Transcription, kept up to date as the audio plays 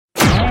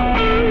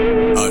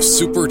A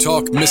Super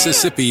Talk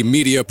Mississippi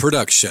media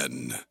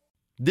production.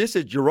 This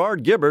is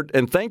Gerard Gibbert,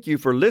 and thank you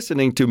for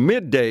listening to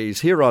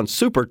Middays here on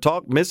Super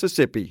Talk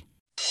Mississippi.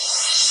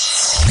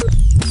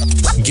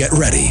 Get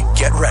ready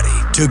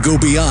to go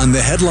beyond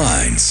the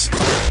headlines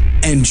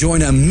and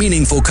join a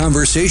meaningful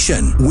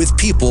conversation with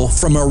people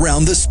from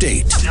around the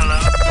state. Hello.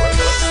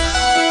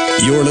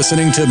 You're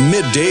listening to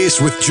Middays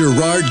with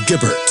Gerard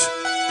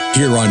Gibbert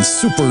here on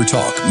Super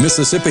Talk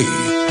Mississippi.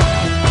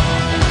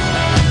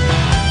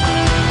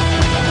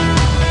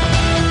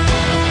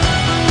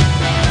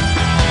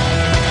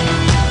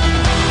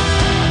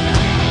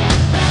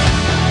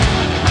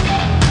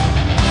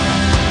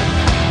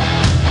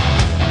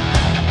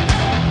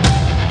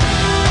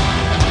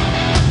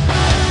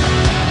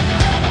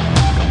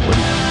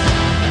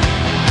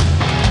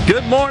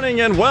 Good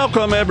morning and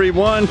welcome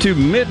everyone to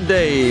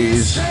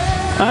Middays.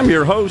 I'm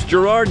your host,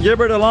 Gerard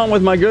Gibbert, along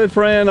with my good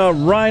friend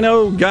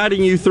Rhino,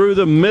 guiding you through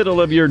the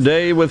middle of your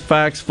day with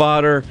facts,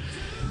 fodder,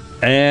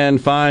 and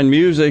fine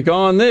music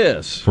on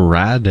this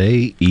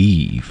Friday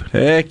Eve.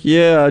 Heck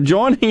yeah.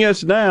 Joining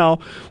us now,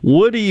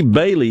 Woody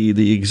Bailey,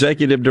 the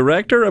Executive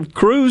Director of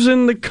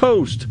Cruising the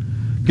Coast.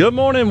 Good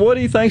morning,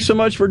 Woody. Thanks so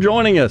much for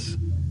joining us.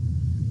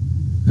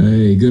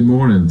 Hey, good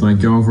morning.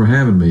 Thank y'all for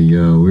having me.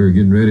 We're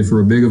getting ready for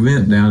a big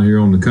event down here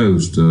on the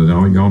coast.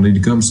 Y'all need to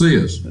come see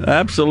us.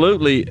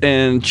 Absolutely.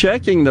 And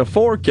checking the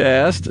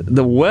forecast,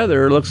 the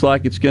weather looks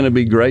like it's going to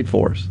be great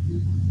for us.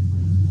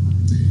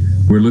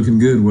 We're looking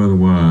good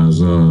weather-wise.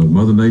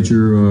 Mother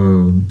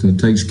Nature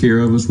takes care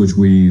of us, which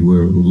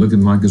we're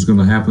looking like it's going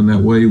to happen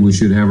that way. We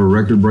should have a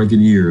record-breaking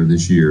year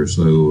this year.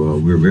 So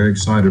we're very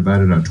excited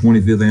about it, our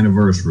 25th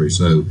anniversary.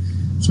 So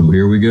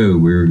here we go.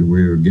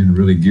 We're getting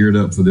really geared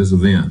up for this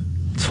event.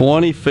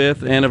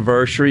 25th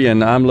anniversary,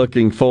 and I'm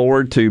looking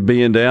forward to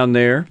being down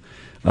there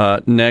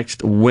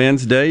next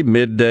Wednesday.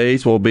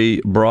 Middays will be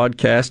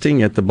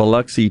broadcasting at the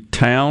Biloxi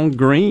Town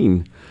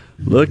Green.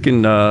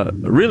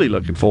 Really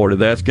looking forward to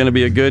that. It's going to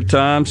be a good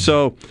time.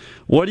 So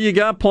what do you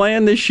got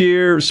planned this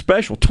year?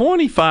 Special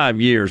 25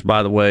 years,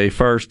 by the way.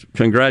 First,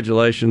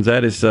 congratulations.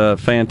 That is a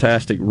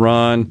fantastic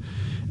run,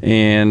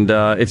 and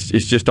it's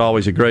just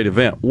always a great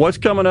event. What's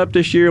coming up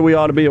this year we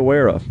ought to be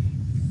aware of?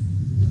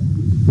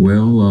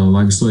 Well,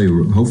 like I say,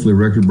 hopefully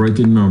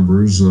record-breaking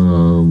numbers.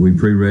 We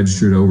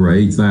pre-registered over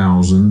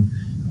 8,000,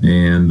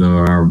 and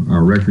our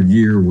record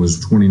year was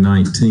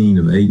 2019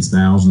 of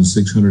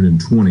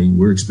 8,620.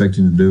 We're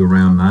expecting to do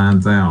around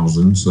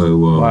 9,000. So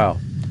wow.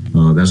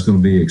 That's going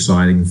to be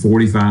exciting.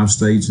 45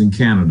 states and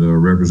Canada are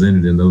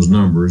represented in those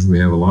numbers. We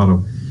have a lot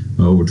of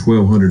over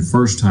 1,200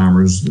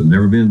 first-timers that have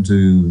never been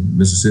to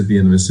Mississippi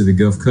and the Mississippi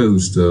Gulf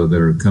Coast that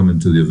are coming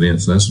to the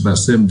event. So that's about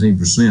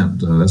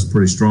 17%. That's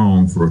pretty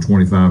strong for a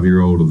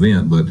 25-year-old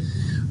event. But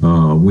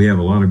we have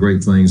a lot of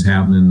great things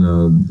happening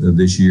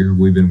this year.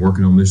 We've been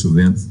working on this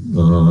event,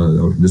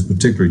 this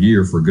particular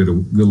year, for a good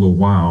little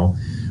while.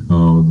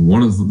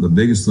 One of the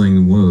biggest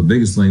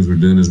things we're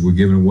doing is we're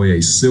giving away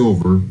a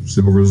silver.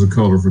 Silver is a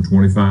color for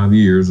 25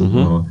 years.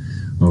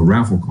 A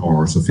raffle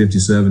car. It's a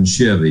 57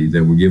 Chevy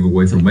that we give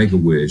away from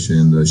Make-A-Wish,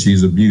 and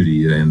she's a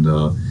beauty. And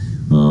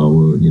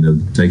we'll,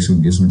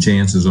 get some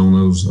chances on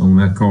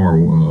that car,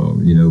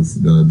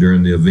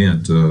 during the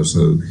event.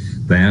 So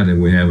that,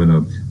 and we're having a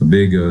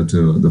big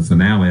to the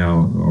finale.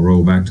 I'll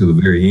roll back to the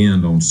very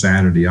end on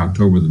Saturday,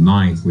 October the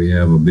 9th. We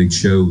have a big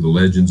show. The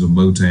Legends of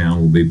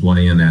Motown will be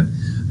playing at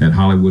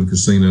Hollywood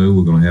Casino.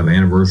 We're going to have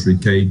anniversary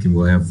cake, and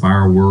we'll have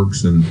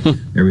fireworks and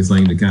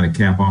everything to kind of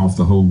cap off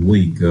the whole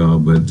week.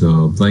 But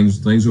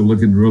things are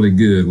looking really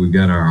good. We've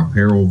got our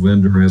apparel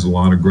vendor has a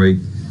lot of great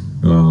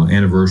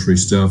anniversary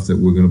stuff that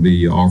we're going to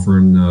be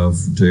offering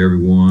to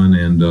everyone.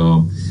 And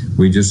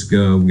we got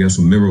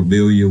some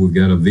memorabilia. We've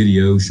got a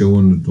video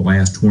showing the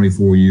last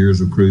 24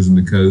 years of Cruising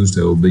the Coast.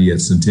 That will be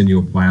at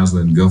Centennial Plaza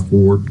in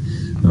Gulfport.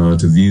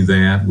 To view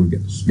that, we've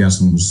got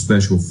some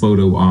special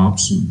photo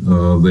ops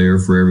there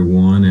for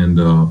everyone,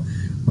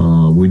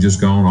 and we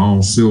just gone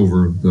all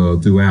silver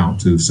throughout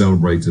to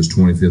celebrate this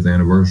 25th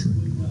anniversary.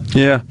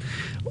 Yeah,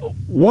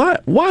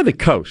 why the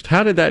coast?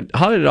 How did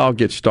it all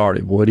get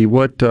started, Woody?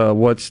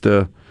 What's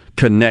the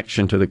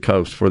connection to the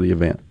coast for the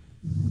event?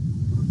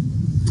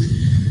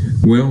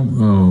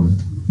 Well,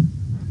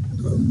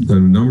 a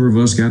number of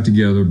us got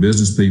together,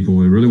 business people.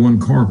 They really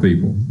weren't car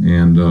people,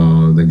 and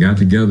they got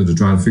together to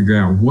try to figure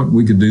out what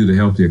we could do to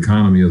help the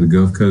economy of the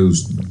Gulf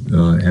Coast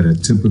at a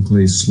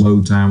typically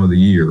slow time of the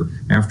year.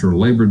 After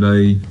Labor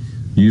Day,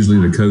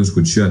 usually the coast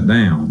would shut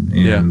down,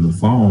 and the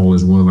fall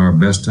is one of our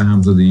best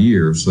times of the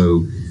year.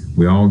 So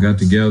we all got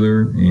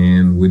together,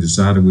 and we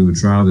decided we would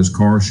try this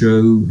car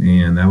show,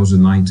 and that was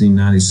in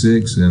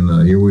 1996,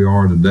 and here we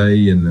are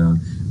today, and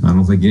I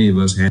don't think any of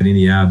us had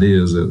any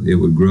ideas that it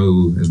would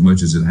grow as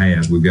much as it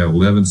has. We've got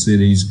 11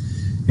 cities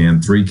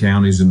and 3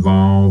 counties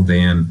involved,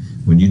 and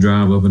when you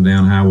drive up and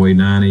down Highway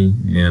 90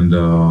 and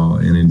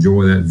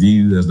enjoy that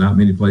view, there's not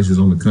many places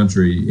in the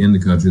country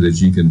that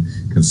you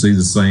can see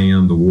the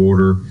sand, the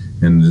water,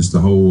 and just the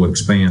whole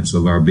expanse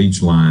of our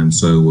beach line.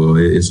 So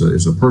it's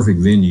a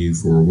perfect venue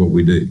for what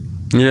we do.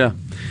 Yeah,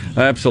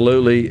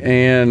 absolutely.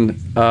 And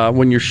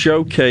when you're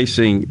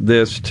showcasing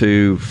this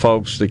to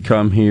folks that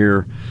come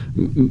here,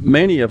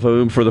 many of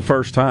whom for the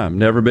first time,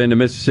 never been to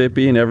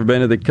Mississippi, never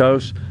been to the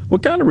coast,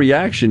 what kind of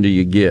reaction do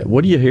you get?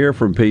 What do you hear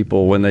from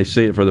people when they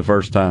see it for the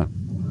first time?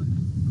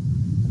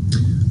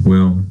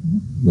 Well,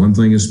 one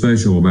thing is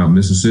special about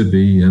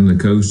Mississippi and the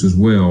coast as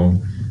well.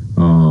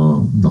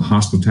 The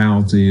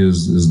hospitality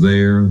is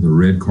there. The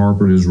red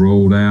carpet is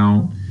rolled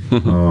out.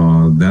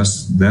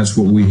 That's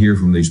what we hear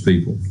from these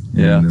people.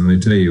 Yeah. And they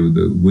tell you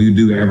that we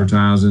do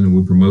advertising and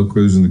we promote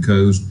Cruising the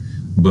Coast,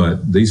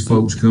 but these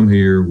folks come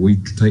here, we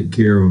take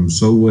care of them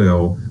so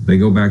well, they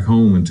go back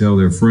home and tell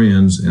their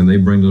friends, and they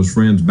bring those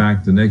friends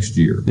back the next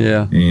year.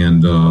 Yeah.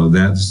 And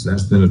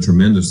that's been a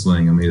tremendous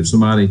thing. I mean, if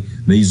somebody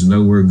needs to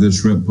know where a good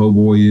shrimp po'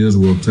 boy is,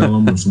 we'll tell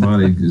them. If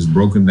somebody is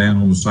broken down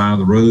on the side of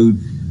the road,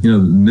 the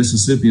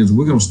Mississippians,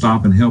 we're going to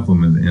stop and help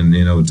them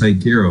and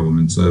take care of them.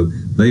 And so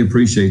they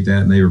appreciate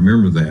that and they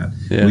remember that.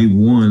 Yeah. We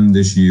won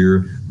this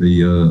year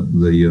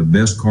the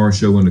best car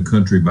show in the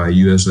country by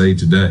USA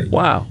Today.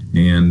 Wow.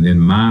 And in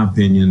my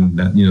opinion,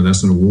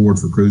 that's an award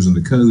for Cruising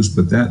the Coast,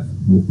 but that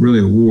really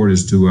award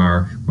is to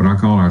what I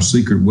call our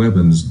secret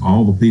weapons,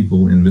 all the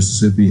people in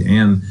Mississippi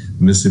and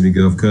the Mississippi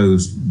Gulf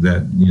Coast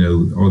that,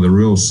 are the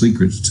real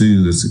secrets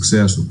to the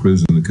success of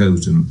Cruising the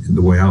Coast and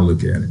the way I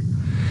look at it.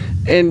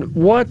 And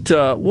what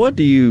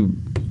do you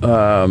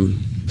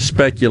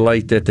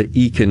speculate that the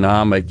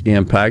economic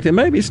impact, and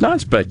maybe it's not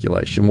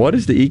speculation, what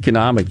is the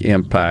economic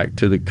impact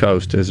to the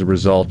coast as a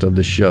result of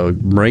the show?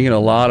 Bringing a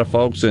lot of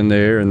folks in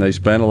there and they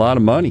spend a lot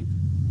of money.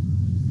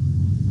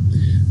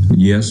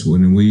 Yes,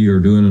 when we are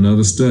doing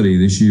another study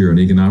this year, an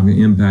economic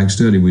impact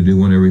study, we do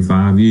one every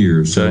 5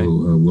 years. Okay.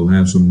 So we'll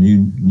have some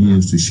new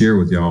news to share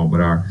with y'all.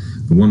 But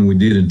the one we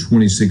did in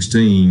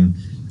 2016,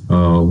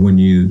 when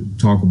you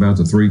talk about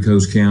the three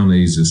coast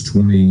counties, is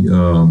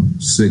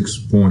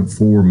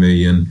 26.4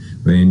 million,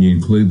 and you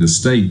include the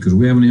state, because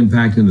we have an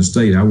impact in the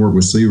state. I work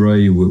with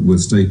C-Ray with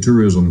state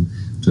tourism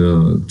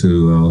to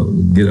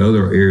get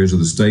other areas of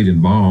the state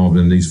involved,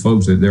 and these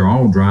folks, they're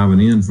all driving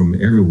in from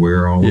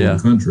everywhere all over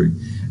the country.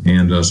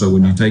 And so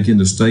when you take in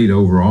the state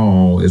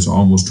overall, it's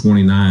almost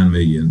 29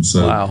 million.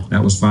 So wow.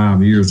 That was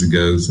 5 years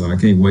ago. So I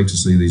can't wait to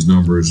see these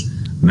numbers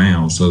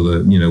now. So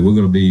that, we're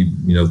going to be,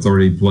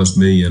 30 plus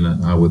million,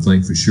 I would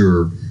think for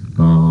sure,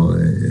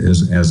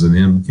 as an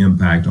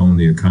impact on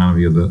the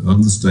economy of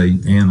the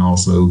state and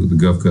also the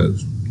Gulf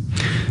Coast.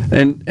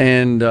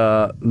 And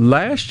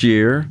last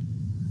year,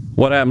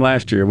 what happened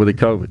last year with the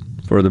COVID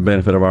for the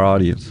benefit of our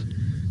audience?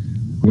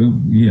 Well,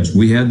 yes,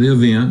 we had the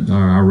event.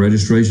 Our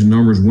registration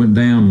numbers went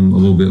down a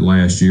little bit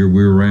last year.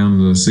 We were around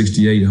the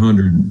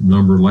 6,800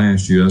 number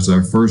last year. That's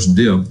our first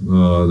dip.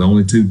 The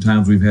only two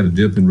times we've had a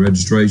dip in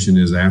registration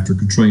is after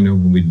Katrina,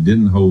 when we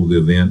didn't hold the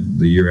event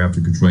the year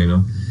after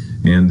Katrina,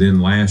 and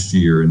then last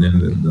year. And then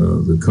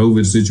the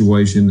COVID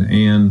situation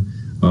and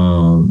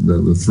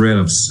the threat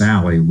of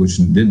Sally, which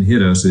didn't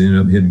hit us. It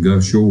ended up hitting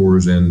Gulf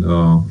Shores and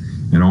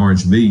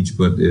Orange Beach,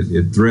 but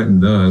it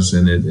threatened us,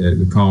 and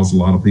it caused a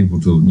lot of people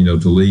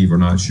to leave or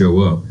not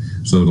show up.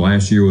 So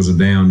last year was a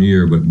down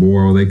year, but boy,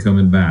 are they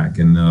coming back.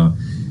 And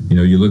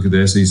you look at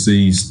the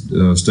SEC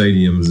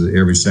stadiums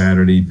every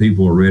Saturday,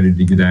 people are ready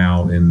to get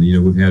out, and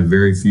we've had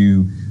very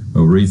few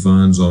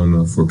refunds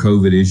for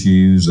COVID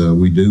issues.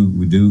 We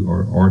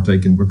are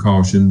taking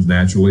precautions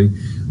naturally.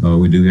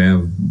 We do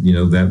have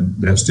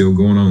that's still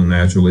going on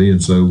naturally,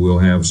 and so we'll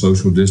have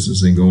social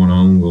distancing going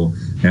on. We'll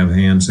have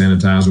hand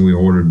sanitizing. We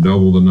ordered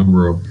double the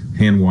number of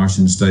hand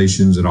washing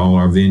stations at all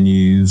our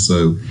venues.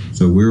 So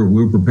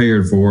we're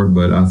prepared for it,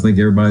 but I think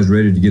everybody's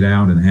ready to get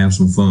out and have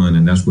some fun,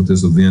 and that's what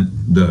this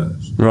event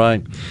does.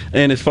 Right.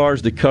 And as far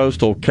as the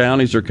coastal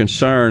counties are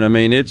concerned, I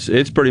mean, it's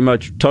pretty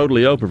much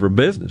totally open for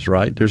business,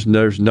 right? There's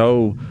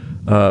no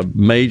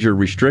major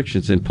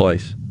restrictions in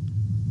place.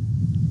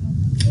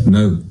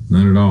 No,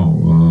 none at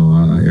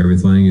all.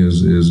 Everything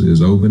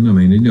is open. I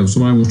mean, if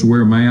somebody wants to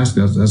wear a mask,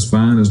 that's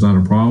fine. It's not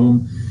a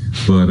problem.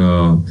 But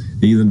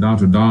even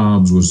Dr.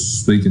 Dobbs was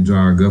speaking to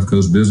our Gulf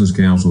Coast Business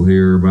Council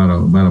here about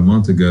a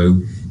month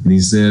ago, and he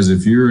says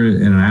if you're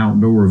in an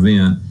outdoor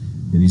event,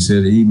 and he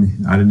said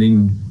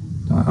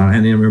I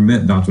hadn't ever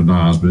met Dr.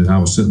 Dobbs, but I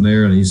was sitting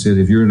there, and he said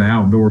if you're in an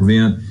outdoor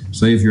event,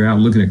 say if you're out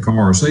looking at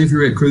cars, say if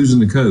you're at Cruising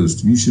the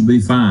Coast, you should be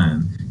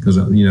fine, because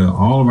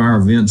all of our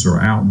events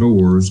are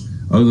outdoors,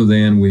 other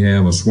than we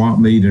have a swap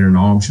meet and an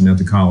auction at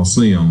the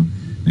Coliseum,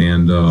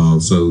 and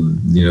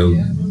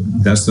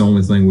that's the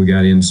only thing we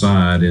got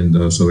inside,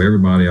 and so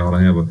everybody ought to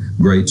have a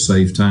great,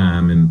 safe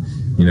time. And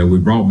we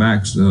brought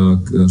back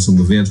some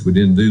events we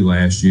didn't do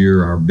last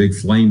year. Our big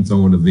flame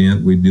throwing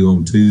event we do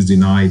on Tuesday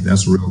night.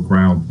 That's a real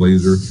crowd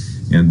pleaser.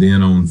 And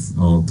then on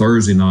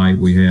Thursday night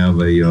we have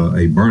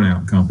a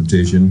burnout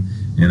competition,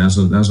 and that's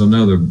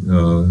another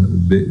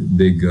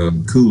big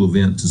cool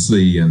event to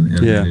see and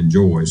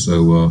enjoy.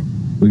 So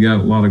we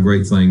got a lot of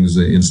great things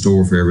in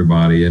store for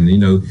everybody. And,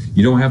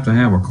 you don't have to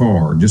have a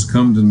car. Just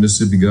come to the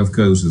Mississippi Gulf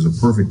Coast. It's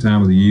a perfect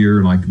time of the year.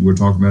 And like we were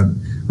talking about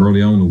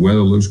early on, the weather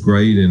looks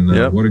great.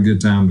 And what a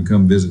good time to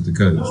come visit the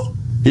coast.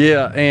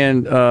 Yeah,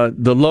 and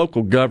the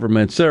local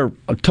governments, they're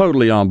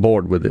totally on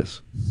board with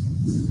this.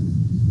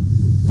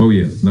 Oh,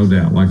 yeah, no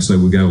doubt. Like I said,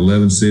 we got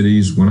 11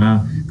 cities. When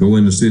I go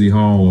into City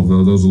Hall of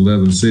those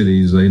 11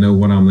 cities, they know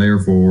what I'm there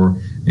for,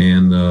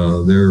 and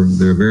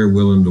they're very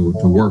willing to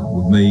work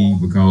with me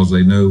because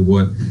they know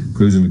what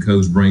Cruising the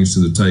Coast brings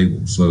to the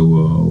table.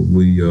 So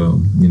we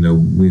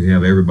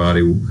have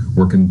everybody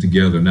working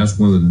together, and that's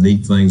one of the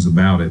neat things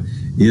about it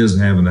is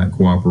having that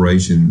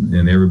cooperation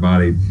and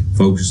everybody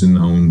focusing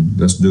on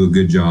let's do a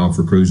good job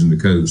for Cruising the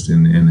Coast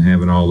and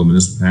having all the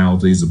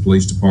municipalities, the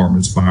police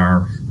departments,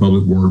 fire,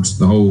 public works,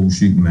 the whole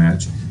shooting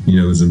match,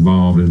 is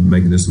involved in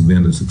making this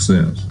event a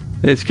success.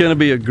 It's going to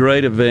be a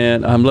great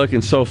event. I'm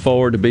looking so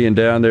forward to being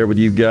down there with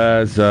you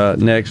guys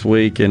next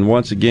week. And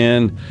once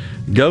again,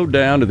 go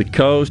down to the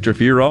coast, or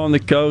if you're on the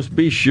coast,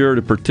 be sure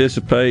to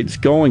participate. It's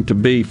going to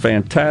be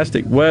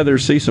fantastic weather,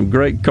 see some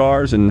great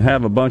cars, and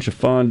have a bunch of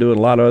fun doing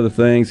a lot of other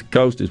things. The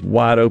coast is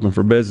wide open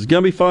for business. It's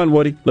going to be fun,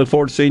 Woody. Look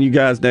forward to seeing you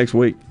guys next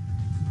week.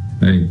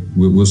 Hey,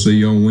 we'll see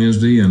you on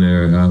Wednesday, and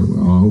I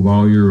hope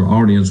all your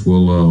audience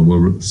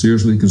will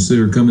seriously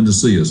consider coming to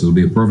see us. It'll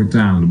be a perfect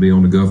time to be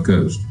on the Gulf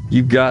Coast.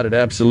 You got it,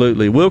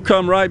 absolutely. We'll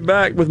come right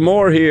back with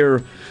more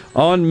here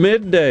on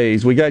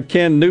Middays. We got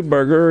Ken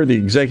Neuberger, the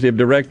Executive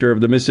Director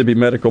of the Mississippi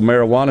Medical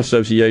Marijuana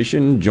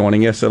Association,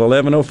 joining us at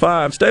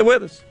 11:05. Stay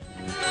with us.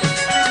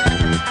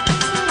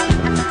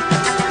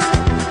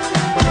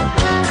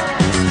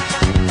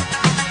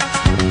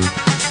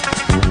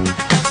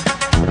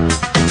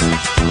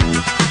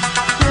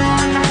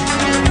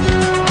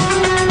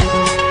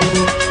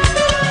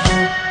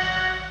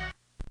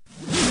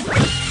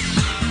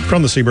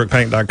 From the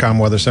SeabrookPaint.com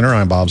Weather Center,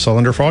 I'm Bob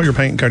Sullender. For all your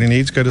paint and coating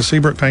needs, go to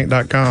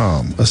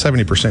SeabrookPaint.com. A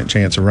 70%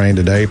 chance of rain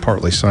today,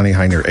 partly sunny,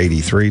 high near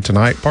 83.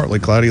 Tonight, partly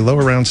cloudy, low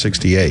around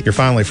 68. Your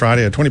finally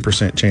Friday, a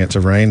 20% chance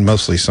of rain,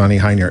 mostly sunny,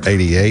 high near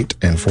 88.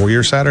 And for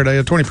your Saturday,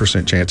 a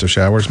 20% chance of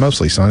showers,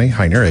 mostly sunny,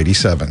 high near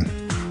 87.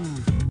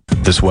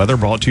 This weather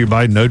brought to you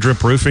by No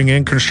Drip Roofing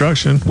and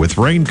Construction. With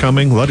rain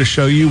coming, let us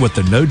show you what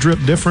the No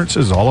Drip difference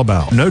is all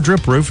about. No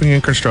Drip Roofing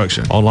and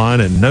Construction. Online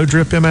at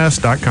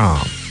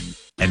NoDripMS.com.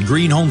 At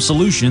Green Home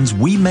Solutions,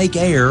 we make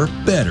air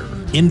better.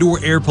 Indoor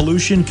air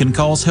pollution can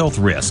cause health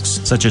risks,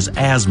 such as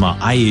asthma,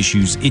 eye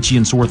issues, itchy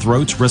and sore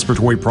throats,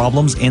 respiratory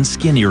problems, and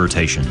skin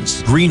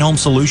irritations. Green Home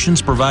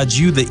Solutions provides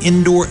you the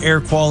indoor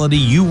air quality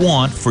you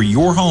want for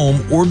your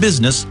home or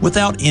business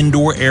without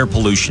indoor air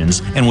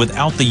pollutions and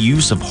without the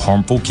use of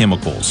harmful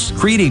chemicals.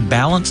 Create a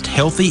balanced,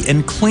 healthy,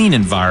 and clean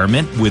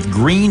environment with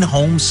Green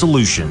Home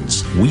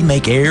Solutions. We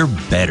make air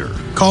better.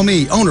 Call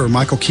me, owner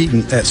Michael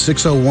Keaton, at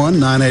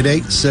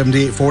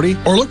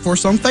 601-988-7840 or look for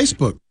us on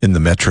Facebook. In the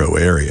metro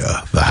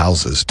area, the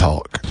houses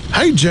talk.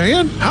 Hey,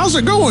 Jan, how's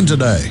it going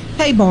today?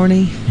 Hey,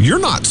 Barney. You're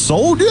not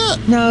sold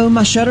yet? No,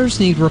 my shutters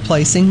need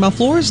replacing, my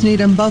floors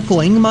need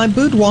unbuckling, my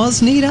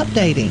boudoirs need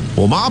updating.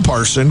 Well, my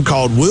person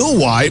called Will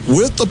White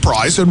with the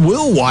price, and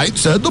Will White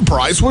said the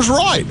price was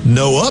right.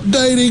 No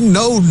updating,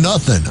 no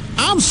nothing.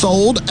 I'm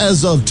sold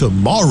as of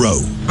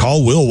tomorrow.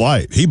 Call Will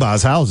White. He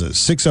buys houses.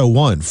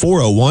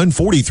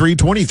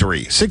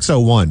 601-401-4323.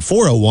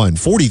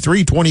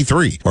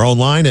 601-401-4323. Or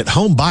online at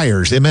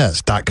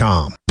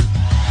homebuyersms.com.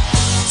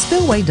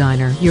 Spillway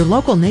Diner, your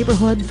local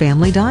neighborhood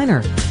family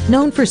diner.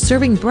 Known for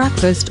serving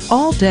breakfast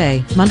all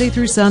day, Monday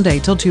through Sunday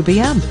till 2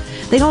 p.m.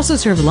 They also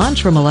serve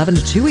lunch from 11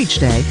 to 2 each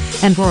day.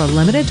 And for a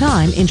limited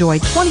time, enjoy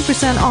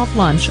 20% off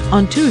lunch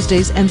on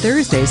Tuesdays and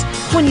Thursdays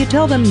when you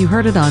tell them you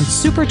heard it on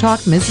Super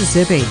Talk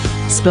Mississippi.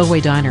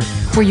 Spillway Diner,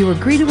 where you are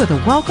greeted with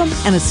a welcome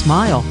and a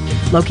smile.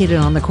 Located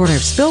on the corner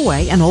of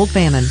Spillway and Old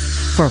Fannin.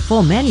 For a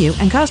full menu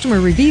and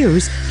customer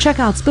reviews, check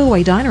out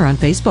Spillway Diner on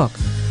Facebook.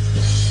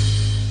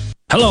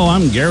 Hello,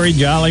 I'm Gary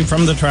Jolly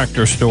from the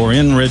Tractor Store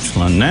in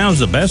Richland. Now's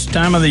the best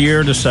time of the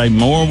year to save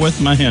more with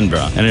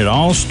Mahindra, and it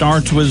all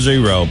starts with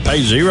zero.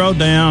 Pay zero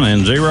down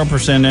and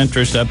 0%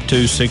 interest up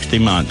to 60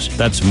 months.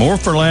 That's more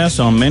for less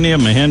on many of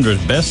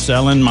Mahindra's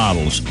best-selling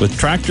models, with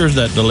tractors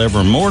that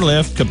deliver more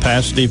lift,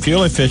 capacity,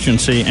 fuel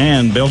efficiency,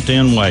 and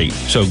built-in weight.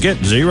 So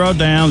get zero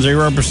down,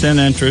 0%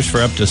 interest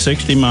for up to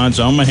 60 months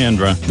on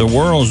Mahindra, the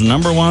world's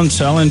 #1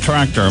 selling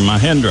tractor,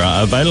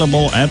 Mahindra,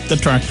 available at the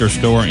Tractor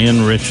Store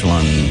in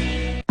Richland.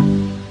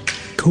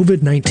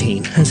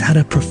 COVID-19 has had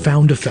a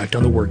profound effect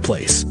on the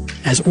workplace.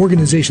 As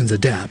organizations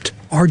adapt,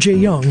 RJ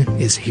Young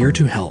is here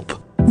to help.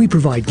 We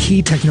provide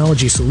key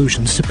technology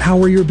solutions to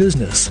power your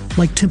business,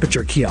 like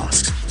temperature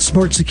kiosks,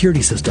 smart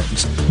security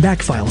systems,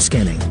 backfile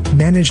scanning,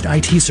 managed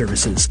IT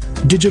services,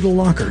 digital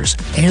lockers,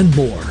 and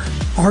more.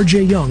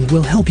 RJ Young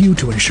will help you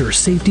to ensure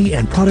safety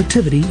and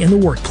productivity in the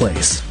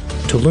workplace.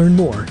 To learn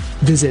more,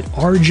 visit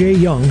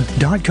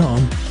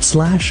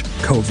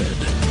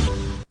rjyoung.com/COVID.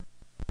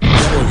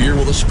 Here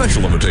with a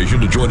special invitation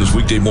to join us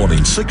weekday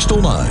morning 6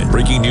 to 9.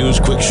 Breaking news,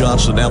 quick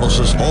shots,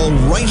 analysis, all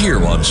right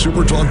here on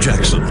Super Talk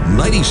Jackson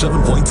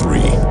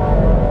 97.3.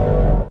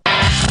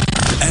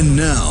 And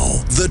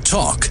now, the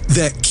talk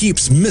that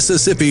keeps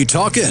Mississippi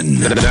talking.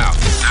 Now,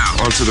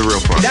 on to the real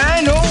part.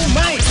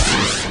 Dynamite!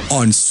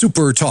 On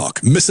Super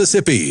Talk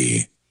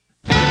Mississippi.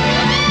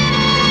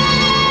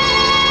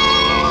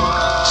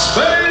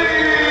 Spain!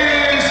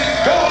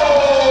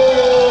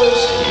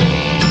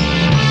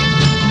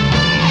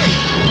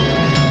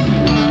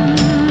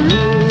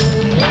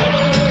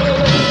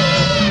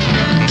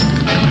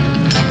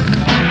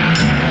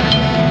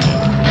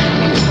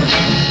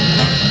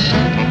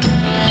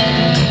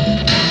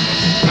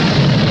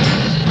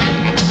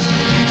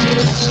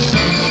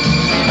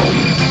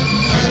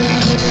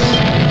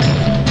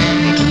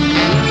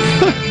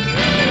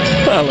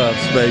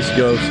 Space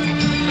Ghost.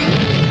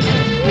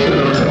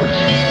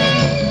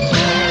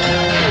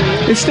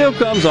 It still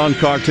comes on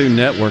Cartoon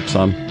Network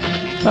some.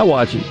 I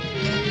watch it.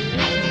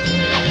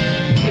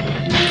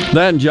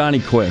 That and Johnny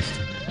Quest.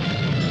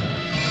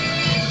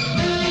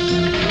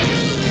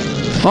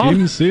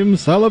 Sim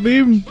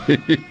Salabim.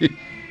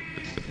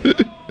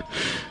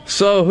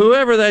 So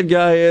whoever that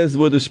guy is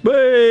with the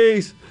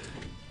space,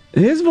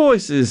 his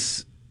voice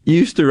is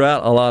used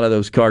throughout a lot of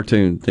those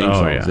cartoon theme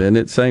songs, and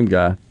it's same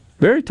guy,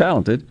 very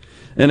talented,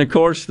 and of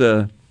course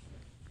the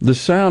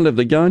sound of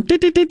the gun.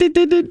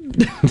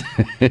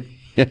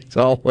 It's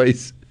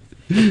always.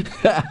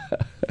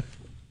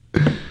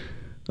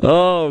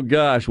 Oh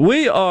gosh,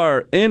 we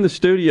are in the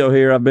studio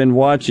here. I've been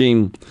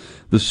watching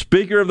the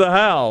Speaker of the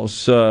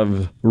House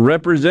of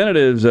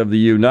Representatives of the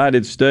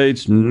United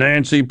States,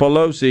 Nancy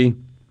Pelosi.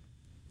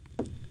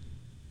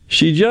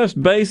 She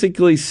just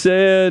basically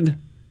said,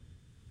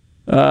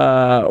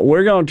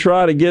 we're going to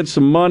try to get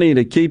some money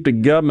to keep the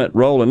government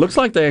rolling. Looks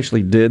like they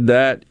actually did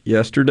that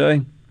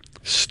yesterday.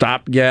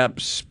 Stopgap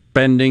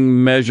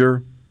spending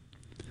measure.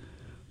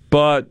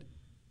 But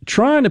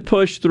trying to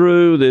push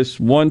through this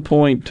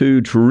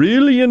 $1.2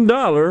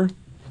 trillion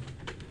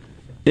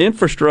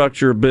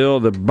infrastructure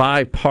bill, the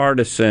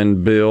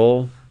bipartisan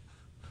bill,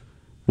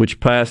 which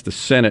passed the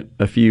Senate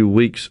a few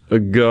weeks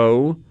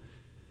ago.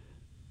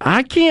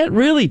 I can't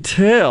really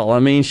tell. I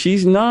mean,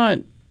 she's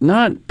not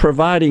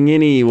providing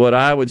any, what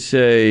I would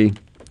say,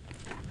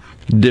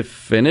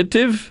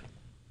 definitive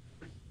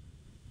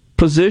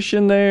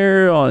position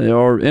there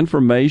or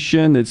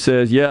information that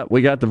says, yeah,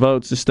 we got the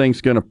votes, this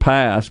thing's going to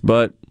pass.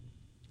 But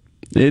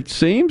it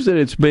seems that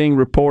it's being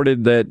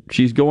reported that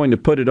she's going to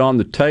put it on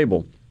the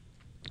table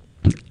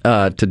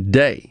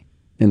today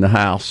in the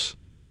House.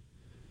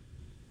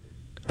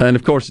 And,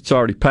 of course, it's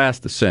already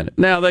passed the Senate.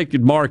 Now, they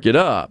could mark it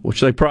up,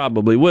 which they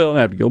probably will, and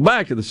have to go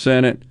back to the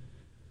Senate.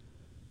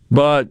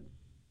 But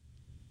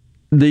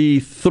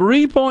the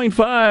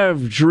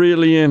 $3.5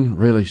 trillion,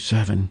 really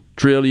 $7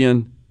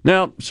 trillion.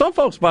 Now, some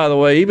folks, by the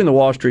way, even the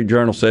Wall Street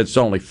Journal said it's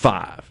only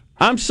 5.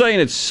 I'm saying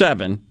it's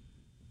 7.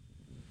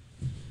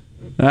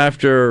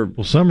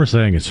 Well, some are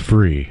saying it's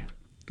free.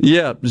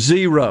 Yeah,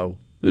 $0.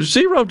 There's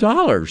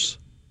 $0.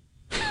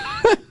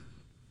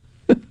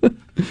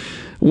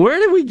 Where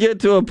did we get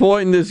to a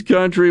point in this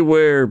country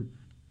where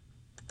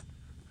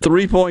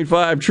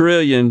 $3.5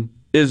 trillion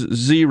is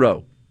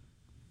 0?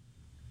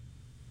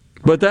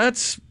 But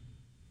that's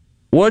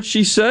what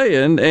she's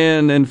saying,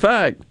 and in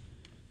fact,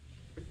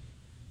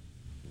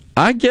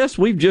 I guess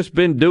we've just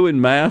been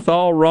doing math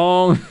all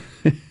wrong.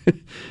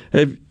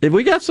 Have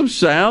we got some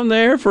sound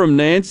there from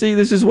Nancy?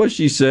 This is what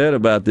she said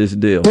about this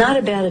deal. Not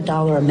about a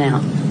dollar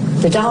amount.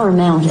 The dollar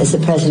amount, as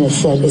the president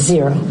said, is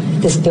 0.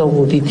 This bill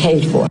will be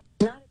paid for.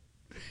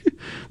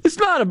 It's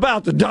not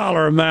about the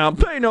dollar amount.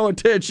 Pay no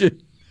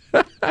attention.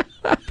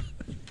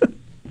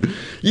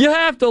 You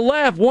have to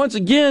laugh once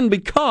again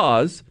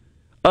because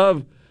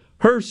of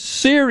her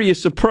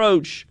serious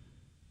approach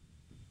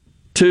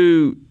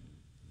to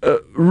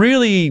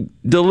really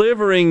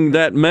delivering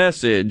that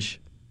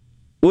message,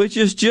 which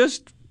is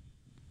just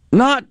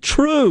not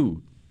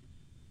true.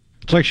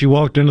 It's like she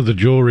walked into the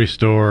jewelry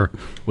store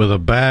with a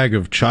bag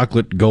of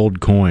chocolate gold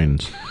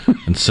coins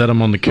and set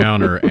them on the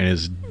counter and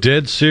is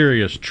dead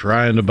serious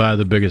trying to buy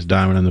the biggest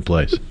diamond in the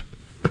place.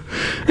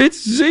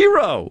 It's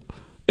 0.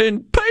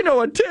 And pay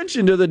no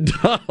attention to the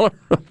dollar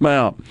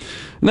amount.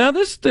 Now,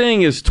 this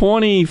thing is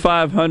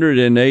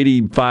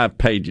 2,585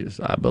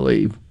 pages, I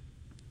believe.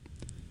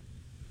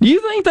 Do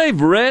you think they've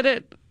read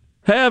it?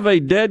 Have a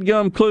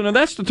deadgum clue? Now,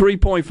 that's the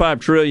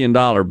 $3.5 trillion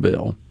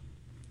bill.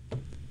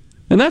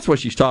 And that's what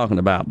she's talking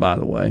about, by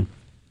the way.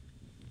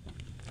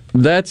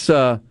 That's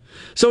so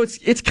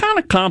it's kind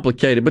of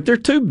complicated, but there are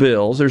two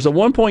bills. There's a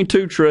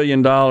 $1.2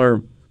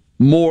 trillion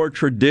more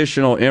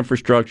traditional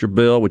infrastructure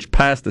bill, which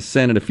passed the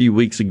Senate a few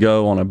weeks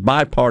ago on a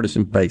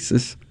bipartisan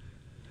basis.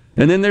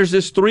 And then there's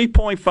this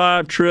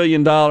 $3.5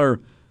 trillion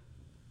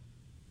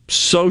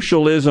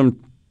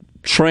socialism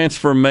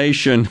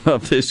transformation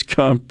of this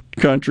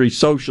country,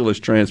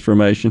 socialist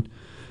transformation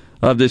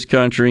of this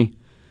country,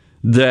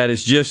 that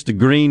is just the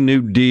Green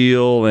New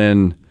Deal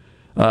and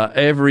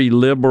every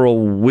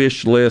liberal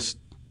wish list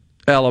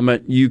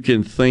element you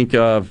can think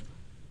of,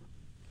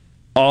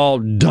 all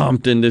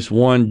dumped in this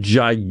one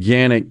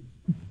gigantic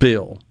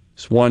bill,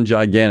 this one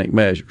gigantic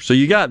measure. So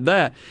you got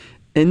that.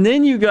 And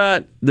then you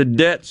got the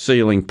debt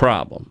ceiling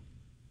problem.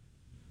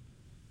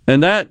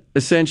 And that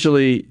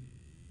essentially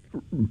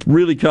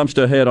really comes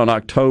to a head on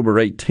October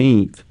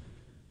 18th,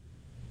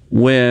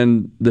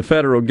 when the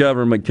federal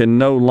government can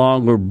no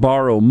longer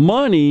borrow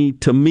money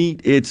to meet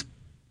its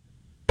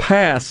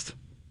past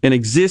and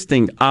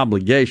existing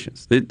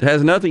obligations. It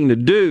has nothing to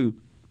do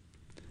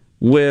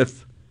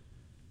with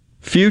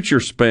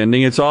future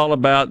spending. It's all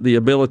about the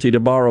ability to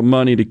borrow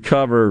money to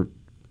cover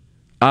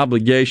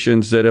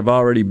obligations that have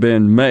already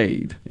been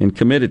made and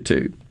committed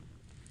to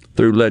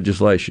through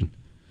legislation.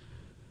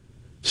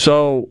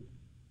 So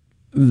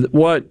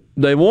what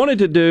they wanted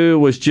to do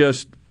was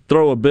just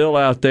throw a bill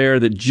out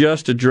there that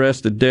just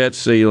addressed the debt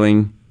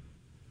ceiling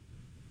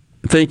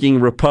thinking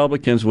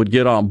Republicans would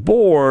get on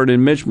board,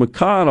 and Mitch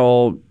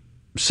McConnell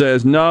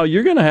says, no,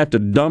 you're going to have to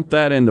dump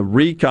that in the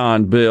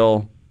recon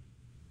bill.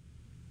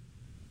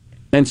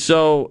 And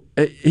so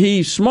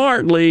he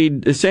smartly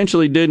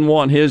essentially didn't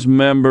want his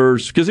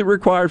members, because it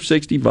required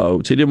 60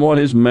 votes, he didn't want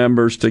his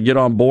members to get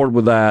on board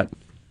with that.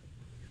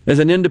 As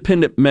an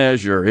independent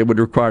measure, it would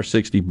require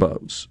 60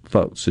 votes,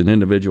 an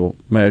individual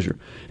measure.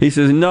 He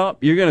says, nope,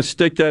 you're going to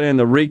stick that in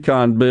the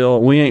recon bill.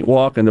 We ain't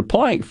walking the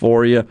plank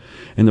for you.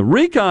 And the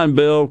recon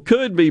bill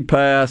could be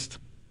passed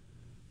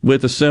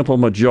with a simple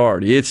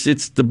majority.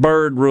 It's the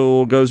Byrd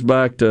rule, goes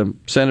back to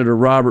Senator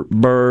Robert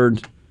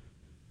Byrd.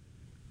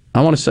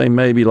 I want to say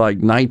maybe like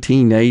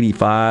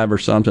 1985 or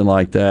something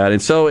like that.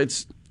 And so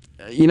it's,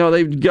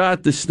 they've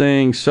got this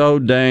thing so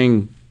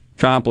dang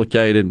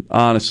complicated,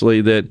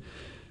 honestly, that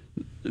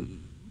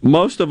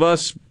most of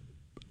us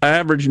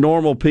average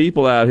normal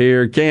people out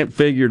here can't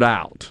figure it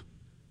out.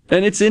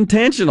 And it's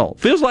intentional.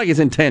 Feels like it's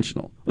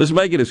intentional. Let's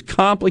make it as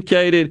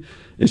complicated,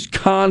 as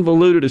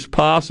convoluted as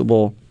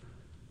possible.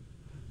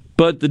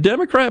 But the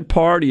Democrat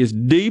Party is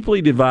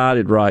deeply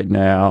divided right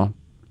now.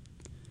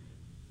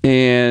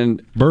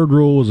 And Byrd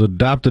rule was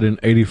adopted in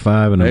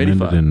 85 and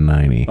amended in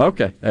 90.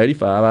 Okay,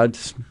 85. I'm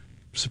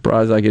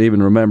surprised I could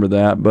even remember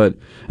that.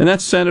 And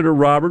that's Senator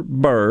Robert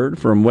Byrd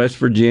from West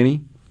Virginia.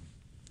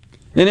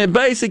 And it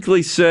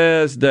basically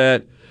says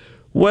that,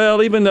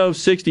 well, even though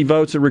 60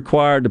 votes are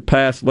required to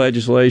pass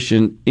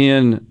legislation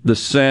in the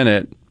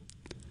Senate,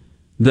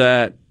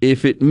 that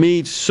if it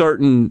meets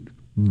certain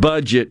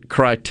budget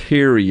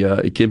criteria,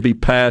 it can be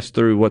passed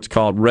through what's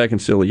called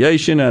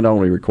reconciliation. That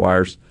only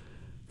requires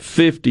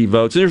 50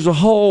 votes. And there's a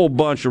whole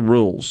bunch of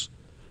rules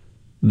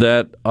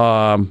that...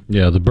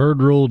 the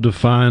Byrd rule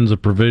defines a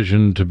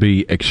provision to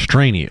be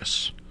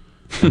extraneous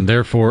and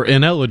therefore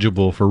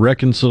ineligible for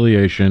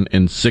reconciliation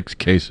in 6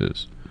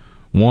 cases.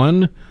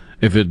 1,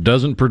 if it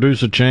doesn't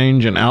produce a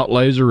change in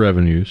outlays or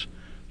revenues.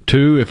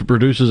 2, if it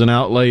produces an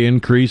outlay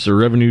increase or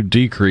revenue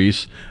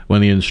decrease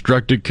when the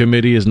instructed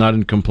committee is not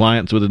in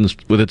compliance with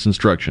its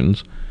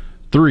instructions.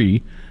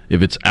 3,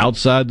 if it's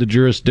outside the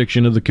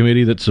jurisdiction of the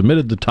committee that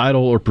submitted the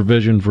title or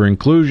provision for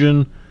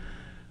inclusion.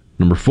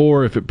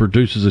 4, if it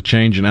produces a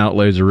change in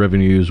outlays or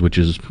revenues which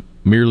is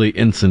merely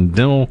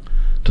incidental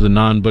to the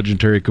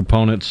non-budgetary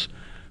components.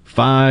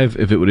 5,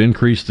 if it would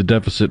increase the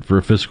deficit for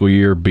a fiscal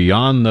year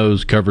beyond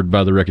those covered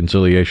by the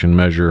reconciliation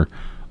measure.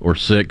 Or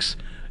 6,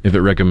 if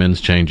it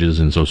recommends changes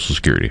in Social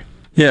Security.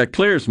 Yeah,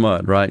 clear as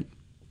mud, right?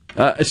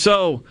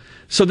 So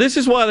this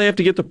is why they have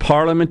to get the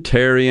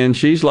parliamentarian.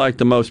 She's like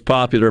the most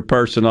popular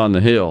person on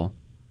the Hill.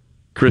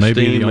 Christine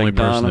Maybe the only McDonough.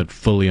 person that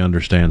fully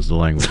understands the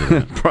language of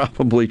that.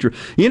 Probably true.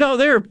 There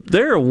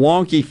are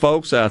wonky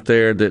folks out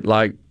there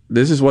that,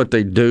 this is what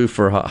they do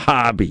for a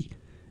hobby,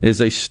 is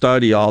they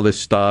study all this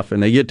stuff,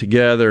 and they get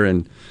together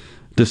and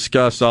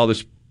discuss all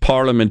this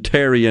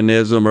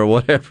parliamentarianism or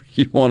whatever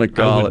you want to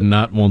call it. I would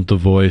not want the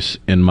voice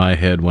in my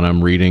head when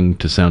I'm reading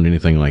to sound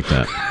anything like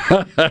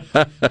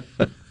that.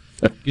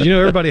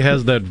 Everybody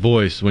has that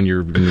voice when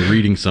you're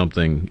reading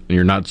something and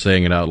you're not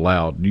saying it out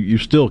loud. You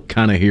still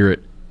kind of hear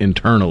it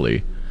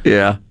internally.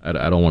 Yeah. I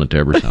don't want it to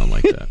ever sound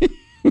like that.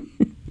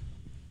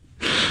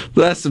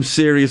 That's some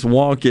serious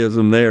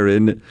wonkism there,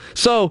 isn't it?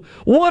 So,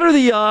 what are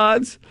the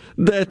odds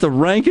that the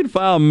rank and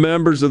file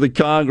members of the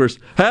Congress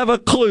have a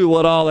clue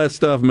what all that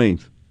stuff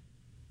means?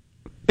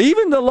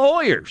 Even the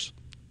lawyers.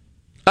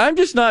 I'm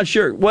just not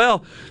sure.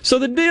 Well, so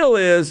the deal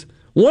is,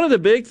 one of the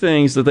big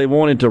things that they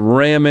wanted to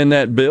ram in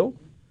that bill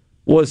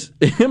was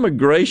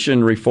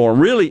immigration reform,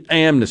 really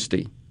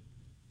amnesty.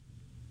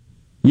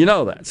 You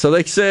know that. So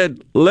they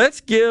said,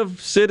 let's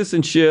give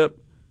citizenship,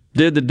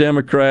 did the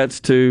Democrats,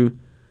 to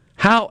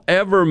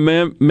however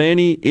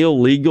many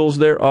illegals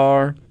there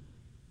are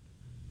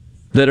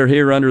that are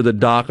here under the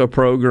DACA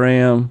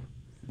program.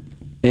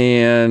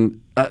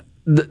 And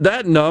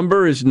that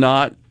number is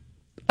not,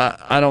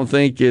 I don't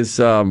think, is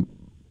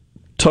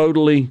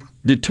totally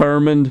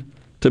determined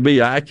to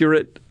be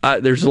accurate.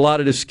 There's a lot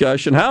of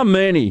discussion. How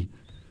many?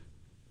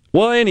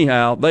 Well,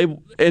 anyhow,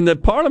 the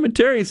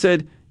parliamentarian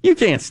said, you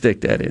can't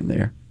stick that in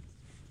there.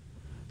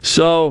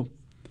 So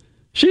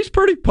she's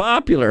pretty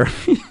popular.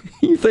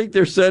 You think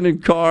they're sending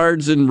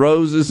cards and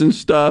roses and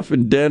stuff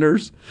and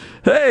dinners?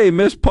 Hey,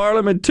 Miss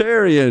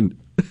Parliamentarian.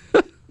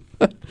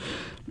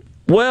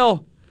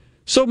 Well,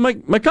 so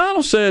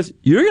McConnell says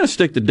you're going to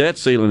stick the debt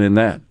ceiling in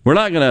that. We're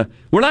not going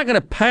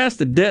to pass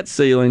the debt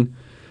ceiling,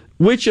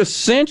 which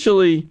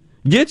essentially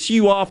gets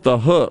you off the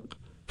hook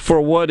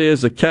for what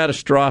is a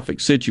catastrophic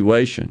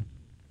situation.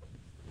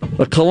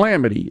 A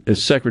calamity,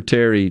 as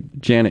Secretary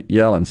Janet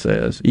Yellen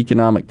says,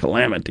 economic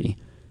calamity.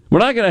 We're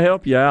not going to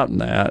help you out in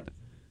that.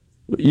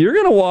 You're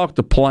going to walk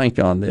the plank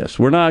on this.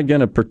 We're not going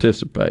to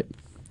participate.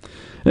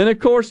 And, of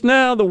course,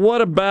 now the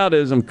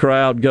whataboutism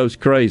crowd goes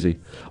crazy.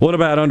 What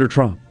about under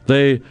Trump?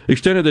 They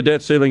extended the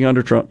debt ceiling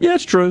under Trump. Yeah,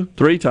 it's true,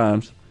 3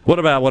 times. What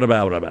about?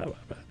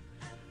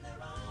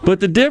 But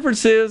the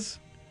difference is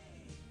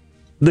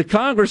the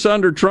Congress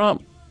under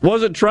Trump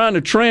wasn't trying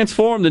to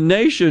transform the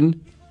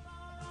nation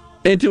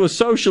into a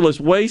socialist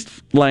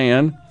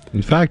wasteland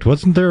In fact,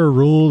 wasn't there a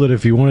rule that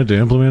if you wanted to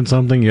implement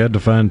something, you had to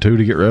find 2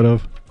 to get rid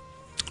of?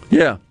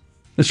 Yeah,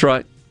 that's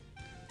right.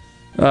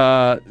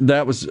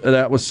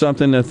 That was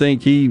something I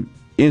think he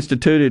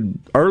instituted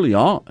early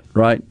on,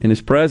 right, in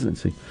his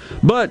presidency.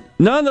 But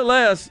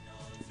nonetheless,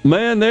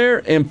 man,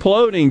 they're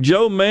imploding.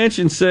 Joe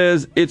Manchin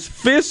says it's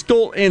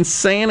fiscal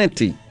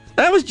insanity.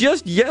 That was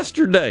just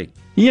yesterday.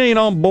 He ain't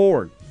on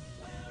board.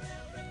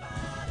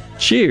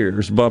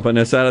 Cheers, bumping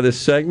us out of this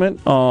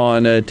segment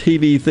on a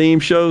TV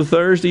theme show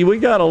Thursday. We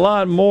got a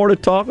lot more to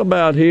talk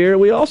about here.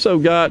 We also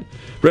got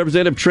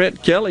Representative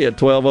Trent Kelly at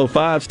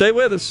 12:05. Stay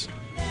with us.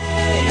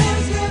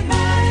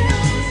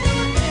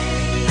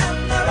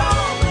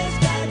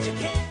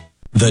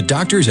 The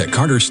doctors at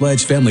Carter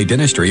Sledge Family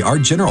Dentistry are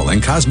general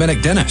and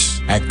cosmetic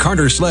dentists. At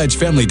Carter Sledge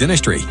Family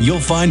Dentistry, you'll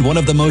find one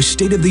of the most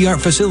state-of-the-art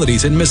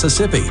facilities in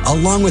Mississippi,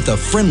 along with a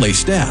friendly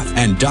staff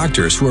and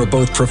doctors who are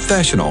both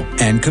professional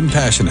and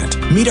compassionate.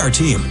 Meet our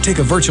team, take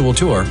a virtual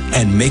tour,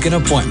 and make an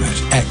appointment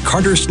at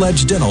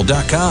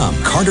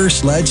CarterSledgeDental.com. Carter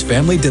Sledge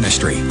Family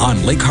Dentistry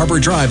on Lake Harbor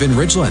Drive in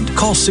Ridgeland.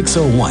 Call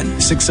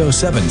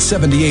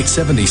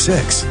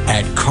 601-607-7876.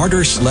 At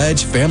Carter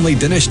Sledge Family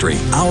Dentistry,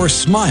 our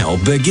smile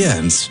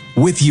begins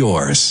with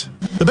yours.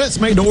 The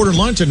best made-to-order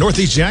lunch in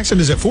Northeast Jackson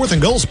is at 4th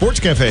and Gold Sports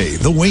Cafe.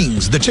 The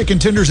wings, the chicken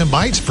tenders and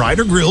bites, fried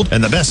or grilled,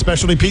 and the best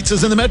specialty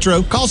pizzas in the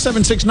metro. Call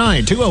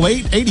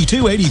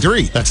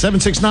 769-208-8283. That's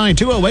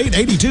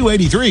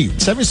 769-208-8283.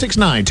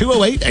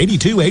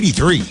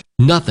 769-208-8283.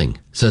 Nothing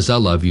says I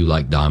love you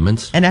like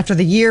diamonds. And after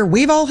the year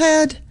we've all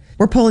had,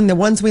 we're pulling the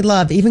ones we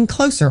love even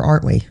closer,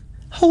 aren't we?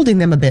 Holding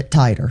them a bit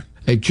tighter.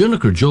 At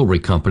Juniker Jewelry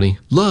Company,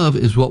 love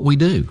is what we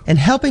do. And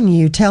helping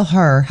you tell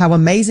her how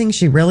amazing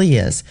she really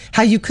is,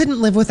 how you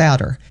couldn't live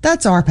without her.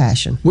 That's our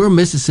passion. We're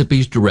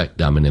Mississippi's direct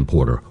diamond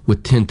importer,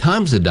 with 10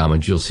 times the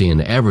diamonds you'll see in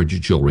the average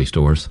jewelry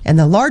stores. And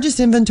the largest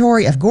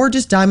inventory of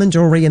gorgeous diamond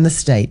jewelry in the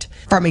state.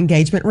 From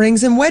engagement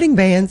rings and wedding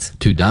bands,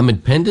 to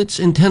diamond pendants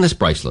and tennis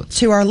bracelets,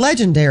 to our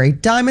legendary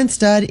diamond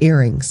stud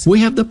earrings.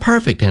 We have the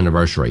perfect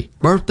anniversary,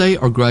 birthday,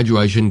 or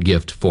graduation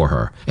gift for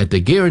her at the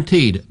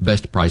guaranteed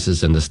best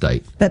prices in the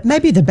state. But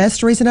maybe the best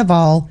reason of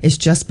all is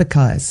just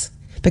because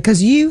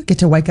you get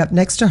to wake up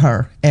next to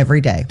her every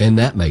day. And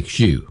that makes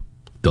you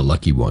the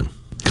lucky one.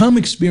 Come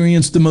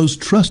experience the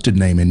most trusted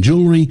name in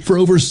jewelry for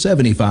over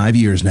 75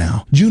 years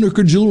now.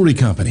 Juniker Jewelry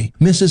Company,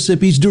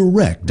 Mississippi's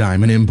direct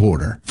diamond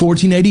importer.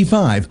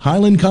 1485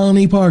 Highland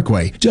Colony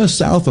Parkway, just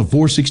south of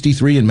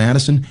 463 in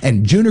Madison,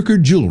 and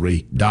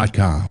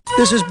JunikerJewelry.com.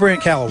 This is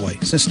Brent Callaway.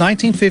 Since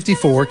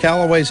 1954,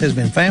 Callaway's has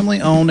been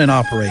family owned and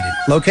operated.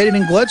 Located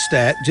in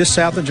Gluckstadt, just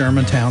south of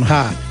Germantown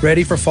High.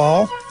 Ready for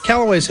fall?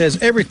 Callaway's has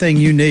everything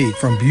you need,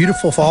 from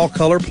beautiful fall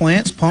color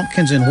plants,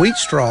 pumpkins, and wheat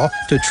straw,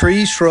 to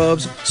trees,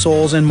 shrubs,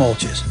 soils, and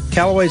mulches.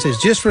 Callaway's has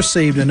just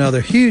received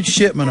another huge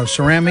shipment of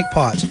ceramic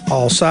pots,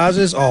 all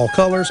sizes, all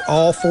colors,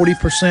 all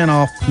 40%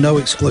 off, no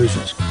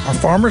exclusions. Our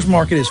farmers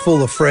market is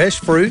full of fresh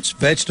fruits,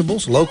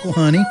 vegetables, local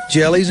honey,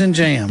 jellies, and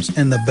jams,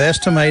 and the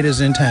best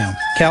tomatoes in town.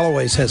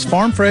 Callaway's has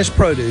farm fresh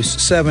produce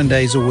 7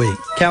 days a week.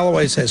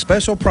 Callaway's has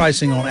special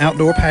pricing on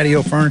outdoor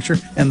patio furniture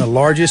and the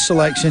largest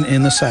selection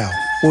in the South.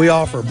 We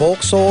offer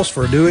bulk soils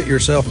for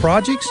do-it-yourself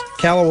projects.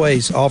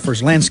 Callaway's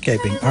offers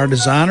landscaping. Our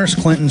designers,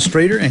 Clinton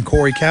Streeter and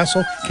Corey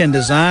Castle, can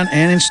design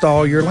and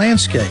install your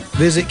landscape.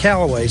 Visit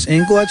Callaway's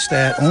in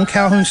Gluckstadt on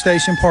Calhoun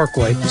Station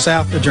Parkway,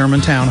 south of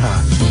Germantown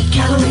High.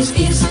 Callaway's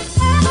is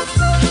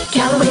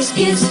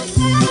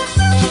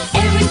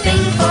everything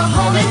for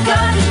home and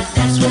garden.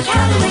 That's what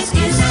Callaway's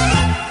is.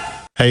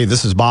 Hey,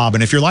 this is Bob,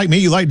 and if you're like me,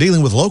 you like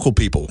dealing with local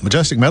people.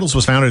 Majestic Metals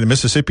was founded in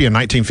Mississippi in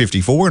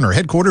 1954 and are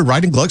headquartered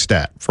right in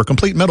Gluckstadt. For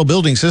complete metal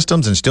building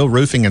systems and steel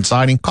roofing and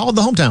siding, call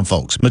the hometown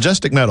folks.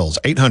 Majestic Metals,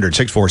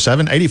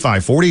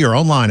 800-647-8540 or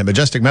online at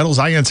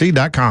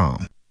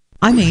majesticmetalsinc.com.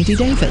 I'm Andy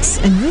Davis,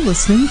 and you're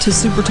listening to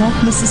Super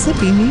Talk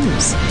Mississippi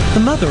News.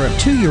 The mother of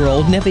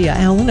 2-year-old Nevia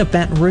Allen of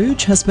Baton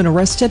Rouge has been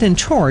arrested and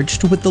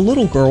charged with the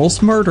little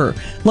girl's murder.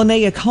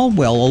 Linnea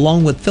Caldwell,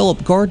 along with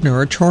Philip Gardner,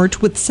 are charged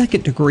with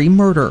second-degree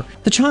murder.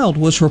 The child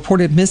was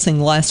reported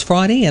missing last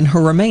Friday, and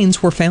her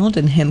remains were found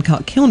in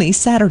Hancock County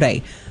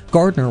Saturday.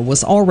 Gardner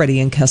was already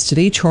in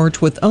custody, charged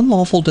with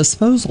unlawful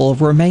disposal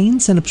of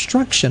remains and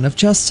obstruction of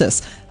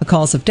justice. A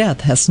cause of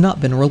death has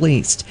not been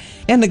released.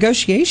 And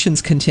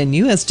negotiations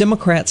continue as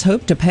Democrats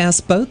hope to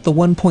pass both the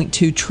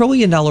 $1.2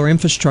 trillion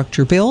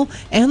infrastructure bill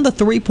and the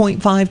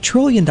 $3.5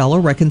 trillion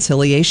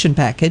reconciliation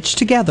package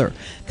together.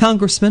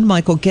 Congressman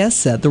Michael Guest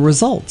said the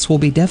results will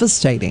be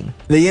devastating.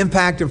 The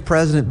impact of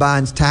President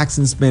Biden's tax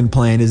and spend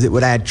plan is it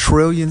would add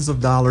trillions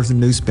of dollars in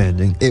new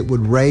spending. It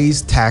would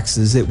raise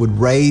taxes. It would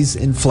raise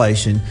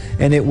inflation.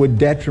 And it would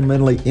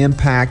detrimentally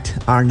impact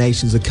our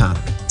nation's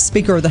economy.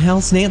 Speaker of the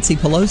House Nancy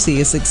Pelosi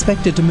is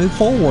expected to move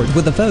forward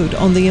with a vote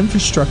on the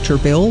infrastructure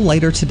bill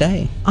later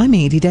today. I'm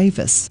Andy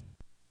Davis.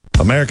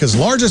 America's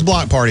largest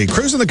block party,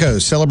 Cruising the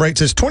Coast, celebrates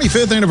its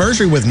 25th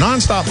anniversary with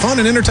nonstop fun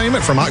and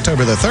entertainment from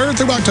October the 3rd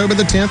through October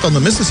the 10th on the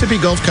Mississippi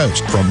Gulf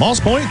Coast, from Moss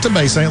Point to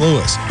Bay St.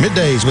 Louis.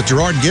 Middays with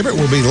Gerard Gibbert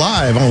will be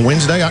live on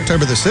Wednesday,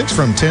 October the 6th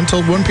from 10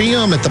 till 1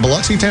 p.m. at the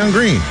Biloxi Town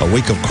Green. A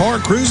week of car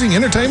cruising,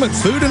 entertainment,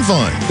 food, and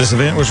fun. This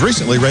event was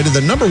recently rated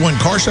the #1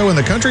 car show in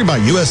the country by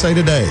USA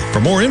Today.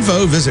 For more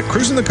info, visit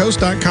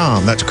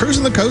cruisingthecoast.com. That's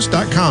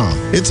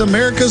cruisingthecoast.com. It's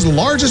America's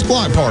largest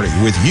block party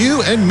with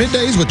you and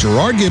Middays with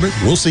Gerard Gibbert.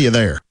 We'll see you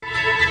there.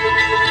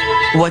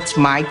 What's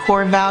my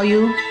core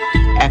value?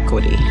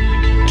 Equity.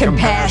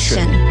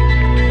 Compassion.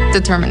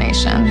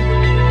 Determination.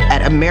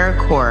 At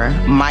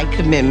AmeriCorps, my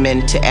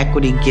commitment to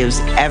equity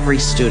gives every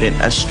student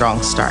a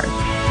strong start.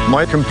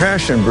 My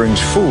compassion brings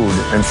food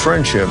and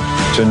friendship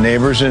to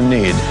neighbors in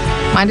need.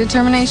 My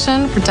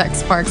determination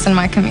protects parks in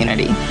my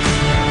community.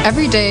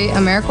 Every day,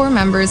 AmeriCorps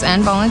members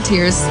and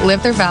volunteers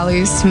live their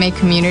values to make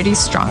communities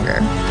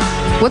stronger.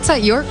 What's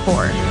at your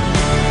core?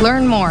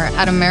 Learn more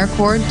at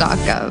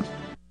AmeriCorps.gov.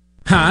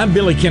 Hi, I'm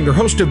Billy Kinder,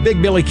 host of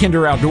Big Billy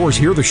Kinder Outdoors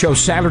here. The show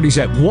Saturdays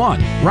at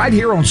 1, right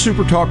here on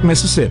Super Talk,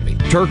 Mississippi.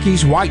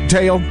 Turkeys,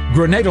 whitetail,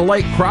 Grenada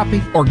Lake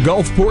crappie, or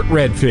Gulfport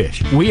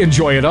redfish. We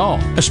enjoy it all,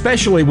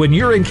 especially when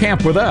you're in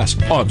camp with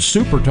us on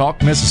Super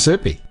Talk,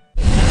 Mississippi.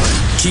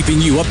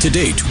 Keeping you up to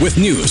date with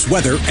news,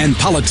 weather, and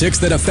politics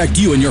that affect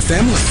you and your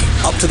family.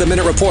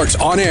 Up-to-the-minute reports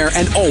on air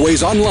and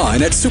always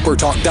online at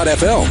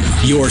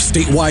supertalk.fm. Your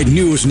statewide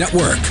news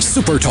network,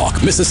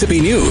 Supertalk Mississippi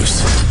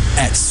News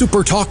at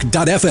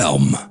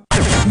supertalk.fm.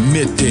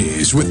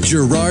 Middays with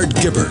Gerard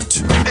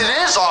Gibbert.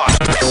 It is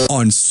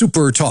on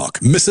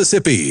Supertalk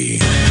Mississippi.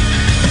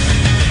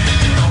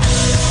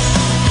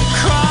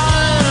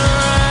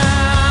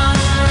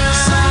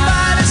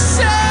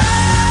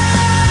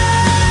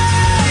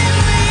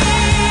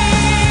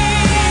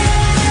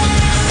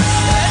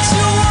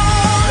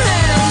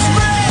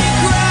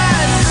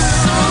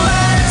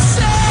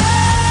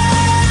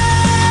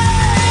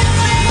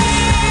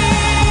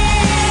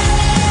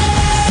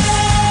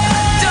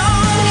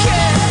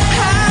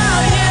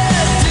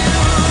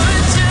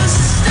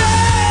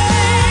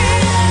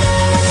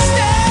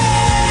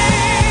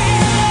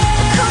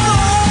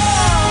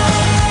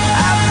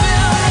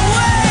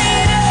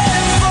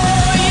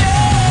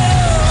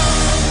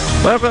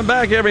 Welcome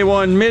back,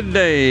 everyone.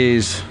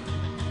 Middays.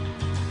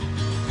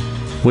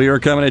 We are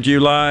coming at you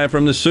live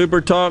from the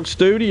Super Talk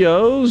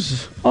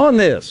studios on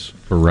this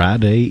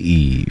Friday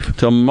Eve.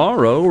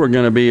 Tomorrow, we're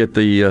going to be at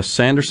the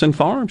Sanderson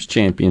Farms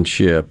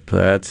Championship.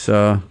 That's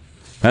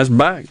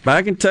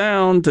back in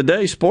town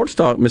today. Sports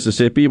Talk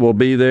Mississippi will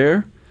be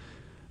there,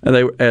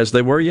 as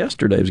they were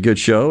yesterday. It was a good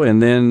show.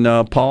 And then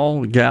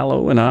Paul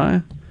Gallo and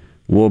I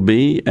will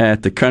be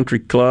at the Country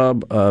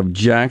Club of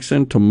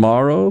Jackson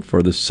tomorrow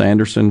for the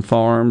Sanderson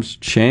Farms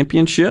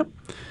Championship.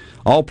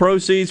 All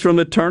proceeds from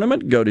the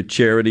tournament go to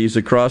charities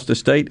across the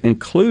state,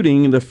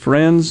 including the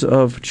Friends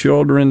of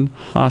Children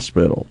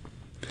Hospital.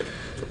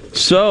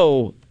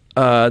 So,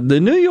 the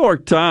New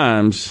York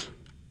Times,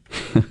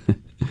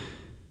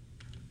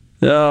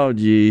 oh,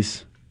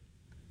 geez,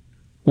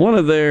 one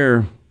of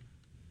their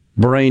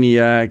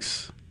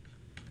brainiacs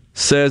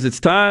says it's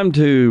time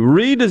to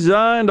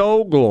redesign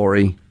Old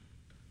Glory.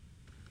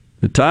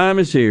 The time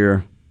is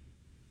here,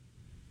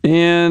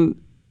 and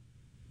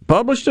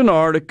published an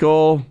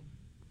article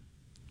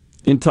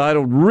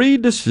entitled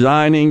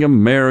Redesigning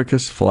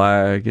America's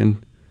Flag,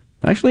 and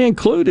actually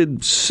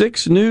included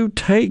 6 new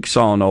takes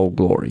on Old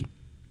Glory.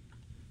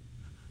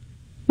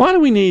 Why do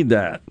we need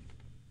that?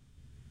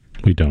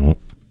 We don't.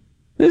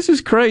 This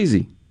is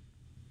crazy.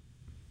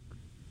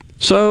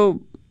 So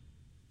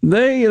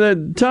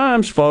the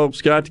Times folks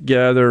got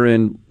together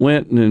and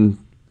went and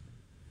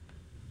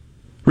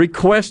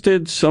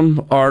requested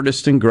some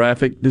artists and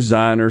graphic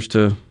designers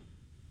to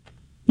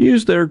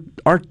use their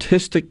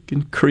artistic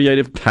and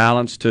creative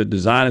talents to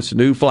design us a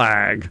new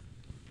flag.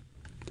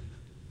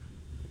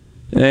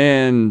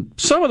 And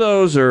some of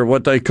those are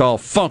what they call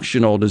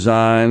functional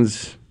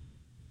designs.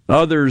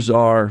 Others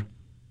are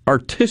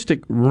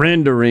artistic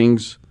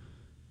renderings.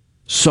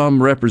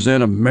 Some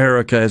represent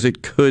America as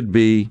it could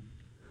be.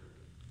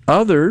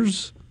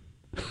 Others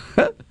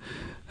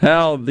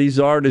how these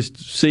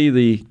artists see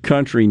the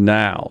country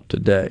now,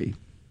 today.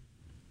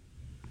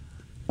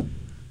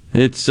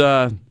 It's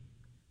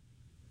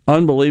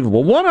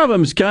unbelievable. One of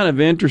them is kind of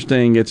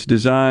interesting. It's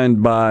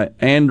designed by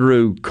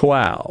Andrew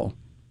Quao.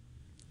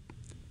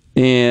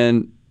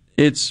 And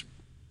it's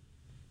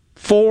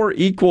 4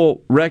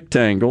 equal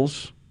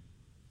rectangles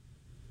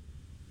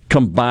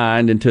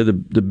combined into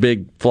the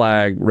big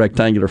flag,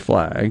 rectangular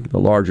flag, the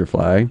larger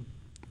flag.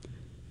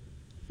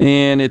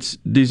 And it's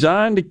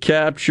designed to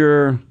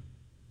capture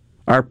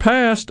our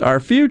past, our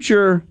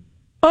future,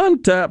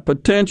 untapped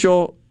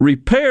potential,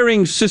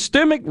 repairing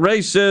systemic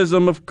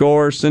racism, of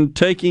course, and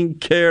taking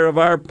care of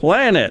our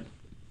planet.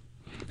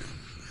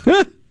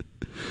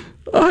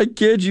 I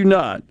kid you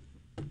not.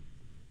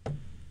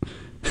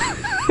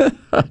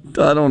 I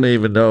don't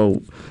even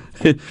know.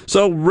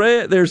 So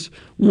red, there's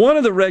one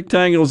of the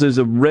rectangles is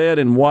a red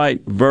and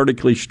white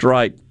vertically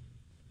striped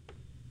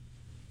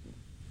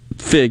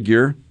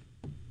figure,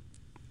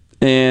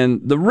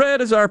 and the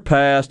red is our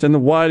past and the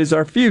white is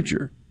our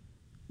future.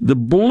 The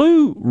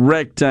blue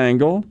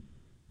rectangle,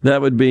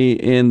 that would be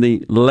in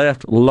the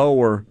left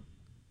lower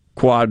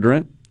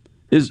quadrant,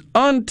 is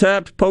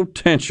untapped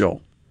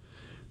potential.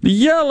 The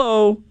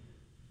yellow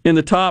in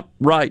the top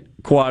right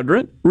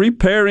quadrant,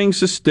 repairing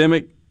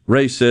systemic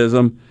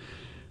racism.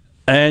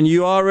 And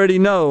you already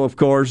know, of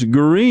course,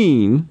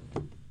 green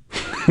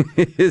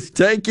is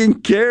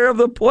taking care of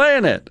the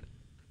planet.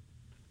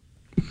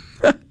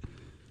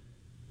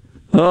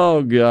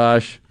 Oh,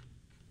 gosh.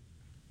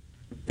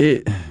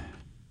 Who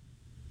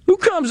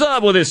comes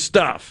up with this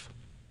stuff?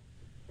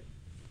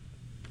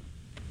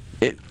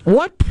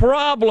 What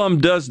problem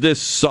does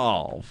this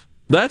solve?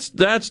 That's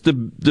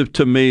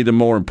to me the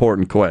more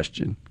important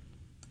question.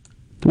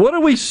 What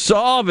are we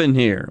solving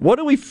here? What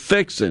are we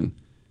fixing?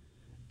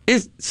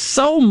 It's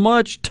so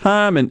much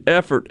time and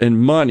effort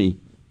and money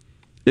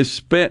is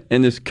spent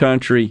in this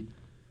country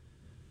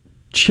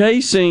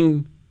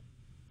chasing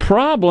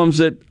problems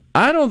that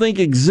I don't think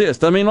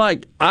exist. I mean,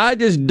 like, I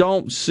just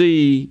don't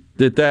see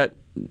that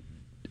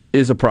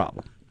is a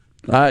problem.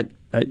 I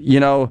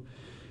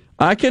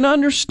can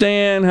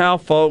understand how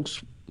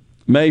folks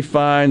may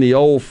find the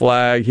old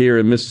flag here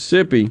in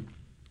Mississippi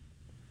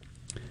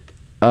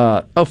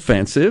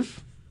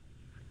offensive,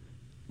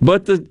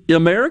 but the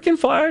American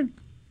flag,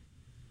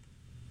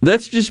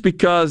 that's just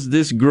because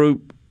this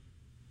group,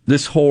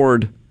 this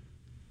horde,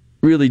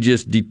 really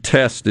just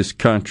detests this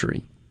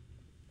country.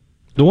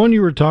 The one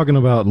you were talking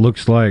about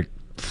looks like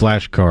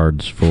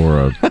flashcards for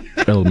a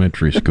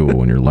elementary school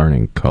when you're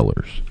learning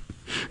colors.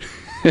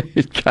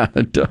 It kind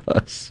of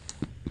does.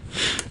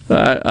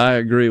 I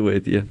agree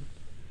with you.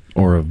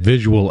 Or a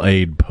visual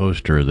aid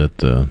poster that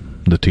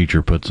the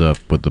teacher puts up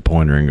with the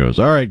pointer and goes,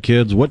 "All right,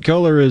 kids, what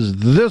color is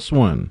this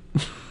one?"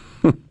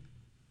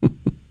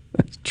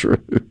 That's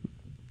true.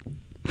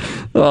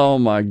 Oh,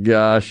 my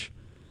gosh.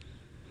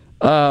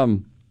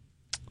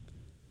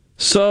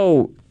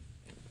 So,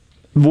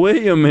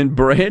 William and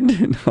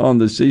Brandon on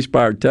the C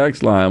Spire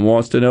text line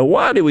wants to know,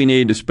 why do we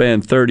need to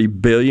spend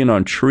 $30 billion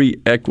on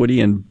tree equity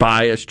and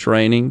bias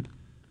training?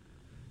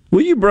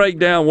 Will you break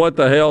down what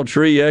the hell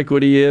tree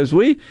equity is?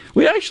 We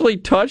actually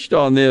touched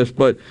on this,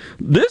 but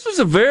this is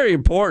a very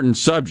important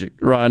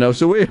subject, Rhino,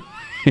 so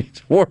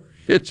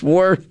it's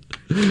worth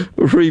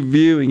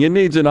reviewing. It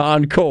needs an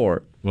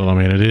encore. Well, I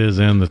mean, it is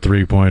in the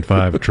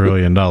 $3.5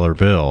 trillion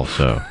bill,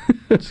 so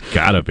it's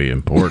got to be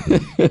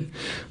important.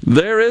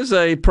 There is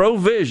a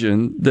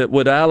provision that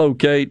would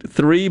allocate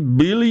 $3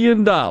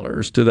 billion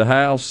to the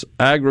House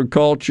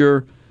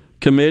Agriculture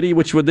Committee,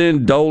 which would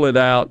then dole it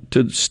out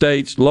to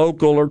states,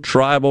 local, or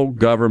tribal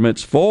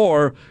governments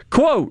for,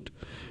 quote,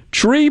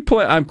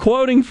 I'm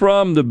quoting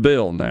from the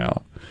bill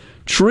now,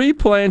 tree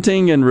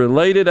planting and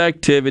related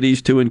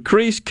activities to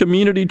increase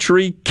community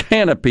tree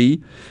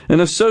canopy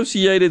and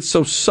associated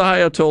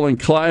societal and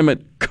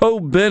climate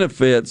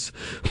co-benefits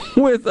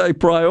with a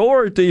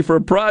priority for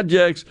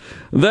projects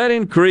that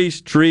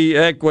increase tree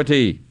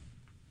equity.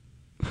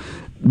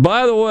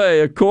 By the way,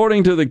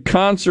 according to the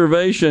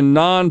conservation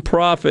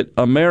nonprofit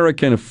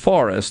American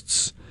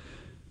Forests,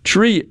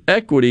 tree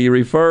equity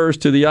refers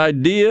to the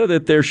idea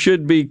that there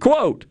should be,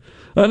 quote,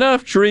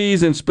 enough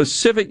trees in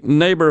specific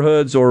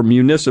neighborhoods or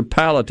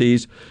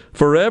municipalities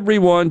for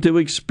everyone to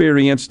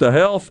experience the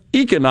health,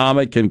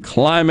 economic, and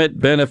climate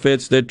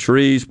benefits that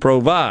trees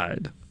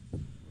provide.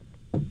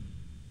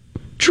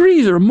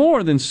 Trees are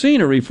more than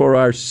scenery for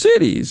our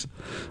cities,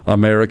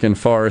 American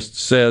Forests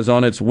says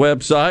on its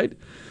website.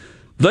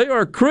 They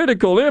are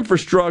critical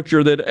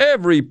infrastructure that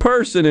every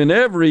person in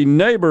every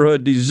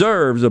neighborhood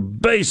deserves, a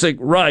basic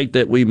right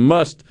that we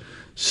must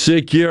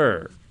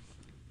secure.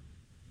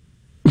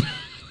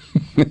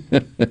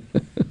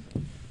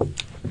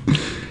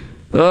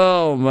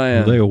 Oh,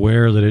 man. Are they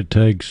aware that it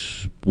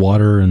takes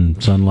water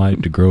and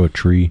sunlight to grow a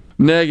tree?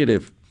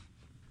 Negative.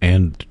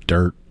 And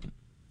dirt.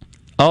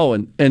 Oh,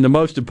 and the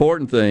most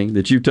important thing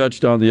that you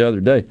touched on the other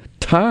day,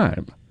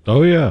 time.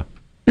 Oh, yeah.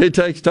 It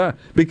takes time.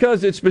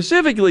 Because it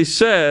specifically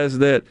says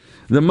that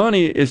the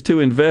money is to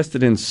invest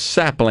it in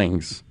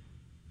saplings.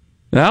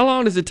 Now, how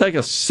long does it take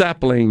a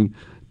sapling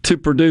to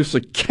produce a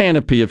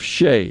canopy of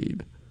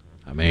shade?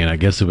 I mean, I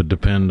guess it would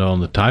depend on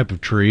the type of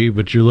tree,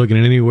 but you're looking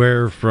at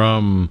anywhere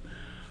from,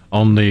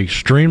 on the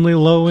extremely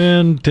low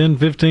end, 10,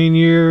 15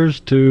 years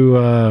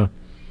to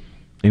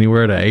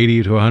anywhere to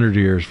 80 to 100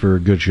 years for a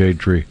good shade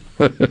tree.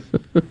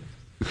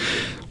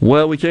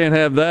 Well, we can't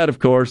have that, of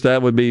course.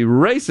 That would be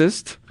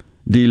racist.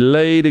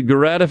 Delayed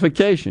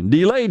gratification.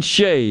 Delayed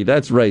shade.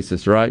 That's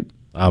racist, right?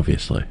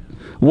 Obviously.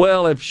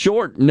 Well, if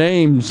short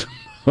names...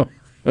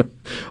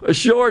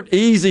 short,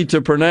 easy to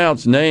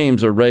pronounce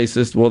names are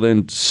racist, well,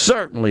 then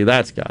certainly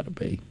that's got to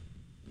be.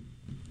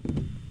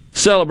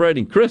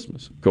 Celebrating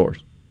Christmas, of course.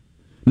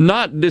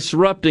 Not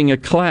disrupting a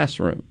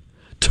classroom.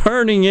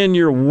 Turning in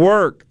your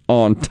work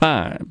on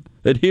time.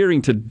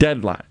 Adhering to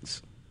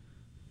deadlines.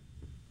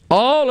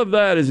 All of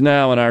that is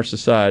now in our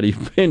society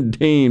been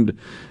deemed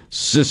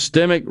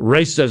systemic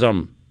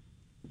racism.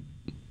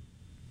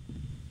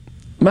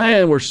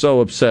 Man, we're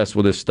so obsessed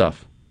with this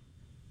stuff.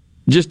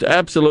 just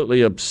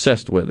absolutely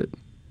obsessed with it.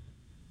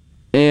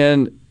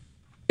 And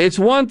it's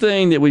one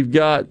thing that we've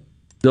got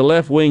the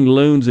left-wing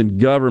loons in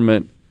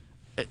government,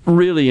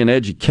 really in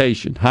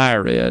education,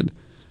 higher ed,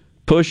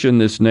 pushing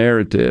this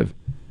narrative.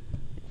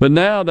 But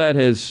now that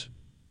has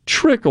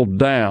trickled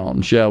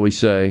down, shall we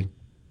say,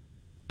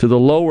 to the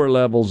lower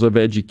levels of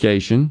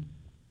education.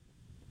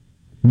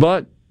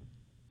 But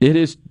it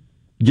has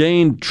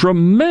gained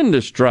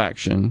tremendous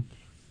traction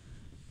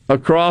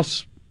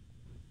across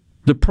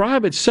the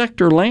private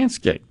sector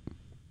landscape.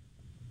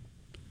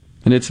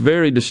 And it's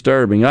very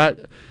disturbing. I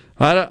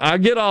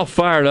get all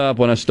fired up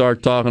when I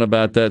start talking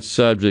about that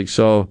subject,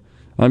 so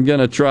I'm going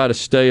to try to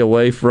stay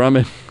away from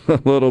it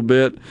a little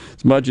bit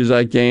as much as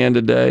I can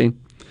today.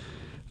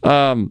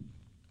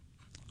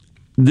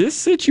 This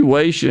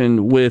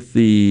situation with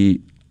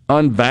the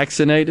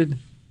unvaccinated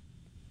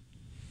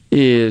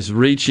is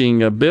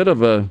reaching a bit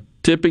of a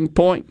tipping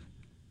point.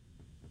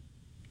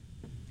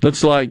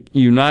 Looks like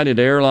United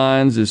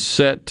Airlines is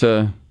set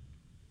to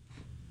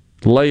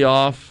lay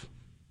off,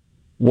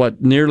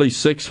 nearly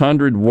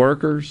 600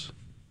 workers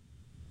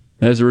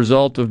as a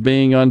result of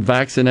being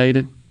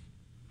unvaccinated.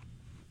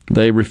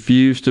 They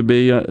refuse to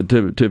be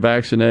to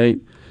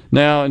vaccinate.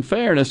 Now, in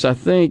fairness, I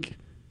think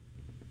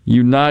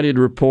United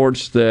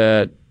reports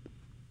that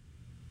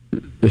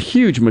a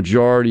huge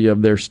majority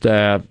of their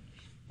staff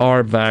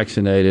are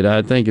vaccinated.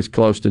 I think it's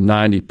close to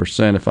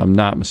 90%, if I'm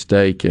not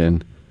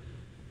mistaken.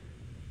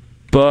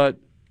 But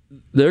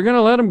they're going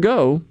to let them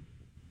go.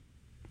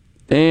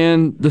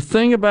 And the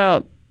thing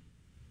about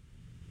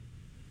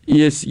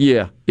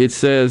it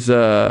says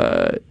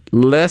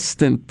less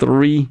than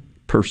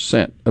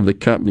 3% of the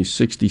company's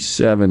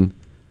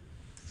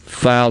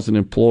 67,000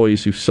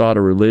 employees who sought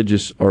a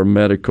religious or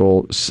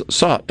medical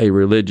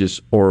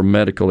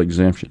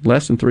exemption.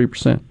 Less than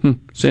 3%.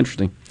 It's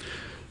interesting.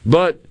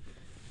 But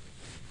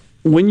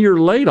when you're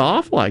laid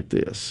off like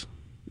this,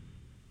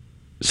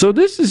 so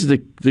this is the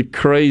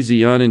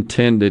crazy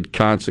unintended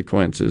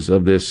consequences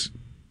of these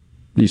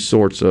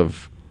sorts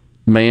of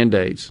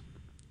mandates.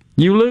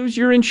 You lose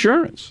your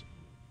insurance.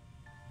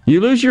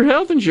 You lose your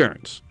health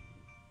insurance.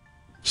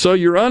 So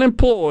you're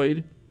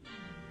unemployed.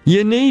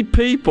 You need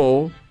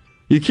people.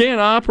 You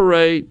can't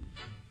operate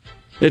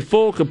at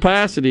full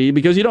capacity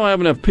because you don't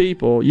have enough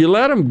people. You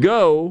let them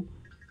go,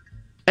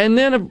 and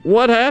then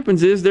what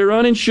happens is they're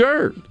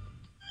uninsured,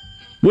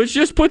 which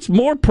just puts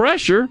more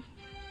pressure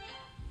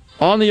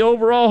on the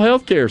overall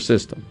healthcare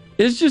system.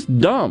 It's just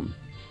dumb.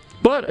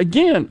 But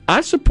again,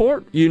 I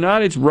support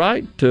United's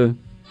right to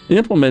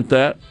implement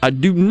that. I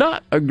do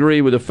not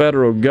agree with the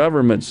federal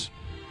government's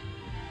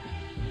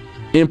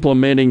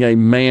implementing a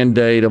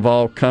mandate of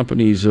all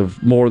companies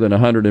of more than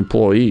 100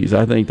 employees.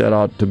 I think that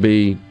ought to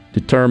be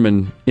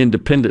determined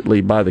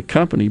independently by the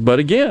company. But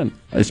again,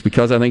 it's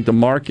because I think the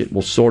market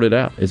will sort it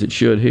out, as it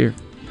should here.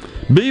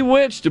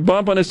 Bewitched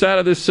bumping us out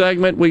of this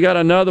segment. We got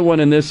another one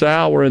in this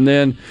hour, and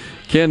then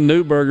Ken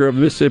Neuberger of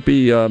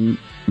Mississippi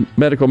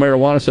Medical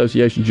Marijuana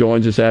Association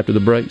joins us after the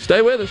break.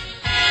 Stay with us.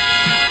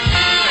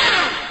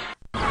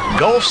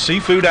 Gulf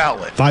Seafood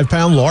Outlet.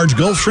 5-pound large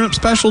Gulf shrimp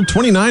special,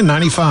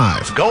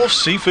 $29.95. Gulf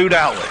Seafood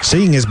Outlet.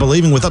 Seeing is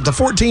believing with up to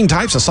 14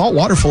 types of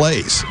saltwater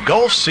fillets.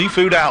 Gulf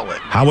Seafood Outlet.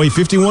 Highway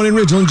 51 in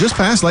Ridgeland, just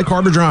past Lake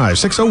Harbor Drive,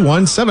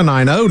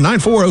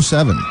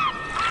 601-790-9407.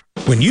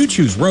 When you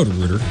choose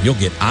Roto-Rooter, you'll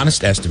get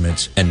honest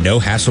estimates and no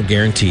hassle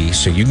guarantees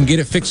so you can get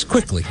it fixed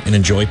quickly and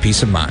enjoy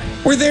peace of mind.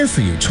 We're there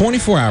for you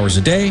 24 hours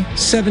a day,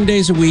 7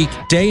 days a week,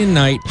 day and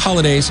night,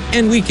 holidays,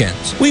 and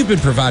weekends. We've been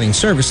providing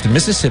service to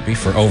Mississippi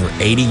for over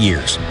 80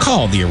 years.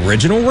 Call the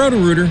original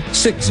Roto-Rooter,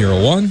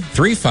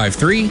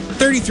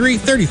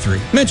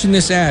 601-353-3333. Mention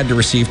this ad to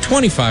receive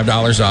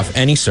 $25 off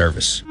any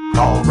service.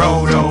 Call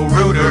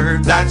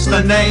Roto-Rooter, that's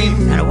the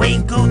name. And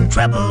away go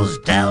troubles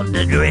down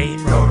the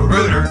drain.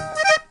 Roto-Rooter.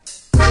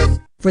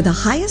 For the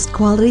highest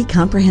quality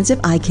comprehensive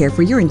eye care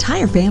for your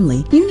entire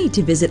family, you need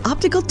to visit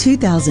Optical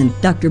 2000,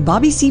 Dr.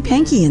 Bobby C.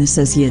 Pankey and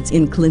Associates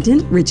in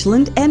Clinton,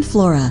 Richland, and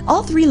Flora.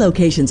 All 3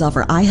 locations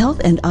offer eye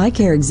health and eye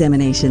care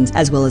examinations,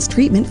 as well as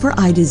treatment for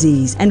eye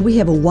disease. And we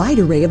have a wide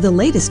array of the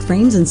latest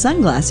frames and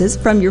sunglasses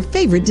from your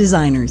favorite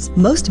designers.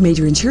 Most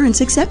major insurance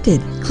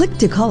accepted. Click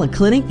to call a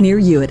clinic near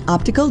you at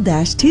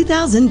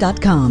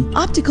optical-2000.com.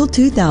 Optical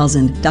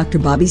 2000, Dr.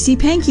 Bobby C.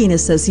 Pankey and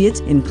Associates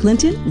in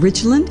Clinton,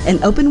 Richland,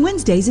 and open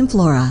Wednesdays in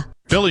Flora.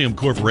 Philium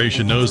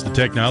Corporation knows the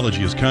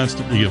technology is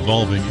constantly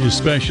evolving,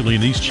 especially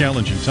in these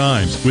challenging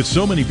times. With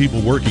so many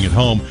people working at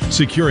home,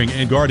 securing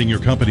and guarding your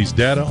company's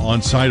data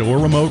on-site or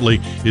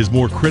remotely is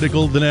more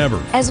critical than ever.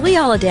 As we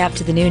all adapt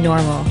to the new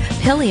normal,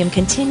 Philium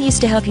continues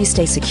to help you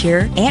stay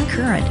secure and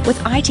current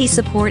with IT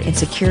support in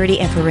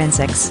security and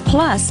forensics,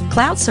 plus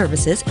cloud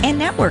services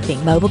and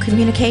networking, mobile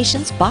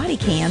communications, body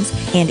cams,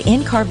 and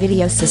in-car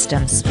video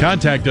systems.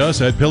 Contact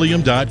us at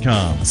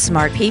Philium.com.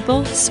 Smart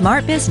people,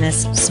 smart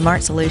business,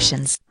 smart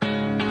solutions.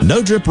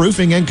 No Drip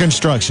Roofing and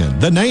Construction.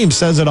 The name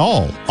says it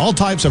all. All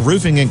types of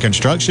roofing and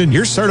construction.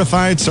 Your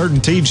certified,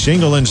 CertainTeed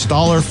shingle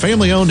installer,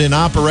 family owned and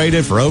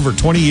operated for over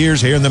 20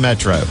 years here in the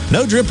Metro.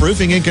 No Drip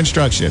Roofing and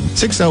Construction.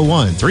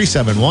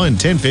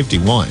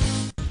 601-371-1051.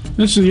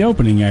 This is the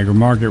opening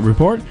agri-market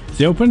report.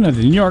 The open at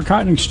the New York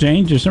Cotton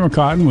Exchange, December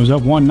cotton was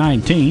up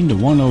 119 to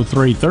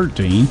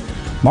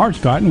 103.13.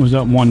 March cotton was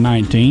up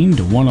 119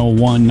 to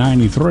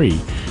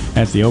 101.93.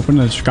 At the open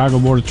of the Chicago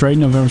Board of Trade,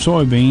 November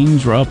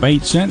soybeans were up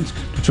 8 cents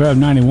to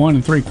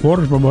 12.91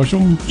 3/4 per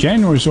bushel.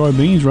 January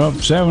soybeans were up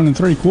 7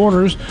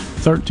 3/4,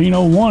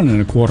 13.01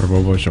 1/4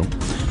 per bushel.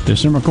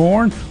 December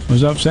corn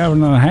was up 7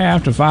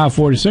 1/2 to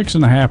 5.46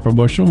 1/2 per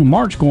bushel.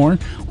 March corn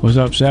was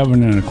up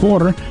 7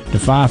 1/4 to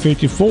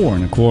 5.54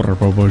 1/4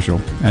 per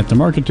bushel. At the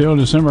mercantile,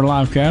 December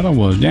live cattle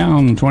was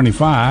down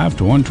 25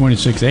 to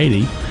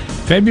 126.80.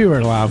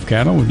 February live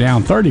cattle was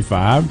down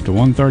 35 to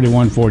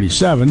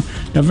 131.47.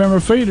 November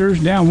feeders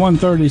down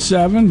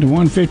 137 to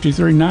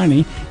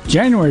 153.90.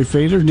 January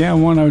feeders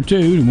down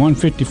 102 to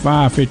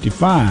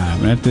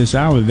 155.55. And at this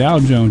hour, the Dow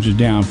Jones is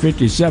down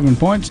 57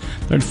 points,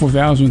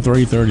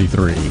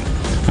 34,333.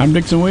 I'm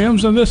Dixon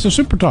Williams, and this is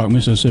Super Talk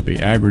Mississippi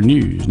Agri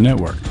News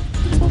Network.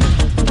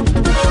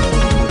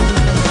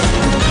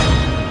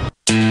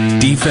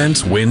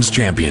 Defense wins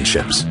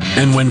championships.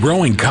 And when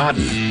growing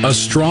cotton, a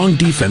strong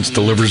defense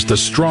delivers the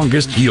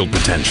strongest yield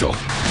potential.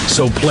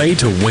 So play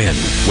to win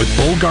with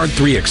Bollgard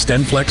 3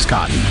 XtendFlex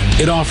Cotton.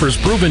 It offers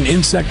proven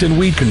insect and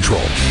weed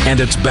control, and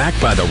it's backed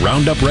by the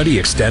Roundup Ready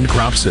Extend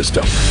crop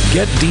system.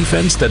 Get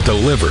defense that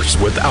delivers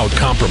without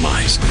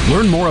compromise.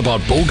 Learn more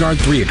about Bollgard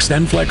 3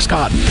 XtendFlex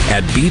Cotton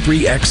at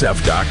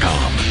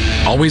b3xf.com.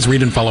 Always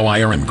read and follow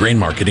IRM grain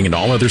marketing and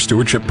all other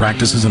stewardship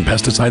practices and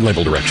pesticide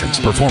label directions.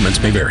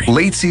 Performance may vary.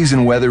 Late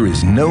season weather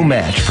is no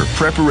match for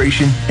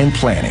preparation and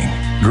planning.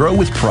 Grow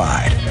with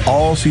pride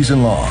all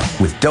season long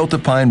with Delta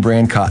Pine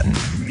brand cotton,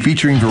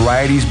 featuring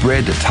varieties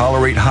bred to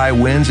tolerate high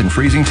winds and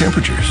freezing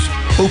temperatures.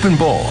 Open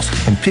bolls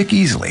and pick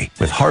easily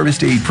with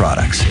Harvest Aid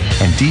products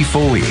and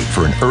defoliate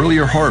for an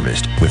earlier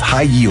harvest with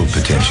high yield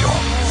potential.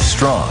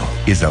 Strong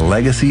is a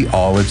legacy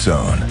all its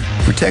own.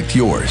 Protect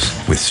yours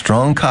with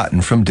strong cotton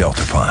from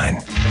Delta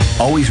Pine.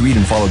 Always read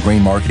and follow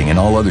grain marketing and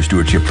all other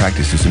stewardship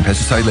practices and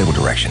pesticide label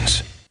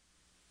directions.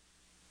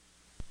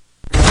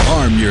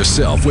 Arm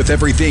yourself with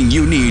everything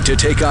you need to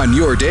take on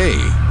your day.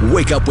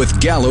 Wake up with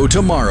Gallo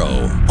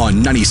tomorrow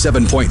on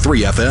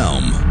 97.3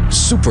 FM.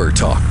 Super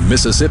Talk,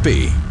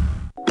 Mississippi.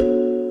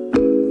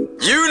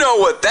 You know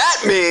what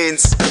that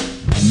means.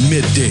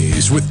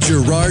 Middays with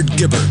Gerard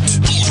Gibbert.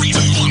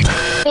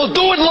 We'll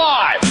do it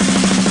live.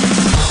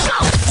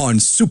 On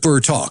Super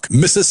Talk,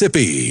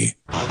 Mississippi.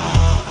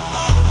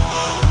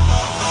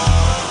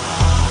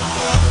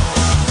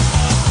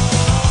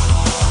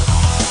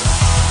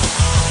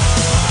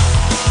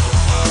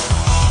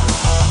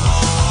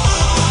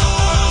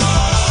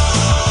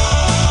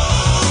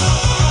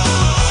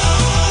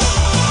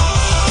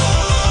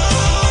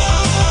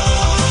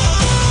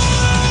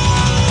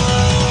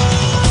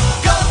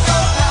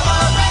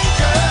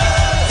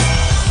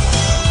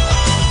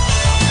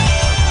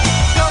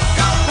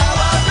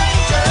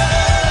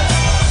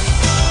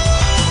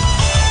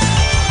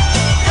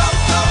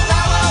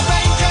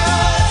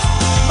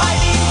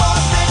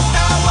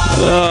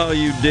 Oh,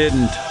 you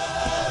didn't.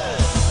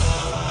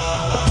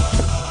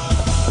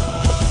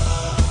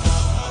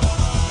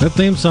 That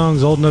theme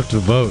song's old enough to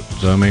vote,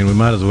 so I mean, we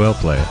might as well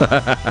play it.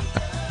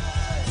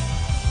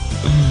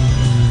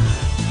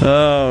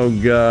 Oh,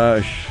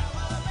 gosh.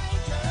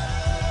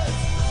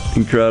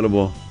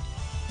 Incredible.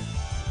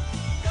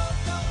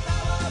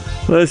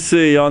 Let's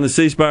see, on the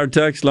C Spire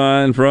text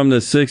line from the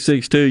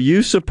 662,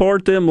 you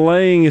support them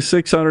laying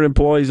 600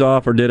 employees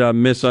off, or did I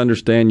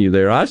misunderstand you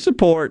there? I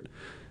support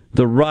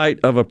the right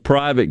of a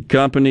private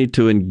company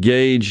to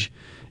engage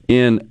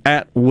in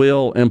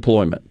at-will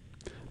employment,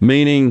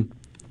 meaning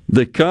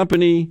the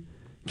company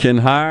can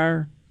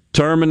hire,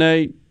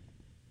 terminate,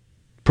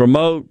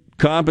 promote,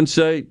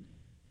 compensate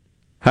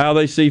how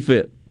they see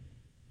fit,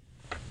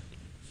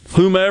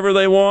 whomever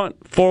they want,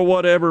 for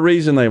whatever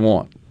reason they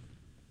want.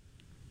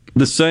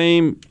 The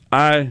same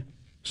I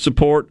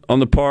support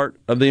on the part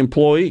of the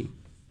employee,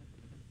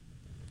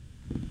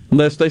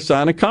 unless they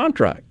sign a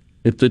contract.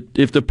 If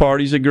the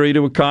parties agree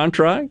to a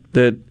contract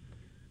that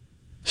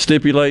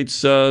stipulates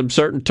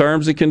certain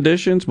terms and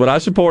conditions, but I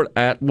support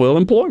at-will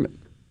employment.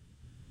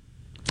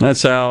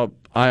 That's how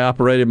I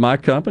operated my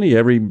company.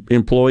 Every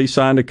employee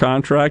signed a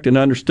contract and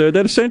understood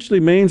that essentially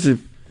means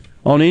if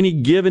on any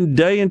given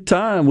day and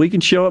time we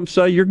can show up and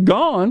say you're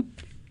gone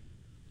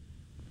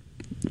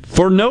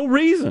for no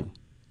reason.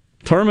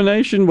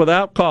 Termination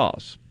without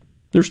cause.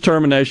 There's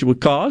termination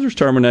with cause. There's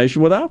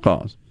termination without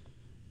cause.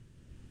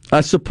 I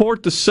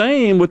support the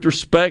same with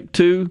respect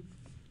to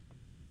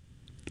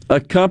a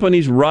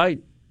company's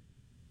right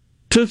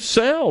to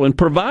sell and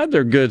provide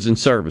their goods and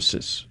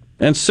services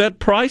and set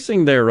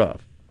pricing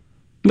thereof.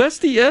 That's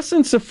the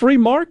essence of free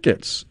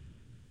markets.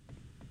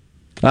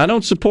 I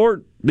don't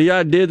support the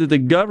idea that the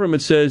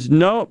government says,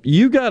 no,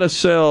 you got to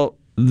sell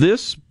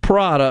this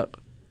product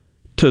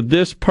to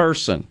this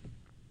person,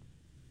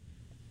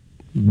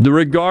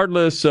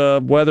 regardless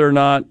of whether or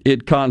not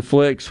it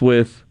conflicts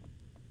with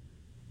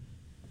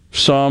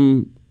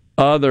some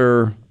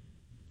other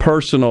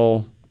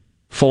personal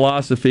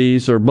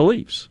philosophies or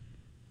beliefs.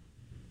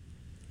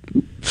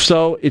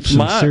 So it's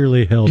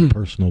sincerely held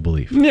personal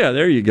belief. Yeah,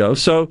 there you go.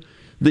 So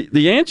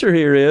the answer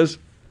here is,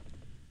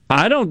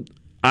 I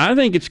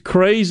think it's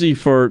crazy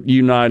for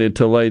United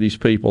to lay these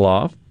people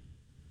off,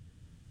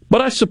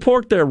 but I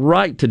support their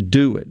right to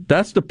do it.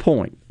 That's the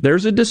point.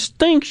 There's a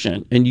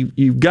distinction, and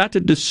you've got to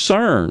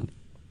discern.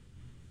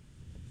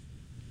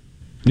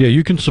 Yeah,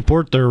 you can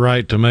support their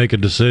right to make a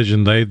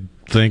decision they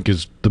think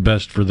is the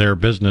best for their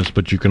business,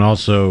 but you can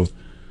also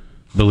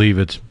believe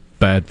it's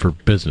bad for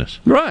business.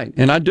 Right,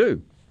 and I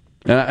do.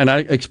 And I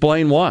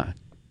explain why.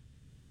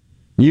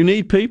 You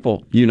need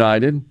people,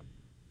 United.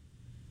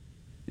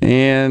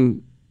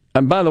 And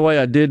by the way,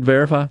 I did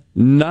verify,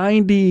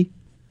 99%.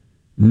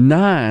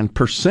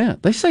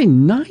 They say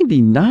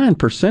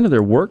 99% of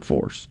their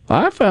workforce.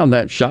 I found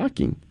that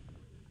shocking.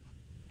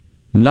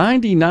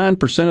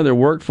 99% of their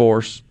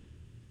workforce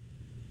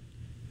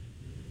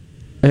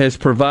has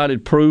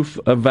provided proof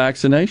of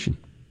vaccination.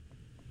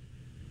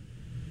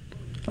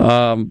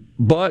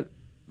 But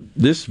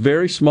this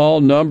very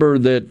small number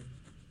that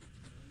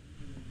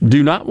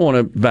do not want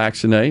to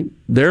vaccinate,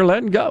 they're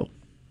letting go.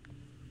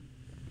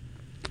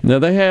 Now,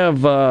 they have,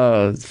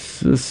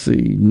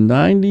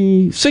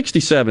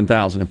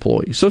 67,000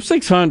 employees. So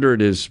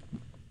 600 is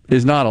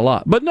not a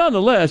lot. But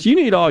nonetheless, you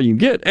need all you can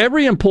get.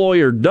 Every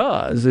employer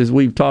does, as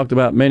we've talked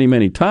about many,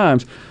 many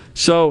times.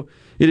 So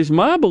it is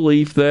my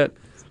belief that,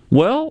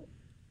 well,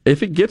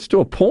 if it gets to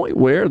a point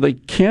where they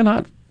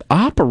cannot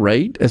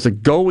operate as a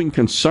going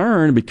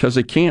concern because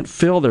they can't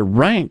fill their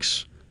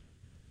ranks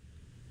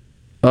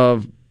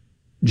of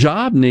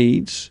job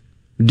needs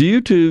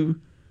due to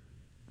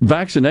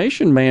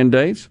vaccination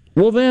mandates,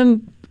 well,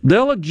 then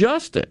they'll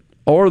adjust it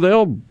or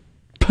they'll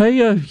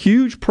pay a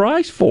huge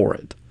price for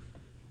it.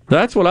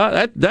 That's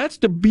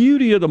the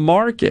beauty of the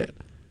market.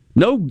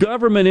 No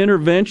government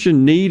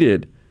intervention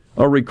needed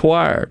or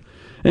required.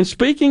 And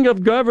speaking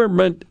of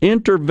government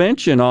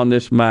intervention on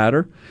this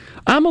matter,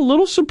 I'm a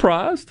little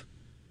surprised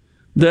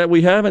that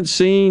we haven't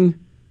seen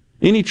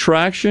any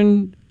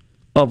traction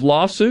of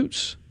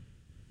lawsuits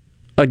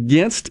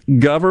against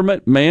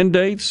government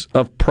mandates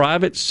of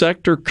private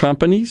sector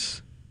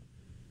companies.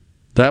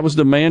 That was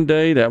the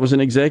mandate. That was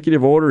an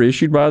executive order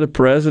issued by the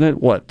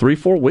president,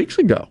 3-4 weeks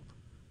ago?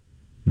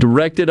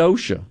 Directed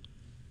OSHA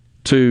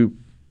to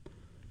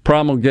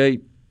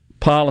promulgate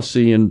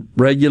policy and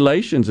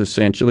regulations,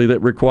 essentially, that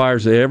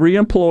requires every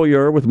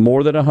employer with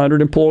more than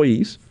 100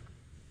 employees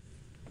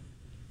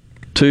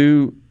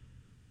to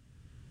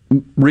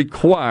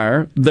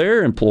require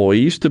their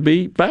employees to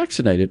be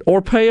vaccinated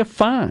or pay a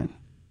fine.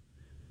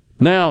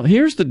 Now,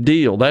 here's the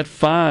deal. That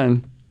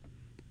fine,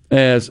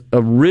 as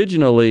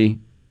originally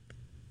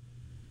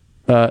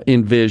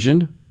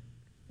envisioned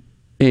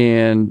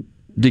and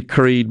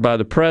decreed by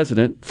the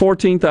president,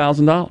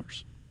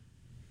 $14,000.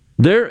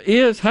 There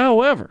is,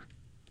 however,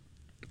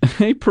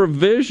 a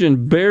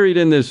provision buried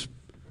in this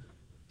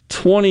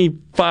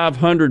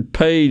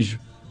 2,500-page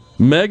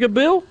mega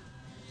bill.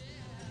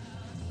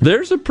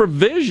 There's a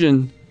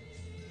provision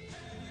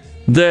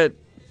that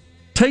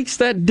takes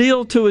that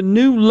deal to a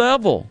new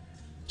level.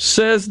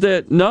 Says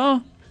that,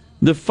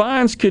 the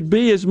fines could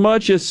be as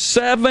much as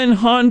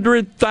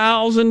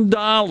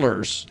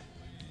 $700,000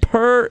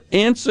 per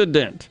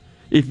incident.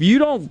 If you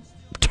don't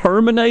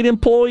terminate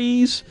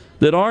employees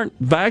that aren't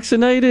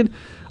vaccinated,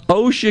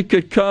 OSHA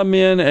could come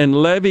in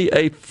and levy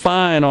a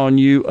fine on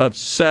you of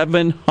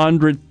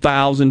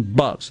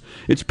 $700,000.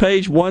 It's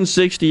page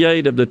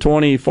 168 of the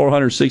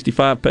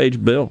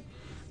 2,465-page bill.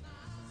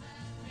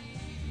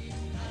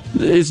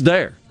 It's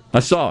there. I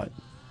saw it.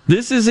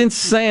 This is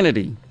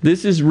insanity.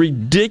 This is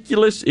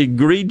ridiculous,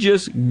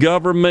 egregious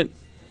government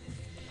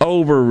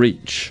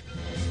overreach.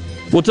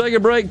 We'll take a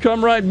break,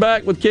 come right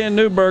back with Ken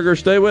Neuberger.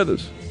 Stay with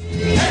us.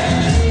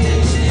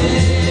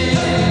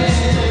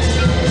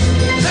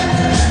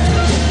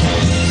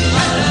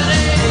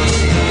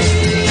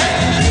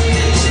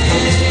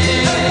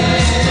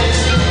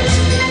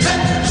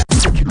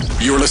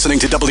 You're listening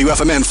to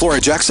WFMN Flora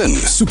Jackson,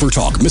 Super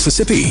Talk,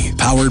 Mississippi.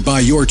 Powered by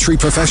your tree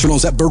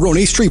professionals at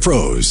Barone's Tree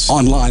Pros.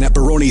 Online at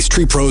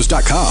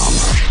baronestreepros.com.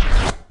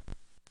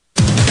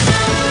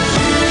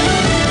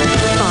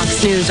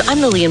 Fox News, I'm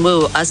Lillian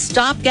Wu. A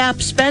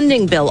stopgap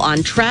spending bill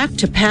on track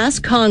to pass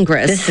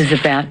Congress. This is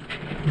about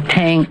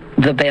paying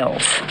the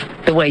bills.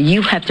 The way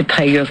you have to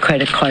pay your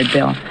credit card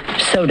bill,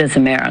 so does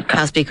America.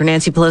 House Speaker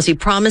Nancy Pelosi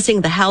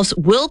promising the House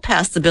will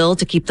pass the bill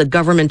to keep the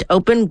government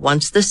open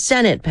once the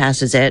Senate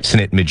passes it.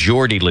 Senate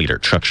Majority Leader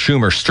Chuck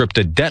Schumer stripped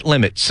a debt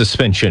limit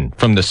suspension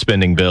from the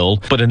spending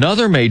bill, but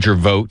another major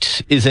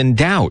vote is in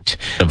doubt.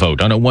 A vote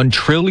on a $1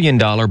 trillion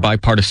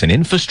bipartisan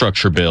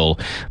infrastructure bill,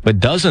 but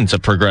dozens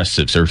of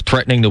progressives are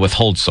threatening to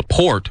withhold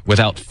support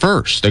without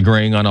first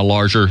agreeing on a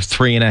larger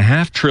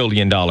 $3.5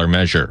 trillion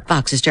measure.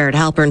 Fox's Jared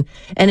Halpern.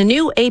 And a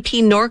new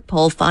AP NORC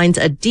poll finds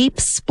a deep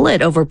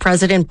split over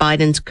President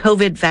Biden's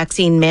COVID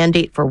vaccine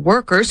mandate for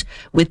workers,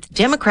 with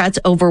Democrats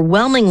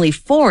overwhelmingly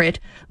for it,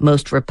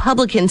 most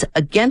Republicans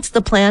against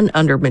the plan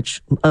under which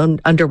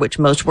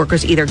most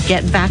workers either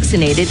get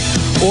vaccinated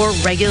or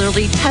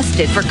regularly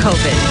tested for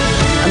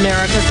COVID.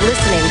 America's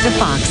listening to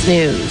Fox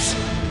News.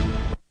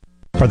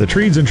 Are the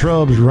trees and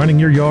shrubs running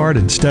your yard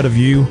instead of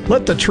you?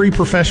 Let the tree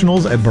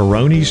professionals at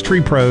Barone's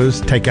Tree Pros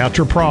take out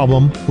your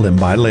problem limb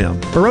by limb.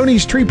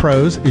 Barone's Tree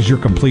Pros is your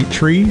complete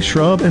tree,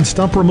 shrub, and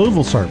stump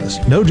removal service.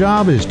 No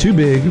job is too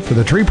big for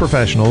the tree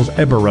professionals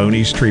at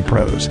Barone's Tree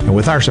Pros. And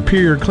with our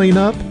superior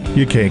cleanup,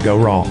 you can't go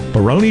wrong.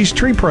 Barone's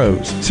Tree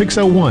Pros,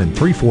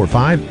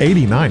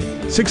 601-345-8090.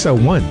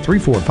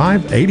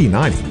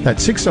 601-345-8090.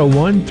 That's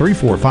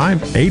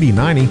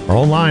 601-345-8090 or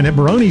online at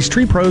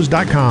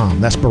baronestreepros.com.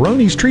 That's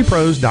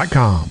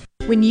baronestreepros.com.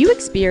 When you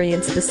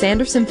experience the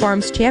Sanderson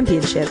Farms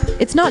Championship,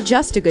 it's not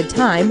just a good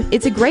time,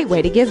 it's a great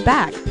way to give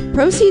back.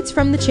 Proceeds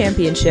from the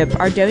championship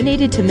are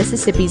donated to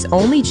Mississippi's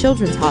only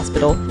children's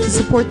hospital to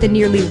support the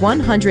nearly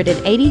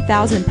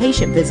 180,000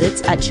 patient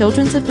visits at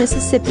Children's of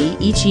Mississippi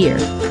each year.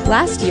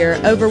 Last year,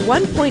 over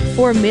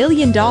 $1.4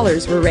 million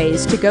were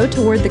raised to go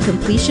toward the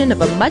completion of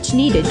a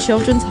much-needed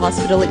children's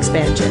hospital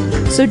expansion.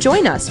 So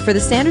join us for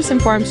the Sanderson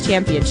Farms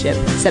Championship,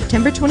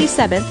 September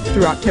 27th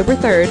through October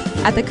 3rd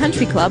at the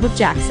Country Club of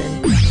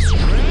Jackson.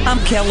 I'm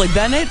Kelly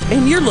Bennett,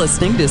 and you're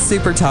listening to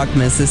Super Talk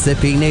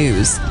Mississippi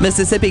News.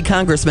 Mississippi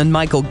Congressman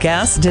Michael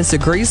Guest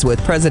disagrees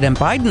with President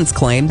Biden's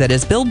claim that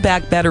his Build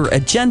Back Better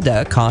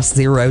agenda costs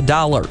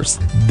 $0.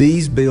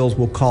 These bills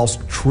will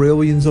cost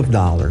trillions of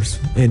dollars,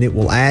 and it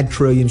will add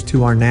trillions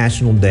to our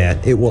national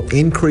debt. It will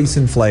increase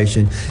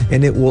inflation,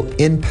 and it will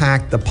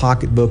impact the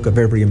pocketbook of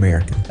every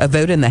American. A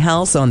vote in the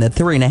House on the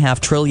 $3.5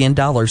 trillion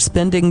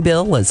spending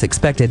bill is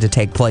expected to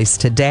take place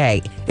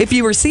today. If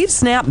you receive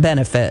SNAP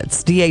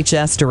benefits,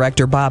 DHS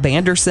Director Bob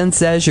Anderson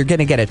says you're going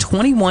to get a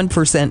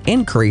 21%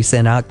 increase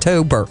in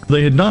October.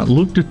 They had not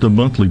looked at the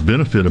monthly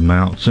benefit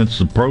amount since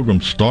the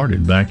program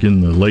started back in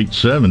the late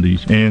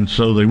 70s, and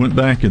so they went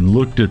back and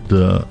looked at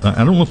the,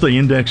 I don't know if they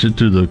index it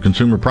to the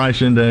consumer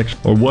price index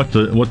or what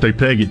they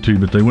peg it to,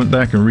 but they went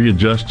back and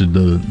readjusted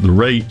the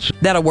rates.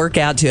 That'll work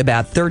out to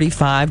about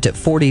 $35 to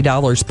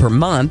 $40 per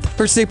month.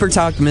 For Super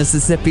Talk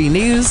Mississippi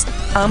News,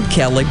 I'm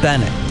Kelly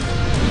Bennett.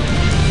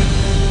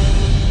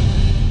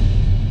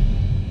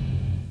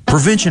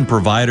 Prevention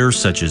providers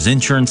such as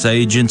insurance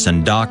agents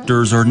and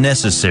doctors are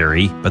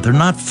necessary, but they're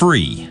not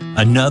free.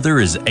 Another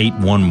is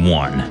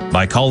 811.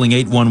 By calling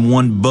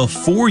 811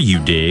 before you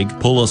dig,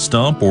 pull a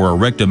stump, or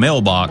erect a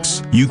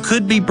mailbox, you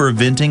could be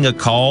preventing a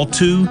call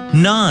to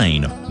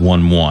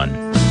 911.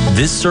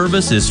 This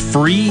service is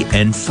free,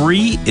 and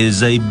free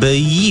is a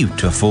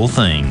beautiful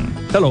thing.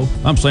 Hello,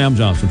 I'm Sam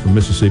Johnson from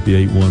Mississippi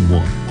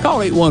 811.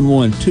 Call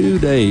 811 2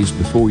 days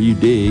before you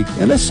dig,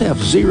 and let's have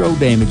zero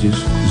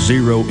damages,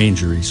 zero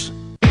injuries.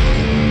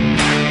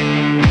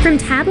 From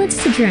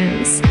tablets to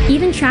drones,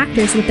 even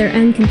tractors with their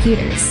own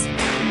computers.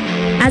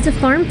 As a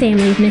farm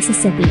family of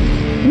Mississippi,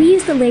 we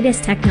use the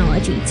latest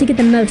technology to get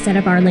the most out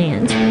of our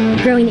land,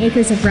 growing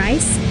acres of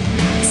rice,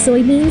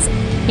 soybeans,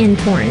 and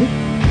corn.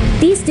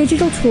 These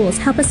digital tools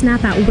help us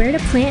map out where to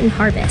plant and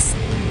harvest.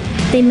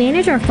 They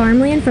manage our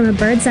farmland from a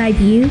bird's eye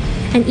view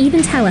and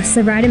even tell us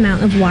the right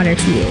amount of water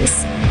to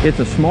use. It's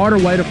a smarter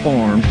way to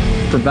farm,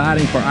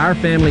 providing for our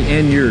family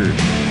and yours,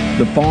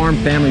 the farm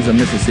families of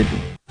Mississippi.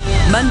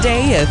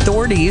 Monday,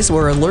 authorities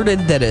were alerted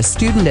that a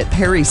student at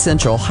Perry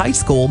Central High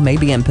School may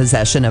be in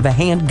possession of a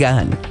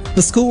handgun.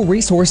 The school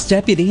resource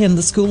deputy and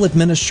the school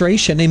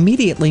administration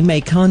immediately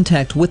made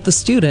contact with the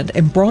student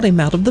and brought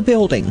him out of the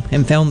building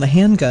and found the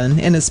handgun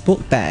in his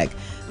book bag.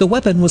 The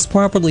weapon was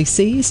properly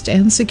seized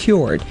and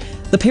secured.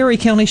 The Perry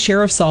County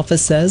Sheriff's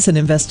Office says an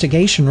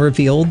investigation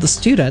revealed the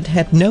student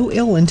had no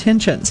ill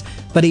intentions,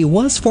 but he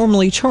was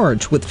formally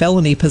charged with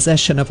felony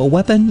possession of a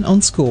weapon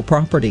on school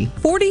property.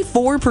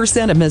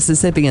 44% of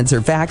Mississippians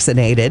are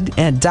vaccinated,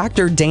 and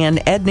Dr. Dan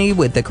Edney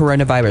with the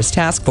Coronavirus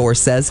Task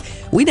Force says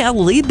we now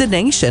lead the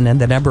nation in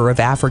the number of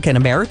African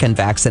American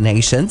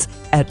vaccinations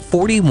at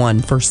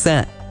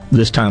 41%.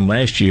 This time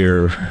last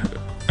year,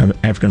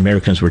 African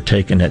Americans were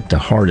taken at the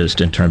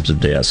hardest in terms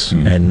of deaths,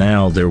 and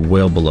now they're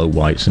well below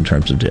whites in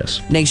terms of deaths.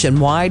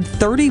 Nationwide,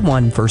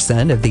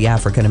 31% of the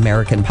African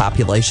American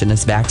population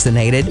is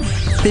vaccinated.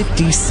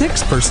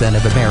 56%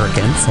 of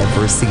Americans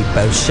have received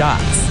both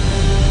shots.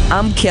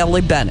 I'm Kelly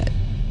Bennett.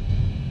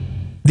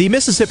 The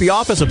Mississippi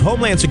Office of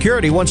Homeland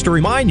Security wants to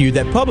remind you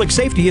that public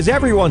safety is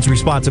everyone's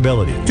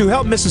responsibility. To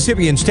help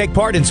Mississippians take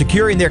part in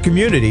securing their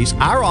communities,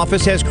 our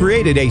office has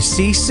created a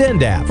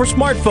CSend app for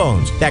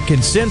smartphones that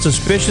can send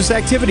suspicious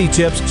activity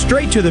tips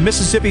straight to the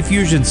Mississippi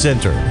Fusion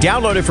Center.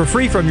 Download it for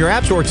free from your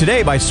app store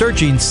today by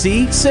searching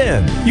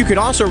CSend. You can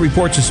also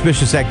report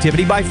suspicious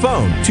activity by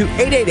phone to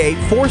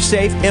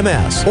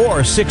 888-4SAFE-MS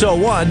or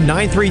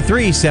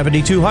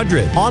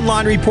 601-933-7200.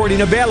 Online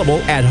reporting available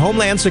at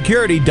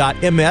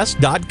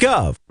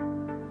homelandsecurity.ms.gov.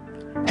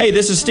 Hey,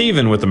 this is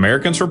Stephen with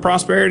Americans for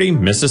Prosperity,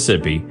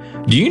 Mississippi.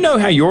 Do you know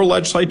how your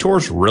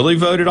legislators really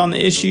voted on the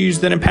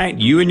issues that impact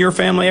you and your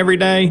family every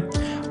day?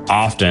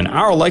 Often,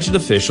 our elected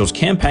officials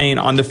campaign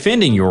on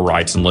defending your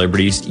rights and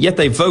liberties, yet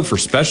they vote for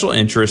special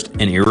interest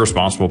and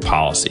irresponsible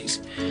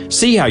policies.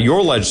 See how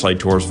your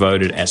legislators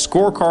voted at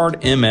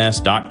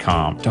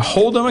scorecardms.com to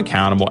hold them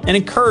accountable and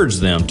encourage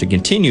them to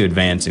continue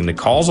advancing the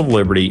cause of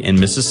liberty in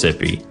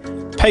Mississippi.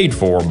 Paid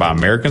for by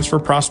Americans for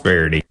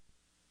Prosperity.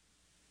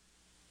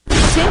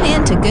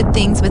 to Good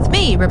Things with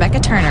me, Rebecca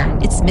Turner.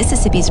 It's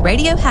Mississippi's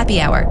Radio Happy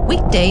Hour,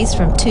 weekdays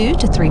from 2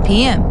 to 3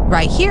 p.m.,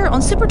 right here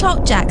on Super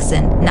Talk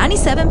Jackson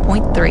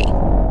 97.3.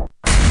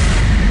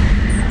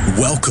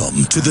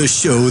 Welcome to the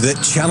show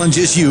that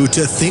challenges you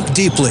to think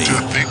deeply,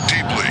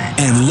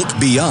 and look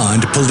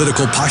beyond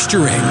political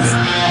posturing.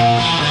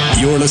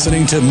 You're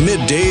listening to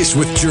Middays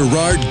with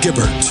Gerard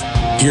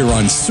Gibbert here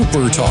on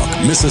Super Talk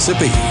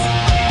Mississippi.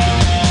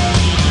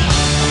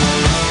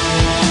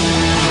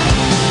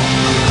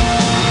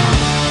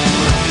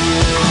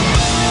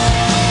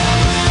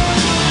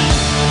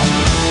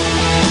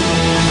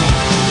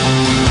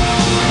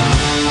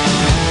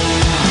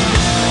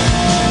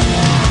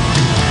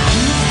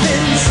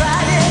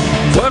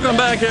 Welcome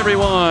back,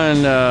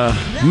 everyone.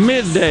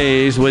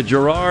 Middays with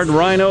Gerard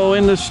Rhino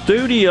in the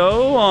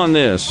studio on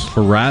this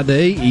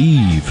Friday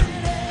Eve.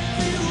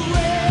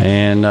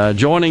 And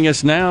joining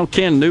us now,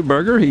 Ken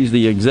Neuberger. He's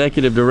the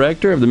executive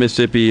director of the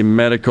Mississippi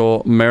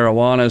Medical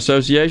Marijuana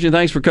Association.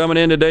 Thanks for coming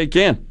in today,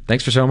 Ken.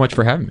 Thanks so much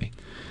for having me.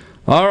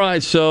 All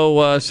right,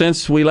 so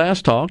since we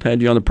last talked,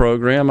 had you on the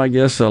program, I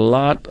guess a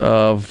lot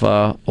of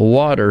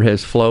water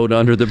has flowed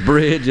under the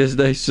bridge, as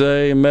they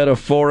say,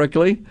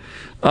 metaphorically.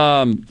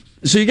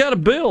 So you got a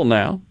bill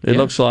now, it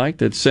looks like,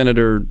 that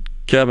Senator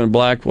Kevin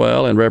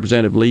Blackwell and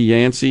Representative Lee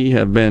Yancey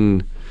have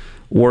been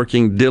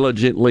working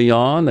diligently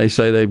on. They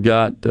say they've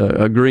got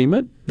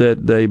agreement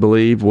that they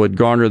believe would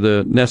garner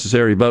the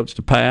necessary votes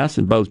to pass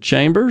in both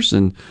chambers,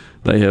 and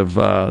they have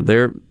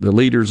the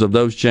leaders of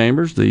those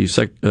chambers, the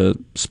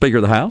Speaker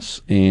of the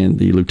House and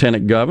the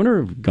Lieutenant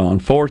Governor, have gone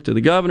forth to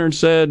the governor and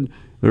said,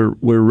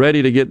 we're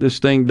ready to get this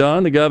thing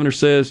done. The governor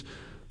says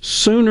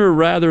sooner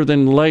rather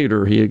than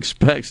later he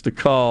expects to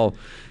call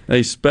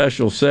a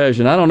special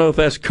session. I don't know if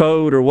that's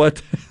code or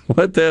what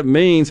that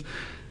means.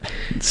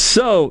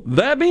 So,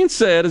 that being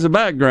said, as a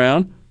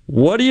background,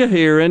 what are you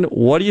hearing?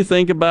 What do you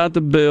think about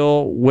the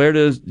bill? Where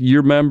does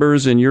your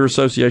members and your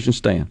association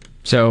stand?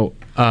 So,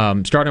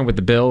 starting with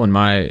the bill and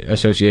my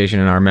association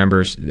and our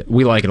members,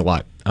 we like it a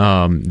lot.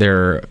 There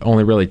are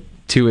only really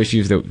two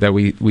issues that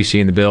we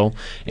see in the bill,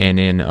 and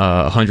in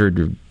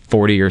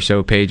 140 or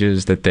so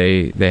pages that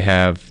they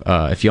have,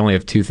 if you only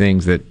have two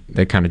things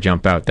that kind of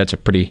jump out, that's a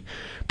pretty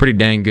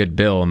dang good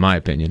bill, in my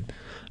opinion.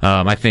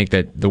 I think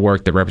that the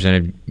work that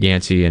Representative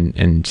Yancey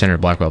and Senator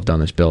Blackwell have done on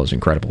this bill is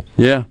incredible.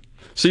 Yeah.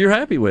 So you're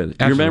happy with it?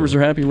 Absolutely. Your members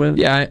are happy with it?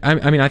 Yeah.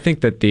 I mean, I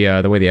think that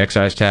the way the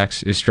excise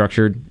tax is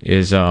structured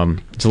is it's a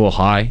little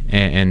high,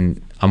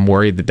 and I'm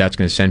worried that that's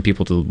going to send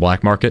people to the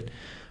black market.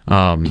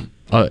 Not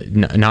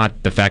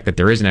the fact that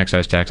there is an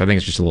excise tax. I think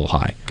it's just a little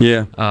high.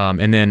 Yeah.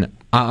 And then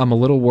I'm a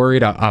little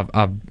worried.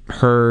 I've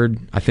heard,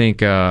 I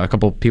think a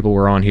couple of people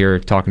were on here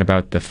talking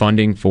about the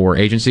funding for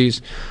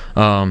agencies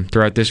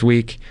throughout this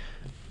week.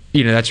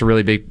 You know, that's a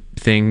really big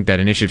thing that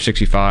Initiative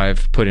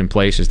 65 put in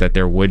place, is that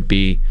there would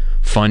be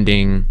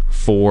funding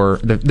for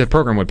the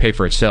program would pay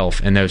for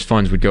itself, and those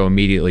funds would go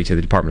immediately to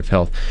the Department of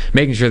Health.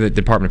 Making sure that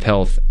the Department of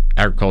Health,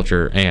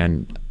 Agriculture,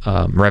 and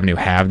Revenue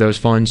have those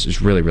funds is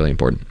really, really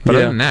important. But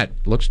other than that,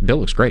 bill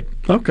looks great.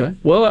 Okay.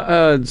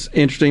 Well, it's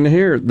interesting to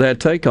hear that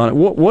take on it.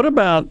 What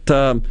about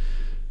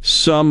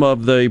some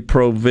of the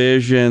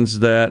provisions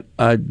that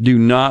I do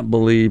not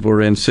believe were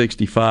in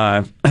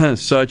 65,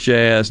 such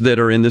as that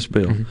are in this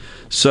bill,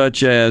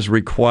 such as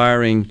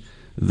requiring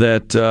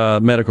that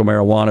medical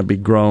marijuana be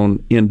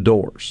grown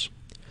indoors?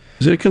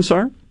 Is it a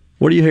concern?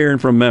 What are you hearing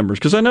from members?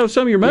 Because I know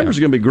some of your members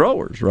are going to be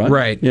growers, right?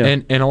 Right. Yeah.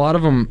 And a lot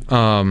of them,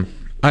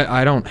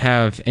 I don't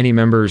have any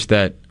members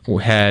that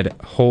had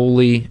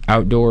wholly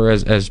outdoor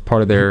as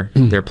part of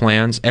their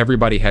plans.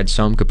 Everybody had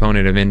some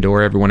component of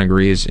indoor. Everyone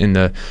agrees in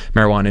the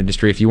marijuana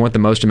industry, if you want the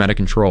most amount of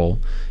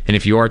control, and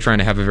if you are trying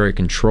to have a very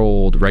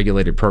controlled,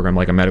 regulated program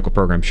like a medical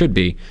program should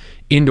be,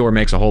 indoor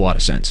makes a whole lot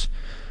of sense.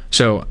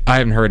 So I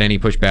haven't heard any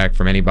pushback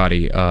from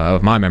anybody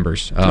of my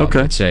members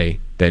that say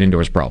that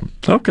indoor is a problem.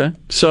 Okay.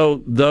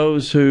 So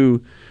those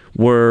who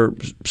were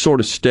sort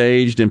of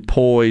staged and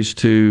poised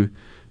to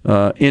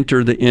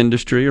enter the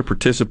industry or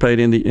participate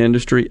in the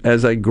industry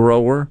as a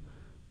grower,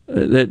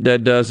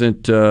 that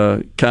doesn't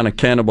kind of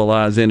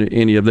cannibalize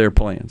any of their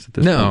plans at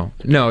this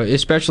point. No,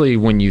 especially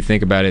when you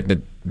think about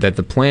it, that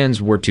the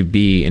plans were to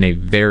be in a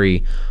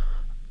very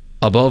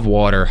above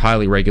water,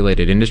 highly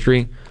regulated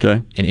industry.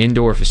 Okay. An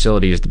indoor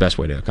facility is the best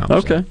way to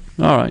accomplish that.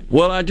 All right.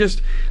 Well,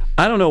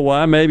 I don't know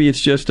why. Maybe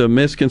it's just a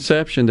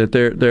misconception that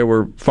there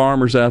were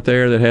farmers out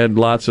there that had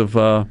lots of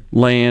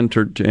land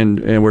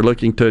and were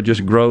looking to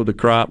just grow the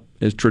crop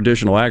as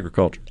traditional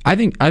agriculture. I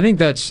think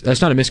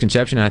that's not a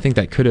misconception. I think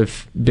that could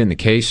have been the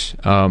case,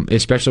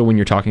 especially when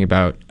you're talking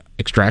about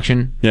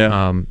extraction.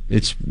 Yeah.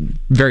 It's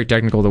very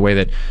technical the way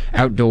that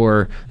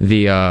outdoor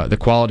the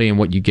quality and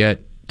what you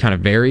get kind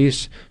of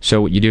varies.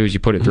 So what you do is you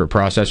put it through a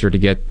processor to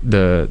get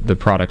the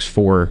products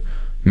for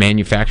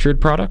manufactured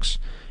products,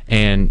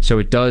 and so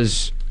it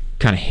does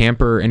kind of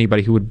hamper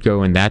anybody who would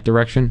go in that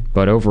direction,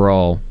 but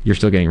overall you're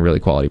still getting a really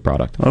quality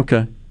product.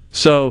 Okay.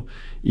 So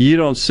you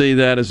don't see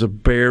that as a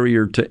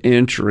barrier to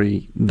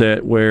entry,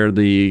 that where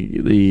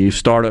the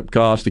startup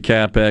cost, the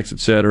capex, et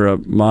cetera,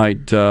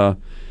 might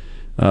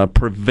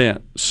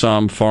prevent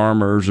some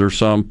farmers or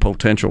some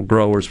potential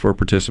growers from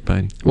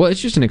participating? Well,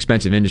 it's just an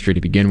expensive industry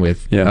to begin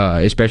with,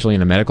 especially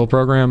in a medical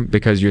program,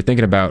 because you're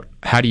thinking about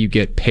how do you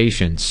get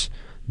patients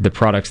the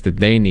products that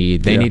they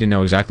need. They need to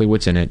know exactly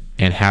what's in it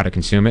and how to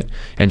consume it.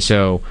 And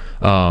so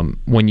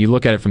when you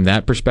look at it from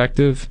that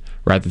perspective,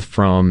 rather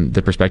from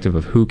the perspective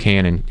of who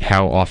can and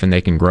how often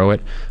they can grow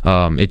it,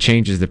 it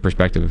changes the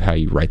perspective of how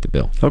you write the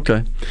bill.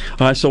 Okay.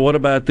 All right, so what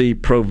about the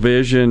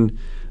provision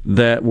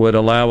that would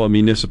allow a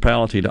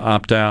municipality to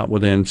opt out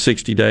within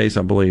 60 days,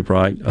 I believe,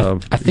 right?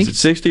 I think is it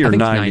 60 or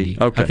 90?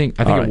 Okay. I think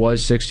it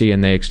was 60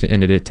 and they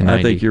extended it to 90.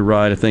 I think you're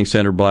right. I think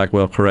Senator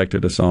Blackwell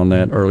corrected us on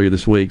that earlier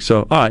this week.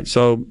 So, all right.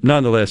 So,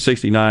 nonetheless,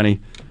 60, 90,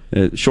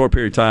 short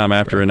period of time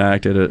after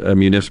enacted a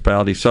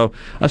municipality. So,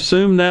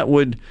 assume that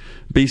would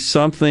be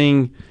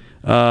something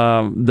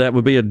that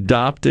would be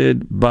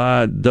adopted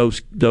by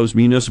those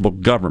municipal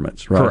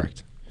governments, right?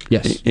 Correct.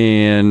 Yes.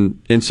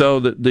 And so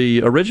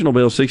the original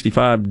Bill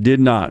 65 did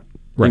not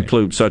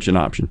include such an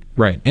option.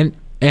 Right. And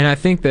I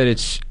think that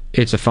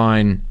it's a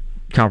fine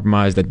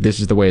compromise that this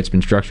is the way it's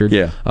been structured.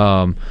 Yeah.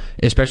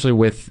 Especially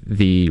with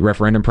the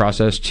referendum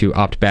process to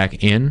opt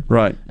back in.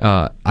 Right.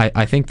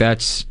 I think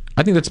that's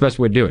the best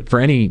way to do it for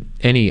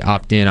any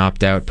opt-in,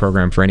 opt-out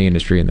program for any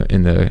industry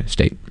in the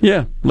state.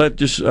 Yeah. Let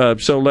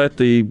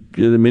the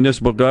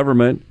municipal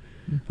government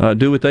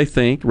do what they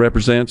think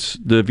represents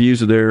the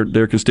views of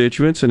their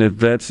constituents, and if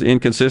that's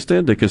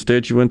inconsistent, the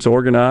constituents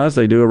organize,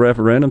 they do a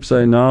referendum,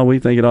 say, no, we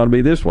think it ought to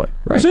be this way.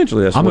 Right.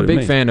 Essentially, that's I'm what a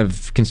big fan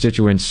of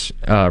constituents'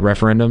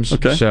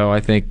 referendums, so I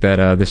think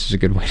that this is a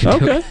good way to do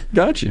it. Okay,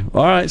 got you.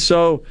 All right,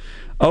 so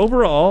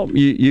overall,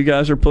 you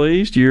guys are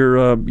pleased. Your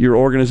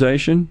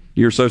organization,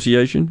 your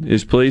association,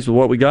 is pleased with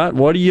what we got.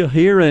 What are you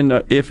hearing,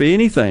 if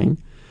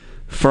anything,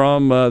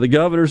 from the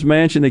governor's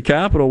mansion, the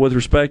Capitol, with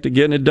respect to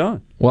getting it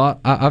done?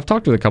 Well, I've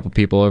talked with a couple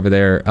people over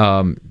there.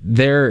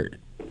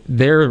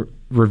 They're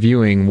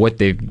reviewing what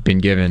they've been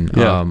given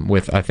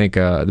with, I think,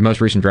 the most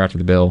recent draft of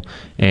the bill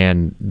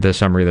and the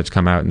summary that's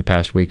come out in the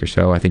past week or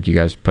so. I think you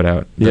guys put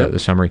out the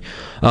summary.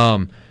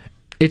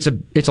 It's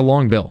a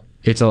long bill.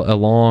 It's a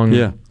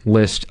long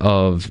list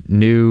of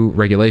new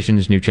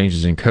regulations, new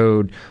changes in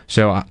code.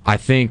 So I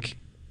think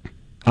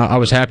I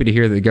was happy to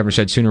hear that the governor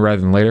said sooner rather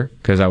than later,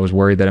 because I was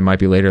worried that it might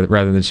be later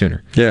rather than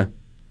sooner. Yeah.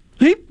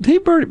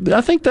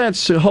 I think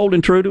that's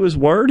holding true to his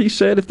word. He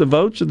said if the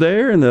votes are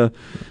there and the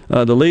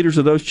leaders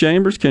of those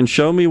chambers can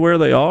show me where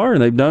they are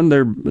and they've done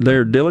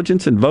their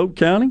diligence in vote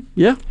counting,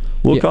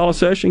 we'll call a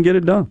session and get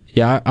it done.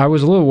 Yeah, I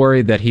was a little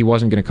worried that he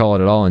wasn't going to call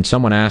it at all, and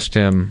someone asked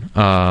him,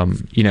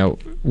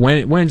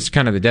 when's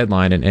kind of the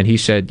deadline, and he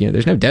said,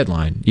 there's no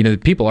deadline. The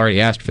people already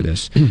asked for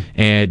this,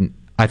 and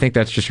I think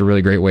that's just a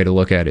really great way to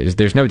look at it, is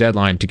there's no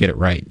deadline to get it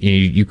right.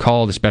 You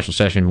call the special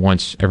session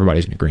once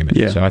everybody's in agreement.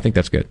 Yeah. So I think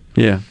that's good.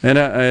 Yeah,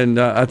 and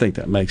I think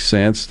that makes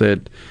sense,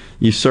 that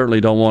you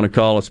certainly don't want to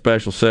call a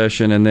special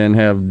session and then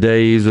have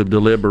days of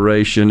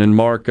deliberation and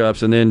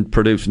markups and then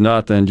produce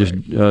nothing, just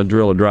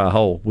drill a dry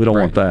hole. We don't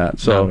want that.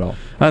 So not at all.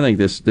 I think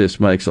this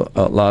makes a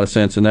lot of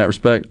sense in that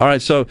respect. All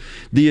right, so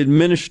the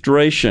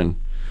administration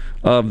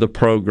of the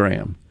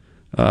program,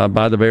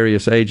 by the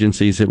various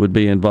agencies that would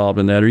be involved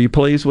in that. Are you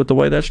pleased with the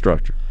way that's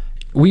structured?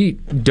 We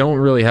don't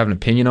really have an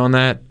opinion on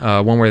that,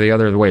 one way or the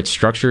other, the way it's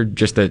structured,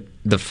 just that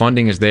the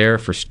funding is there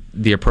for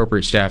the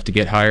appropriate staff to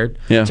get hired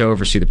to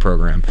oversee the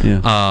program.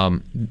 Yeah.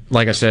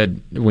 Like I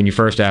said, when you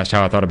first asked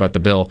how I thought about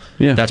the bill,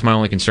 that's my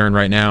only concern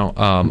right now.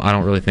 I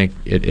don't really think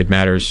it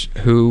matters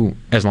who,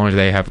 as long as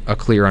they have a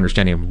clear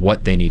understanding of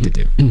what they need to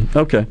do.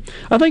 Okay.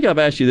 I think I've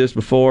asked you this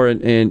before,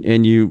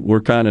 and you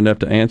were kind enough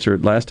to answer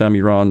it last time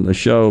you were on the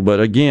show, but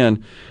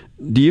again,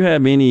 do you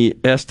have any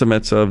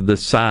estimates of the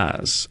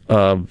size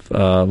of,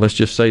 let's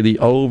just say, the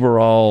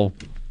overall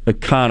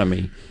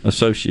economy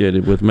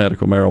associated with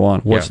medical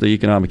marijuana? What's the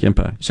economic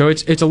impact? So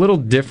it's a little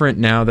different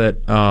now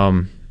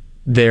that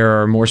there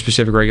are more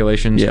specific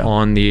regulations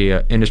on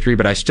the industry,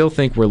 but I still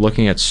think we're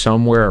looking at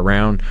somewhere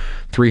around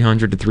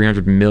 $300 to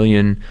 $300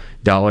 million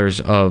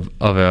of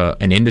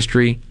an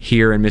industry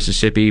here in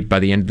Mississippi by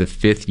the end of the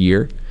fifth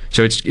year.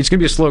 So it's going to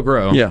be a slow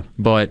grow,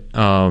 but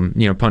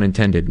pun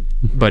intended.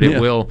 But it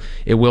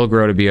will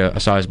grow to be a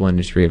sizable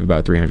industry of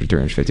about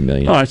 $350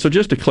 million. All right. So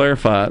just to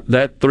clarify,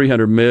 that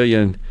 $300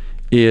 million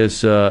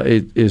is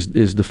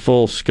the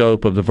full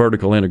scope of the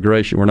vertical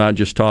integration. We're not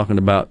just talking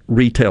about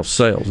retail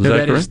sales. Is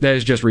that correct? That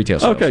is just retail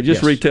sales. Okay,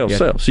 just retail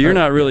sales. So you're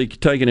not really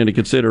taking into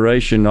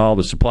consideration all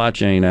the supply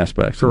chain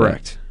aspects.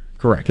 Correct.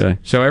 Okay.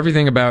 So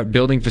everything about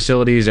building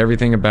facilities,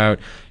 everything about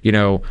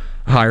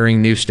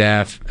hiring new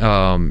staff,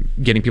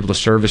 getting people to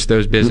service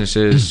those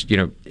businesses.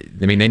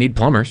 They need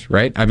plumbers,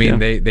 right?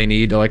 They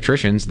need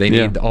electricians. They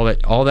need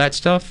all that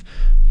stuff.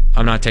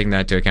 I'm not taking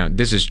that into account.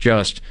 This is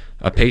just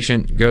a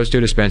patient goes to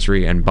a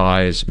dispensary and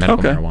buys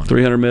medical marijuana.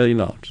 $300 million.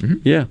 Mm-hmm.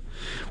 Yeah.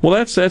 Well,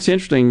 that's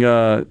interesting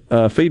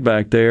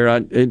feedback there.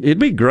 It'd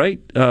be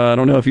great. I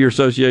don't know if your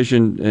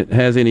association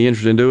has any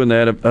interest in doing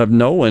that, of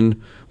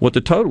knowing what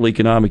the total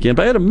economic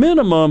impact, at a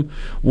minimum,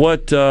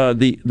 what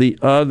the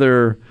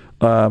other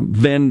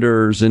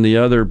vendors and the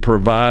other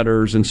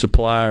providers and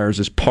suppliers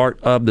as part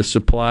of the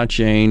supply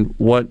chain,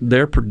 what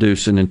they're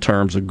producing in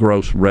terms of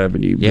gross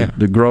revenue. Yeah.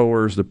 The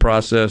growers, the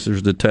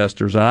processors, the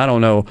testers. I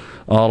don't know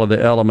all of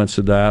the elements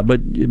of that, but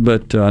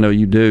I know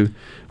you do.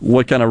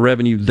 What kind of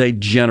revenue they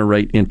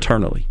generate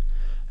internally?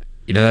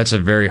 That's a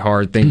very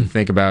hard thing to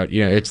think about.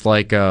 It's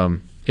like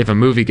if a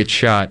movie gets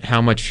shot,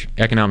 how much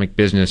economic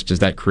business does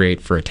that create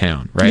for a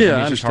town, right?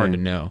 Yeah, it's just hard to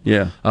know.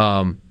 Yeah.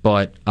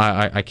 But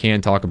I can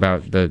talk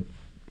about the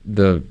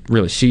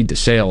really seed to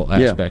sale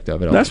aspect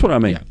of it all. That's what I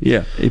mean.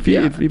 Yeah. If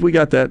we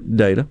got that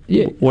data,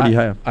 what do you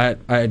have?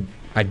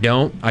 I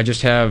don't. I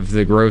just have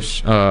the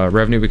gross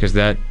revenue because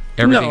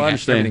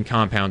everything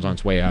compounds on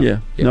its way out. Yeah.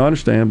 No, I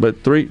understand.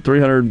 But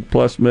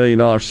 $300+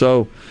 million.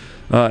 So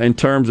in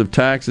terms of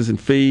taxes and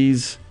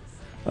fees,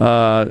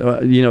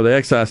 the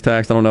excise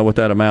tax, I don't know what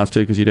that amounts to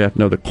because you'd have to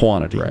know the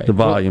quantity, the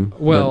volume.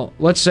 Well,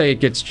 let's say it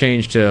gets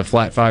changed to a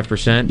flat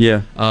 5%.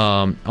 Yeah.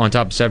 On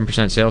top of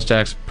 7% sales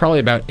tax, probably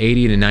about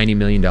 $80 to $90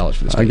 million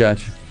for the state. I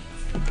got you.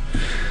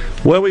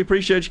 Well, we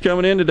appreciate you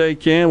coming in today,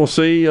 Ken. We'll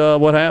see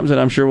what happens, and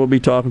I'm sure we'll be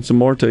talking some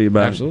more to you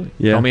about Absolutely. it.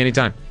 Yeah. Call me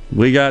anytime.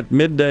 We got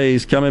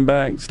middays coming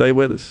back. Stay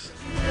with us.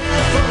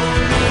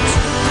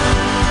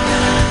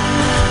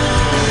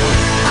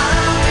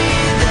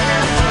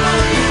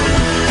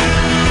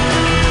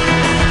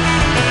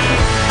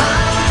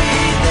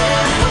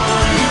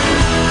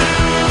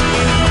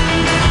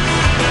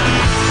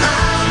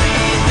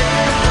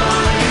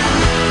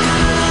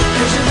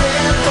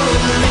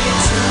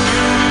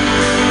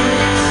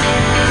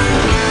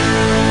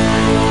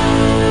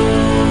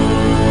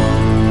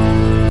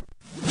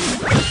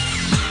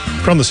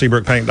 From the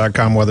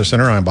SeabrookPaint.com Weather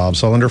Center, I'm Bob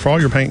Sullender. For all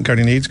your paint and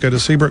coating needs, go to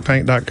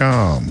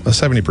SeabrookPaint.com. A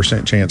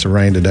 70% chance of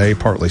rain today,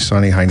 partly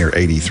sunny, high near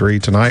 83.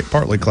 Tonight,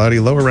 partly cloudy,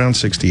 low around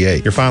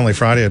 68. Your finally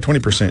Friday, a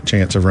 20%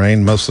 chance of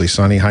rain, mostly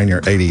sunny, high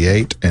near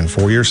 88. And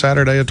for your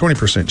Saturday, a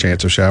 20%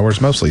 chance of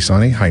showers, mostly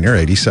sunny, high near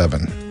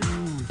 87.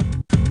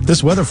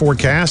 This weather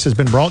forecast has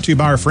been brought to you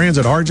by our friends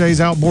at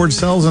RJ's Outboard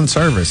Sales and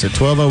Service at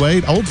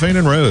 1208 Old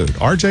Fannin Road.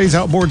 RJ's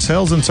Outboard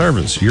Sales and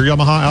Service, your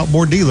Yamaha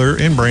outboard dealer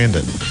in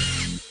Brandon.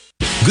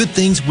 Good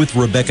Things with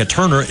Rebecca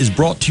Turner is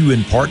brought to you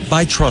in part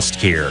by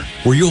TrustCare,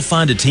 where you'll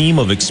find a team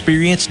of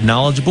experienced,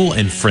 knowledgeable,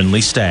 and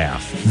friendly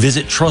staff.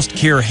 Visit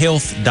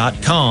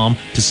TrustCareHealth.com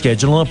to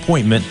schedule an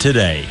appointment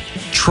today.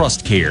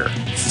 TrustCare.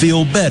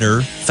 Feel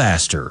better,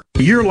 faster.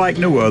 A year like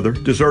no other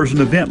deserves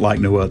an event like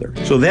no other.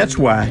 So that's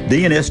why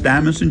DNS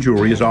Diamonds and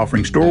Jewelry is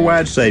offering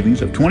store-wide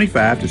savings of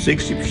 25 to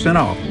 60%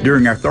 off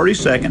during our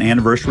 32nd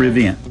anniversary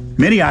event.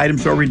 Many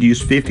items are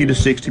reduced 50 to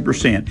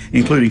 60%,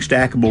 including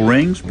stackable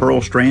rings,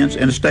 pearl strands,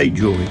 and estate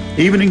jewelry.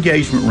 Even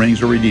engagement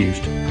rings are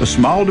reduced. A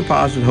small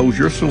deposit holds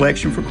your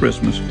selection for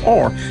Christmas,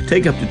 or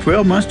take up to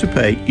 12 months to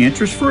pay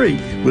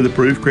interest-free with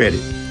approved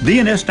credit.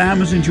 DNS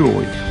Diamonds and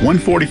Jewelry,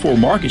 144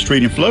 Market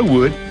Street in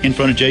Flowood, in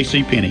front of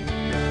J.C. Penney.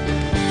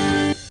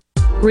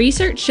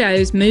 Research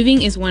shows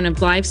moving is one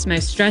of life's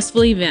most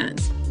stressful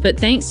events, but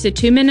thanks to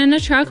 2 Men and a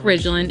Truck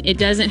Ridgeland, it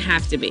doesn't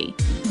have to be.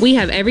 We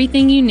have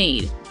everything you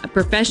need. A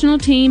professional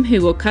team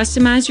who will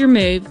customize your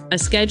move, a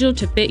schedule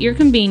to fit your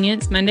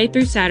convenience Monday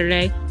through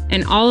Saturday,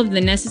 and all of the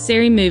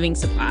necessary moving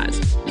supplies,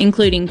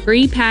 including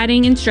free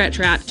padding and stretch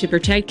wrap to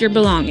protect your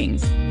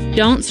belongings.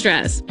 Don't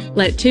stress.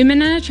 Let 2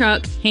 Men and a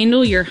Truck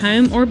handle your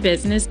home or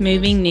business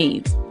moving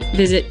needs.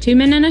 Visit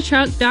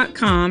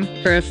 2menandatruck.com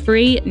for a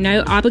free,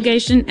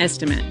 no-obligation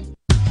estimate.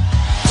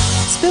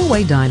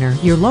 Spillway Diner,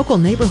 your local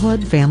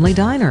neighborhood family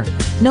diner.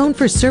 Known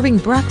for serving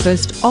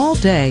breakfast all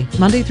day,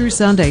 Monday through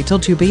Sunday till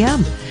 2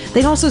 p.m.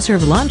 They also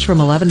serve lunch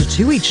from 11 to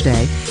 2 each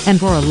day. And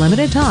for a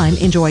limited time,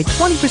 enjoy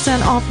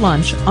 20% off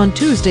lunch on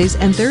Tuesdays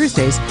and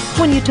Thursdays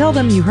when you tell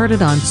them you heard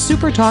it on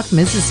Super Talk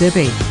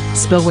Mississippi.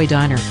 Spillway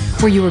Diner,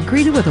 where you are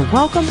greeted with a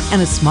welcome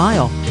and a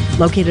smile.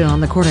 Located on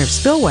the corner of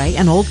Spillway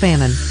and Old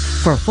Fannin.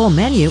 For a full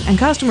menu and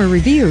customer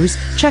reviews,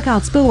 check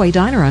out Spillway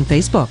Diner on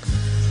Facebook.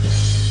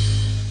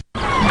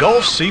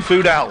 Gulf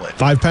Seafood Outlet.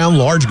 5-pound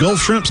large Gulf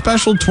shrimp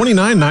special,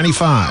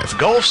 $29.95.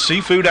 Gulf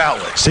Seafood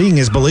Outlet. Seeing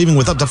is believing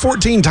with up to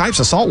 14 types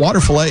of saltwater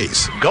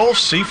fillets. Gulf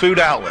Seafood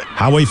Outlet.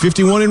 Highway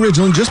 51 in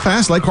Ridgeland, just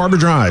past Lake Harbor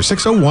Drive,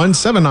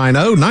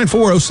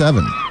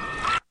 601-790-9407.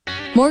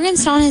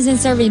 Morganstone has been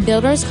serving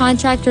builders,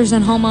 contractors,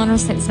 and homeowners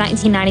since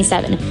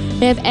 1997.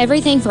 We have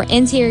everything for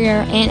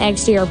interior and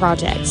exterior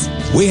projects.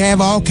 We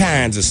have all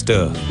kinds of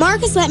stuff.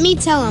 Marcus, let me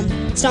tell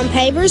them. Stone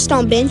pavers,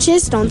 stone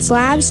benches, stone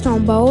slabs,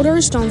 stone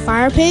boulders, stone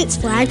fire pits,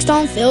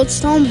 flagstone,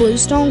 fieldstone,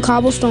 bluestone,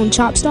 cobblestone,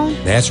 chopstone.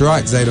 That's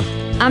right, Zeta.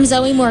 I'm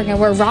Zoe Morgan.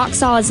 We're rock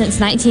solid since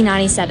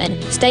 1997.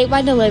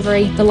 Statewide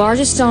delivery, the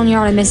largest stone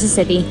yard in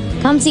Mississippi.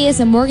 Come see us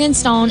in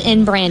Morganstone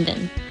in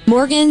Brandon.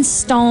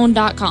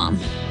 Morganstone.com.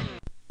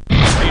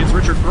 It's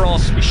Richard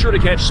Cross. Be sure to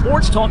catch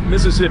Sports Talk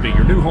Mississippi,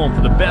 your new home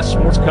for the best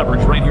sports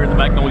coverage right here in the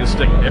Magnolia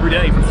State. Every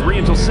day from 3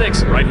 until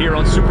 6, right here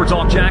on Super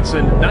Talk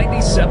Jackson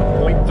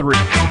 97.3.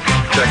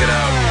 Check it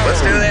out.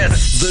 Let's do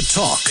this. The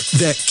talk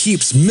that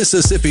keeps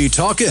Mississippi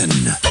talking.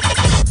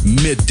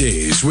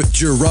 Middays with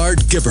Gerard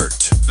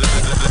Gibbert.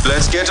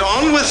 Let's get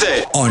on with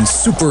it. On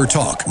Super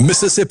Talk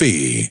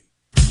Mississippi.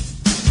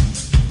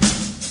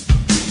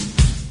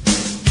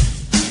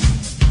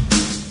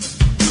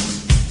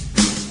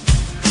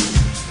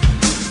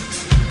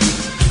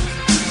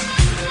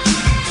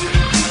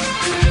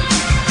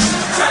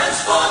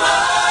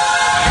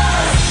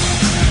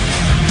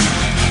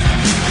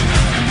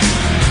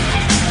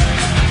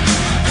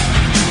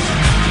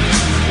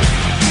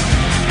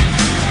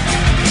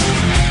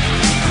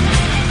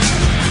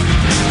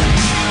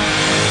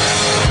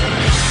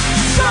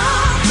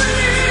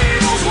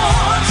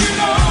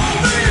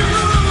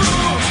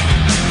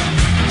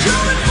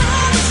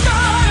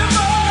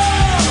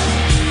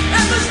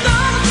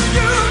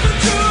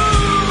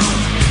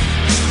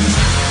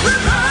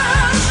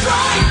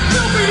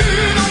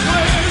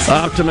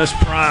 Optimus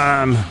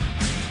Prime.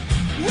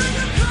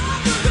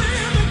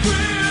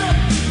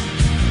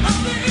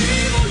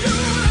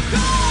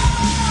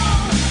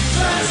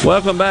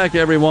 Welcome back,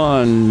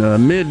 everyone.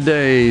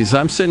 Middays.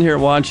 I'm sitting here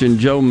watching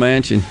Joe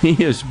Manchin. He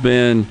has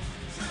been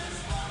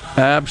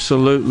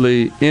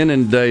absolutely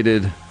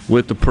inundated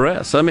with the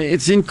press. I mean,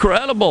 it's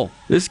incredible.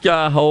 This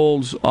guy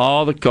holds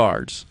all the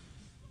cards.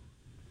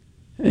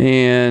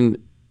 And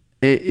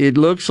it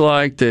looks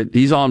like that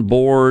he's on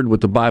board with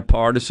the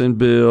bipartisan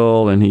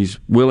bill, and he's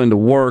willing to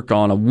work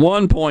on a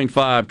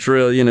 $1.5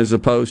 trillion as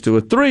opposed to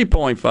a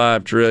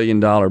 $3.5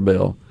 trillion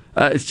bill.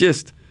 It's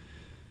just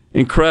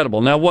incredible.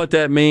 Now, what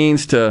that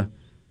means I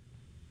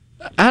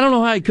don't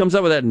know how he comes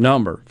up with that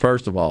number,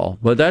 first of all,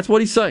 but that's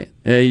what he's saying.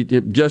 You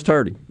just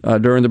heard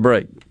him during the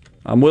break.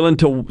 I'm willing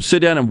to sit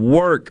down and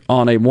work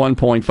on a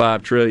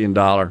 $1.5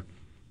 trillion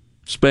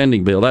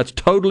spending bill. That's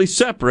totally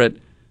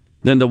separate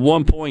than the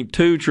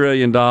 $1.2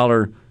 trillion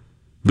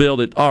bill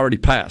that already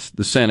passed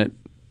the Senate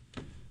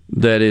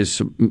that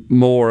is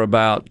more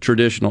about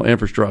traditional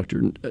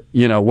infrastructure.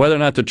 You know, whether or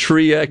not the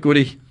tree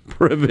equity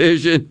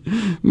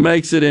provision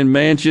makes it in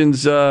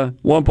Manchin's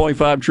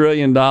 $1.5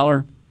 trillion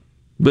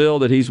bill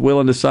that he's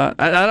willing to sign.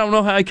 I don't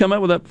know how he come up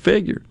with that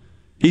figure.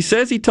 He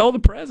says he told the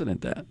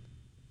president that.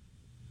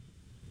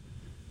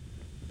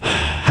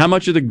 How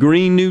much of the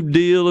Green New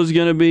Deal is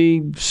going to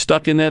be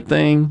stuck in that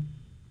thing?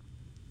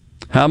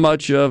 How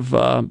much of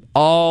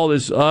all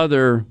this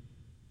other,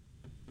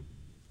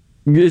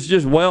 it's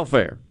just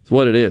welfare. It's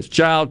what it is.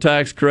 Child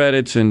tax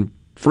credits and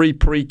free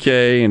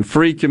pre-K and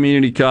free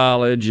community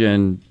college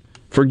and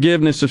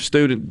forgiveness of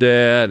student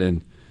debt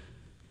and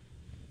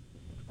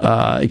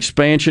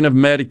expansion of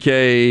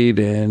Medicaid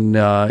and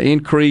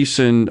increase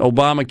in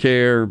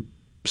Obamacare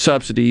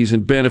subsidies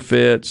and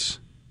benefits.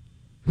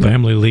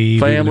 Family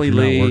leave.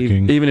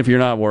 Even if you're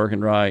not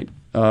working, right.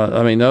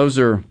 I mean, those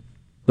are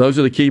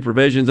the key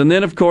provisions. And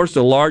then, of course,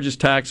 the largest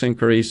tax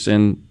increase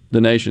in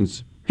the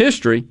nation's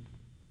history.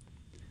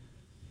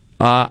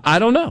 I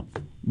don't know,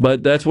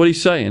 but that's what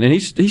he's saying. And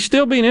he's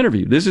still being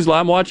interviewed.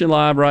 I'm watching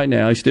live right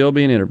now. He's still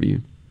being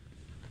interviewed.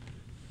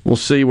 We'll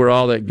see where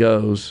all that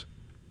goes.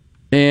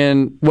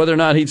 And whether or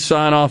not he'd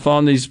sign off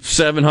on these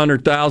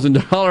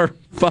 $700,000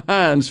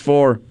 fines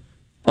for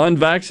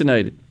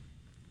unvaccinated.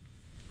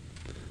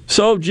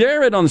 So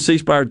Jared on the C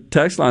Spire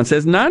text line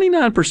says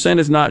 99%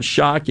 is not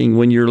shocking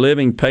when you're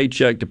living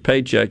paycheck to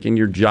paycheck and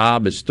your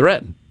job is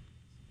threatened.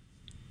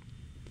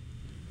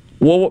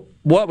 Well,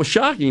 what was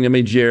shocking to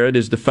me, Jared,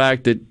 is the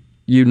fact that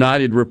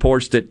United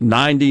reports that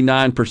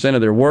 99%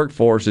 of their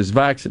workforce is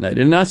vaccinated.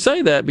 And I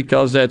say that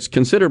because that's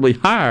considerably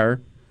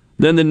higher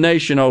than the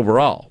nation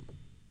overall,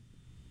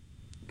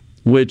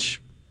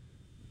 which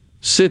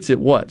sits at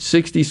what,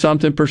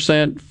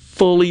 60-something%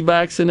 fully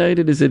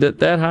vaccinated? Is it at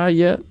that high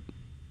yet?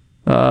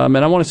 And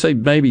I want to say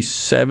maybe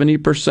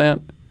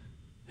 70%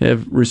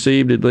 have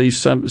received at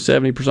least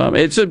 70%.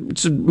 It's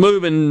a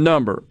moving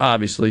number,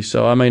 obviously,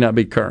 so I may not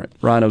be current.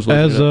 Rhino's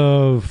looking as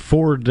of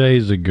 4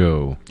 days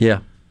ago. Yeah.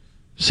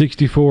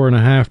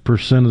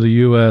 64.5% of the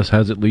U.S.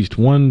 has at least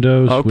one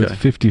dose, with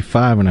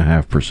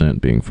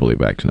 55.5% being fully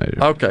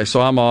vaccinated. Okay,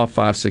 so I'm off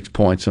 5-6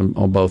 points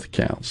on both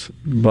accounts.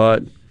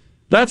 But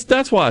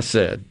that's why I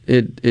said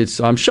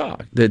I'm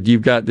shocked that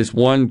you've got this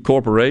one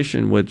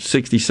corporation with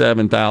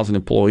 67,000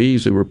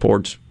 employees who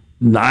reports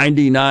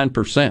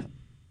 99%.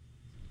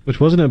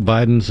 Which wasn't it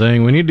Biden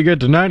saying we need to get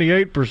to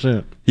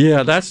 98%?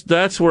 Yeah,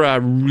 that's where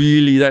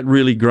that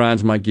really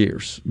grinds my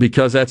gears,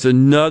 because that's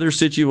another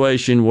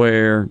situation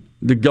where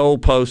the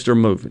goalposts are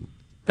moving,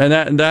 and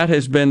that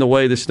has been the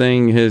way this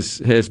thing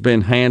has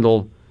been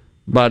handled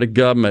by the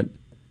government.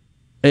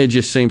 It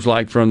just seems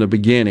like from the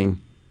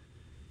beginning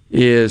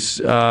is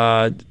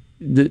everything,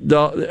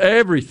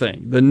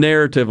 the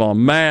narrative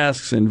on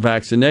masks and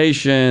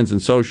vaccinations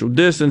and social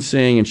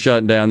distancing and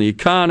shutting down the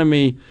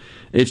economy.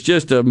 It's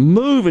just a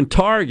moving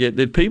target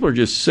that people are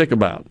just sick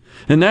about.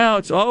 And now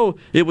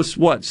it was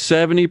what,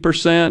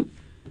 70%?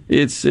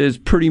 It's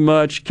pretty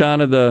much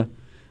kind of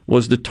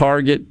was the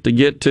target to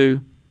get to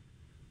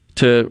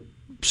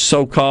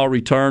so-called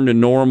return to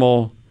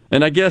normal.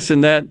 And I guess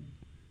in that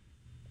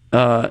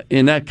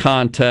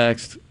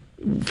context,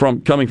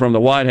 coming from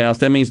the White House,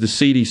 that means the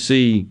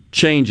CDC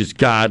changes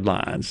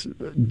guidelines,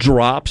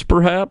 drops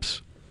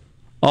perhaps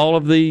all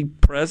of the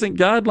present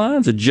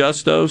guidelines,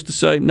 adjust those to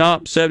say, no,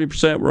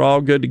 70%, we're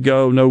all good to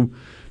go. No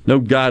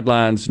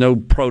guidelines, no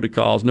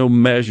protocols, no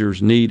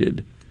measures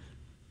needed.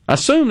 I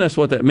assume that's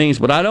what that means,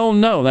 but I don't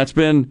know. That's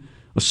been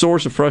a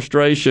source of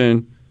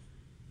frustration,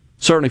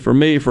 certainly for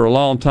me, for a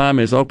long time,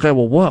 is, okay,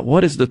 well,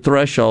 what is the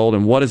threshold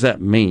and what does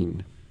that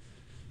mean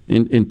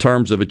in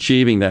terms of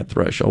achieving that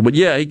threshold? But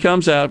yeah, he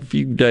comes out a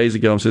few days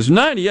ago and says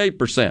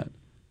 98%,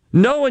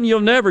 knowing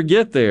you'll never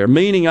get there,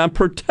 meaning I'm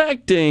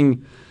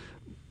protecting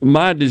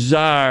my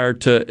desire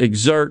to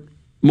exert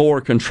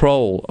more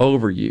control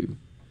over you.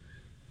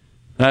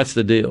 That's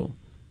the deal.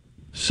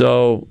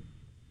 So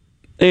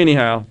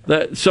anyhow,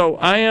 so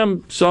I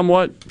am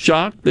somewhat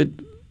shocked that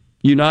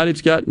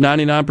United's got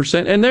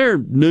 99%, and there are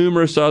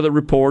numerous other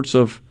reports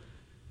of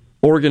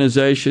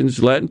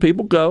organizations letting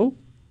people go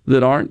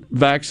that aren't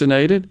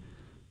vaccinated.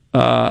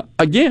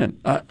 Again,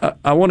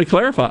 I want to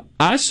clarify.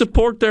 I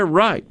support their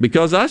right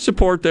because I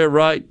support their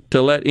right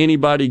to let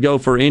anybody go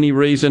for any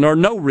reason or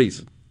no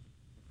reason.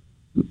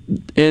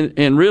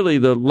 And really,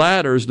 the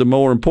latter is the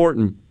more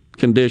important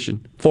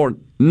condition, for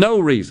no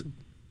reason.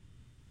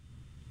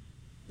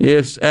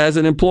 If, as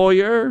an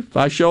employer, if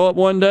I show up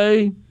one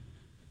day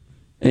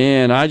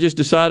and I just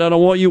decide I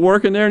don't want you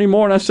working there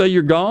anymore and I say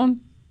you're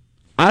gone,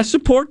 I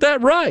support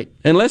that right,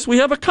 unless we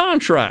have a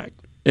contract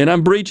and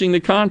I'm breaching the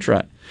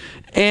contract.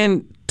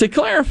 And to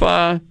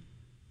clarify,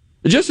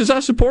 just as I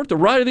support the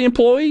right of the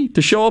employee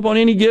to show up on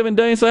any given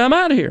day and say, I'm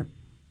out of here,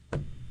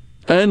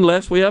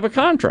 unless we have a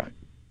contract.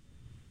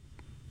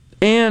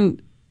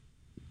 And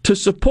to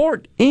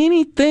support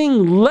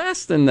anything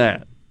less than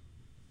that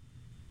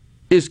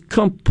is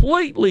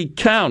completely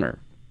counter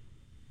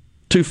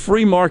to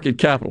free market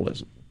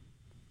capitalism.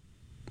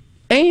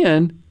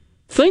 And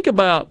think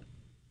about,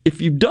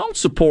 if you don't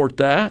support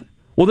that,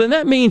 well, then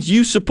that means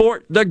you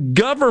support the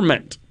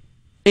government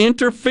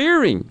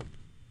interfering.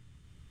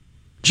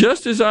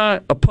 Just as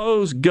I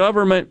oppose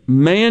government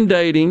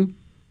mandating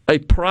a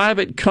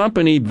private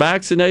company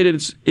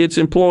vaccinated its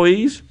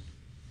employees,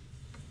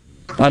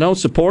 I don't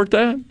support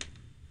that.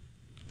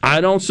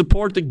 I don't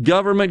support the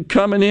government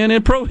coming in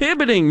and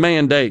prohibiting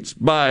mandates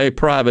by a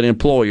private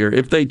employer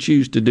if they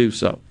choose to do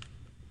so.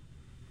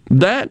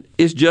 That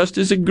is just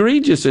as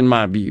egregious in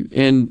my view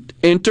in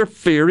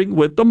interfering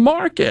with the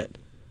market.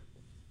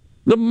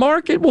 The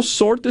market will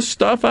sort this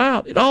stuff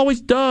out. It always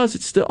does.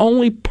 It's the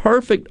only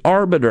perfect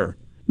arbiter,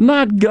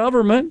 not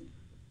government.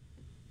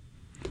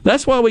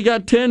 That's why we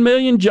got 10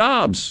 million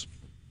jobs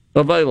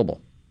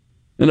available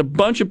and a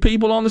bunch of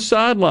people on the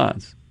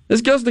sidelines.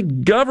 It's because the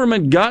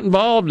government got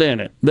involved in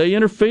it. They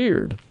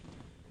interfered.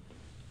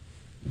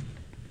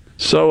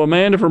 So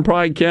Amanda from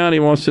Pride County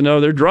wants to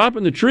know, they're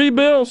dropping the tree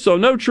bill, so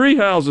no tree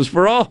houses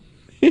for all.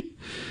 They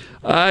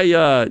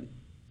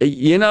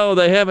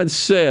haven't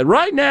said.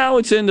 Right now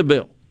it's in the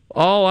bill.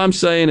 All I'm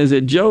saying is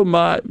that Joe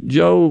Manchin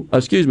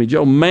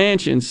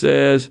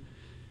says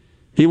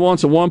he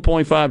wants a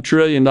 $1.5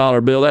 trillion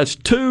bill. That's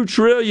 $2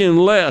 trillion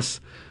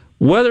less.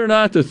 Whether or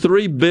not the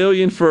 $3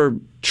 billion for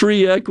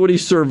tree equity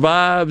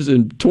survives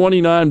and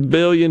 $29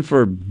 billion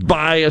for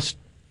bias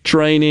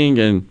training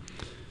and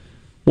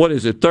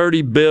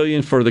 $30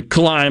 billion for the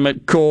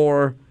climate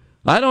corps.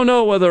 I don't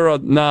know whether or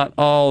not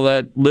all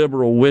that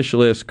liberal wish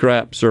list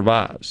crap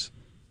survives.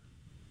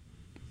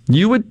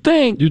 You'd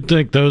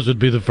think those would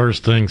be the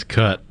first things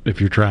cut if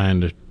you're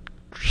trying to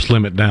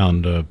slim it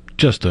down to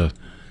just a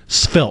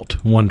svelte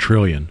 $1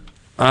 trillion.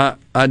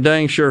 I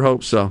dang sure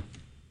hope so.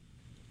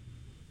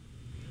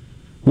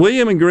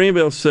 William in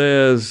Greenville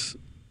says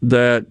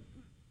that,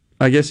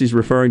 I guess he's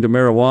referring to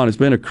marijuana, it's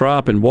been a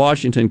crop in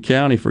Washington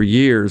County for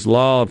years.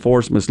 Law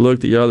enforcement's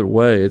looked the other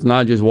way. It's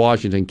not just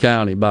Washington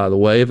County, by the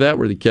way. If that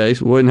were the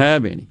case, we wouldn't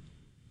have any.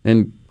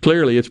 And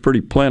clearly it's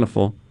pretty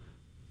plentiful.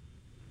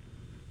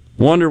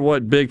 Wonder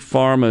what Big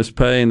Pharma is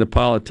paying the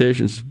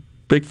politicians.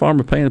 Big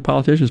Pharma paying the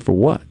politicians for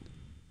what?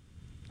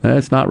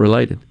 That's not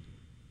related.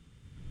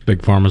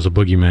 Big Pharma's a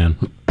boogeyman.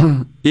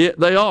 Yeah,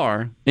 they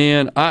are.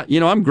 And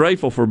I'm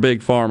grateful for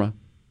Big Pharma.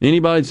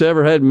 Anybody that's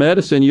ever had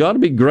medicine, you ought to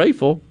be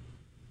grateful.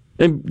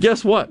 And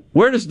guess what?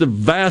 Where does the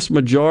vast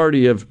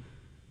majority of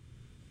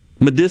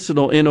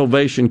medicinal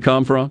innovation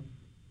come from?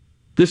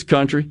 This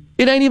country.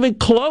 It ain't even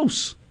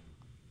close.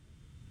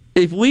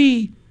 If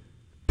we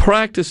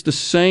practice the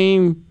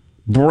same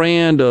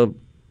brand of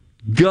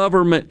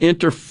government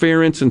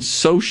interference and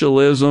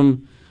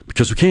socialism,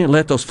 because we can't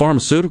let those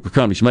pharmaceutical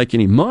companies make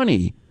any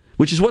money,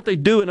 which is what they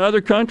do in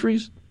other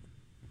countries,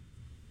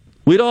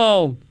 we'd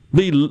all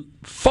be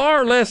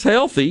far less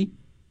healthy,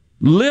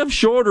 live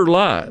shorter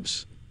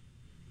lives,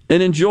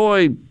 and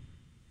enjoy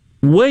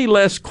way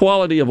less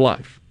quality of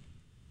life.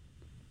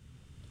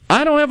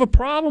 I don't have a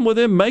problem with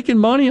them making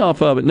money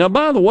off of it. Now,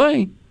 by the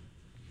way,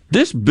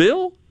 this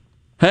bill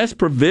has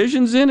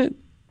provisions in it.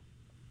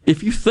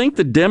 If you think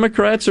the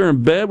Democrats are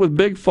in bed with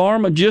Big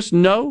Pharma, just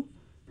know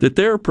that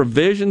there are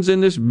provisions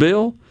in this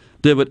bill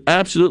that would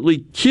absolutely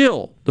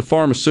kill the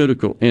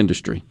pharmaceutical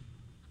industry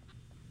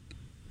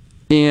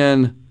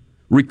in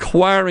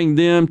requiring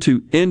them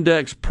to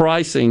index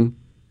pricing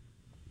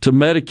to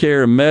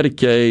Medicare and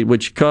Medicaid,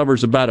 which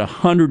covers about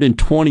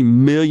 120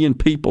 million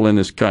people in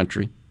this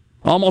country.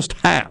 Almost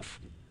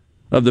half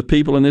of the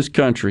people in this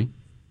country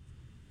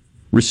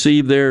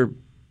receive their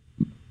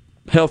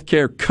health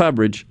care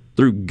coverage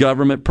through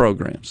government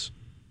programs.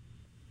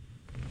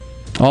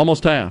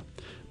 Almost half.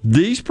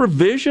 These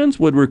provisions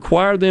would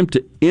require them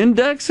to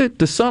index it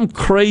to some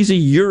crazy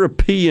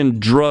European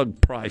drug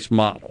price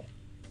model.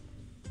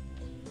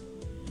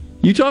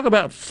 You talk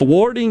about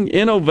thwarting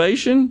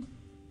innovation,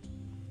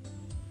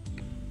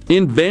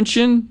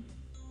 invention,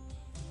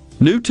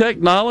 new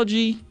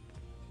technology,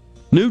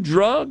 new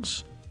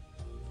drugs.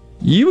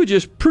 You would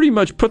just pretty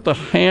much put the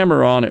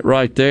hammer on it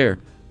right there.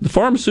 The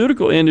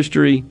pharmaceutical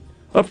industry,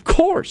 of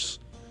course,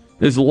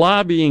 is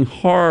lobbying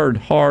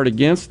hard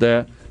against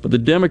that, but the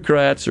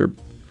Democrats are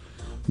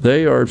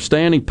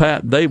standing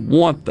pat. They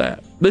want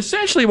that.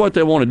 essentially what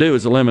they want to do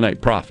is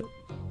eliminate profit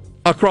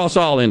across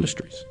all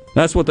industries.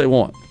 That's what they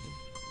want.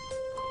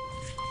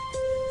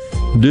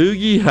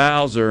 Doogie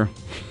Howser.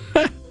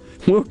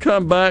 We'll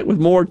come back with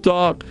more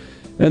talk.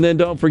 And then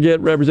don't forget,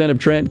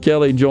 Representative Trent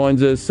Kelly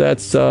joins us.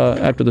 That's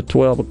after the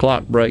 12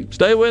 o'clock break.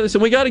 Stay with us,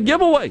 and we got a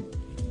giveaway.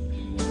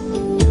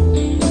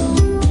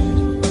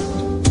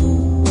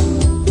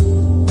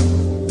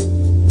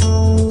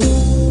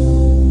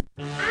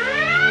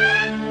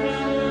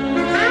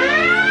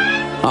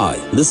 Hi,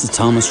 this is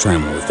Thomas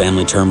Trammell with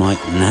Family Termite,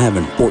 and I have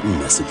an important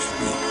message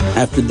for you.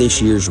 After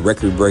this year's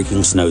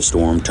record-breaking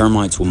snowstorm,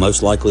 termites will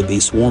most likely be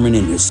swarming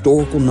in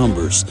historical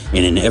numbers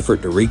in an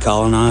effort to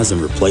recolonize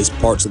and replace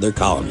parts of their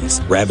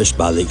colonies ravished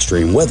by the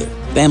extreme weather.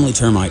 Family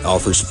Termite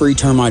offers free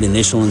termite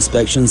initial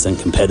inspections and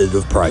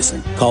competitive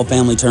pricing. Call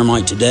Family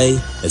Termite today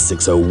at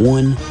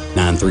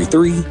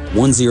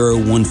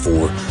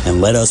 601-933-1014 and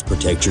let us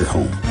protect your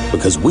home,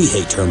 because we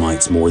hate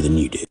termites more than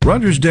you do.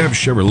 Rogers Dabbs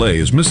Chevrolet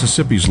is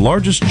Mississippi's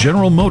largest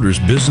General Motors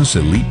business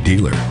elite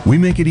dealer. We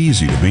make it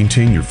easy to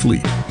maintain your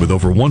fleet with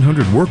over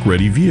 100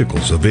 work-ready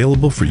vehicles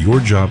available for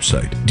your job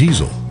site.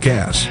 Diesel,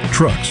 gas,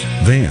 trucks,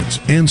 vans,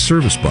 and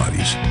service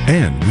bodies.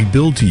 And we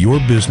build to your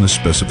business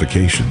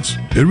specifications.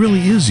 It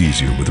really is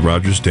easier with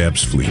Rogers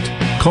Dabbs Fleet.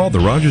 Call the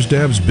Rogers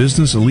Dabbs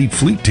Business Elite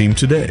Fleet Team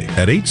today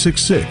at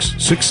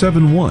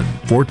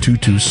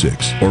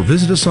 866-671-4226 or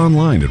visit us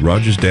online at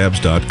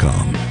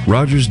rogersdabbs.com.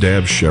 Rogers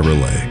Dabbs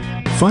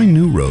Chevrolet. Find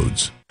new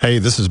roads. Hey,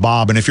 this is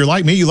Bob, and if you're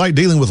like me, you like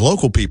dealing with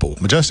local people.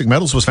 Majestic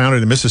Metals was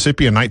founded in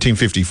Mississippi in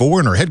 1954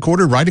 and are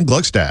headquartered right in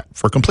Gluckstadt.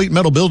 For complete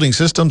metal building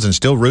systems and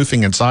steel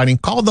roofing and siding,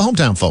 call the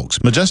hometown folks.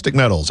 Majestic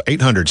Metals,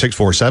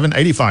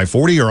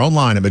 800-647-8540 or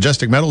online at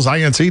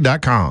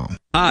majesticmetalsinc.com.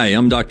 Hi,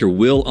 I'm Dr.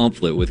 Will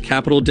Umflett with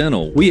Capital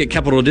Dental. We at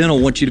Capital Dental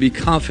want you to be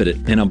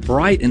confident in a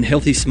bright and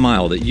healthy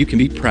smile that you can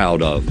be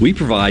proud of. We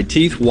provide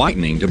teeth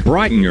whitening to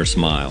brighten your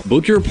smile.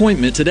 Book your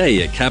appointment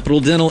today at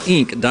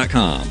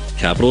CapitalDentalInc.com.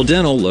 Capital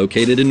Dental,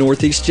 located in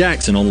Northeast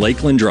Jackson on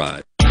Lakeland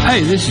Drive.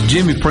 Hey, this is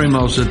Jimmy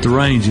Primos at the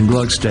Range in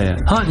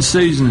Gluckstadt. Hunting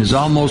season is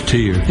almost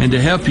here, and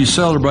to help you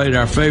celebrate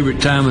our favorite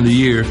time of the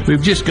year,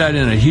 we've just got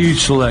in a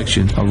huge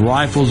selection of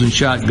rifles and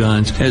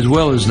shotguns, as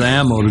well as the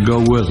ammo to go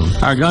with them.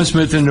 Our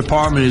gunsmithing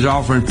department is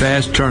offering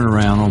fast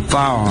turnaround on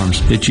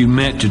firearms that you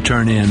meant to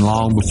turn in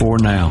long before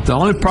now. The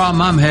only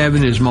problem I'm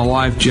having is my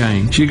wife,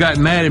 Jane. She got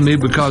mad at me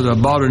because I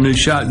bought a new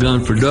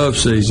shotgun for dove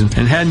season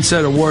and hadn't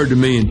said a word to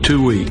me in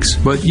 2 weeks.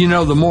 But you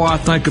know, the more I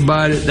think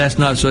about it, that's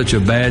not such a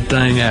bad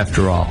thing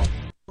after all.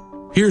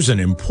 Here's an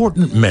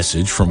important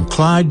message from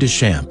Clyde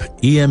Deschamps,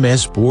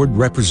 EMS Board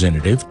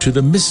Representative to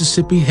the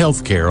Mississippi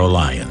Healthcare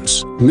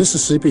Alliance.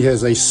 Mississippi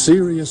has a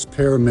serious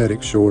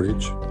paramedic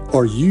shortage.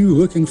 Are you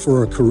looking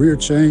for a career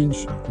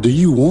change? Do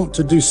you want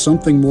to do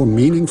something more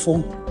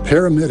meaningful?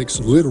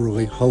 Paramedics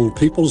literally hold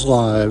people's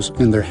lives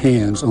in their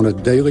hands on a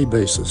daily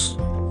basis.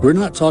 We're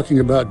not talking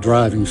about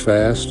driving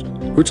fast.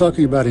 We're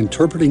talking about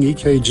interpreting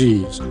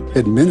EKGs,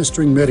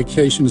 administering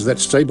medications that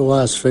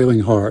stabilize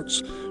failing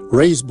hearts,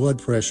 raise blood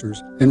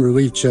pressures, and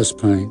relieve chest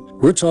pain.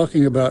 We're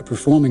talking about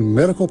performing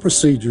medical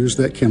procedures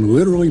that can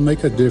literally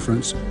make a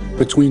difference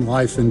between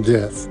life and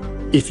death.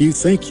 If you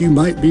think you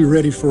might be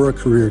ready for a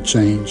career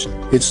change,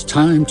 it's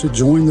time to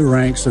join the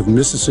ranks of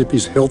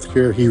Mississippi's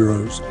healthcare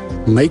heroes,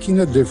 making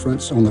a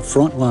difference on the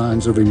front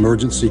lines of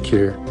emergency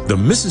care. The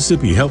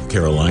Mississippi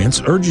Healthcare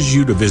Alliance urges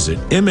you to visit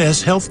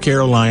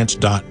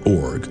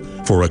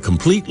mshealthcarealliance.org for a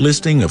complete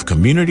listing of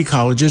community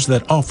colleges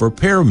that offer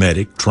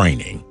paramedic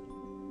training.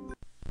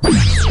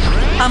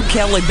 I'm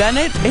Kelly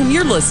Bennett, and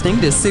you're listening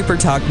to Super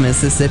Talk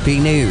Mississippi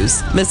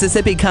News.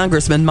 Mississippi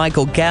Congressman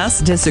Michael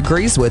Guest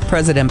disagrees with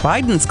President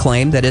Biden's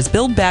claim that his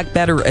Build Back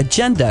Better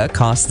agenda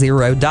costs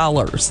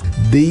 $0.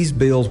 These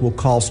bills will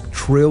cost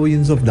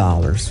trillions of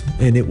dollars,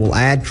 and it will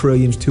add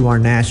trillions to our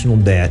national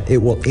debt. It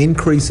will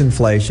increase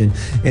inflation,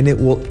 and it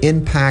will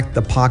impact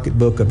the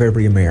pocketbook of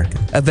every American.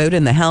 A vote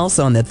in the House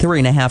on the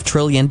 $3.5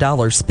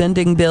 trillion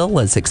spending bill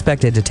is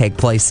expected to take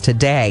place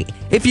today.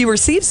 If you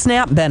receive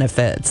SNAP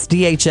benefits,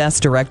 DHS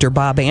Director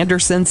Bob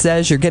Anderson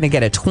says you're going to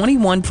get a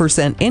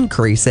 21%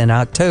 increase in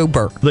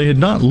October. They had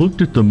not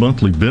looked at the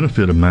monthly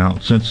benefit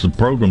amount since the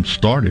program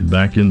started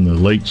back in the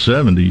late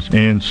 70s,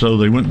 and so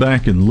they went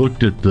back and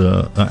looked at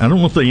the, I don't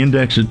know if they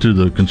index it to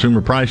the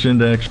Consumer Price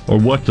Index or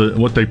what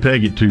they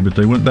peg it to, but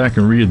they went back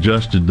and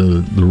readjusted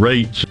the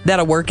rates.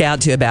 That'll work out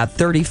to about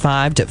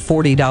 $35 to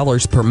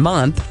 $40 per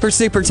month. For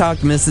Super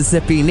Talk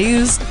Mississippi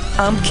News,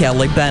 I'm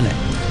Kelly Bennett.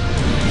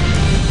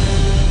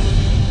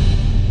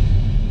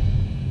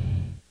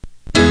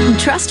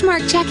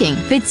 Trustmark checking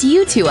fits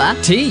you to a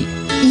T.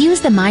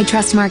 Use the My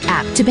Trustmark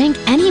app to bank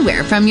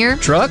anywhere from your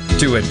truck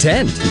to a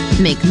tent.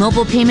 Make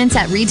mobile payments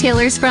at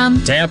retailers from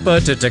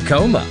Tampa to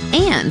Tacoma.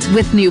 And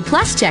with new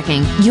Plus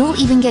checking, you'll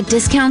even get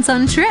discounts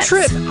on trips.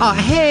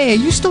 Hey,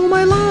 you stole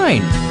my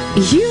line.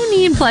 You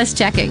need Plus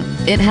checking.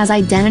 It has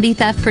identity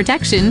theft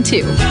protection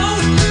too.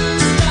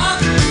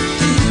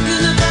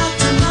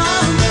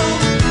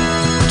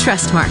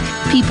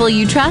 Trustmark. People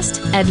you trust.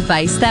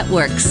 Advice that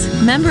works.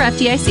 Member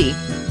FDIC.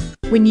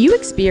 When you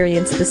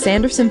experience the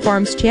Sanderson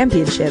Farms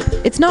Championship,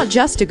 it's not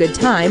just a good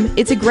time,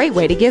 it's a great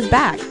way to give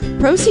back.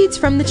 Proceeds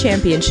from the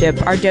championship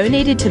are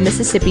donated to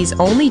Mississippi's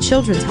only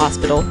children's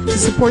hospital to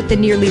support the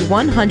nearly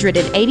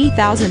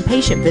 180,000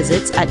 patient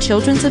visits at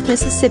Children's of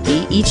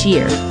Mississippi each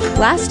year.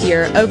 Last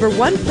year, over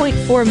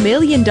 $1.4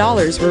 million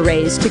were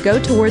raised to go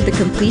toward the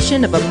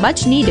completion of a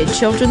much-needed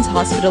children's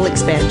hospital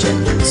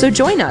expansion. So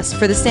join us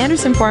for the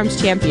Sanderson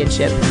Farms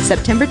Championship,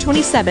 September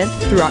 27th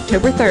through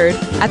October 3rd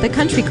at the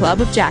Country Club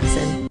of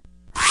Jackson.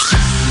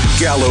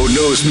 Gallo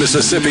knows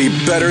Mississippi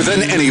better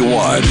than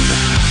anyone.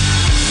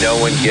 No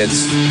one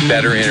gets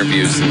better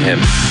interviews than him.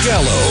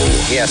 Gallo.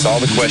 He asks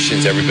all the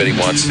questions everybody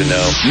wants to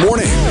know.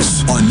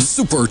 Mornings on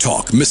Super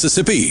Talk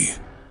Mississippi.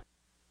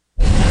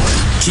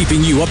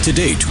 Keeping you up to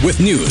date with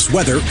news,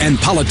 weather, and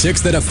politics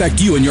that affect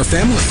you and your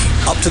family.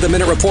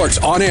 Up-to-the-minute reports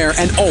on air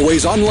and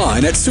always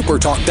online at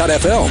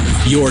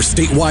supertalk.fm. Your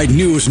statewide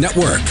news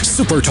network.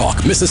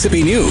 Supertalk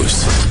Mississippi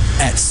News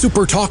at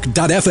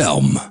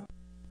supertalk.fm.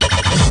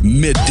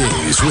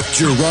 Middays with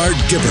Gerard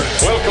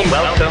Gibbert. Welcome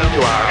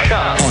to our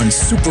show. On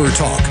Super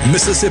Talk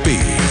Mississippi.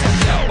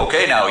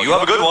 Okay, now you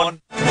have a good one.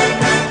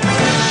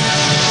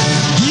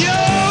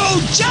 Yo,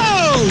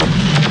 Joe!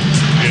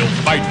 He'll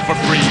fight for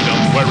freedom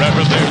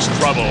wherever there's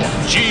trouble.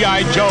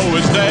 G.I. Joe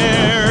is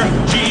there.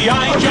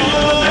 G.I.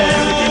 Joe,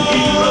 American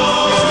hero.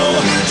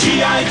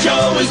 G.I.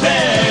 Joe is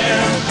there.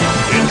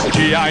 It's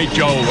G.I.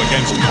 Joe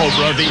against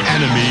Cobra, the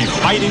enemy,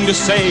 fighting to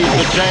save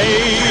the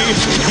day.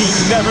 He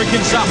never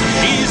gives up,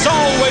 he's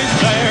always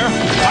there,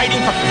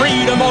 fighting for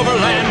freedom over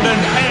land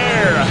and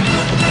air.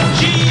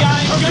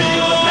 G.I.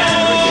 Joe,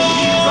 American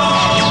hero.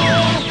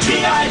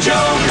 G.I.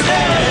 Joe is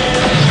there.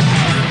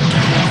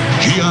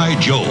 G.I.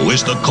 Joe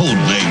is the code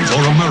name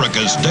for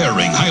America's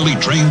daring, highly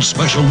trained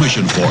Special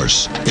Mission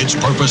Force. Its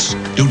purpose,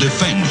 to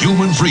defend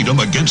human freedom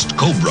against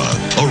Cobra,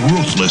 a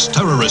ruthless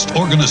terrorist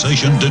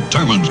organization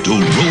determined to rule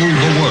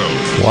the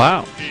world.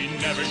 Wow. He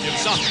never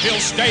gives up, he'll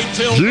stay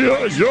till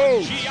G.I.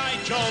 Joe. G.I.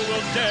 Joe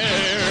will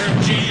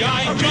dare.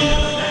 G.I.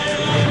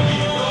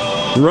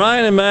 Joe.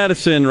 Ryan and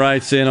Madison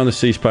writes in on the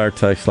C Spire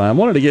text line. I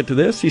wanted to get to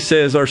this. He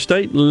says, are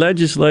state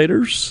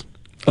legislators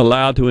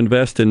allowed to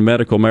invest in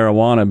medical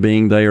marijuana,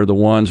 being they are the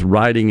ones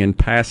writing and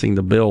passing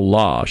the bill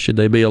law? Should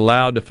they be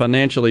allowed to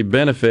financially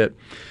benefit?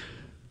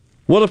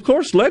 Well, of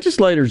course,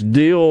 legislators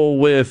deal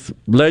with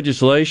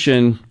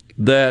legislation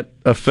that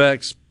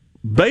affects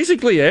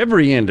basically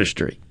every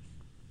industry.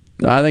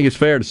 I think it's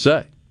fair to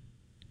say.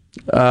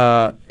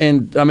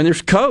 And, I mean,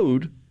 there's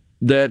code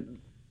that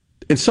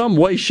in some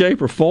way,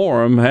 shape, or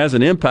form has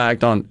an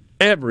impact on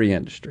every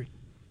industry.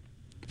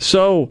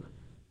 So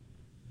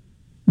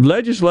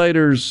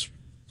legislators,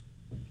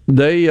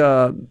 they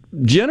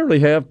generally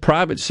have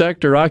private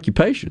sector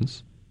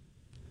occupations.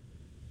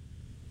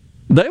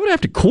 They would have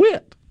to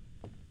quit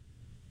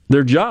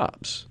their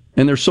jobs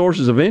and their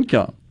sources of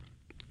income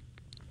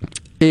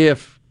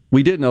if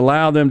we didn't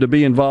allow them to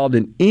be involved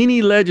in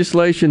any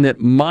legislation that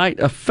might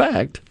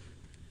affect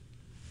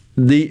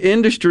the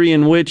industry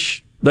in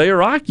which they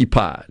are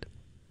occupied.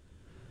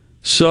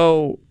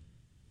 So,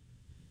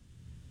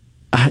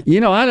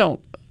 you know, I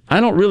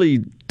don't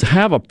really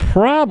have a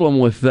problem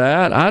with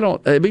that. I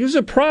don't, because it's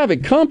a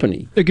private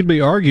company. It could be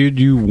argued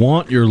you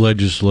want your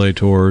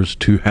legislators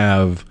to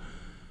have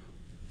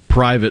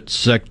private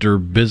sector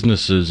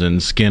businesses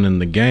and skin in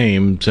the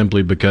game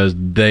simply because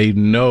they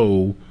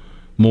know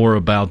more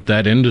about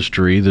that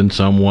industry than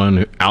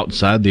someone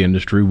outside the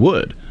industry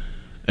would.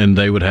 And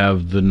they would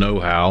have the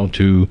know-how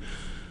to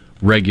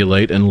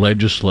regulate and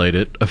legislate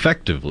it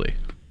effectively.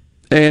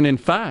 And in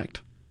fact,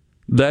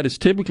 that is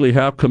typically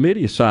how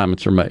committee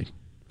assignments are made.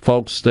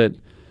 Folks that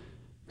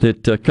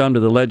come to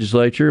the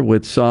legislature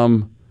with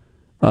some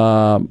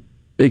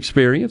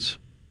experience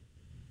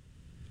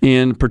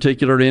in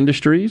particular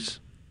industries,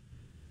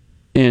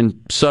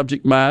 in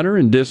subject matter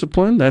and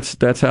discipline.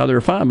 That's how they're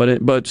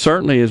assigned. But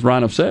certainly, as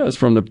Rhino says,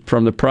 from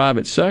the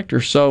private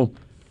sector. So,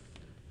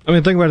 I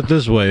mean, think about it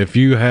this way: if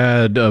you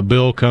had a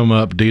bill come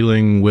up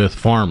dealing with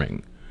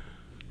farming,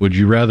 would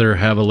you rather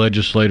have a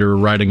legislator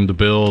writing the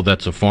bill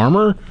that's a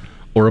farmer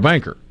or a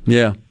banker?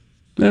 Yeah,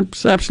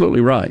 that's absolutely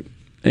right.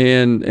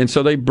 And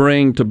so they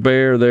bring to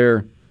bear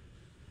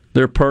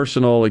their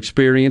personal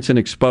experience and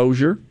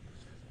exposure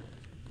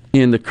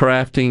in the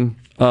crafting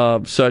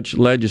of such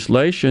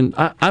legislation.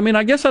 I mean,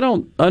 I guess I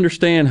don't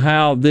understand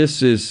how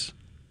this is,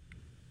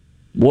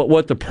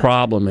 what the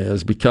problem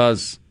is,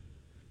 because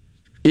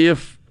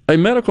if a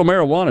medical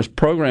marijuana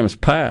program is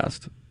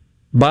passed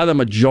by the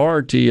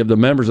majority of the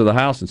members of the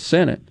House and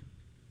Senate,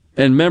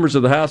 and members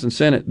of the House and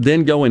Senate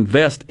then go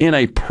invest in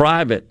a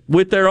private,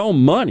 with their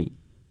own money,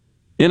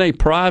 in a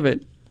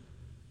private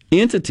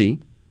entity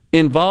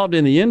involved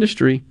in the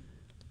industry,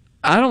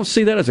 I don't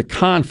see that as a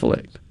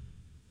conflict.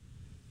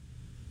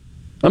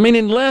 I mean,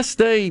 unless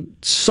they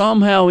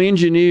somehow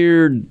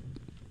engineered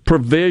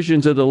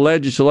provisions of the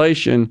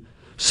legislation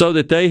so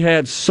that they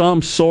had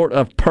some sort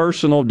of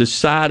personal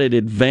decided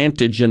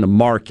advantage in the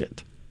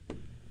market.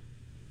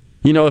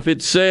 You know, if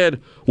it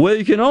said, well,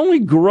 you can only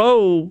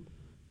grow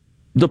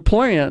the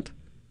plant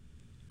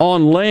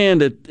on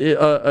land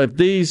at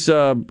these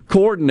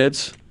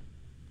coordinates,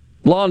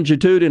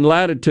 longitude and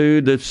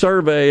latitude, the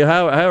survey,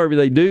 however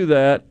they do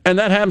that, and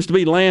that happens to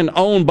be land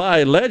owned by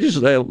a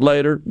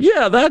legislator,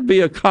 yeah, that'd be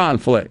a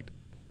conflict.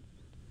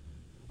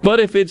 But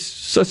if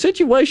it's a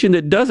situation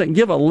that doesn't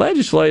give a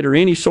legislator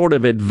any sort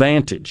of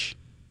advantage,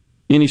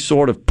 any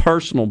sort of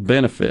personal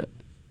benefit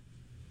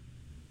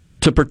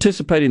to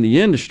participate in the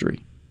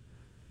industry,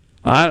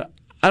 I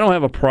don't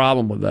have a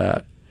problem with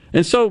that.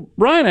 And so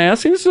Ryan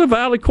asks, and this is a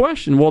valid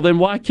question, well, then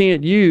why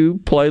can't you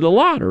play the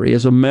lottery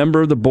as a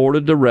member of the board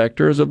of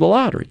directors of the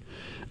lottery?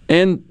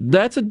 And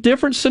that's a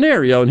different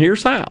scenario, and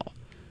here's how.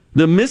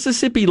 The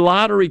Mississippi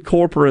Lottery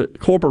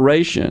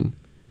Corporation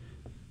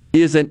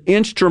is an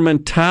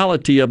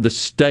instrumentality of the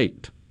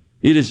state.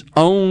 It is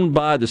owned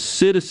by the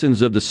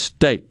citizens of the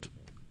state.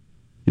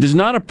 It is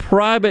not a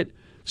private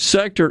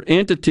sector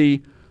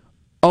entity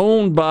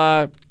owned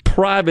by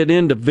private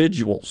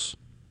individuals.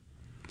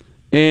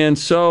 And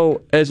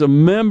so, as a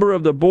member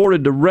of the board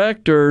of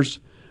directors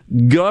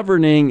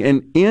governing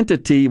an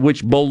entity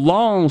which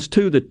belongs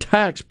to the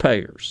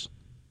taxpayers,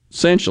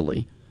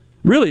 essentially,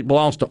 really it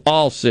belongs to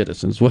all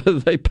citizens, whether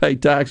they pay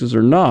taxes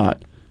or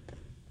not,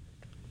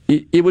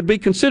 it would be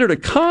considered a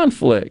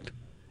conflict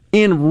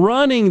in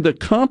running the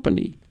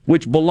company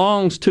which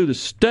belongs to the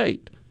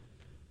state.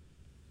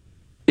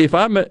 If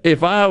I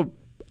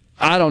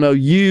don't know,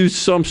 use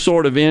some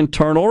sort of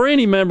internal or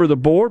any member of the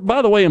board,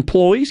 by the way,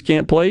 employees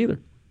can't play either,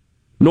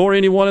 nor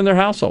anyone in their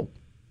household,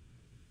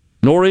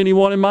 nor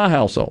anyone in my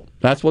household.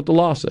 That's what the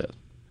law says.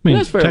 I mean,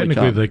 that's technically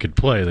common. they could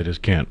play, they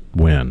just can't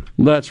win.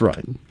 That's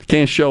right.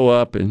 Can't show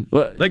up. And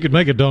they could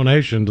make a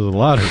donation to the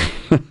lottery.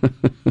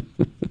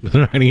 But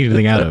they're not going to get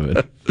anything out of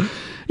it.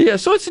 Yeah,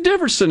 so it's a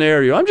different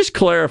scenario. I'm just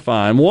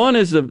clarifying. One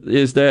is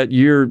that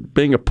you're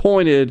being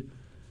appointed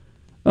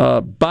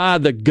by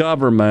the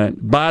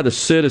government, by the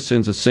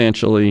citizens,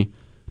 essentially,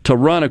 to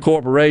run a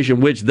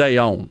corporation which they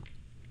own.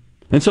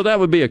 And so that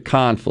would be a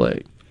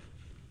conflict.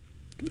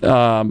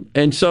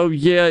 And so,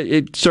 yeah,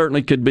 it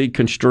certainly could be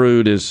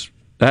construed as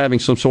having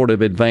some sort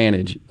of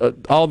advantage.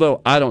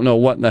 Although I don't know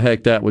what in the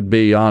heck that would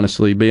be,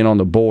 honestly, being on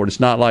the board. It's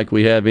not like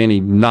we have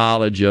any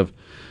knowledge of,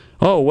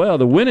 oh, well,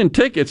 the winning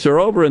tickets are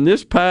over in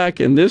this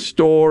pack in this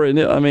store. And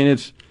I mean,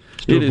 it's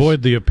to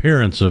avoid the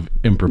appearance of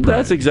impropriety.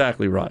 That's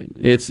exactly right.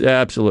 It's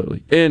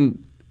absolutely.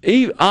 And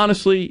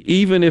honestly,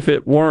 even if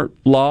it weren't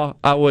law,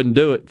 I wouldn't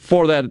do it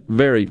for that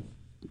very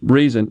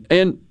reason.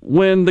 And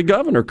when the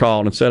governor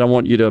called and said, I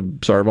want you to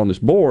serve on this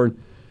board,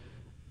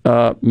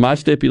 my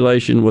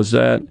stipulation was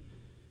that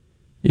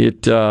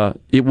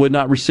it would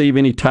not receive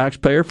any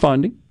taxpayer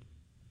funding,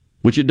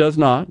 which it does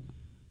not.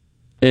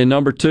 And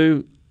number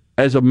two,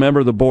 as a member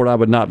of the board, I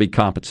would not be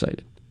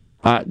compensated.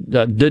 I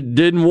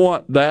didn't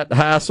want that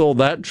hassle,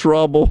 that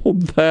trouble,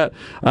 that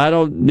I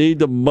don't need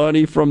the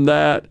money from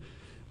that,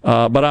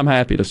 but I'm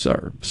happy to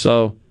serve.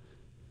 So,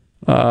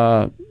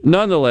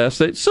 nonetheless,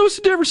 so it's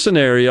a different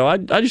scenario. I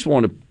just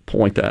want to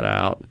point that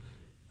out.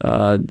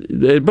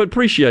 But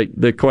appreciate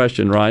the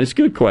question, Ryan. It's a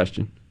good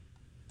question.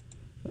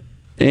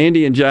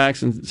 Andy in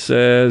Jackson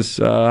says,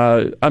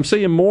 I'm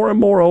seeing more and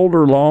more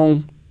older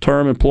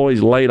long-term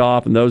employees laid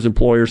off, and those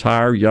employers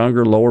hire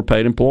younger,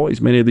 lower-paid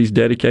employees. Many of these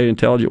dedicated,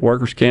 intelligent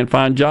workers can't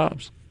find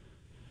jobs.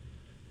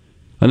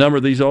 A number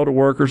of these older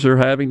workers are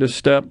having to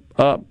step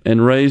up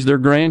and raise their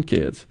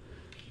grandkids.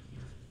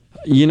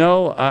 You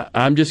know,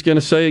 I'm just going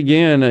to say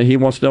again, he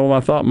wants to know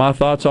what my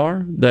thoughts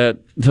are, that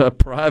the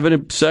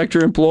private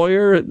sector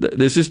employer,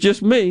 this is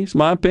just me, it's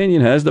my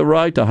opinion, has the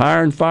right to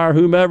hire and fire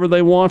whomever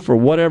they want for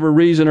whatever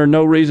reason or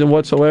no reason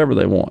whatsoever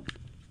they want.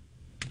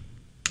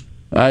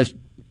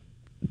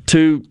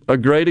 To a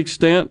great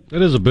extent.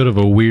 It is a bit of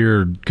a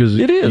weird, because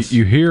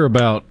you hear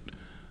about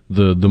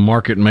the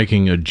market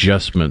making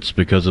adjustments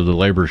because of the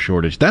labor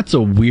shortage. That's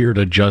a weird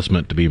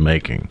adjustment to be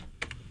making.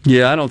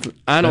 Yeah, I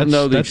don't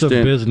know the extent.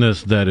 That's a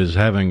business that is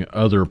having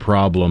other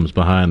problems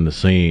behind the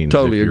scenes.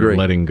 Totally if you're agree.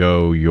 Letting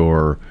go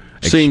your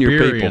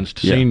experienced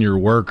senior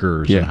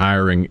workers and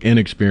hiring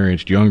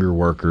inexperienced younger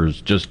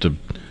workers just to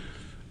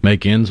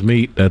make ends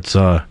meet. That's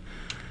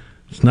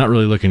it's not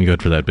really looking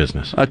good for that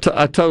business. I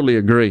totally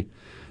agree.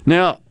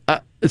 Now,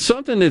 it's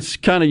something that's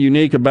kind of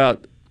unique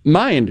about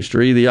my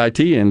industry, the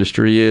IT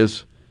industry,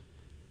 is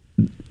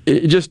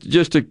just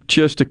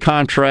to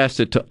contrast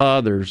it to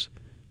others.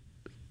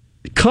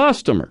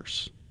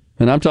 Customers,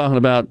 and I'm talking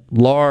about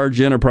large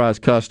enterprise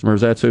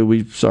customers, that's who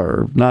we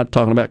serve, not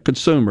talking about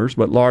consumers,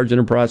 but large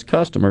enterprise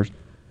customers,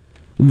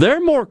 they're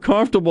more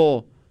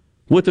comfortable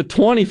with a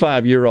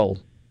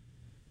 25-year-old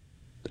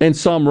in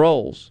some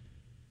roles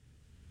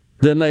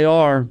than they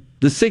are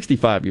the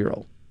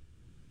 65-year-old.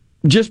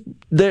 Just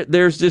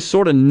there's this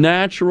sort of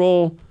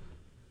natural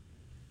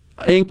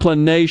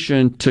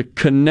inclination to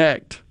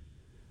connect.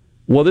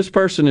 Well, this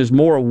person is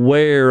more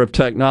aware of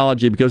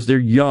technology because they're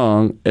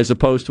young as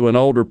opposed to an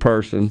older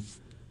person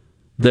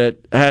that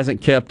hasn't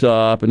kept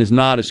up and is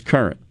not as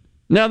current.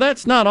 Now,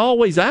 that's not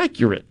always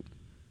accurate,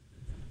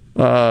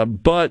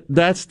 but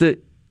that's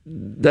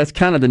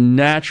kind of the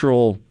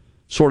natural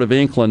sort of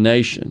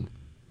inclination.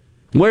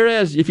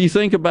 Whereas, if you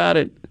think about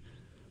it,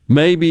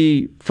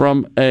 maybe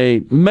from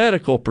a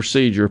medical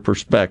procedure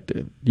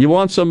perspective. You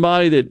want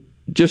somebody that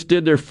just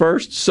did their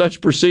first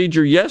such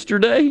procedure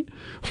yesterday,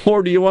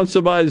 or do you want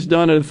somebody that's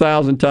done it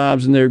 1,000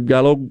 times and they've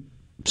got a little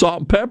salt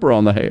and pepper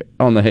on the head?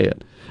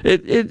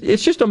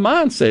 It's just a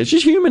mindset. It's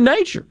just human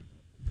nature.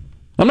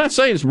 I'm not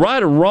saying it's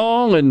right or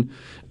wrong,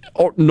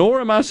 nor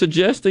am I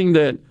suggesting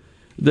that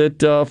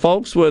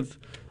folks with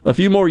a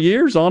few more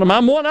years on them,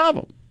 I'm one of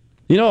them,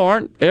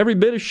 aren't every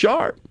bit as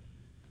sharp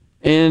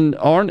and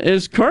aren't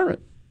as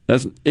current.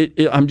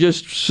 I'm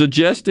just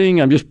suggesting,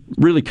 I'm just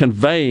really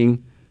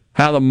conveying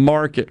how the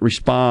market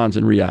responds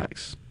and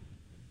reacts.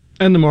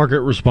 And the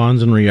market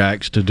responds and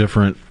reacts to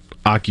different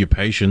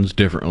occupations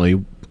differently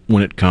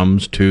when it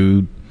comes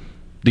to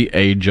the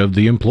age of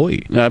the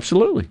employee.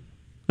 Absolutely.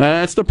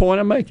 That's the point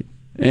I'm making.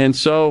 And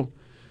so,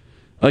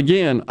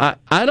 again,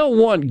 I don't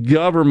want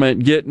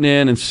government getting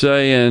in and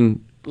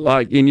saying,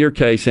 like in your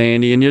case,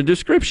 Andy, in your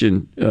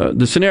description,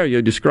 the scenario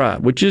you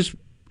described, which is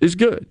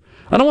good.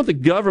 I don't want the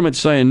government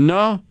saying,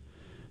 no,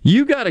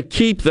 you got to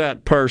keep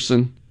that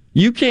person.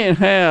 You can't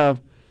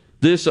have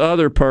this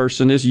other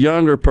person, this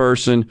younger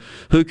person,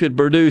 who could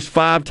produce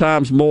 5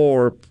 times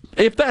more,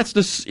 if that's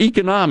the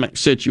economic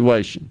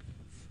situation.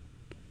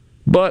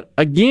 But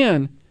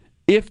again,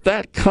 if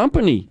that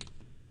company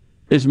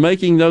is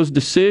making those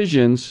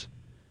decisions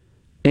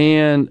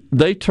and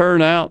they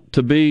turn out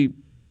to be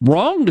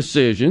wrong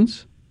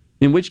decisions,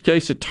 in which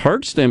case it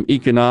hurts them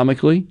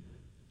economically,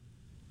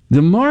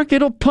 the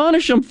market will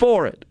punish them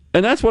for it.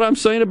 And that's what I'm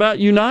saying about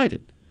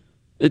United.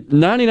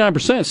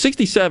 99%,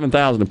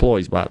 67,000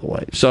 employees, by the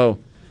way. So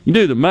you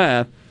do the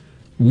math.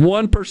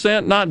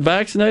 1% not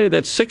vaccinated,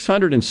 that's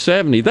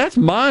 670. That's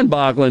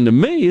mind-boggling to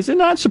me. Is it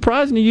not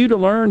surprising to you to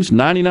learn it's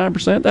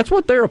 99%? That's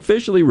what they're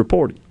officially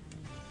reporting.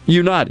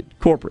 United,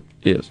 corporate,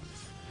 is.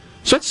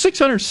 So that's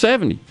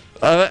 670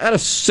 out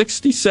of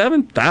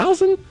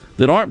 67,000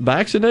 that aren't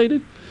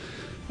vaccinated.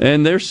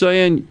 And they're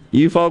saying,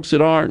 you folks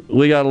that aren't,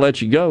 we got to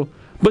let you go.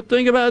 But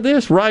think about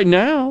this. Right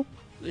now,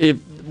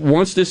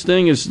 once this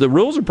thing the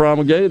rules are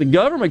promulgated, the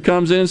government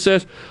comes in and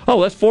says,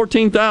 oh, that's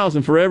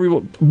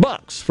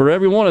 $14,000 for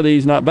every one of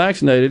these not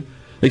vaccinated,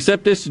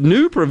 except this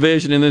new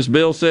provision in this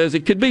bill says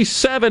it could be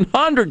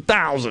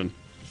 $700,000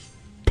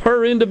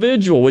 per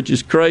individual, which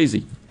is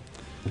crazy.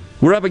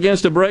 We're up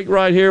against a break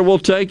right here. We'll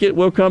take it.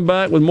 We'll come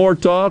back with more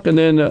talk, and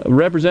then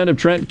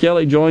Representative Trent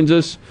Kelly joins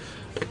us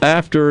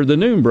after the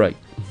noon break.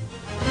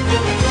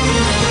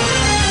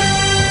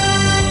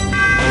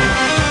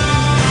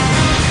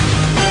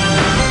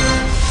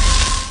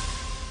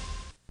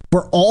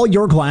 For all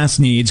your glass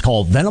needs,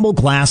 call Venable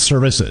Glass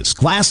Services.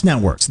 Glass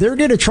Networks. They're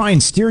going to try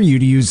and steer you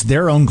to use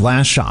their own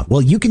glass shop.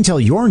 Well, you can tell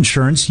your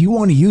insurance you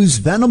want to use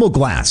Venable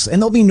Glass,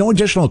 and there'll be no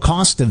additional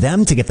cost to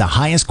them to get the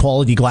highest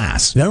quality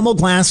glass. Venable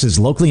Glass is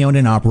locally owned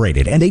and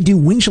operated, and they do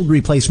windshield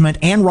replacement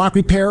and rock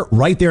repair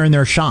right there in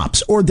their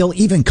shops. Or they'll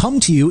even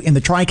come to you in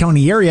the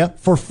Tri-County area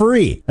for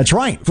free. That's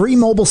right, free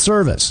mobile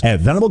service.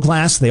 At Venable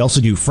Glass, they also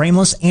do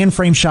frameless and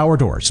frame shower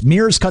doors,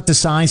 mirrors cut to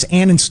size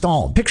and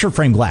installed, picture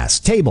frame glass,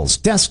 tables,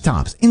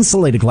 desktops,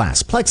 insulated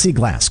glass,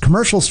 plexiglass,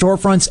 commercial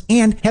storefronts,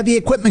 and heavy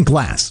equipment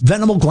glass.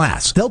 Venable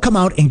Glass. They'll come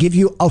out and give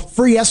you a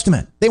free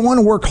estimate. They want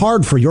to work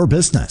hard for your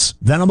business.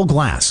 Venable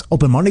Glass.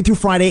 Open Monday through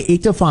Friday,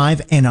 8 to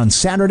 5, and on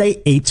Saturday,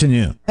 8 to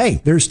noon.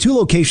 Hey, there's 2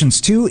 locations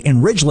too,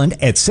 in Ridgeland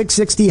at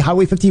 660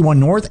 Highway 51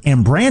 North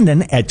and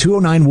Brandon at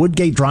 209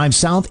 Woodgate Drive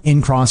South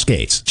in Cross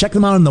Gates. Check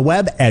them out on the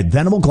web at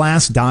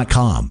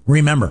venableglass.com.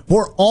 Remember,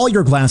 for all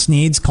your glass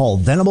needs, call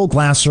Venable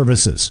Glass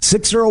Services.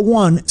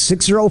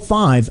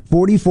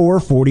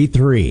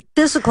 601-605-4443.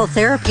 Physical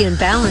Therapy and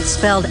Balance,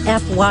 spelled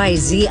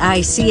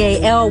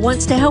FYZICAL,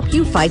 wants to help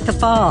you fight the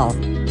fall.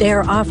 They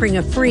are offering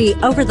a free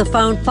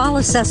over-the-phone fall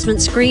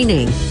assessment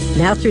screening.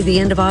 Now through the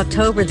end of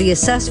October, the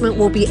assessment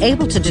will be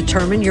able to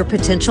determine your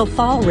potential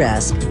fall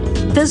risk.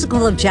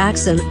 Physical of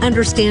Jackson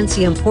understands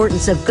the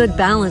importance of good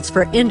balance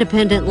for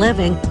independent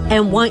living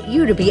and want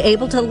you to be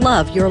able to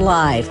love your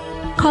life.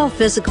 Call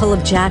Physical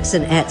of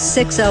Jackson at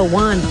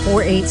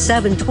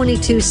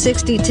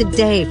 601-487-2260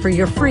 today for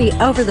your free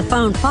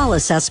over-the-phone fall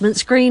assessment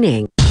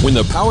screening. When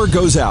the power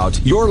goes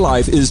out, your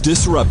life is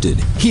disrupted.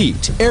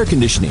 Heat, air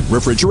conditioning,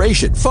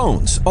 refrigeration,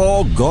 phones,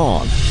 all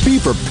gone. Be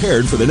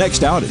prepared for the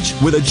next outage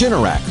with a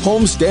Generac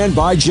home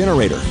standby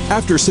generator.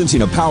 After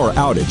sensing a power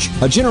outage,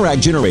 a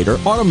Generac generator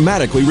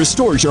automatically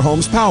restores your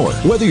home's power,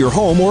 whether you're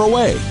home or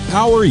away.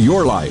 Power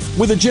your life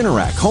with a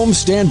Generac home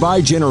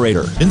standby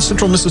generator. In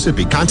Central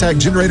Mississippi, contact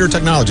Generator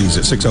Technologies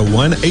at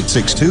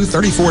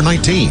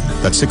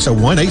 601-862-3419. That's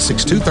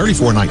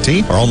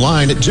 601-862-3419 or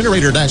online at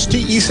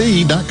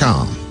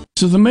generator-tec.com.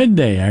 To the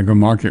Midday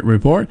Agri-Market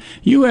Report,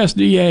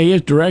 USDA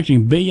is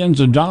directing billions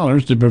of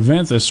dollars to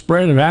prevent the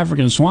spread of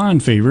African swine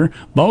fever,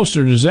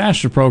 bolster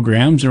disaster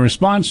programs in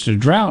response to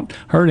drought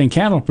hurting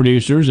cattle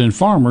producers and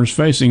farmers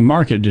facing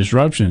market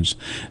disruptions.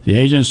 The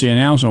agency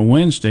announced on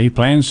Wednesday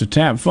plans to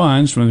tap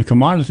funds from the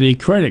Commodity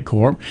Credit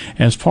Corp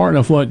as part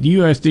of what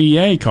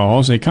USDA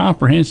calls a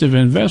comprehensive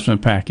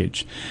investment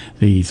package.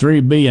 The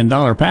 $3 billion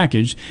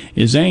package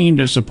is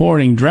aimed at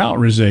supporting drought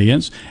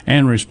resilience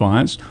and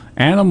response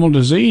animal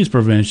disease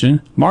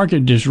prevention,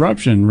 market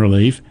disruption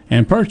relief,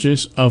 and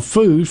purchase of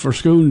food for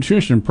school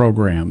nutrition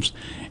programs.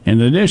 In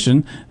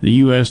addition,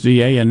 the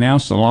USDA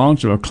announced the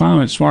launch of a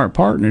Climate Smart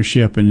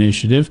Partnership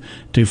initiative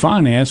to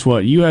finance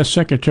what U.S.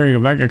 Secretary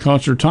of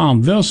Agriculture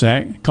Tom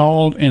Vilsack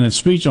called in a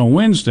speech on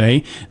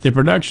Wednesday the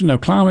production of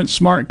climate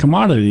smart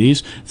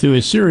commodities through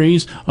a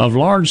series of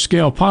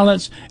large-scale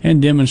pilots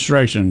and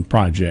demonstration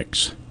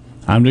projects.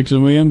 I'm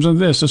Dixon Williams, and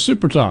this is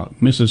Super Talk,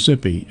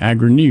 Mississippi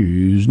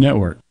Agri-News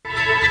Network.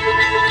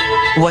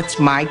 What's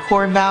my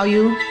core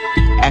value?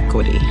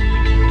 Equity.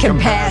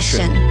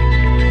 Compassion.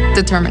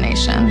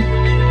 Determination.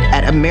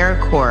 At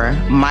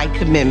AmeriCorps, my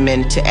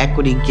commitment to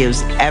equity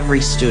gives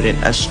every student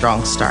a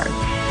strong start.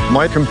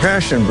 My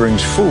compassion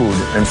brings food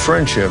and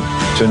friendship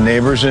to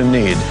neighbors in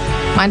need.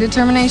 My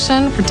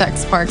determination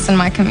protects parks in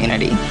my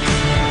community.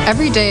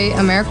 Every day,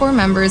 AmeriCorps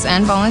members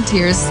and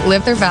volunteers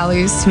live their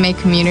values to make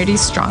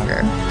communities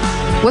stronger.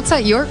 What's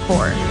at your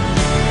core?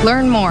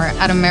 Learn more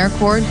at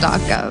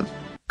AmeriCorps.gov.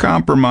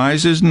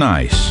 Compromise is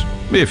nice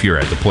if you're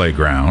at the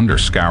playground or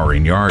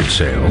scouring yard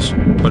sales.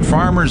 But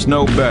farmers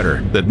know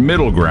better that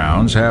middle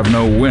grounds have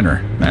no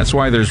winner. That's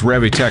why there's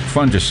Revitec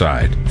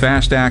fungicide,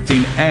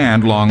 fast-acting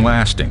and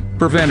long-lasting,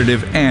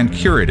 preventative and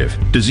curative,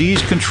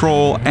 disease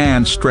control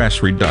and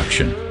stress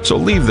reduction. So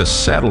leave the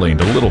settling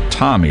to little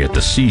Tommy at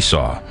the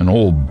seesaw, an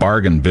old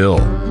bargain bill,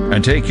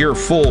 and take your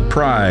full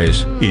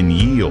prize in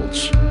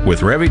yields with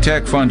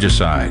Revitec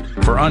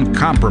fungicide for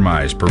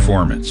uncompromised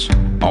performance.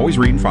 Always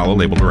read and follow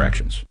label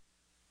directions.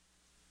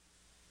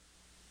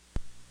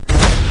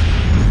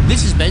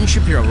 This is Ben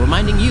Shapiro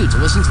reminding you to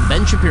listen to The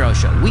Ben Shapiro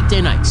Show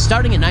weekday nights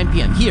starting at 9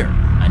 p.m. here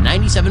on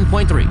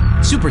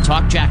 97.3 Super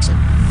Talk Jackson.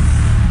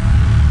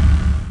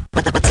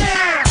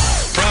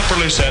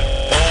 Properly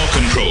set all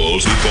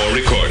controls before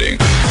recording.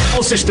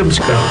 All systems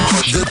go.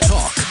 The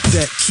talk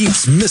that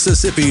keeps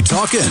Mississippi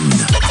talking.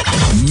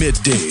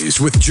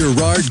 Middays with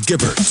Gerard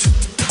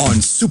Gibbert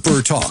on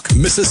Super Talk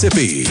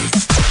Mississippi.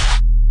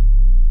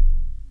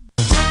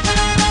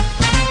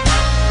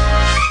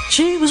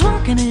 She was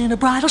working in a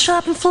bridal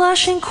shop in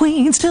Flushing,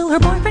 Queens, till her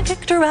boyfriend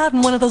kicked her out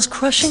in one of those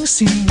crushing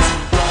scenes.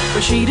 What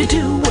was she to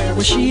do? Where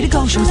was she to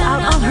go? She was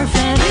out on her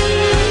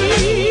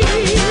fanny.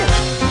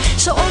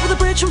 So over the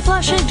bridge from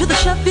Flushing to the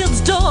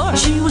Sheffield's door,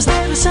 she was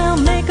there to sell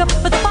makeup,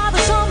 but the father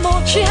saw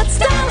more. She had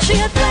style, she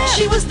had flair,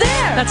 she was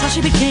there. That's how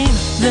she became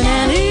the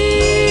nanny.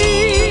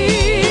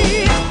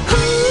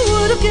 Who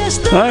would have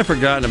guessed that? I've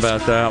forgotten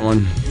about that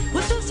one.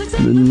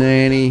 The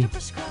nanny.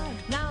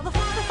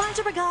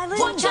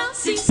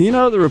 You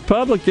know, the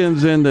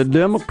Republicans and the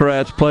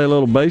Democrats play a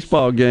little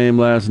baseball game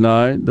last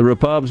night. The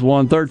Repubs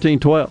won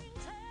 13-12.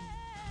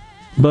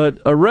 But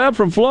a rep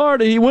from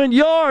Florida, he went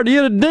yard. He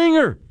hit a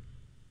dinger.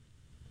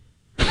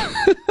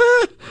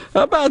 How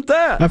about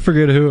that? I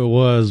forget who it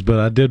was, but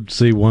I did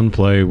see one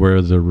play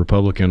where the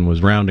Republican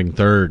was rounding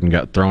third and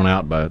got thrown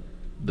out by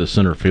the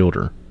center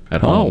fielder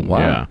at home. Oh, wow.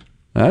 Yeah.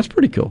 That's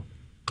pretty cool.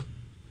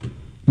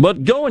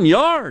 But going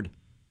yard,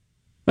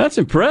 that's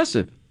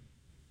impressive.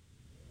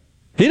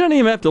 He doesn't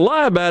even have to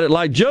lie about it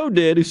like Joe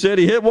did, who said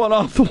he hit one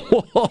off the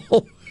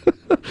wall.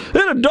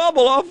 Hit a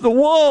double off the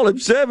wall at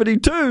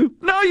 72.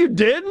 No, you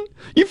didn't.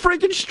 You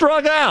freaking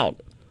struck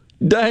out.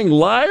 Dang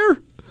liar.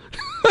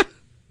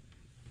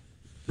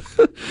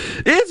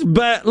 It's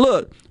bad.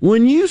 Look,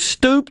 when you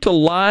stoop to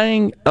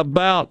lying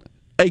about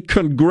a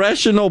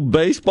congressional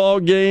baseball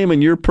game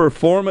and your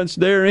performance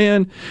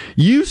therein,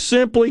 you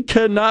simply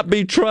cannot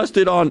be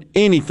trusted on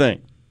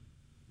anything.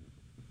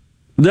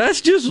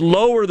 That's just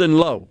lower than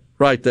low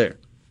right there.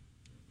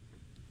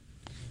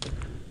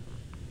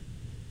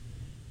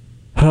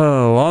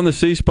 Oh, on the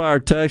C Spire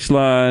text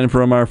line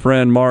from our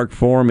friend Mark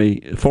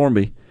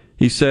Formby,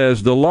 he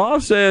says, the law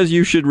says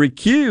you should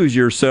recuse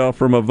yourself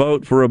from a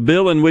vote for a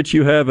bill in which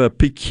you have a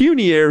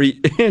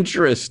pecuniary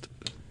interest.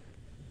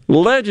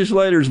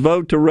 Legislators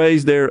vote to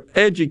raise their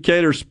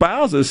educator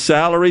spouses'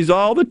 salaries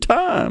all the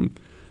time.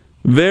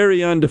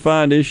 Very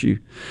undefined issue.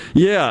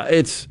 Yeah,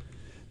 it's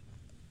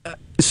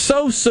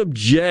so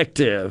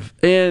subjective.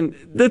 And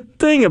the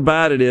thing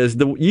about it is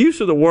the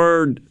use of the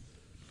word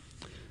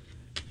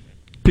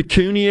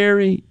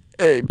pecuniary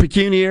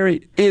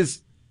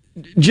is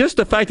just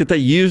the fact that they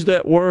use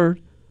that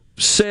word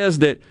says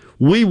that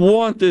we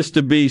want this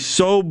to be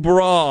so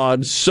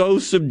broad, so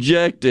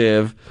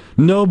subjective,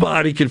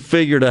 nobody can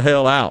figure the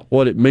hell out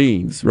what it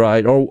means,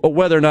 right? Or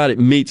whether or not it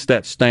meets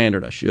that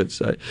standard, I should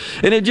say.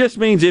 And it just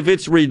means if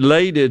it's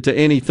related to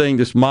anything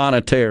that's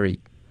monetary.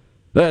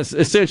 That's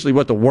essentially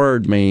what the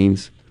word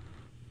means.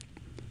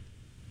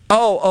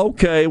 Oh,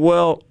 okay,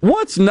 well,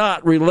 what's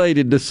not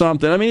related to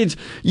something? I mean,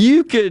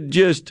 you could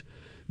just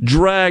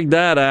drag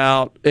that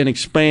out and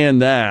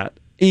expand that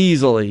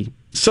easily.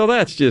 So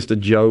that's just a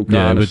joke,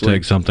 yeah, honestly. It would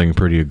take something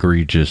pretty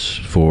egregious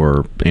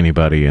for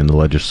anybody in the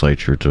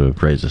legislature to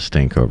raise a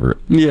stink over it.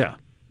 Yeah,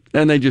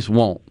 and they just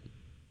won't.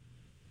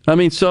 I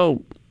mean,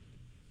 so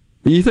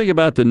you think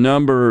about the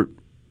number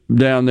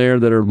down there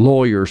that are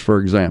lawyers, for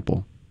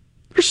example.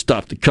 There's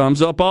stuff that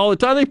comes up all the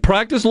time. They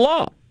practice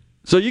law.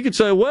 So you could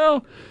say,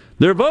 well,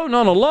 they're voting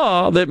on a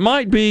law that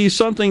might be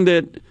something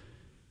that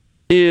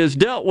is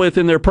dealt with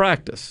in their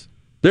practice.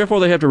 Therefore,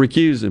 they have to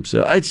recuse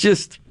themselves. It's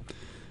just,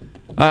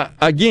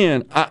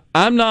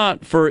 I'm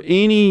not for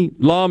any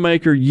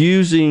lawmaker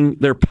using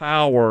their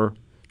power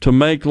to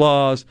make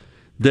laws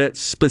that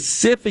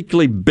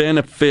specifically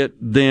benefit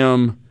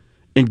them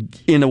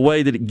in a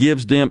way that it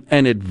gives them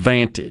an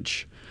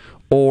advantage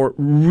or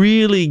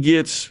really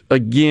gets,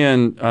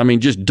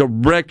 just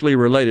directly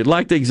related.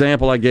 Like the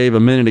example I gave a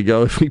minute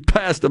ago, if we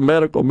passed a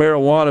medical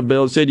marijuana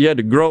bill and said you had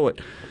to grow it,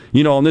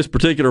 on this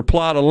particular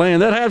plot of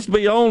land, that has to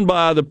be owned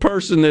by the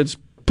person that's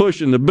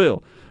pushing the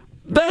bill.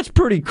 That's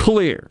pretty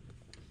clear.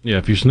 Yeah,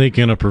 if you sneak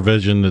in a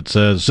provision that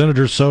says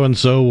Senator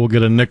so-and-so will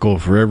get a nickel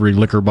for every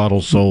liquor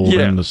bottle sold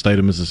in the state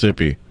of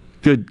Mississippi.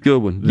 Good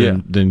one.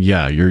 Then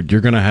you're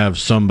going to have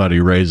somebody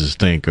raise a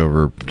stink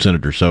over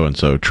Senator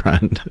so-and-so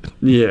trying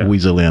to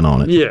weasel in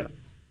on it. Yeah,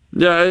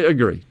 I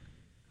agree.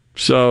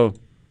 So,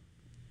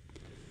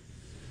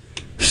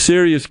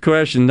 serious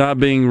question, not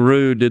being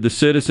rude. Did the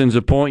citizens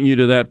appoint you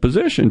to that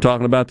position,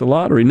 talking about the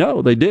lottery?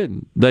 No, they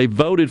didn't. They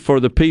voted for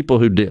the people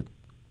who did.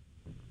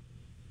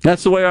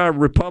 That's the way our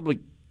republic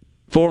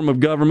form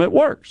of government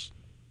works.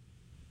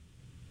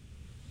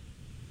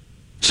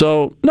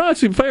 So, no,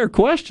 it's a fair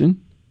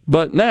question.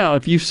 But now,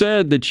 if you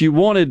said that you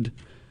wanted,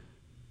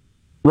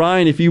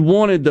 Ryan, if you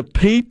wanted the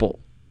people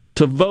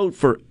to vote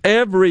for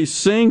every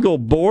single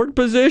board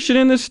position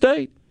in the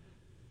state,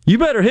 you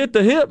better hit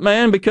the hip,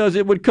 man, because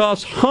it would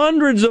cost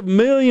hundreds of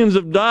millions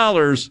of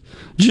dollars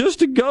just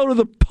to go to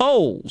the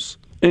polls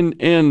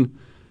and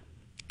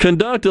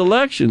conduct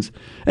elections.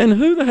 And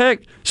who the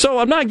heck? So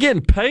I'm not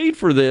getting paid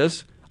for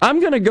this. I'm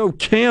going to go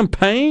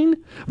campaign?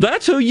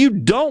 That's who you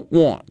don't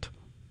want.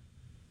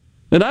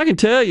 And I can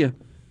tell you,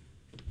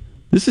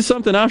 this is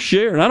something I'll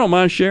share, and I don't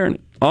mind sharing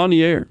it on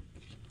the air.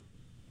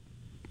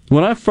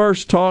 When I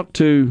first talked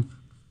to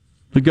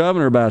the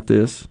governor about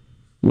this,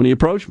 when he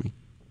approached me,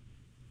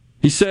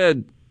 he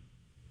said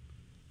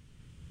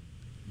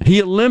he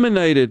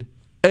eliminated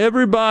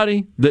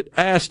everybody that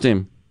asked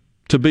him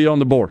to be on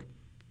the board.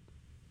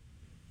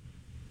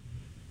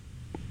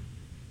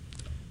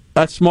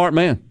 That's a smart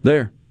man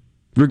there.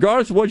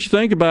 Regardless of what you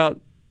think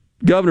about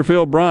Governor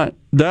Phil Bryant,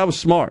 that was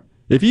smart.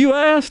 If you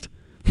asked,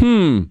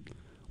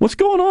 what's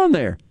going on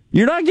there?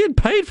 You're not getting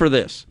paid for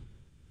this.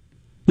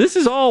 This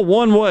is all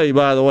one way,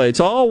 by the way. It's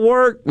all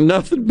work,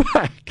 nothing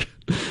back.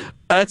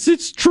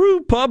 It's true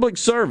public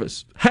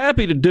service.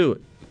 Happy to do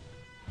it.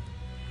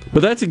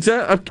 But that's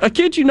I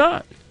kid you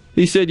not.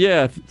 He said,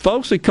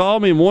 folks that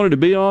called me and wanted to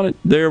be on it,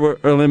 they were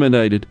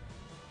eliminated.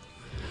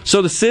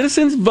 So the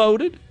citizens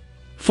voted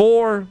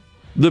for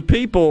the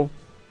people,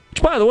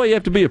 which, by the way, you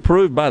have to be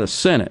approved by the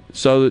Senate.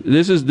 So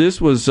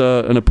this was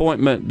an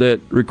appointment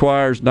that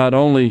requires not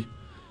only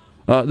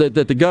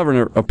that the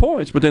governor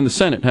appoints, but then the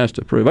Senate has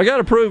to approve. I got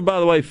approved, by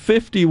the way,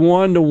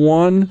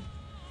 51-1.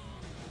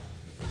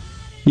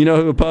 You know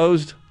who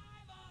opposed?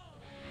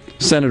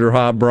 Senator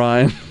Hob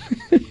Bryan.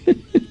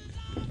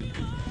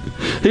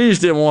 He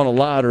just didn't want a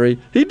lottery.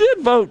 He did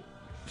vote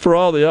for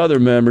all the other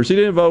members. He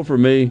didn't vote for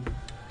me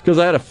because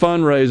I had a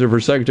fundraiser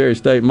for Secretary of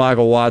State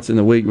Michael Watson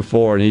the week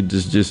before, and he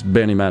just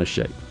bent him out of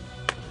shape.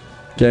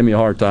 Gave me a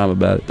hard time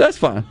about it. That's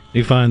fine.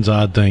 He finds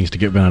odd things to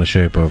get bent out of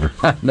shape over.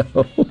 I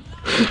know.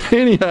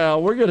 Anyhow,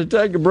 we're going to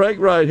take a break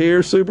right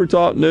here. Super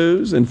Talk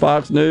News and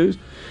Fox News.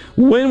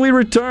 When we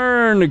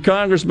return,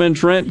 Congressman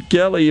Trent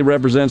Kelly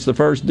represents the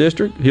 1st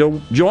District. He'll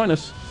join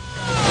us.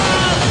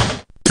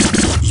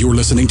 You're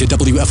listening to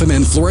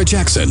WFMN Flora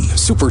Jackson,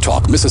 Super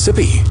Talk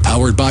Mississippi,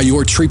 powered by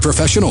your tree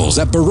professionals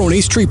at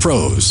Barone's Tree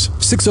Pros,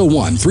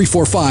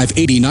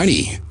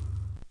 601-345-8090.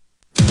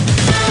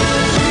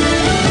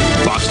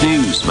 Fox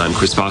News, I'm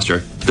Chris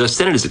Foster. The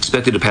Senate is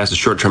expected to pass a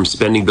short-term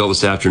spending bill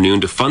this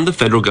afternoon to fund the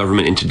federal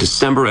government into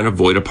December and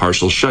avoid a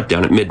partial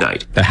shutdown at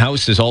midnight. The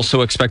House is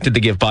also expected to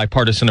give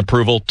bipartisan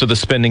approval to the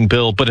spending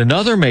bill, but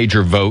another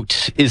major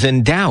vote is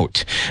in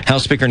doubt.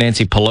 House Speaker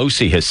Nancy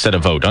Pelosi has set a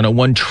vote on a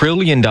 $1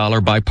 trillion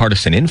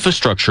bipartisan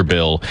infrastructure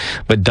bill,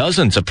 but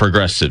dozens of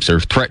progressives are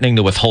threatening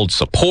to withhold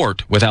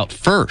support without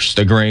first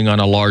agreeing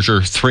on a larger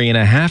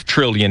 $3.5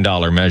 trillion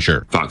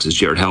measure. Fox's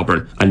Jared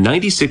Halpern. A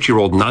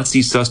 96-year-old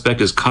Nazi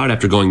suspect is caught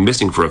after going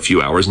missing for a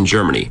few hours in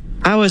Germany.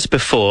 Hours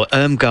before,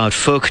 Irmgard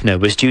Faulkner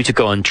was due to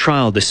go on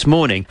trial this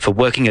morning for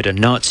working at a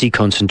Nazi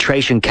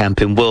concentration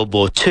camp in World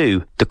War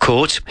II. The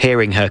court,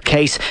 hearing her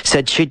case,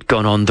 said she'd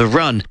gone on the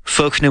run.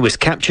 Faulkner was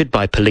captured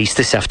by police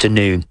this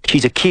afternoon.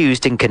 She's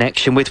accused in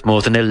connection with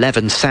more than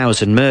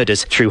 11,000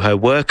 murders through her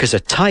work as a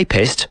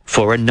typist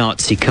for a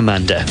Nazi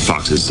commander.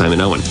 Fox's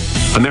Simon Owen.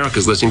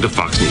 America's listening to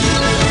Fox News.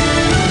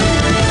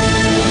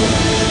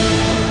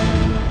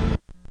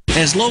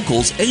 As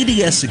locals,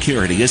 ADS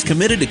Security is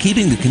committed to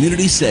keeping the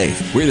community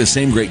safe. We're the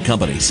same great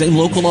company, same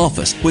local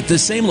office, with the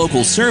same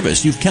local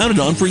service you've counted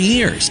on for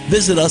years.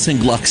 Visit us in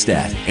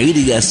Gluckstadt.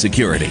 ADS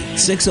Security,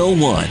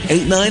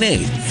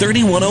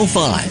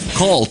 601-898-3105.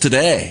 Call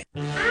today.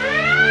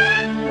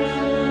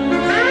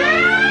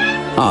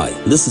 Hi,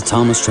 this is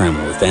Thomas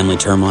Trammell with Family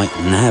Termite,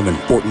 and I have an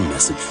important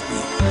message for you.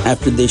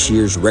 After this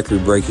year's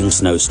record-breaking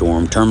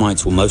snowstorm,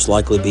 termites will most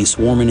likely be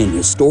swarming in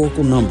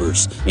historical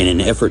numbers in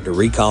an effort to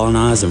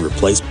recolonize and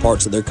replace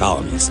parts of their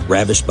colonies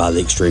ravished by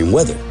the extreme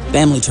weather.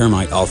 Family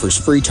Termite offers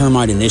free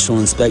termite initial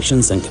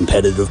inspections and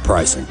competitive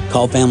pricing.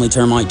 Call Family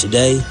Termite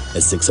today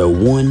at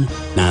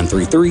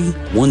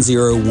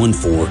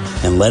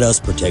 601-933-1014 and let us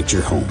protect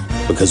your home,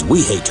 because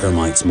we hate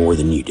termites more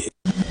than you do.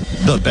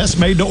 The best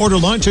made-to-order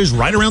lunch is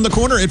right around the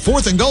corner at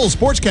 4th and Gold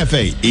Sports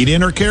Cafe. Eat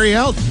in or carry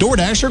out,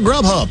 DoorDash or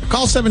Grubhub.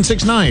 Call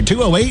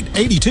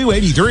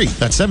 769-208-8283.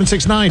 That's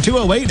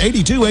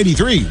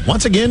 769-208-8283.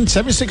 Once again,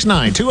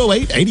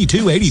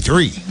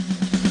 769-208-8283.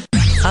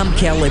 I'm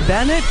Kelly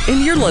Bennett,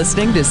 and you're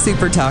listening to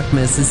Super Talk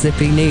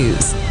Mississippi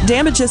News.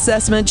 Damage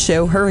assessments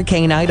show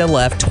Hurricane Ida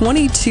left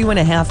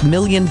 $22.5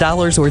 million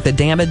worth of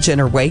damage in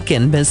her wake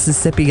in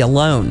Mississippi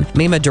alone.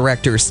 MEMA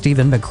Director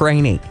Stephen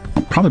McCraney.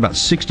 Probably about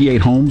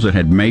 68 homes that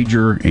had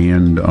major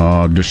and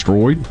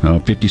destroyed,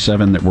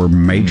 57 that were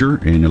major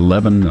and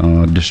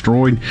 11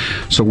 destroyed.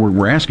 So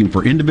we're asking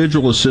for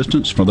individual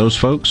assistance for those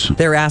folks.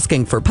 They're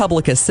asking for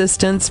public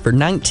assistance for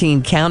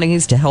 19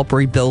 counties to help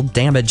rebuild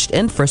damaged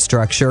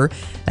infrastructure.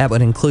 That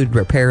would include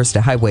repairs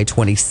to Highway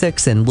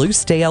 26 in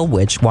Loosedale,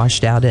 which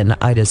washed out in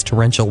Ida's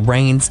torrential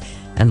rains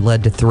and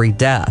led to 3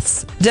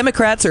 deaths.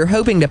 Democrats are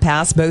hoping to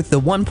pass both the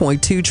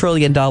 $1.2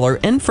 trillion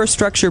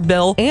infrastructure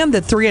bill and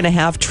the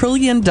 $3.5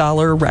 trillion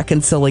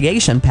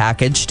reconciliation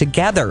package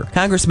together.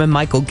 Congressman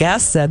Michael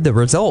Guest said the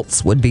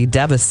results would be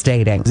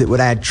devastating. It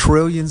would add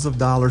trillions of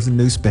dollars in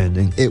new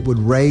spending. It would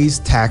raise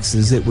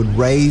taxes. It would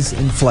raise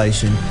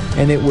inflation,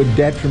 and it would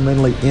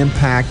detrimentally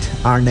impact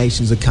our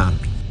nation's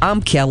economy.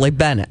 I'm Kelly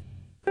Bennett.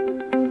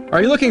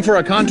 Are you looking for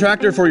a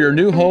contractor for your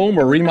new home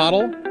or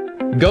remodel?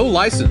 Go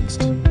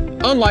licensed.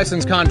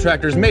 Unlicensed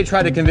contractors may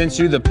try to convince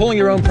you that pulling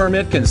your own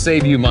permit can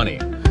save you money,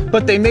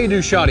 but they may do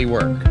shoddy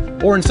work,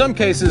 or in some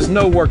cases,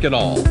 no work at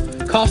all,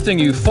 costing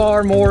you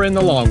far more in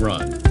the long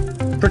run.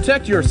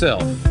 Protect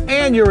yourself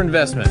and your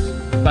investment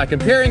by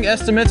comparing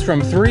estimates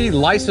from 3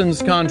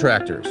 licensed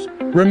contractors.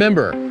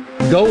 Remember,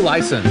 go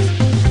licensed.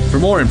 For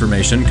more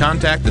information,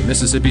 contact the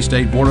Mississippi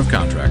State Board of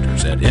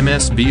Contractors at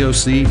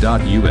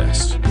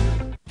msboc.us.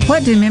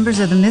 What do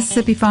members of the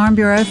Mississippi Farm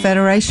Bureau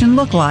Federation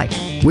look like?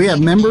 We have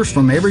members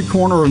from every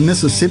corner of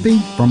Mississippi,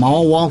 from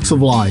all walks of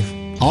life.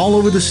 All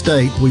over the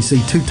state, we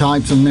see 2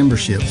 types of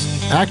memberships: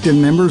 active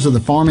members of the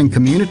farming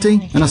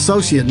community and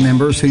associate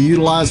members who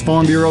utilize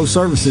Farm Bureau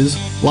services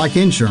like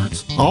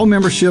insurance. All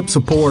memberships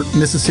support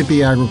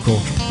Mississippi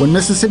agriculture. When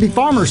Mississippi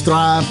farmers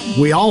thrive,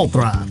 we all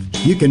thrive.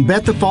 You can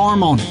bet the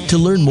farm on it. To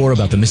learn more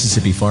about the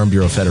Mississippi Farm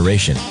Bureau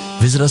Federation,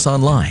 visit us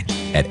online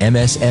at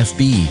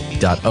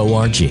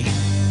msfb.org.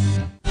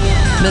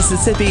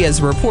 Mississippi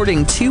is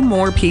reporting 2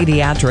 more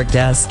pediatric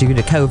deaths due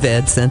to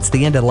COVID since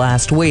the end of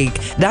last week.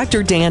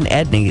 Dr. Dan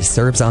Edney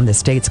serves on the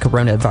state's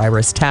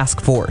coronavirus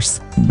task force.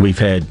 We've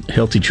had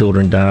healthy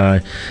children die.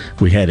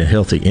 We had a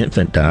healthy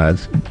infant die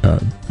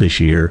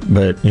this year.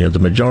 But, the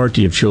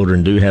majority of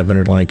children do have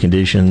underlying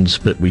conditions,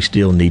 but we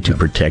still need to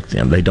protect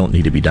them. They don't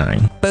need to be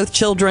dying. Both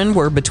children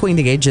were between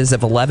the ages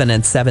of 11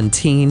 and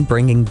 17,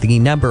 bringing the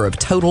number of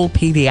total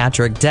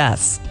pediatric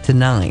deaths to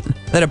 9.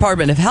 The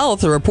Department of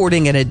Health are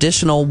reporting an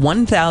additional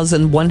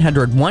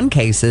 1,101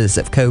 cases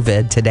of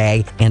COVID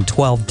today and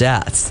 12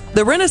 deaths.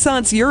 The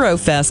Renaissance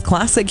Eurofest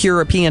Classic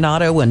European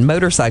Auto and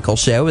Motorcycle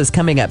Show is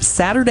coming up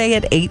Saturday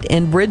at 8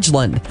 in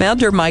Bridgeland.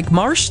 Founder Mike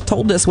Marsh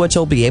told us what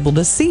you'll be able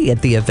to see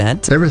at the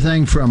event.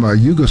 Everything from a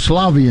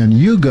Yugoslavian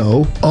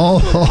Yugo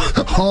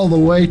all the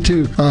way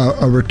to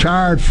a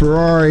retired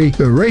Ferrari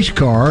race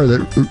car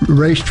that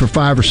raced for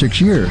 5 or 6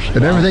 years,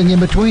 and everything in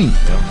between.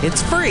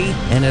 It's free,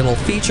 and it'll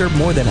feature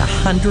more than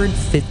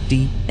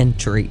 150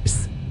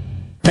 entries.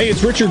 Hey,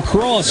 it's Richard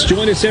Cross.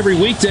 Join us every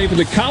weekday for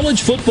the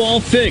College Football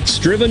Fix,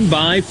 driven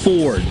by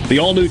Ford. The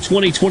all-new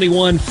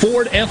 2021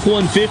 Ford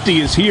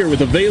F-150 is here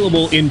with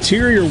available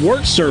interior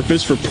work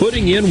surface for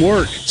putting in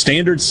work.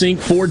 Standard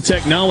sync Ford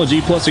technology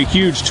plus a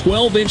huge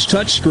 12-inch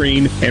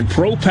touchscreen and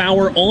Pro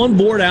Power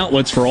onboard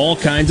outlets for all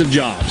kinds of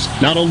jobs.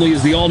 Not only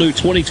is the all-new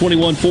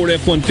 2021 Ford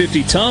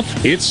F-150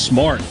 tough, it's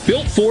smart.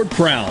 Built Ford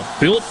proud.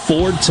 Built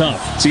Ford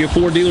tough. See a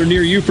Ford dealer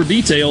near you for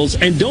details,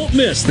 and don't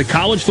miss the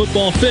College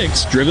Football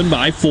Fix, driven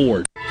by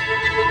Ford.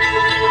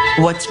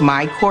 What's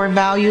my core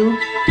value?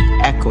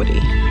 Equity.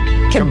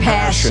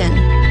 Compassion.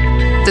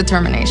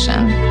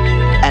 Determination.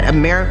 At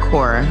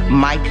AmeriCorps,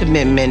 my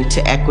commitment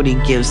to equity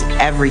gives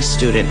every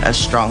student a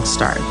strong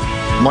start.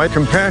 My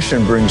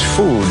compassion brings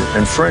food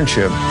and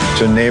friendship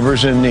to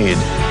neighbors in need.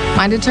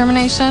 My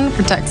determination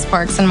protects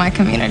parks in my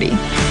community.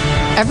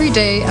 Every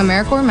day,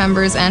 AmeriCorps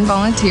members and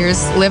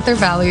volunteers live their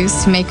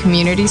values to make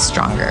communities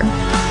stronger.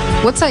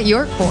 What's at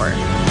your core?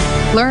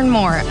 Learn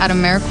more at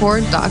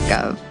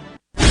AmeriCorps.gov.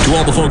 To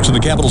all the folks in the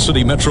Capital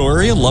City metro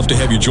area, love to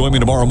have you join me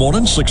tomorrow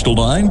morning, 6 till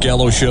 9,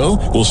 Gallo Show.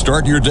 We'll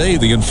start your day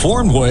the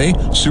informed way.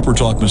 Super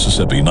Talk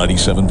Mississippi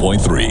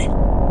 97.3.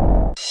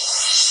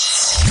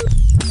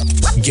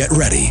 Get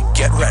ready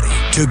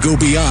to go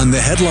beyond the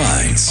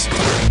headlines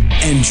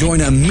and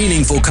join a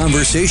meaningful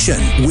conversation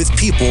with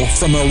people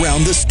from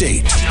around the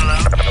state. Hello.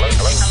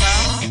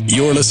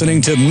 You're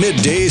listening to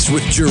Middays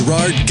with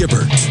Gerard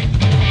Gibbert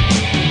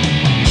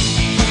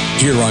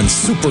here on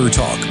Super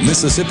Talk,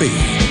 Mississippi.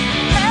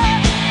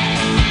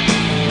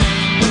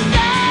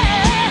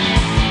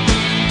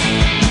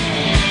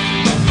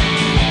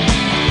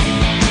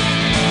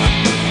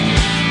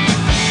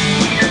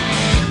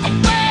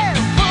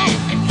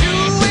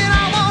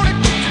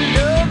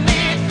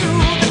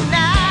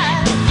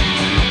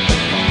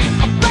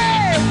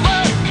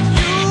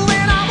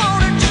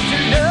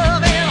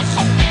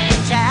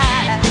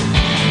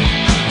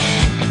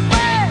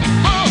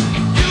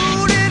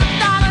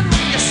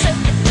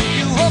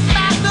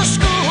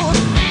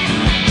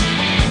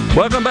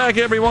 Welcome back,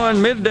 everyone.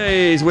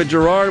 Middays with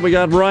Gerard. We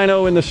got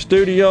Rhino in the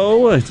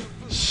studio.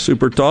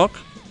 Super Talk.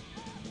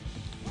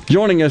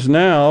 Joining us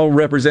now,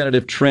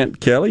 Representative Trent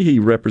Kelly. He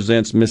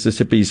represents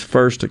Mississippi's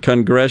 1st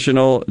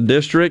Congressional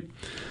District.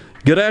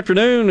 Good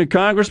afternoon,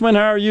 Congressman.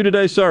 How are you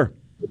today, sir?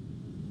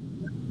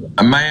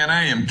 Man,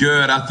 I am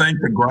good. I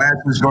think the grass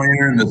is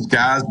greener and the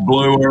sky's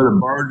bluer. The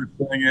birds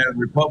are singing.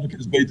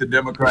 Republicans beat the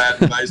Democrats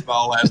in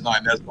baseball last night,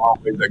 and that's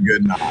always a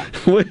good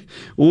night.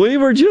 We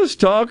were just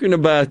talking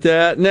about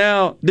that.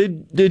 Now,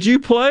 did you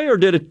play or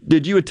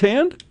did you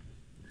attend?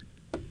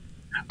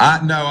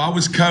 No, I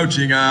was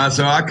coaching,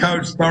 so I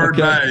coached third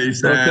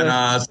base,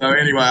 and so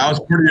anyway, I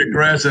was pretty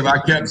aggressive. I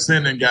kept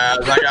sending guys.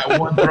 I got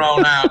one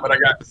thrown out, but I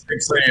got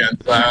 6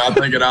 in, so I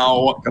think it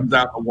all comes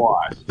out the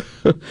wash.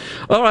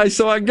 All right,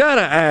 so I got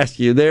to ask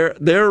you,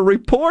 there are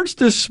reports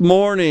this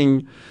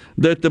morning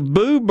that the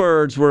Boo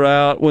Birds were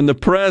out when the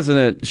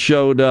president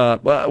showed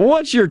up.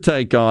 What's your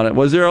take on it?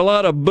 Was there a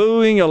lot of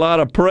booing, a lot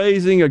of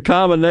praising, a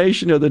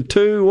combination of the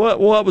two? What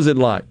was it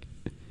like?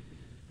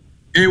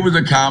 It was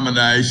a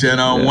combination.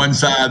 On one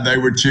side, they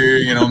were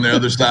cheering, and on the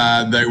other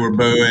side, they were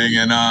booing.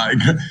 And,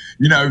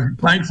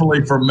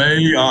 thankfully for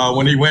me,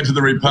 when he went to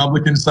the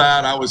Republican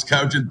side, I was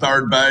coaching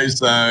third base.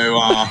 So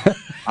I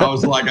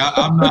was like,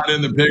 I'm not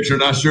in the picture,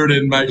 and I sure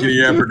didn't make any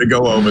effort to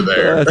go over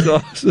there. That's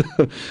awesome.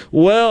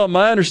 Well,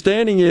 my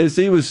understanding is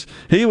he was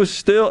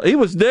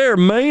there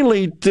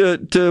mainly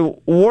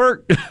to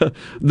work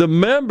the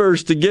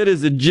members to get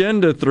his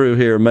agenda through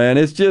here, man.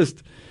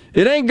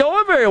 It ain't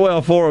going very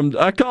well for him.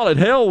 I call it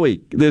Hell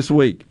Week this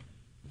week.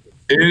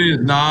 It is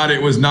not.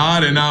 It was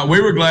not. And we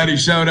were glad he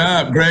showed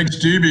up. Greg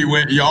Stubbe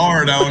went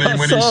yard on him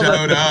when he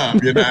showed up.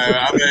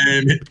 I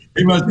mean,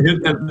 he must have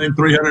hit that thing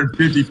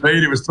 350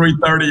 feet. It was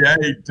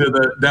 338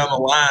 down the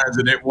lines,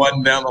 and it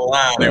wasn't down the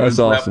line. It was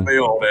awesome. Left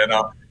field. And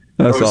it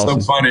was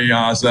awesome. So funny.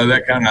 So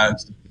that kind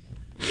of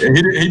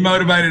he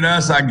motivated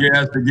us, I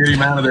guess, to get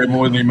him out of there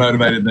more than he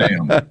motivated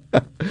them.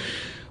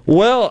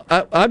 Well,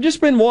 I've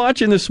just been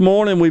watching this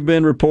morning. We've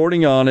been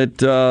reporting on it.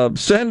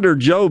 Senator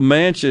Joe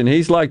Manchin,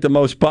 he's like the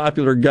most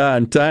popular guy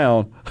in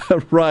town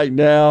right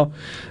now.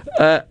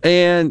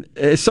 And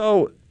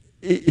so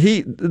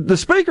the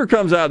speaker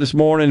comes out this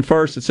morning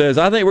first and says,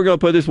 I think we're going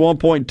to put this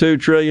 $1.2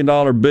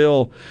 trillion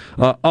bill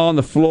on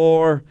the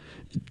floor.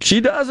 She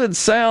doesn't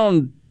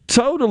sound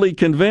totally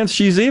convinced.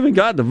 She's even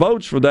got the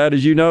votes for that.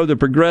 As you know, the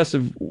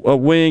progressive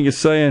wing is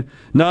saying,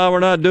 no, we're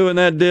not doing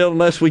that deal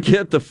unless we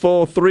get the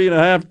full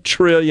 $3.5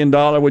 trillion,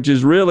 which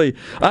is really,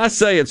 I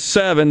say it's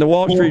 7. The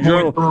Wall Street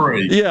Journal.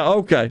 Yeah,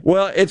 okay.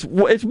 Well, it's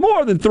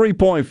more than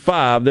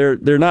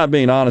 3.5. They're not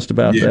being honest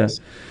about that.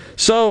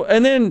 So,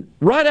 and then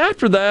right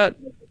after that,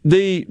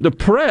 the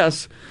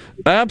press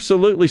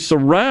absolutely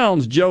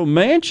surrounds Joe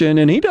Manchin,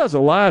 and he does a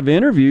live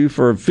interview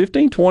for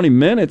 15-20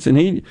 minutes, and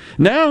he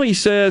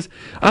says,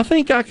 I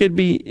think I could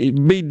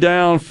be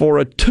down for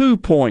a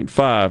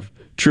 $2.5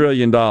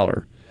 trillion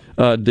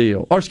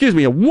deal. Or excuse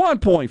me, a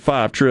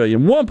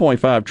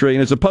 $1.5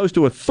 trillion as opposed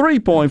to a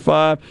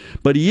 3.5,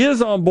 but he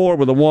is on board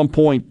with a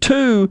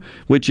 1.2,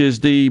 which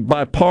is the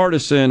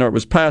bipartisan, or it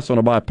was passed on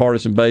a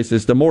bipartisan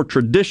basis, the more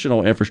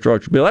traditional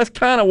infrastructure bill. That's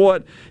kind of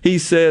what he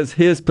says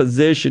his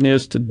position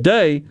is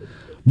today.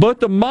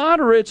 But the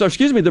moderates, or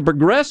excuse me, the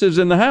progressives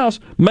in the House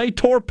may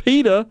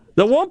torpedo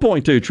the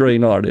 $1.2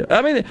 trillion deal.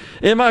 I mean,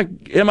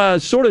 am I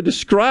sort of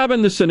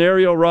describing the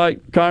scenario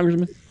right,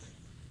 Congressman?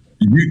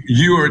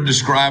 You are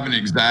describing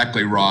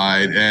exactly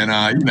right, and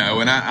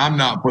I'm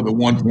not for the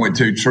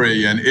 1.2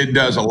 trillion. It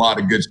does a lot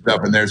of good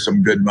stuff, and there's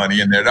some good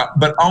money in there,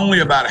 but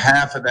only about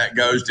half of that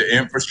goes to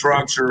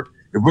infrastructure.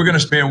 If we're going to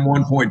spend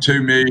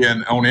 $1.2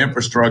 million on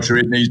infrastructure,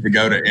 it needs to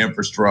go to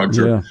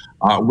infrastructure,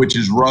 which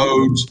is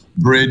roads,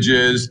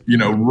 bridges,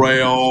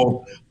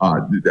 rail,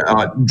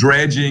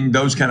 dredging,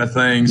 those kind of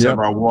things of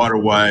our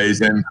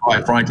waterways. And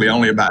quite frankly,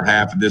 only about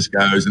half of this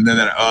goes. And then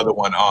that other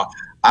one,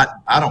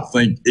 I don't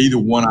think either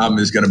one of them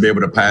is going to be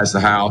able to pass the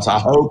House. I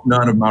hope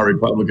none of my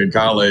Republican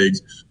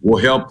colleagues will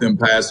help them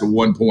pass the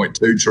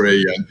 $1.2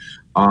 trillion.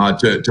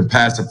 To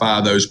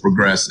pacify those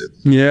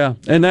progressives. Yeah,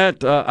 and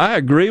that I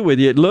agree with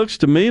you. It looks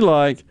to me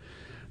like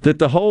that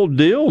the whole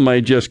deal may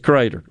just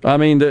crater. I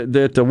mean, that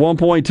the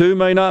 1.2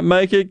 may not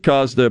make it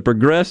because the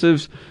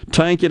progressives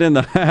tank it in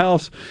the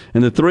House,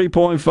 and the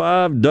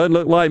 3.5 doesn't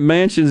look like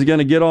Manchin's going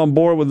to get on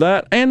board with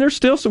that. And there's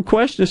still some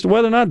questions as to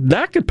whether or not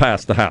that could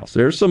pass the House.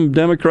 There's some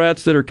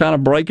Democrats that are kind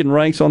of breaking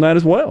ranks on that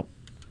as well.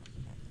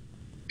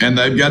 and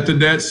they've got the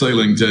debt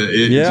ceiling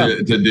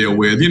to deal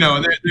with.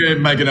 And they're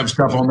making up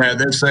stuff on that.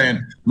 They're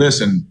saying,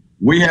 listen,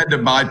 we had to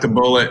bite the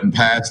bullet and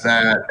pass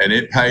that, and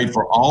it paid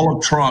for all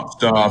of Trump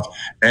stuff,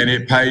 and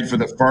it paid for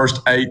the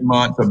first 8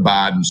 months of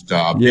Biden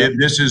stuff. Yep.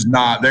 This is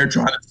not – they're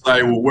trying to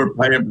say, well, we're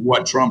paying for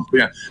what Trump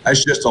spent.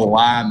 That's just a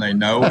lie, and they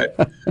know it.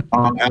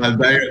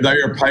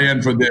 They are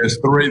paying for this.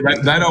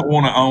 They don't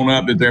want to own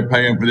up that they're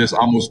paying for this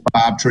almost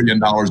 $5 trillion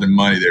in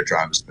money they're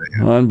trying to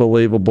spend.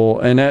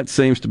 Unbelievable. And that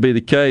seems to be the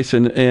case.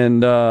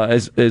 And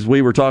as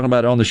we were talking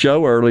about on the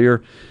show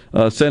earlier,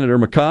 Senator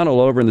McConnell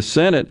over in the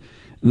Senate –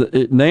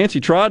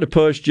 Nancy tried to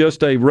push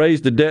just a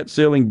raise the debt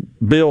ceiling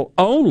bill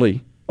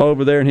only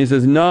over there, and he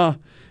says, nah,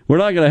 we're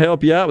not going to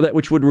help you out with that,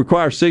 which would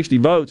require 60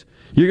 votes.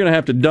 You're going to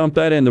have to dump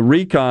that in the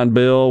recon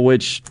bill,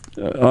 which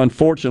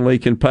unfortunately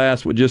can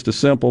pass with just a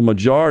simple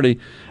majority.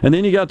 And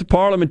then you got the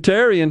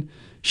parliamentarian.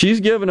 She's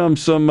giving them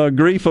some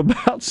grief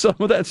about some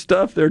of that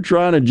stuff they're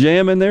trying to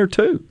jam in there,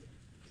 too.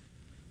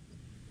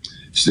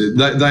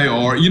 They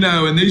are,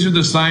 and these are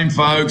the same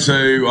folks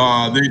who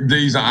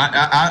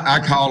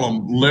I call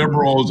them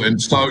liberals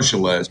and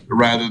socialists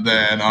rather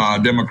than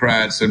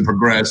Democrats and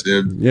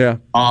progressives. Yeah.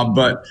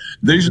 But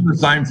these are the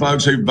same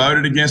folks who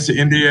voted against the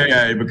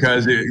NDAA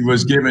because it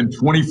was given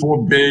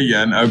 $24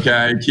 billion.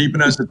 Okay,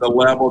 keeping us at the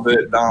level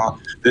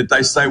that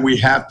they say we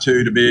have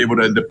to be able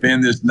to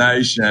defend this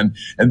nation.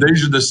 And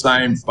these are the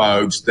same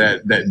folks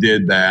that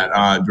did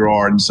that,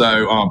 Gerard. And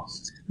so.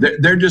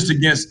 They're just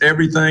against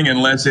everything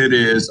unless it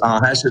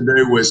has to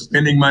do with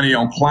spending money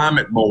on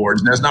climate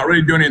boards. And that's not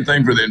really doing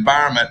anything for the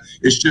environment.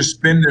 It's just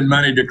spending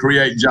money to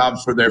create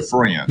jobs for their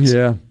friends.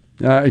 Yeah,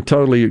 I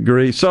totally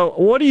agree. So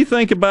what do you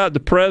think about the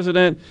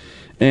president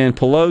and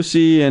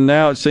Pelosi? And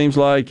now it seems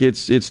like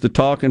it's the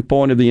talking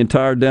point of the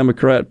entire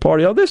Democrat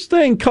Party. Oh, this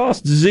thing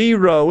costs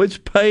zero. It's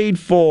paid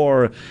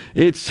for.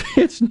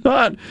 It's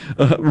not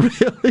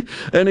really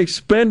an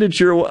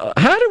expenditure.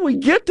 How did we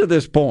get to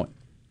this point?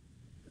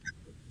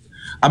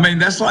 I mean,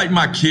 that's like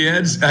my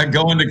kids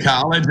going to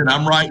college and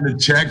I'm writing a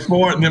check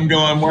for it and them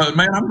going, well,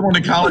 man, I'm going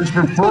to college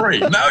for free.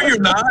 No, you're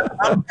not.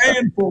 I'm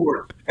paying for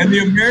it. And the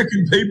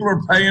American people are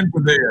paying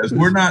for this.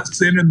 We're not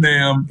sending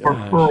them for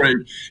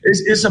free.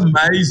 It's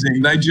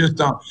amazing. They just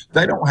don't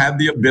have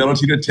the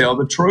ability to tell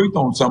the truth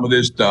on some of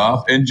this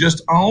stuff and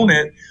just own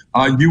it.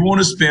 You want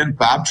to spend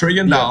 $5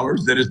 trillion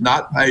that is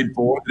not paid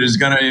for, that is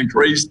going to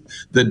increase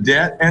the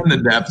debt and the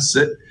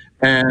deficit.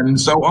 And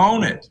so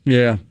own it.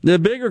 Yeah. The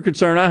bigger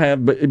concern I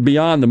have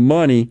beyond the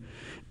money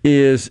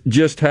is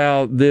just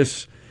how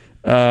this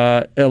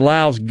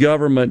allows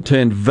government to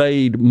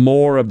invade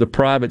more of the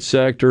private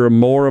sector,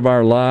 more of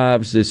our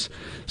lives. This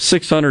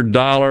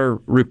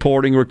 $600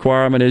 reporting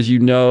requirement, as you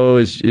know,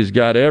 is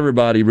got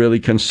everybody really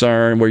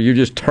concerned, where you're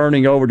just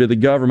turning over to the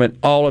government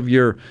all of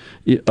your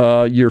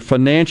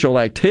financial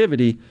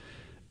activity.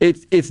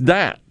 It's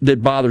that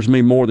bothers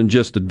me more than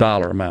just the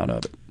dollar amount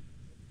of it.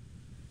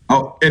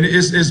 Oh, and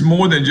it's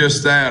more than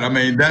just that. I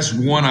mean, that's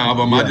one of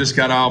them. Yeah. I just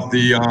got off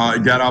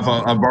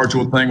a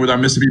virtual thing with our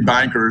Mississippi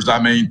bankers,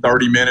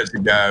 30 minutes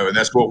ago, and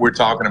that's what we're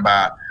talking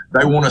about.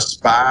 They want to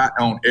spy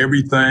on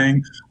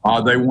everything.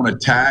 They want to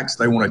tax.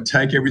 They want to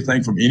take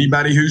everything from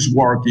anybody who's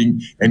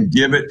working and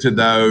give it to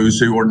those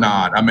who are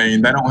not. I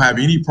mean, they don't have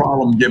any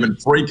problem giving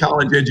free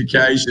college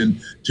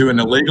education to an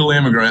illegal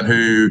immigrant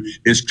who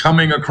is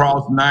coming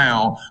across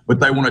now, but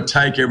they want to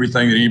take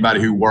everything that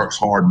anybody who works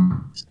hard.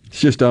 It's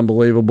just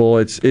unbelievable.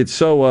 It's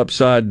so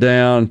upside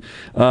down.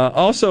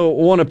 Also,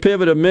 want to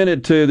pivot a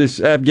minute to this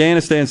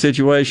Afghanistan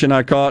situation.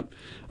 I caught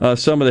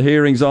some of the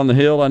hearings on the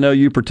Hill. I know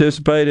you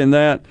participate in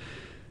that.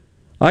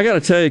 I got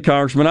to tell you,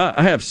 Congressman,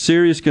 I have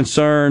serious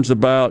concerns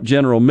about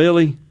General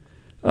Milley,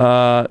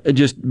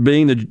 just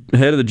being the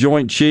head of the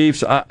Joint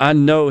Chiefs. I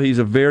know he's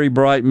a very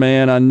bright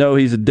man. I know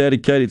he's a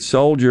dedicated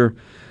soldier.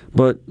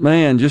 But,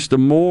 man, just the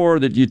more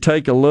that you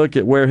take a look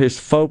at where his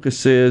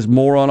focus is,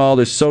 more on all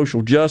this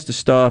social justice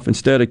stuff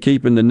instead of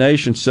keeping the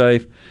nation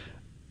safe,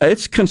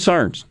 it's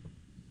concerns.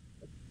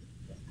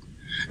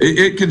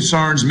 It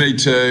concerns me,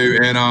 too,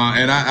 and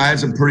I had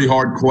some pretty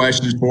hard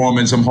questions for him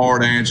and some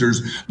hard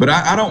answers. But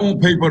I don't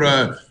want people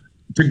to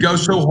go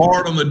so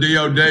hard on the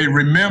DOD.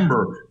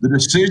 Remember, the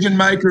decision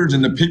makers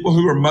and the people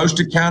who are most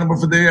accountable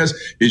for this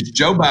is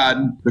Joe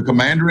Biden, the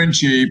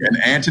commander-in-chief,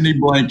 and Antony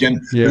Blinken,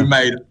 who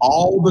made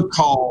all the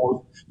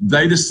calls.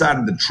 They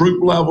decided the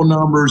troop level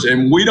numbers,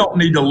 and we don't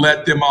need to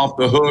let them off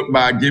the hook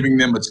by giving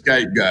them a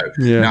scapegoat.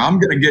 Yeah. Now, I'm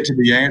going to get to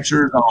the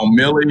answers on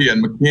Milley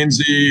and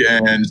McKenzie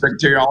and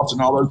Secretary Austin,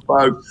 all those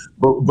folks,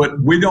 but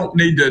we don't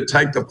need to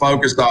take the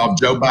focus off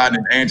Joe Biden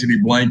and Antony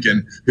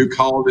Blinken, who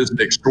called this an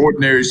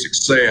extraordinary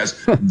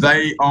success.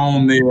 They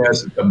own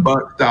this. The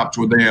buck stops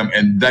with them,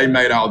 and they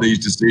made all these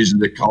decisions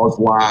that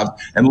cost lives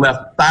and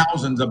left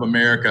thousands of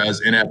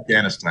Americans in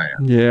Afghanistan.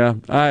 Yeah,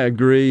 I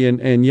agree.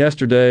 And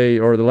yesterday,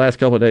 or the last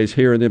couple of days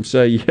here in hearing them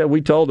say, yeah,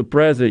 we told the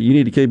president you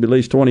need to keep at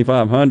least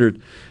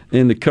 2,500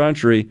 in the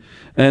country.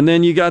 And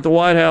then you got the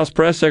White House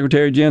press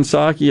secretary, Jen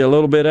Psaki, a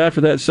little bit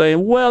after that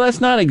saying, well,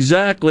 that's not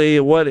exactly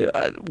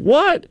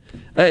what?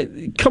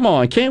 Come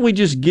on, can't we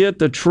just get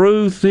the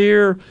truth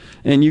here?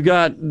 And you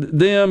got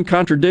them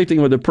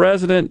contradicting with the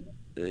president.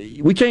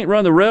 We can't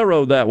run the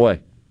railroad that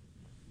way.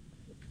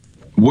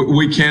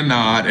 We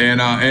cannot,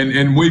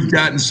 and we've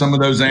gotten some of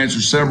those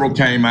answers. Several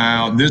came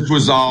out. This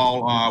was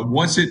all,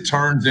 once it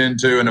turns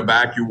into an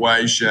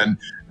evacuation,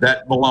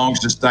 that belongs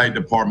to State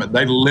Department.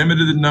 They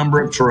limited the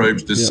number of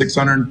troops to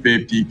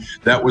 650.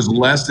 That was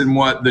less than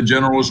what the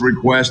generals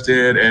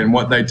requested and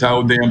what they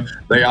told them.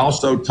 They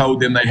also told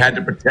them they had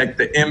to protect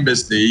the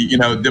embassy,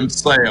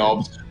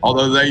 themselves.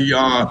 Although they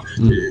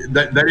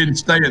didn't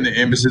stay in the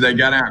embassy, they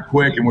got out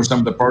quick and were some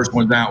of the first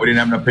ones out. We didn't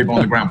have enough people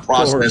on the ground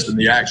processing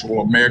the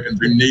actual Americans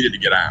who needed to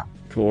get out.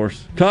 Of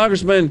course.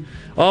 Congressman,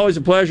 always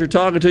a pleasure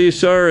talking to you,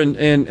 sir,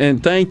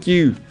 and thank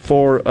you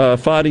for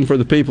fighting for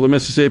the people of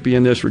Mississippi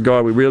in this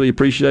regard. We really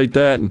appreciate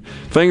that, and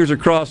fingers are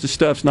crossed this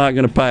stuff's not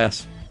going to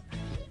pass.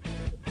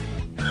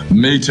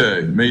 Me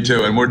too,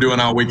 and we're doing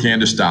all we can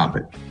to stop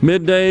it.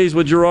 Middays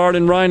with Gerard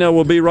and Rhino.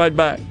 We'll be right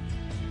back.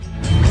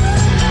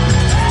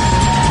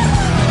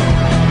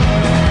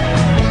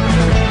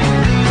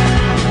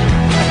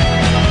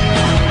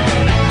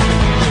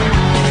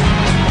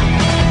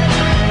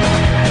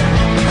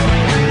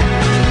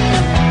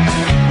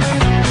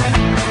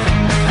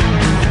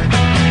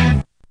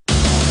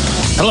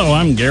 Hello,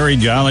 I'm Gary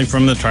Jolly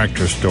from the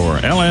Tractor Store.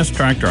 LS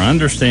Tractor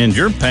understands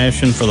your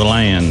passion for the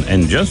land,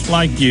 and just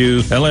like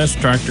you, LS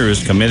Tractor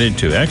is committed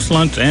to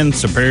excellence and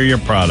superior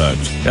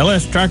products.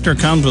 LS Tractor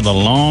comes with a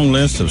long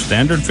list of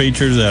standard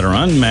features that are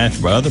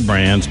unmatched by other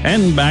brands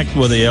and backed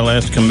with the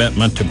LS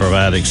commitment to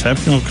provide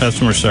exceptional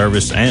customer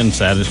service and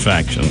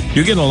satisfaction.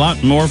 You get a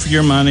lot more for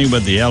your money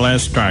with the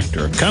LS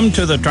Tractor. Come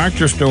to the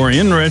Tractor Store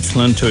in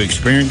Richland to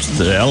experience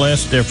the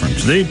LS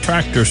difference. The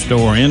Tractor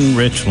Store in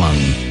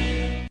Richland.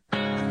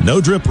 No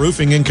Drip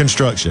Roofing and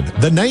Construction.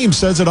 The name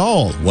says it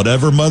all.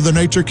 Whatever Mother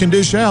Nature can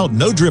dish out,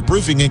 No Drip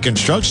Roofing and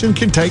Construction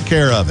can take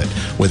care of it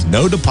with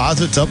no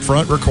deposits up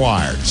front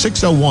required.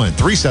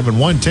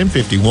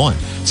 601-371-1051.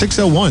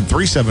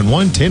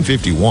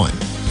 601-371-1051.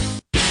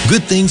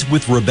 Good Things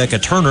with Rebecca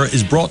Turner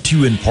is brought to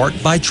you in part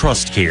by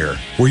Trust Care,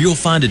 where you'll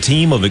find a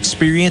team of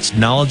experienced,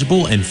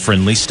 knowledgeable, and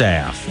friendly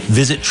staff.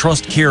 Visit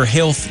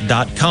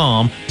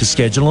TrustCareHealth.com to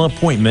schedule an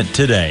appointment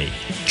today.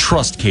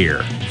 Trust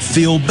Care.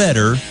 Feel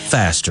better,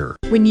 faster.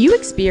 When you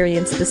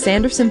experience the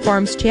Sanderson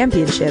Farms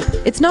Championship,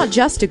 it's not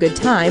just a good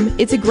time,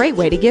 it's a great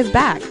way to give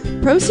back.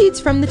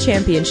 Proceeds from the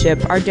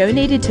championship are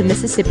donated to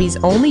Mississippi's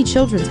only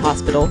children's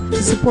hospital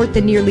to support the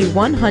nearly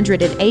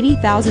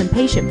 180,000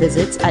 patient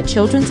visits at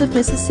Children's of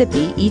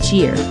Mississippi each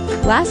year.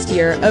 Last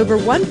year, over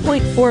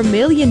 $1.4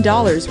 million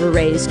were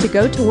raised to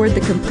go toward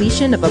the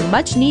completion of a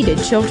much-needed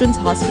children's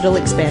hospital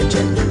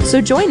expansion. So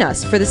join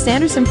us for the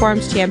Sanderson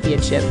Farms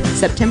Championship,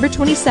 September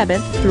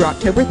 27th through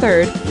October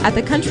 3rd at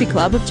the Country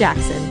Club of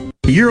Jackson.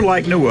 A year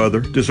like no other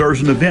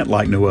deserves an event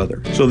like no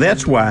other. So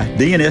that's why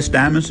D&S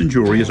Diamonds and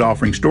Jewelry is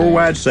offering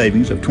store-wide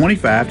savings of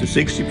 25 to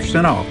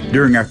 60% off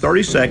during our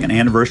 32nd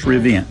anniversary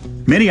event.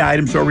 Many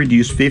items are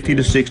reduced 50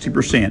 to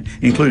 60%,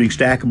 including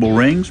stackable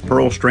rings,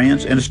 pearl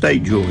strands, and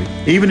estate jewelry.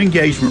 Even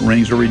engagement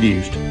rings are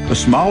reduced. A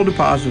small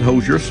deposit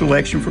holds your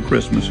selection for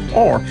Christmas,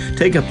 or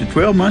take up to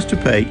 12 months to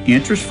pay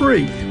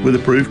interest-free with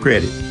approved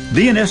credit.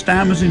 D&S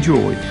Diamonds and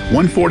Jewelry,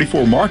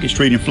 144 Market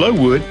Street in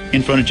Flowood,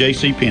 in front of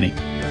J.C. Penney.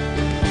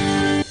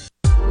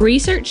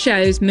 Research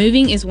shows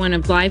moving is one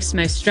of life's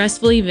most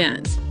stressful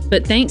events,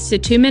 but thanks to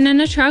Two Men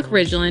and a Truck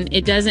Ridgeland,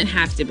 it doesn't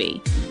have to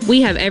be.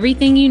 We have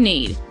everything you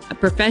need. A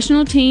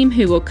professional team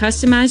who will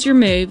customize your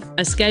move,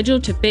 a schedule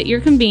to fit your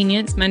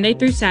convenience Monday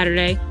through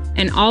Saturday,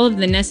 and all of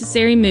the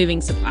necessary moving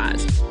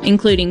supplies,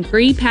 including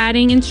free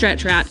padding and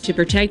stretch wrap to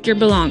protect your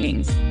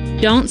belongings.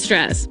 Don't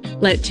stress.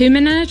 Let Two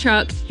Men and a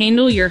Truck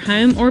handle your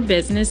home or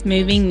business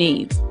moving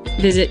needs.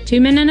 Visit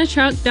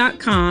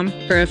twomenandatruck.com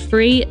for a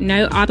free,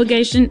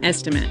 no-obligation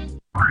estimate.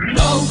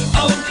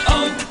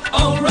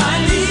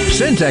 O'Reilly.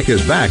 Syntec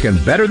is back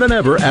and better than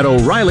ever at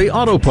O'Reilly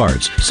Auto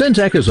Parts.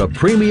 Syntec is a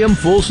premium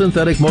full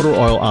synthetic motor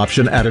oil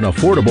option at an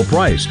affordable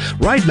price.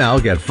 Right now,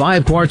 get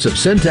 5 quarts of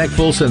Syntec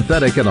full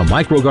synthetic and a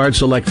MicroGuard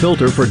Select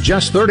filter for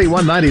just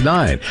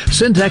 $31.99.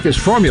 Syntec is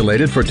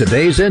formulated for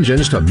today's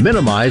engines to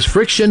minimize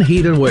friction,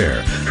 heat, and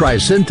wear. Try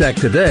Syntec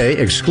today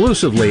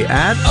exclusively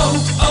at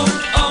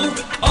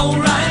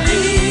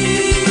O'Reilly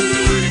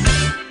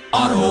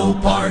Auto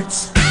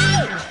Parts.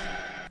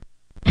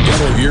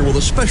 Here with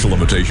a special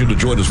invitation to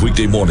join us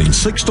weekday morning,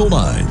 6 till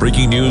 9.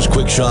 Breaking news,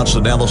 quick shots,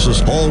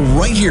 analysis, all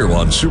right here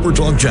on Super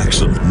Talk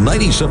Jackson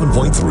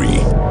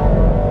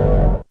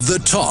 97.3. The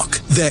talk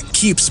that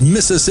keeps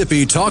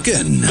Mississippi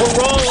talking. We're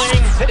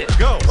rolling. Hit it.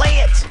 Go. Play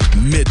it.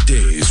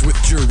 Middays with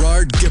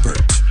Gerard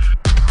Gibbert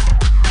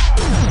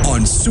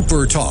on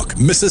Super Talk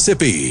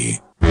Mississippi.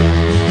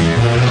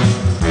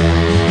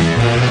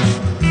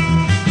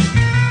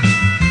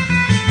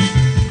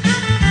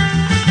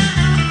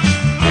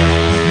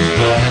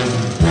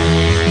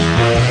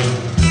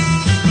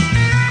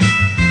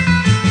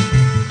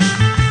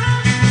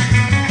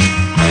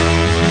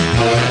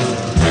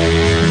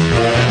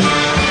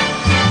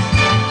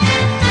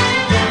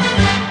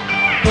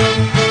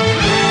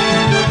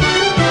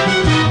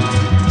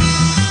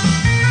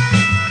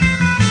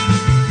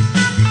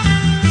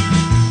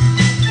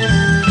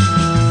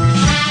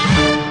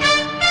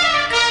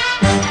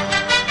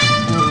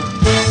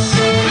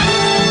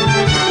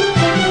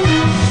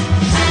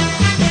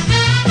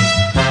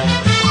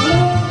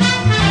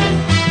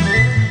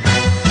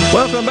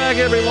 Welcome back,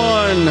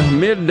 everyone.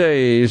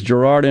 Middays,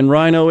 Gerard and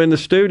Rhino in the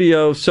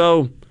studio.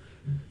 So,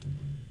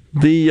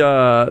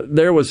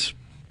 there was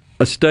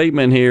a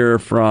statement here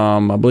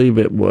from, I believe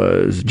it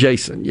was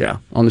Jason,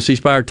 on the C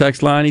Spire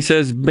text line. He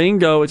says,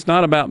 bingo, it's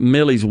not about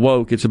Milley's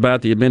woke. It's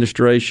about the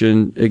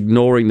administration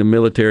ignoring the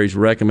military's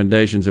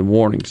recommendations and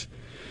warnings.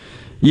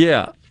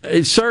 Yeah,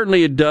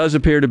 it does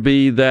appear to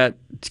be that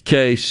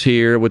case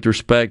here with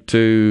respect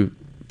to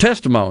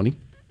testimony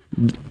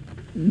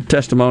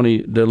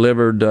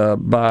delivered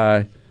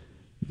by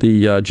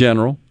the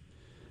general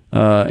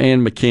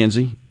and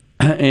McKenzie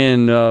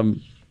and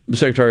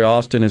Secretary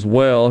Austin as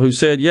well, who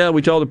said,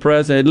 we told the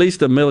president, at least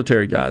the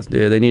military guys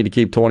did, they need to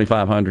keep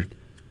 2,500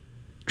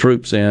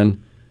 troops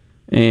in,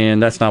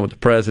 and that's not what the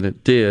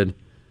president did.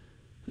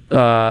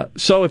 But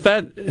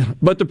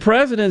the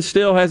president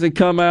still hasn't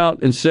come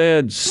out and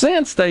said,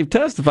 since they've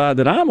testified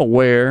that I'm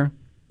aware,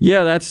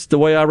 that's the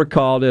way I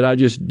recalled it, I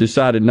just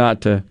decided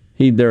not to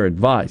heed their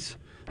advice.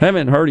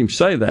 Haven't heard him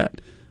say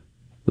that.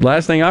 The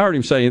last thing I heard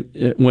him say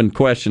when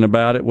questioned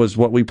about it was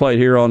what we played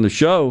here on the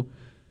show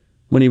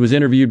when he was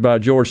interviewed by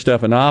George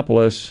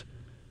Stephanopoulos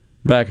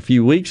back a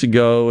few weeks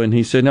ago, and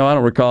he said, no, I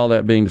don't recall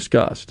that being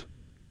discussed.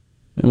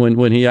 And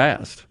when he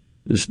asked,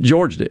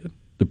 George did,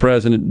 the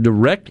president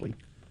directly.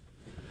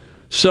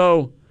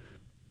 So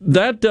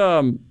that,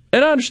 and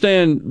I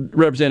understand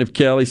Representative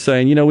Kelly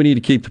saying, we need to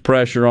keep the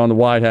pressure on the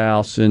White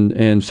House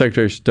and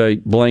Secretary of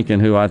State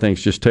Blinken, who I think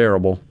is just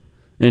terrible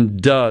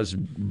and does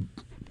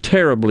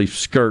terribly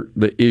skirt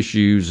the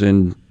issues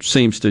and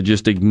seems to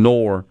just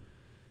ignore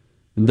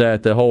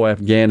that the whole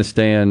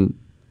Afghanistan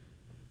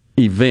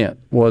event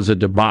was a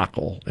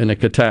debacle and a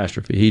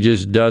catastrophe. He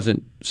just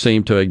doesn't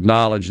seem to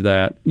acknowledge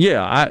that.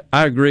 I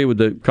agree with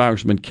the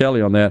Congressman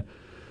Kelly on that.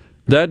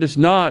 That does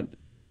not,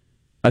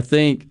 I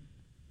think,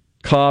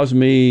 cause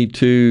me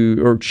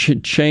to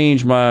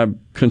change my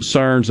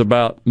concerns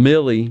about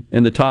Milley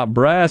and the top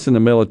brass in the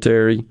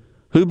military,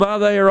 who by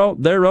their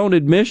own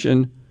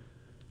admission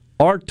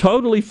are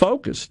totally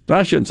focused.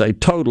 I shouldn't say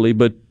totally,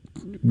 but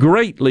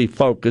greatly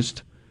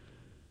focused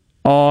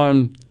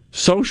on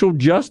social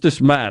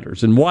justice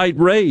matters and white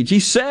rage.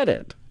 He said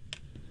it.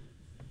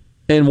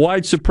 And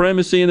white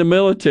supremacy in the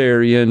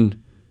military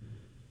and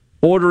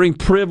ordering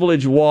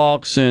privilege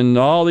walks and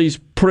all these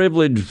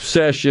privilege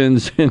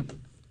sessions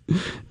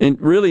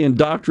and really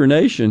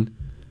indoctrination.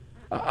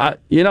 I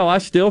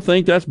still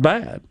think that's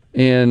bad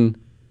and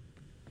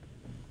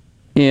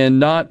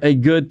not a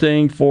good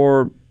thing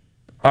for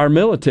our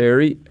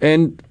military,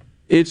 and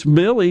it's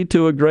Milley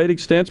to a great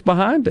extent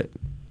behind it.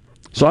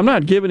 So I'm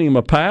not giving him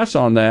a pass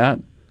on that,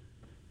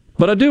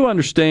 but I do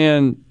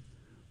understand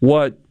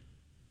what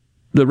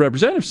the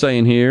representative's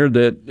saying here,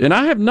 and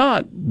I have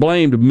not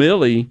blamed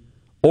Milley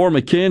or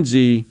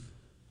McKenzie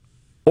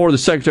or the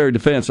Secretary of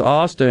Defense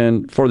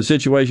Austin for the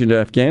situation in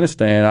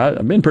Afghanistan.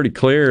 I've been pretty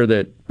clear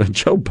that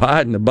Joe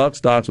Biden, the buck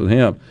stops with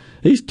him.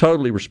 He's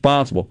totally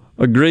responsible.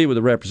 Agree with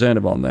the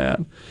representative on that,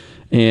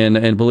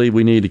 and believe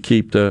we need to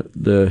keep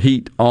the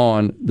heat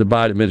on the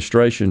Biden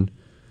administration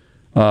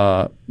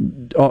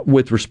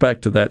with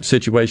respect to that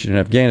situation in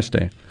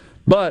Afghanistan.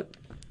 But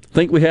I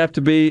think we have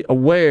to be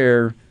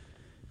aware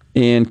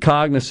and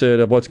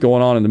cognizant of what's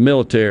going on in the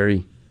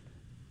military,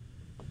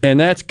 and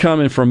that's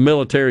coming from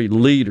military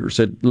leaders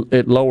at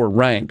lower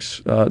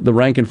ranks, the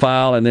rank and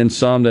file, and then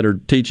some that are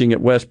teaching at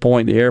West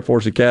Point, the Air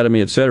Force Academy,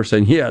 et cetera,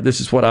 saying,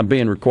 this is what I'm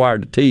being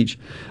required to teach.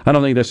 I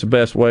don't think that's the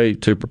best way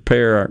to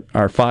prepare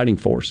our fighting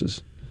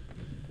forces.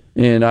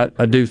 And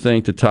I do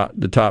think the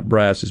top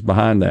brass is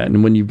behind that.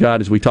 And when you've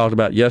got, as we talked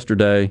about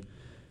yesterday,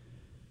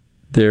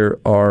 there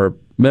are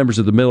members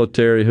of the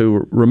military who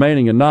are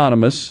remaining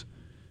anonymous,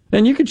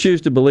 and you can choose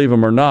to believe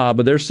them or not,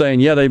 but they're saying,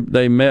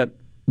 they met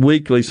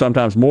weekly,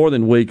 sometimes more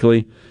than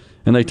weekly,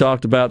 and they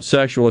talked about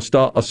sexual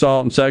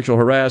assault and sexual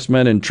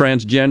harassment and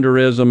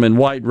transgenderism and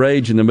white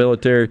rage in the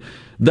military.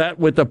 That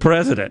with the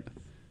president,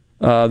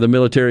 the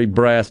military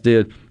brass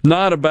did.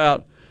 Not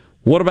about,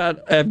 what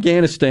about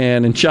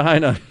Afghanistan and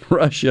China and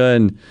Russia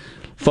and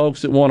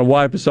folks that want to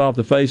wipe us off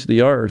the face of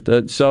the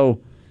earth.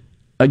 So,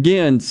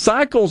 again,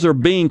 cycles are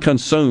being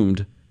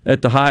consumed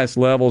at the highest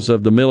levels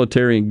of the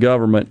military and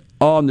government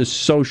on this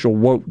social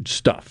woke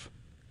stuff.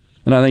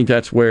 And I think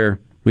that's where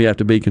we have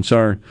to be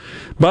concerned.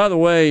 By the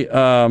way,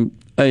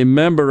 a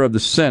member of the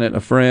Senate,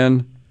 a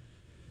friend,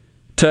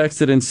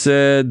 texted and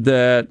said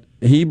that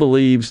he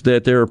believes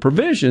that there are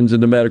provisions in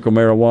the medical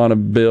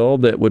marijuana bill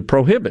that would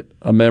prohibit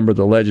a member of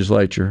the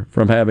legislature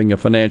from having a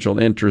financial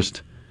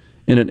interest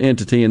in an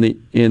entity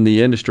in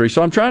the industry.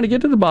 So I'm trying to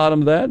get to the bottom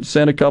of that,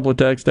 send a couple of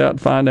texts out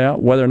and find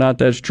out whether or not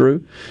that's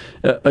true.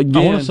 Again,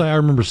 I want to say I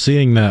remember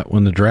seeing that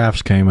when the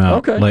drafts came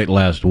out late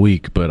last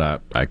week,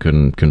 but I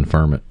couldn't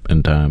confirm it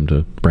in time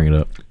to bring it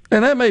up.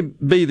 And that may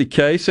be the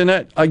case. And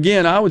that,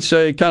 again, I would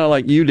say, kind of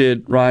like you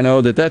did, Rhino,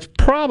 that's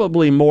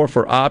probably more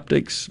for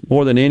optics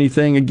more than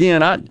anything.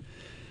 Again,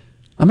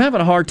 I'm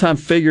having a hard time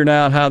figuring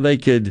out how they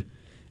could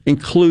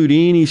include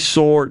any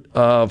sort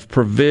of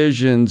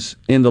provisions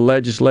in the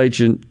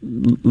legislation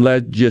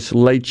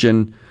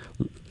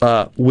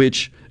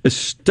which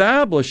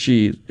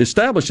establishes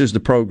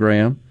the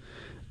program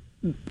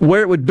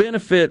where it would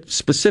benefit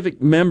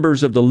specific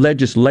members of the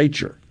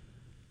legislature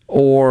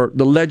or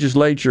the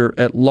legislature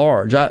at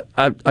large.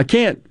 I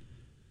can't,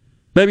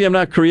 maybe I'm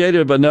not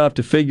creative enough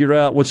to figure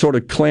out what sort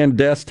of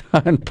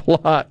clandestine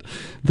plot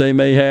they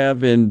may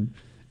have in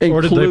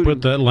or did they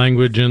put that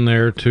language in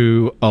there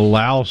to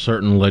allow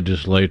certain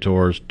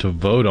legislators to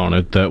vote on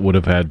it that would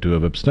have had to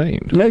have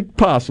abstained?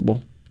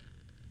 Possible.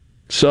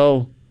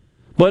 So,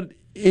 but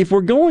if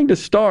we're going to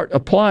start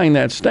applying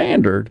that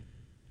standard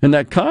and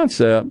that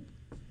concept,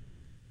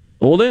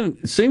 well, then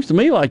it seems to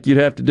me like you'd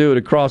have to do it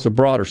across a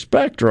broader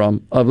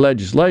spectrum of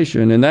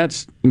legislation, and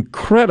that's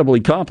incredibly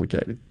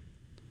complicated.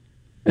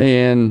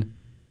 And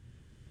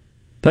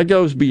that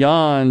goes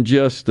beyond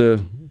just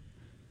the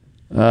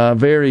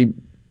very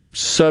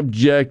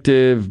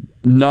subjective,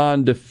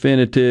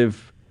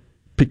 non-definitive,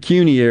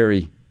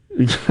 pecuniary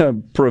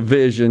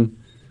provision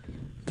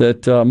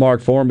that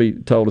Mark Formby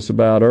told us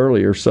about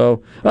earlier.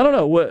 So, I don't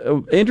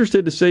know.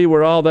 Interested to see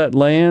where all that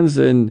lands,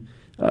 and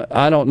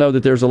I don't know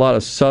that there's a lot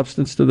of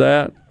substance to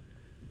that,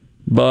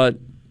 but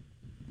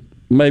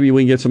maybe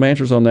we can get some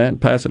answers on that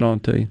and pass it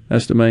on to you.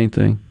 That's the main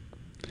thing.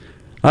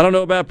 I don't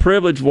know about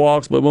privilege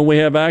walks, but when we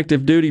have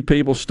active duty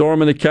people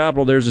storming the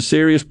Capitol, there's a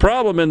serious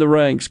problem in the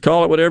ranks.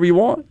 Call it whatever you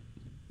want.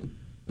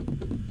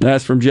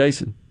 That's from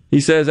Jason. He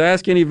says,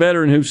 ask any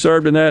veteran who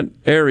served in that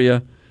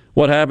area.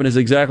 What happened is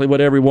exactly what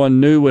everyone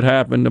knew would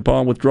happen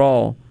upon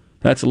withdrawal.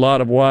 That's a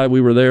lot of why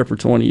we were there for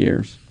 20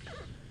 years.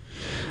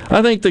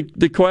 I think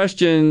the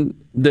question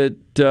that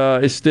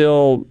is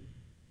still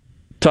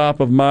top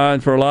of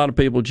mind for a lot of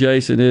people,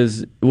 Jason,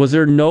 is was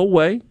there no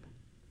way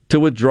to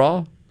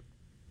withdraw,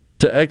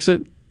 to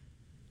exit,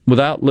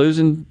 without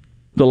losing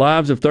the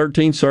lives of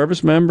 13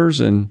 service members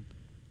and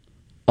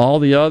all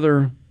the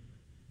other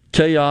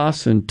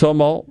chaos and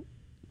tumult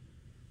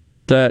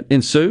that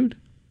ensued?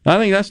 I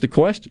think that's the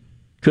question.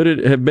 Could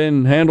it have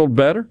been handled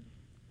better?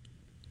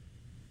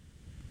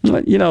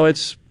 You know,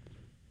 it's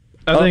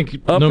I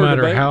think no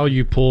matter how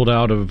you pulled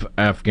out of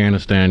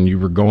Afghanistan, you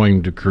were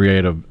going to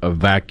create a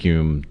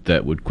vacuum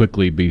that would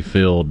quickly be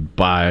filled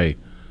by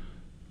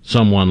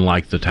someone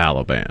like the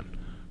Taliban.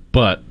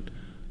 But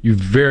you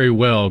very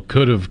well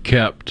could have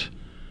kept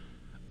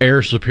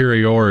air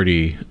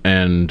superiority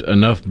and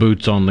enough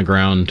boots on the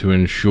ground to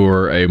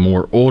ensure a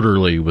more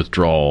orderly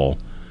withdrawal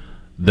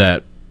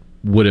that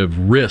would have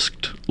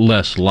risked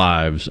less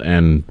lives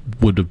and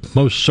would have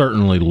most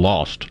certainly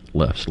lost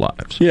less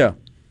lives. Yeah.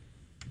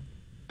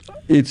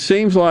 It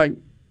seems like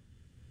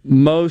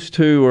most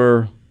who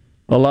are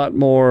a lot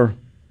more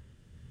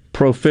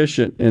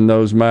proficient in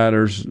those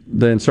matters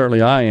than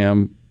certainly I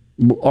am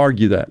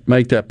argue that,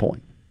 make that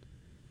point.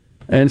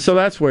 And so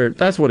that's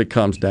what it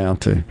comes down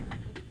to.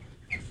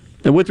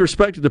 And with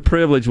respect to the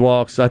privilege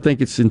walks, I think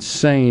it's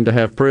insane to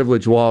have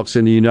privilege walks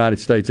in the United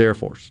States Air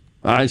Force.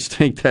 I just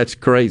think that's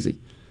crazy.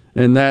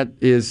 And that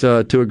is,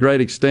 to a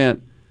great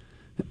extent,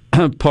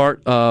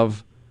 part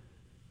of,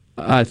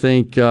 I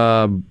think,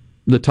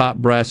 the top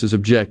brass's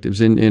objectives.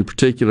 In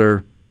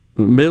particular,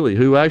 Milley,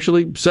 who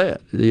actually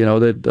said,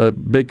 that a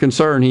big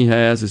concern he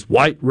has is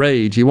white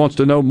rage. He wants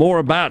to know more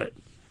about it.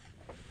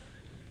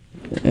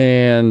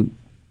 And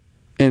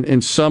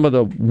some of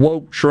the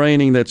woke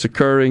training that's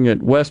occurring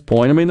at West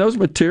Point, I mean, those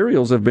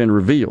materials have been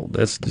revealed.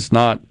 That's just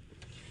not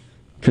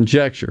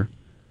conjecture.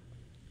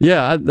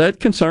 Yeah, that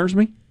concerns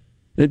me.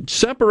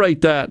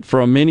 Separate that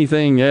from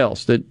anything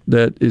else that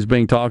is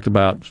being talked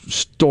about,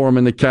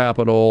 storming the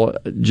Capitol,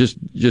 just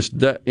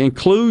the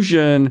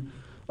inclusion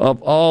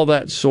of all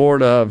that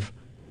sort of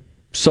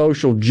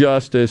social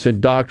justice,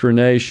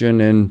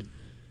 indoctrination,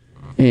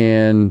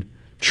 and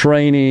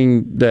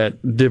training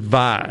that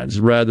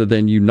divides rather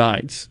than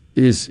unites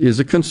is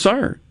a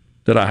concern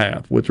that I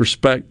have with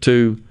respect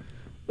to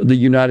the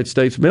United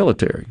States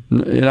military.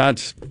 And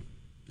it's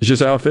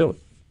just how I feel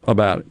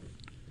about it.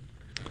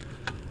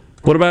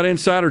 What about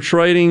insider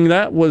trading?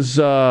 That was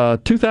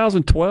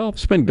 2012.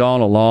 It's been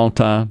gone a long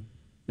time.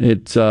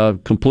 It's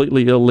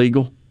completely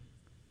illegal.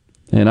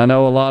 And I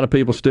know a lot of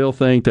people still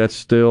think that's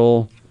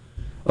still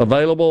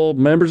available.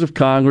 Members of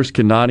Congress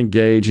cannot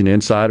engage in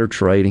insider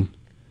trading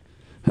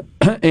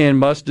and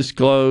must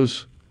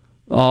disclose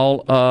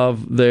all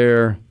of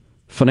their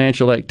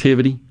financial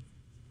activity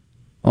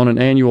on an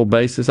annual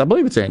basis. I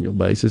believe it's annual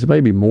basis. It may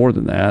be more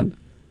than that.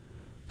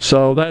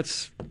 So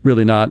that's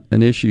really not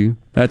an issue.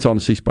 That's on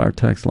the C Spire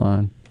text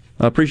line.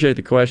 I appreciate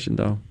the question,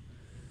 though.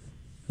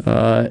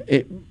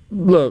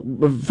 Look,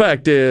 the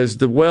fact is,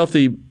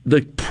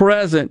 the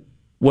present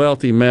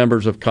wealthy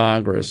members of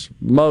Congress,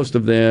 most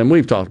of them,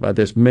 we've talked about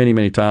this many,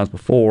 many times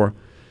before,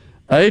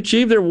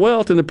 achieve their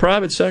wealth in the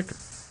private sector,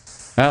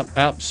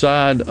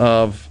 outside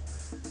of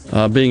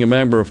being a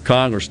member of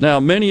Congress. Now,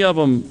 many of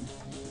them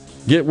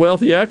get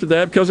wealthy after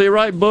that because they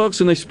write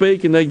books and they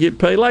speak and they get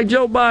paid. Like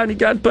Joe Biden, he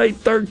got paid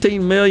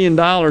 $13 million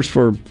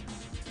for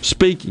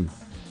speaking.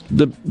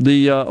 The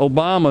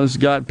Obamas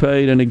got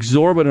paid an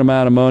exorbitant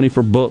amount of money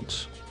for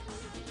books.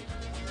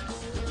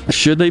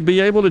 Should they be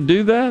able to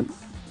do that?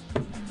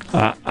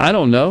 I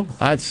don't know.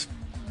 It's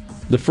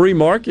the free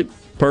market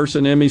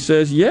person in me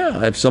says,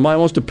 yeah, if somebody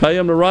wants to pay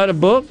them to write a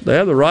book, they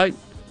have the right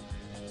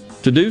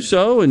to do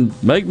so and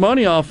make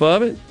money off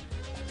of it.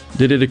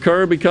 Did it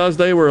occur because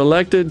they were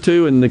elected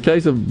to, in the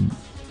case of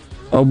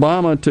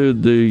Obama, to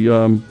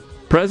the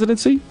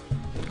presidency?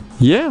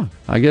 Yeah,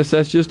 I guess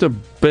that's just a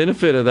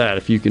benefit of that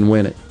if you can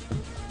win it.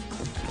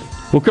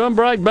 We'll come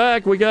right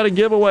back. We got a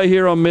giveaway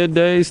here on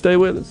Midday. Stay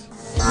with us.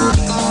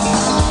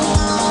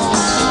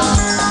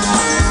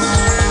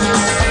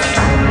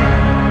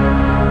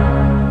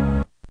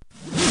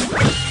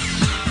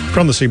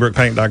 From the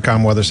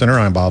SeabrookPaint.com Weather Center,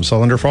 I'm Bob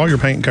Sullender. For all your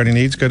paint and coating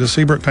needs, go to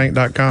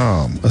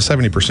SeabrookPaint.com. A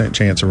 70%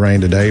 chance of rain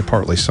today,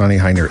 partly sunny,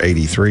 high near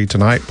 83.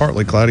 Tonight,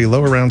 partly cloudy,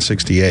 low around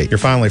 68. Your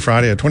finally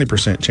Friday, a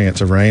 20%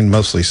 chance of rain,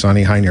 mostly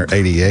sunny, high near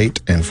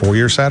 88. And for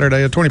your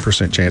Saturday, a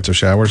 20% chance of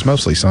showers,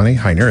 mostly sunny,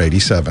 high near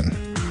 87.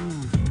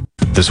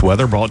 This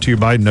weather brought to you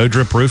by No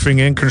Drip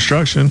Roofing and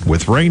Construction.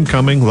 With rain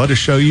coming, let us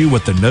show you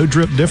what the No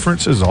Drip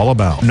difference is all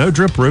about. No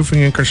Drip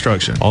Roofing and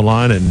Construction.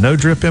 Online at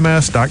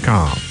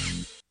NoDripMS.com.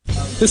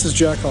 This is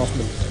Jack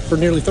Hoffman. For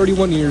nearly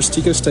 31 years,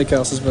 Tico's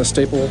Steakhouse has been a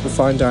staple of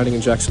fine dining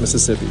in Jackson,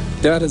 Mississippi.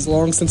 Dad has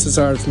long since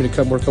desired for me to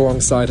come work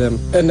alongside him,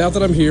 and now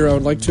that I'm here, I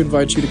would like to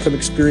invite you to come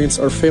experience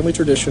our family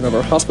tradition of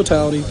our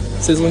hospitality,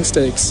 sizzling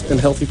steaks, and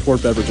healthy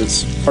poured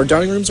beverages. Our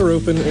dining rooms are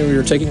open, and we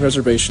are taking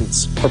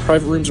reservations. Our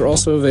private rooms are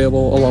also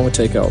available, along with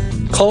takeout.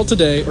 Call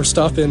today or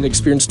stop in to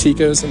experience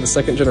Tico's in the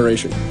second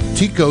generation.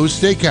 Tico's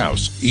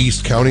Steakhouse,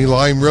 East County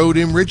Line Road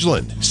in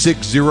Ridgeland,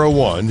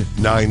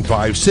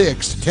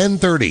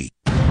 601-956-1030.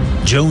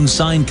 Jones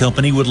Sign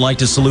Company would like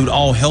to salute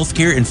all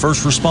healthcare and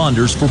first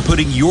responders for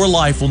putting your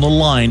life on the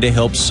line to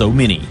help so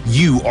many.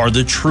 You are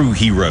the true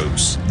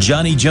heroes.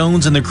 Johnny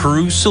Jones and the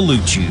crew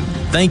salute you.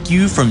 Thank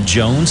you from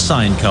Jones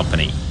Sign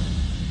Company.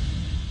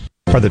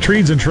 Are the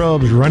trees and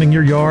shrubs running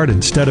your yard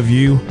instead of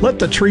you? Let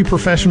the tree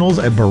professionals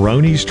at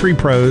Barone's Tree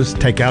Pros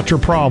take out your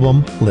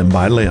problem limb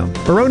by limb.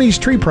 Barone's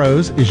Tree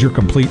Pros is your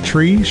complete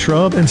tree,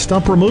 shrub, and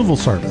stump removal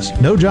service.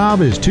 No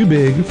job is too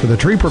big for the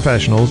tree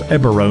professionals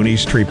at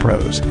Barone's Tree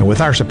Pros. And with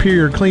our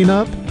superior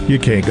cleanup, you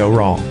can't go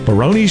wrong.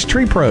 Barone's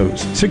Tree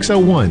Pros,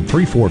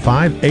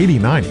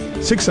 601-345-8090.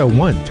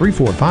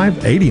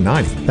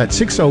 601-345-8090. That's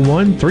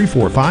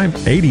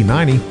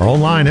 601-345-8090. Or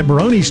online at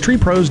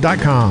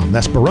baronestreepros.com.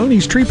 That's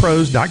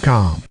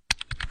baronestreepros.com.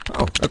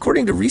 Oh,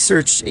 according to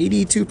research,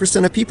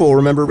 82% of people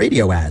remember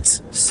radio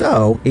ads.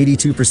 So,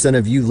 82%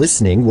 of you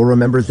listening will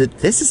remember that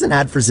this is an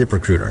ad for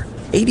ZipRecruiter.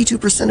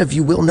 82% of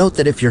you will note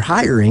that if you're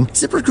hiring,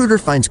 ZipRecruiter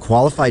finds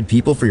qualified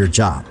people for your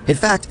job. In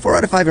fact, 4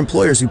 out of 5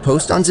 employers who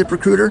post on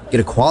ZipRecruiter get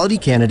a quality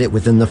candidate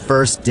within the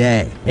first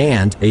day.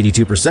 And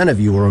 82% of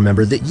you will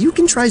remember that you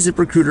can try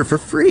ZipRecruiter for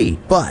free,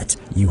 but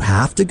you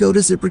have to go to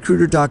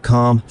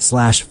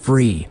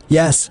ZipRecruiter.com/free.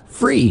 Yes,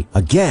 free.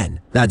 Again,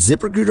 that's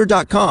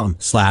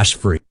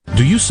ZipRecruiter.com/free.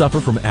 Do you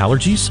suffer from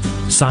allergies,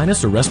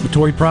 sinus, or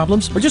respiratory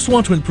problems, or just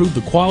want to improve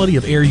the quality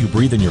of air you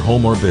breathe in your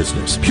home or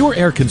business? Pure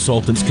Air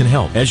Consultants can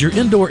help. As your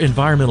indoor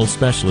environmental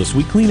specialist,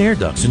 we clean air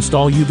ducts,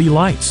 install UV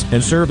lights,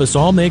 and service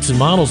all makes and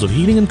models of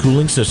heating and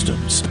cooling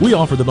systems. We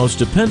offer the most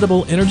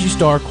dependable Energy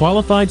Star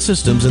qualified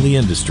systems in the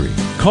industry.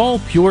 Call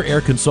Pure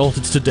Air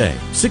Consultants today,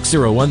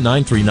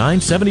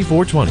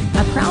 601-939-7420.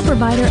 A proud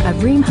provider of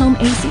Rheem Home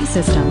AC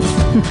systems.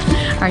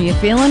 Are you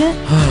feeling it?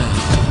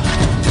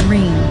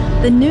 Rheem,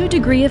 the new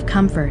degree of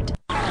comfort.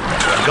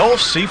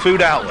 Gulf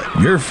Seafood Outlet.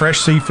 Your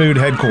fresh seafood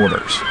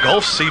headquarters.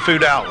 Gulf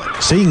Seafood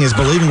Outlet. Seeing is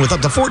believing with up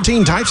to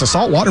 14 types of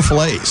saltwater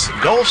fillets.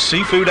 Gulf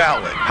Seafood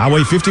Outlet.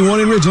 Highway 51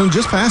 in Ridgeland,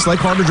 just past Lake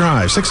Harbor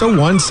Drive,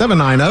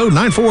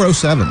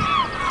 601-790-9407.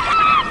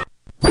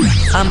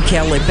 I'm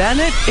Kelly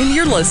Bennett, and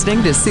you're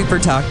listening to Super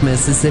Talk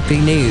Mississippi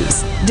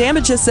News.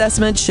 Damage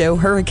assessments show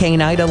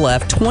Hurricane Ida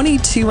left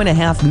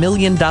 $22.5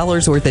 million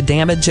worth of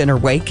damage in her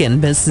wake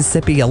in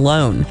Mississippi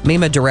alone.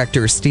 MEMA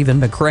Director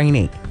Stephen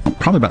McCraney.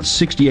 Probably about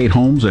 68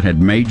 homes that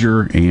had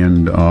major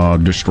and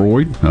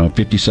destroyed,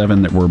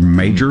 57 that were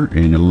major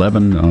and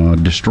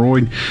 11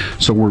 destroyed.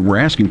 So we're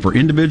asking for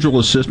individual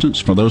assistance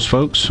for those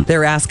folks.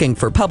 They're asking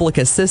for public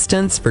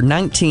assistance for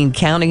 19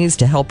 counties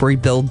to help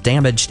rebuild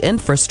damaged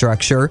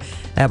infrastructure.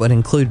 That would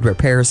include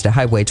repairs to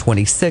Highway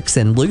 26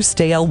 in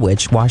Loosedale,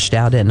 which washed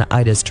out in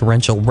Ida's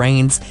torrential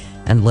rains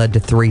and led to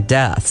 3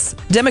 deaths.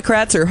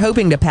 Democrats are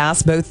hoping to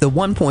pass both the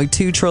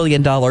 $1.2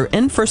 trillion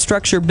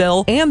infrastructure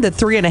bill and the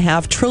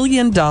 $3.5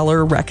 trillion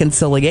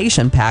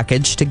reconciliation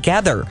package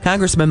together.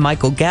 Congressman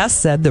Michael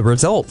Guest said the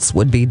results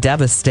would be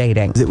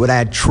devastating. It would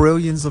add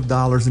trillions of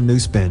dollars in new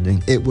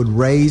spending. It would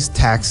raise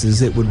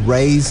taxes. It would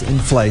raise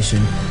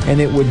inflation,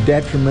 and it would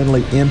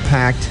detrimentally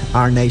impact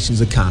our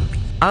nation's economy.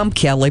 I'm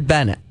Kelly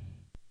Bennett.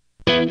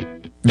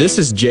 This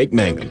is Jake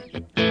Mangum,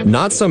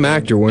 not some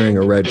actor wearing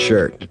a red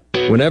shirt.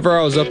 Whenever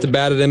I was up to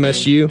bat at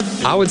MSU,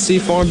 I would see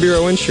Farm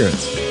Bureau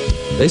Insurance.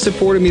 They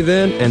supported me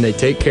then, and they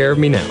take care of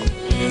me now.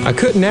 I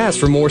couldn't ask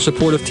for more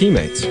supportive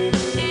teammates.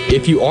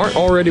 If you aren't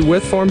already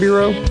with Farm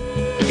Bureau,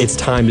 it's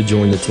time to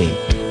join the team.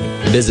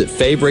 Visit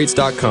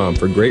favrates.com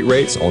for great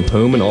rates on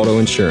home and auto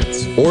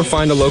insurance, or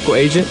find a local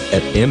agent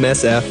at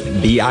msfbins.com.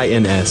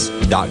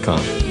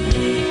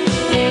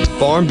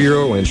 Farm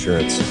Bureau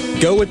Insurance.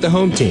 Go with the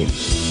home team.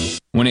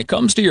 When it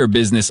comes to your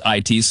business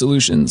IT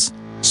solutions,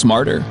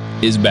 smarter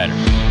is better.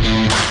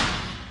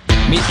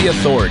 Meet the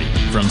authority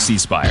from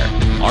C-Spire.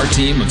 Our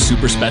team of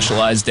super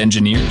specialized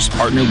engineers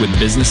partner with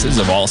businesses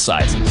of all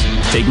sizes,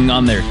 taking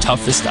on their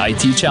toughest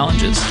IT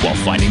challenges while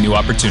finding new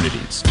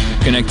opportunities.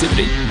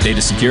 Connectivity,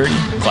 data security,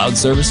 cloud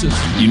services,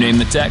 you name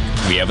the tech,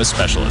 we have a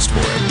specialist for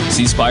it.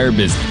 C-Spire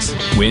Business.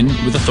 Win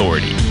with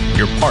authority.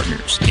 Your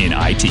partners in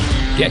IT.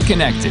 Get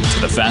connected to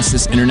the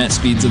fastest internet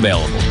speeds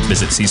available.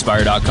 Visit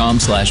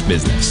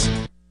cspire.com/business.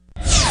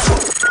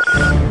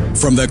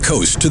 From the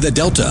coast to the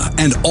Delta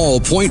and all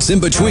points in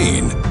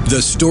between,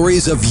 the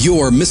stories of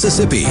your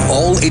Mississippi,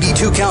 all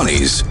 82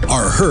 counties,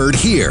 are heard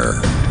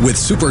here. With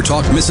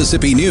SuperTalk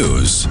Mississippi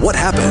News. What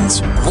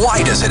happens?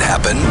 Why does it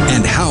happen?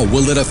 And how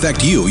will it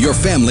affect you, your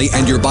family,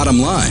 and your bottom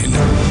line?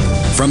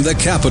 From the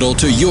capital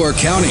to your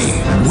county,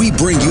 we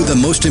bring you the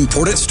most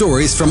important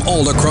stories from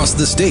all across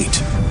the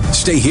state.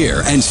 Stay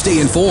here and stay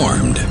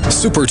informed.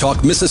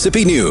 SuperTalk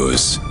Mississippi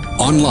News.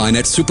 Online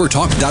at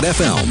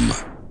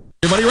supertalk.fm.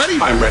 Everybody ready?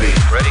 I'm ready.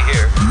 Ready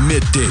here.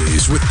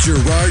 Middays with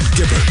Gerard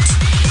Gibbert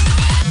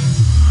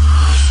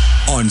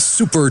on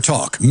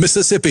SuperTalk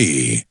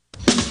Mississippi.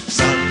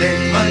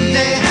 Sunday,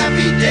 Monday,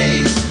 happy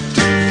days.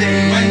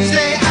 Tuesday,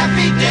 Wednesday,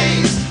 happy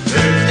days.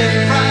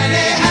 Thursday,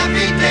 Friday,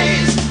 happy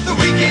days. The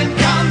weekend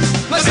comes,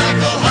 my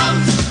cycle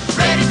hums,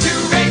 ready to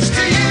race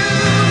to you.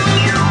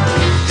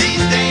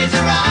 These days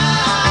are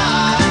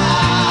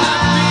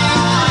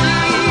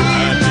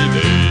happy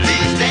days.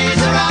 These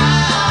days are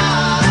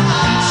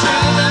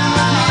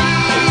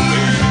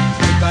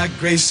Goodbye,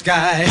 gray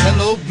sky,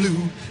 hello,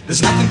 blue.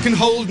 There's nothing can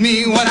hold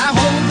me when I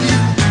hold you.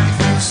 It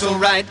feels so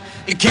right,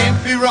 it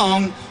can't be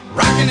wrong.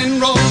 Rocking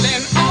and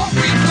rolling all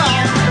week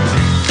long.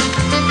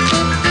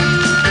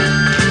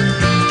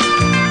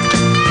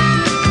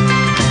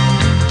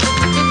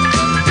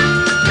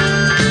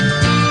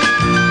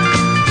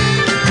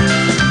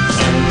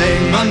 Sunday,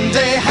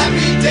 Monday,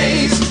 happy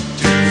days.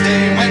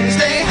 Tuesday,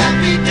 Wednesday,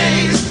 happy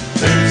days.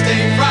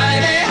 Thursday,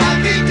 Friday,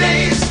 happy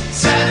days.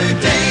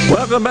 Saturday.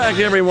 Welcome back,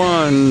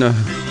 everyone.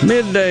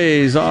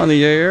 Middays on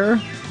the air.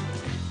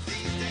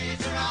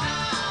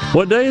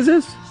 What day is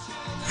this?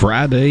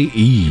 Friday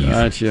Eve.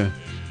 Gotcha.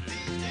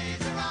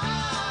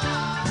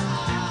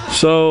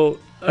 So,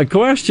 a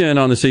question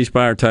on the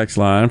C-Spire text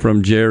line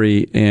from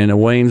Jerry in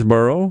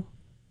Waynesboro.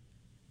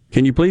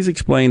 Can you please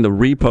explain the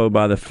repo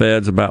by the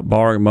feds about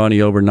borrowing money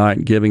overnight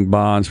and giving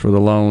bonds for the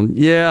loan?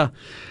 Yeah.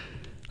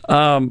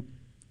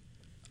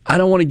 I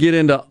don't want to get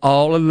into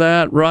all of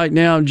that right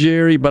now,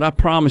 Jerry, but I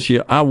promise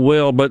you I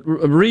will. But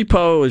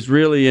repo is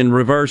really in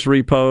reverse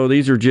repo.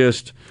 These are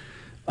just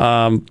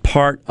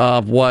part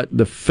of what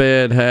the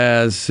Fed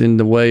has in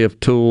the way of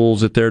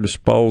tools at their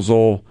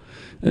disposal.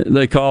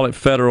 They call it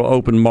Federal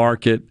Open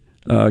Market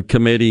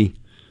Committee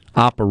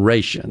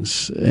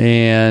operations,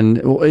 and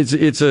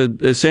it's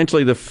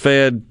essentially the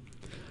Fed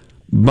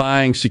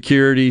buying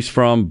securities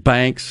from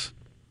banks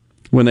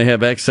when they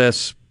have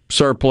excess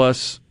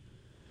surplus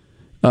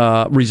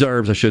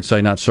reserves, I should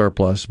say, not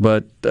surplus.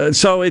 But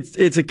so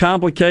it's a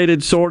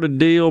complicated sort of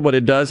deal, but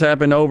it does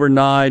happen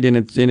overnight, and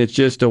it's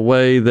just a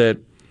way that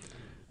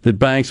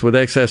banks with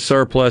excess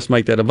surplus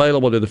make that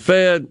available to the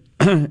Fed,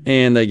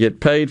 and they get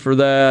paid for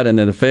that, and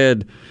then the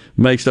Fed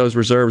makes those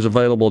reserves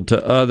available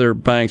to other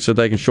banks so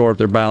they can shore up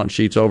their balance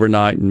sheets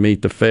overnight and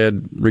meet the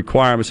Fed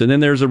requirements. And then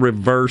there's a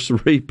reverse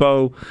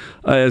repo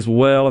as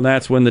well, and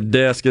that's when the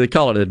desk, they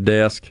call it a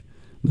desk,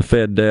 the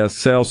Fed desk,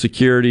 sells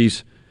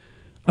securities,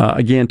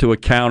 again, to a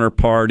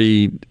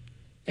counterparty,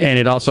 and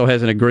it also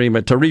has an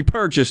agreement to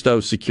repurchase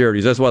those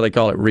securities. That's why they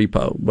call it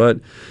repo.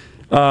 But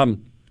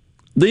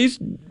these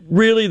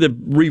really, the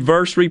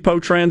reverse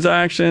repo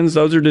transactions,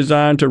 those are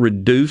designed to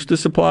reduce the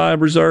supply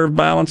of reserve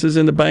balances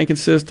in the banking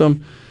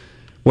system,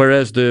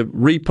 whereas the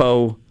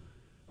repo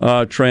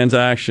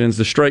transactions,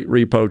 the straight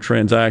repo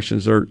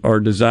transactions, are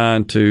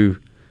designed to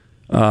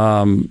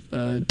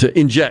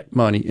inject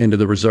money into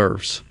the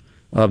reserves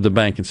of the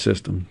banking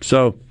system.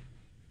 So,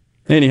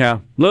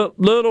 anyhow,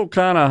 little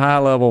kind of high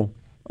level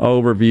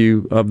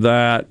overview of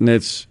that, and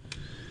it's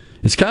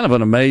kind of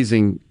an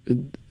amazing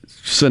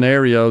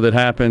scenario that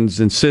happens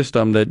in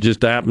system that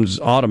just happens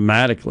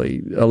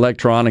automatically,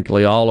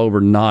 electronically, all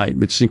overnight.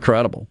 It's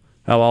incredible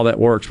how all that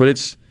works, but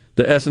it's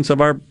the essence of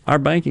our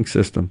banking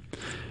system.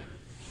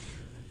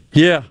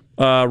 Yeah,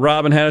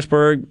 Robin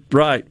Hattiesburg,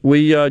 right.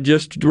 We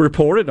just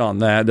reported on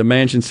that. The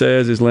Manchin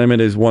says his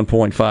limit is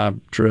 $1.5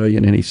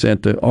 trillion, and he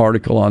sent the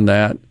article on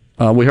that.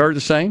 We heard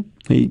the same.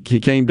 He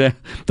came down.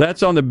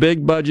 That's on the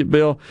big budget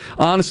bill.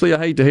 Honestly, I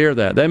hate to hear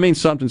that. That means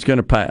something's going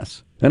to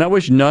pass, and I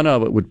wish none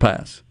of it would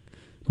pass.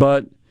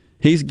 But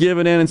he's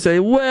giving in and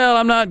saying, "Well,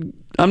 I'm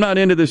not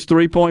into this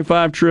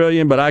 $3.5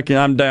 trillion, but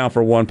I'm down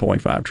for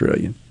 $1.5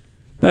 trillion."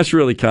 That's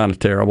really kind of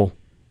terrible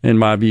in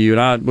my view, and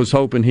I was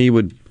hoping he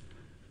would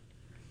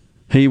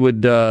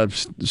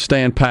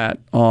stand pat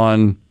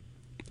on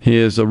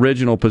his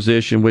original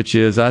position, which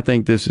is, I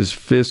think this is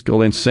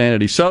fiscal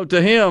insanity. So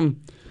to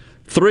him,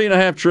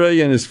 $3.5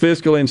 trillion is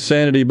fiscal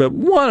insanity, but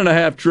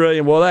 $1.5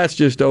 trillion, well, that's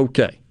just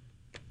okay.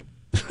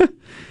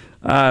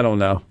 I don't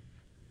know.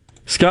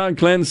 Scott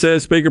Clinton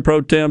says Speaker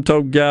Pro Tem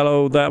told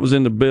Gallo that was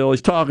in the bill.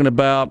 He's talking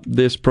about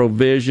this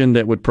provision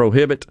that would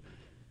prohibit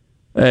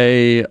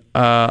a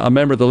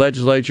member of the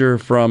legislature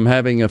from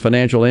having a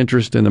financial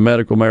interest in the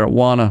medical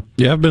marijuana.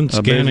 Yeah, I've been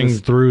scanning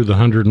through the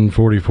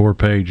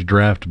 144-page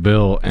draft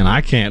bill, and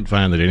I can't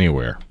find it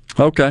anywhere.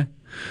 Okay.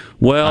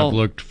 Well, I've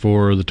looked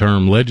for the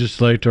term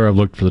legislator, I've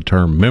looked for the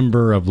term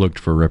member, I've looked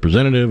for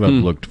representative, I've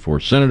looked for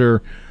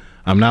senator.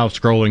 I'm now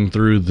scrolling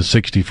through the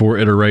 64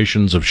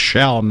 iterations of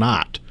shall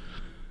not,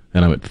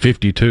 and I'm at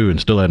 52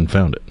 and still hadn't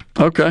found it.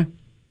 Okay.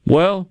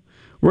 Well,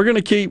 we're going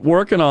to keep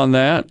working on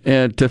that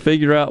and to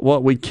figure out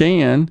what we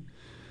can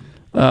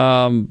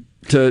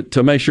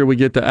to make sure we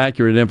get the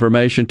accurate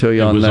information to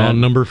you on that. It was on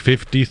number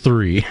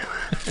 53.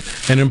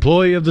 An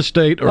employee of the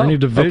state or any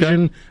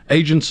division,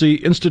 agency,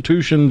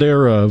 institution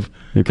thereof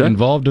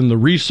involved in the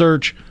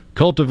research,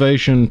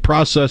 cultivation,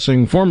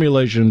 processing,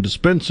 formulation,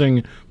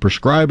 dispensing,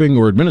 prescribing,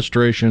 or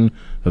administration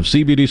of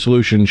CBD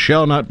solutions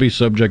shall not be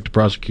subject to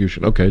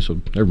prosecution. Okay, so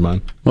never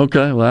mind.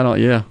 Okay,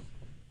 well,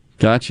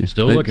 gotcha.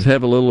 Still they looking.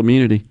 Have a little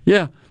immunity.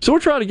 Yeah, so we're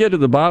trying to get to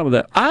the bottom of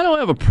that. I don't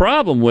have a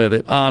problem with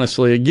it,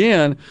 honestly.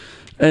 Again,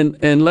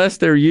 and unless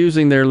they're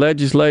using their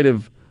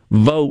legislative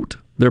vote,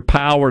 their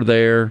power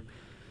there,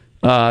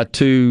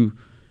 to,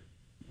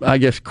 I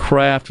guess,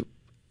 craft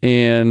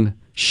and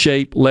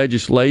shape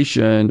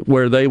legislation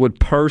where they would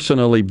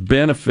personally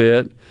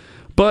benefit.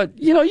 But,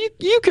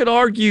 you could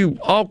argue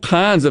all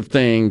kinds of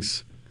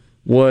things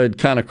would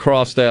kind of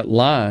cross that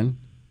line.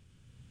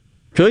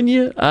 Couldn't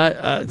you?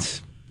 I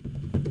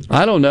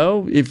don't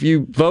know. If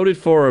you voted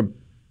for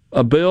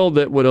a bill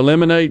that would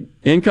eliminate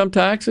income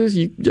taxes,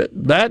 you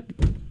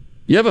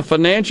have a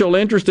financial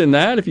interest in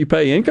that if you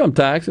pay income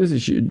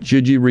taxes.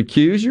 Should you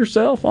recuse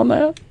yourself on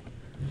that?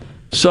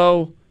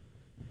 So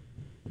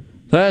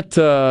that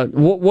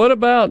what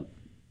about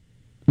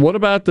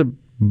the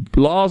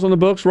laws on the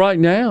books right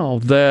now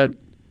that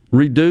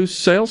reduce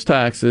sales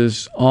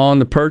taxes on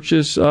the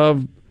purchase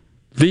of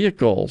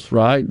vehicles?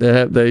 Right,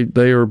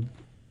 they are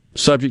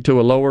subject to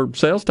a lower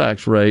sales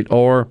tax rate,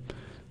 or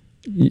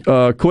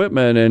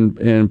equipment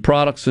and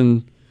products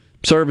and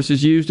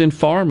services used in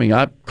farming.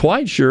 I'm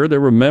quite sure there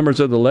were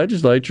members of the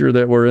legislature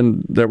that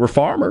were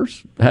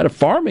farmers, had a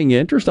farming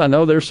interest. I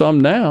know there's some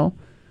now.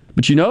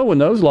 But when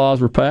those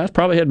laws were passed,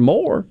 probably had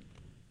more.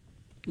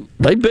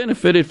 They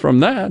benefited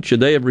from that.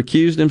 Should they have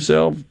recused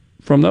themselves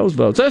from those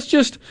votes? That's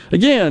just,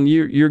 again,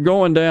 you're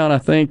going down, I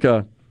think,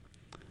 a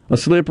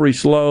slippery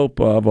slope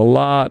of a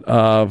lot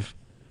of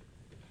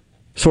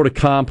sort of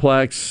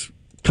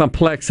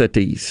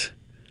complexities.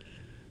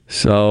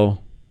 So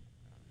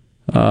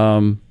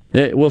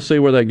we'll see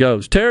where that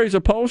goes. Terry's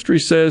Upholstery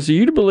says, do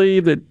you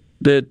believe that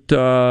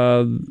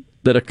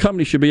a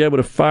company should be able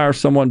to fire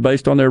someone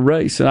based on their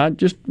race? And I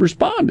just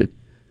responded.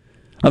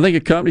 I think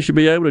a company should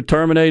be able to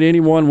terminate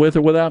anyone with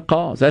or without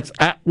cause. That's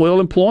at-will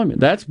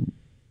employment. That's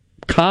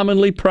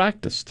commonly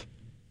practiced.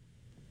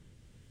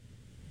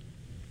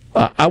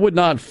 I would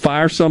not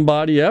fire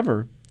somebody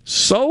ever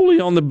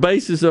solely on the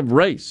basis of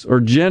race or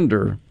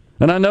gender.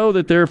 And I know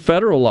that there are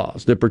federal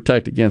laws that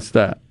protect against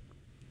that.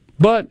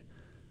 But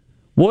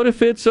what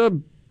if it's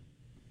a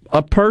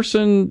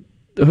person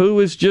who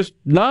is just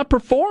not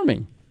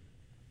performing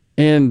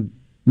and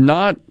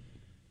not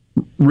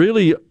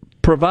really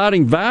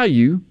providing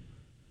value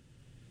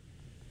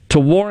to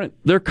warrant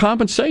their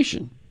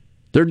compensation?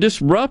 They're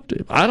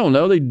disruptive. I don't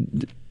know.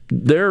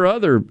 There are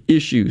other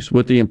issues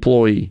with the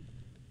employee.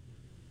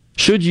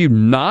 Should you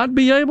not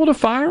be able to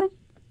fire them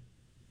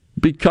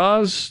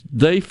because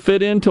they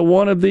fit into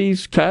one of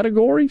these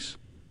categories?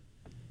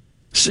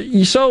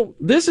 So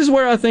this is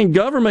where I think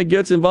government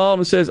gets involved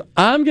and says,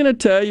 I'm going to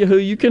tell you who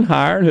you can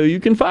hire and who you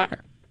can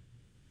fire,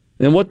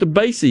 and what the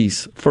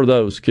bases for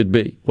those could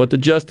be, what the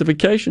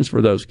justifications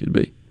for those could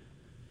be.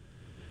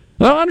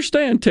 Now, I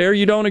understand, Terry,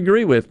 you don't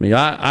agree with me.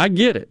 I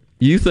get it.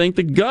 You think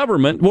the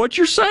government, what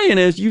you're saying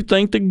is you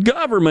think the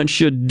government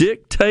should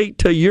dictate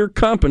to your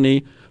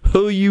company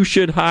who you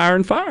should hire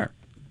and fire.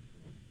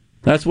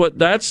 That's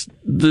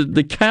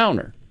the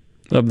counter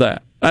of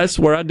that. That's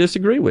where I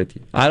disagree with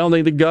you. I don't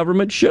think the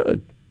government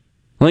should.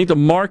 I think the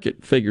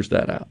market figures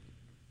that out.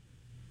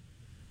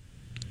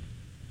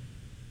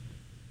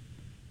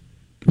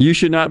 You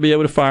should not be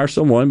able to fire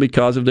someone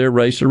because of their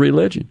race or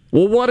religion.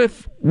 Well, what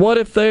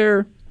if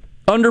they're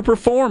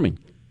underperforming?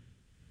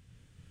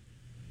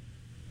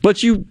 But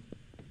so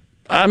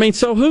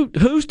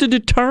who's to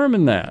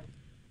determine that?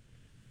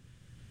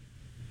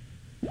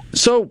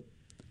 So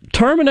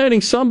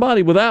terminating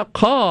somebody without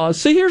cause,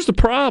 see, here's the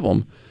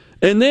problem.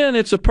 And then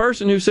it's a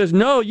person who says,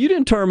 no, you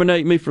didn't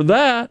terminate me for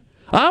that.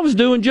 I was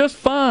doing just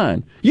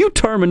fine. You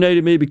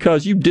terminated me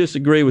because you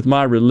disagree with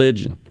my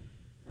religion.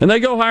 And they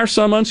go hire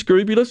some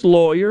unscrupulous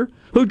lawyer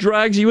who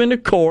drags you into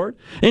court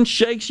and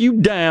shakes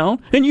you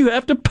down, and you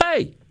have to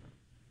pay.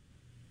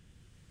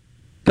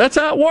 That's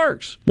how it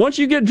works. Once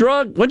you get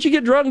drugged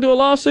into a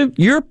lawsuit,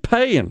 you're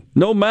paying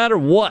no matter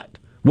what,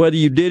 whether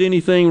you did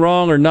anything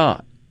wrong or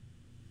not.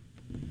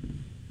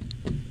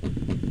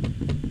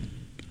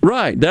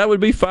 Right. That would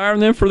be firing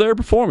them for their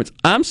performance.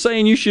 I'm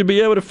saying you should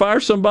be able to fire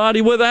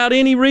somebody without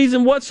any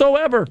reason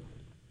whatsoever.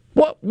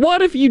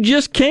 What if you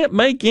just can't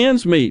make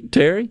ends meet,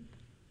 Terry?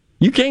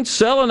 You can't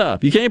sell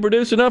enough. You can't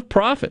produce enough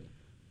profit.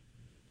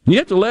 You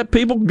have to let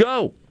people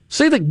go.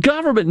 See, the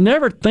government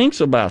never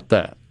thinks about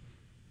that.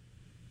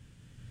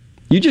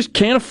 You just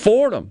can't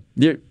afford them.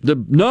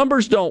 The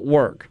numbers don't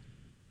work.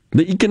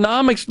 The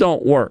economics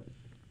don't work.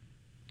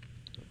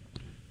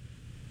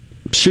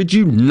 Should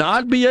you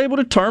not be able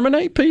to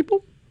terminate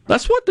people?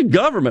 That's what the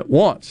government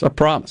wants, I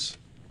promise.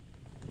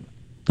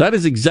 That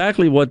is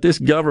exactly what this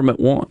government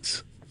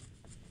wants.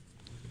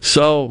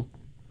 So,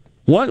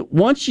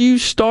 once you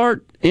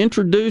start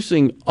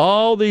introducing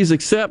all these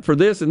except for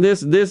this and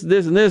this and this and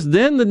this and this,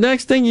 then the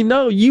next thing you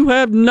know, you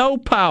have no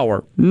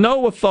power,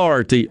 no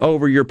authority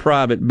over your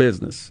private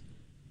business.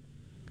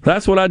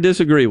 That's what I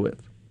disagree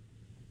with.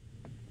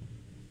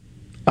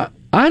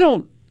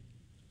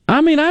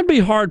 I'd be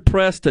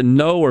hard-pressed to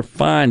know or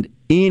find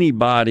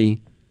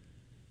anybody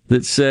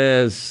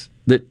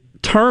that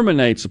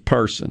terminates a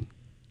person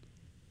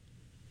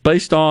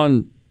based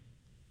on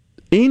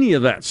any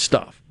of that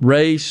stuff.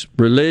 Race,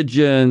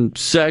 religion,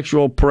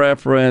 sexual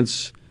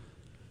preference,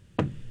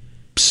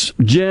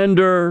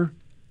 gender.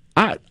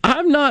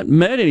 I've not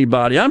met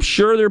anybody. I'm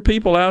sure there are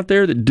people out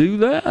there that do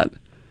that,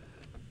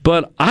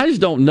 but I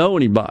just don't know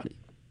anybody.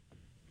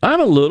 I have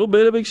a little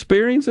bit of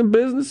experience in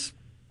business.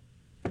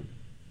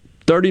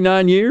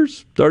 39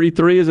 years,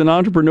 33 as an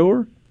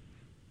entrepreneur.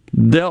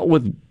 Dealt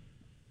with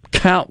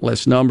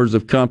countless numbers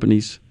of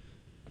companies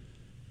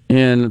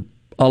in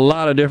a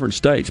lot of different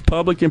states,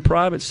 public and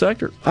private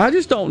sector. I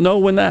just don't know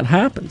when that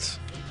happens.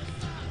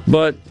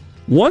 But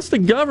once the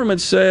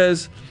government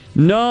says,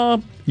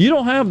 no, you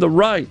don't have the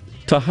right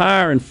to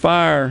hire and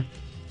fire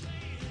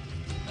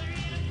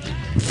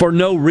for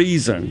no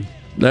reason,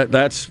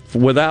 that's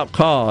without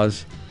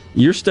cause,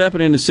 you're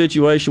stepping into a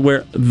situation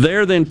where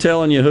they're then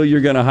telling you who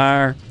you're going to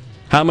hire,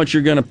 how much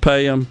you're going to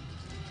pay them,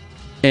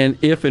 and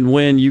if and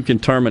when you can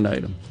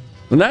terminate them.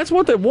 And that's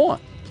what they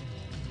want.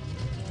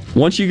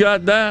 Once you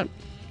got that,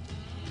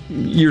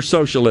 you're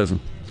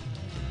socialism.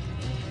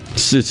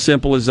 It's as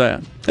simple as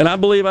that. And I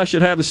believe I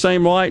should have the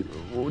same right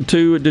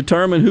to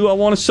determine who I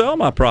want to sell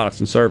my products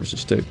and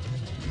services to.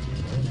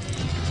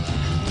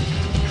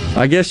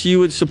 I guess you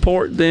would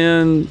support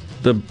then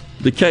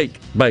the cake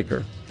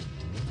baker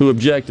who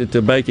objected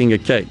to baking a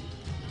cake,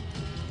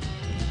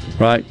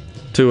 right,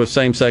 to a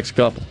same-sex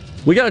couple.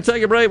 We got to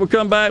take a break. We'll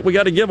come back. We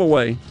got a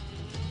giveaway.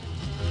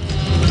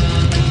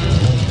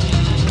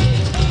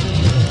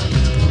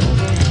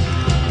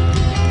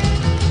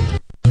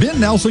 Ben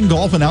Nelson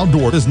Golf and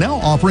Outdoor is now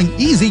offering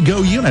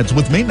easy-go units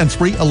with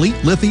maintenance-free elite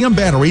lithium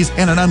batteries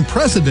and an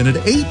unprecedented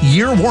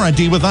 8-year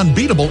warranty with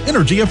unbeatable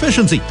energy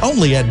efficiency.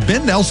 Only at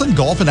Ben Nelson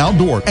Golf and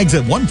Outdoor,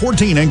 exit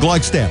 114 in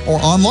Gluckstadt, or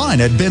online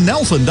at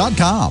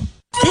bennelson.com.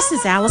 This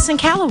is Allison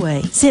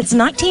Callaway. Since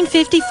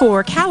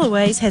 1954,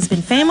 Callaway's has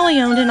been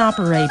family-owned and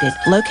operated,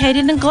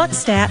 located in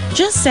Gluckstadt,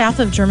 just south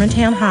of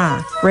Germantown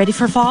High. Ready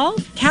for fall?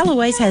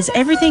 Callaway's has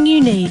everything you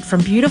need,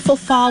 from beautiful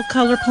fall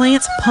color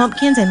plants,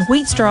 pumpkins, and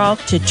wheat straw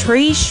to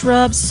trees,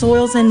 shrubs,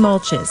 soils, and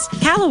mulches.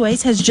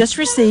 Callaway's has just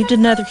received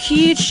another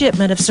huge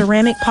shipment of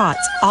ceramic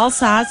pots, all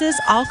sizes,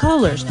 all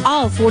colors,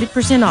 all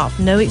 40% off,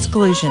 no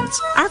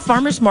exclusions. Our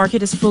farmers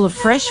market is full of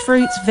fresh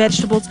fruits,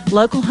 vegetables,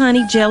 local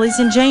honey, jellies,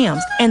 and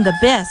jams, and the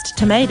best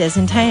tomatoes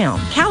in town.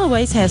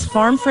 Callaway's has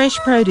farm fresh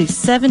produce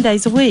 7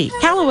 days a week.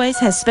 Callaway's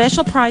has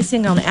special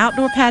pricing on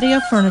outdoor patio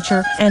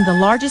furniture and the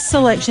largest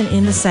selection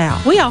in the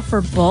South. We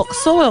offer bulk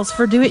soils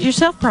for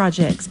do-it-yourself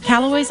projects.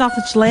 Callaway's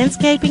offers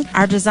landscaping.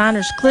 Our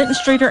designers Clinton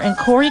Streeter and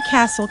Corey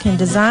Castle can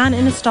design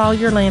and install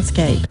your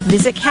landscape.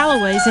 Visit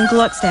Callaway's in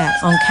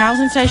Gluckstadt on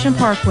Carlton Station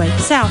Parkway,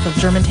 south of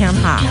Germantown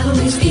High.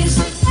 Callaway's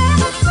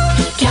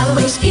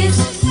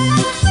is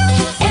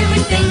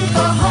everything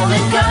for home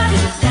and garden.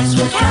 That's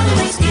what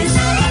Callaway's is.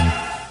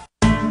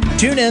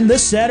 Tune in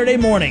this Saturday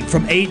morning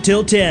from 8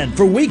 till 10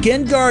 for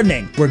Weekend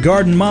Gardening, where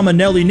Garden Mama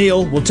Nellie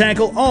Neal will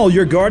tackle all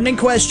your gardening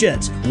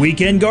questions.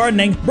 Weekend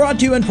Gardening brought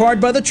to you in part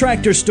by The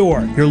Tractor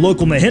Store, your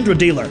local Mahindra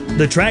dealer.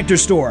 The Tractor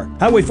Store,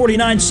 Highway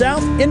 49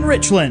 South in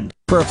Richland.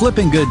 For a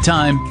flipping good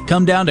time,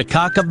 come down to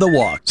Cock of the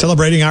Walk.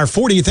 Celebrating our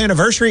 40th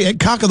anniversary at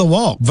Cock of the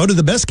Walk. Voted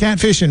the best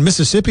catfish in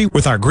Mississippi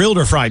with our grilled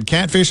or fried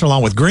catfish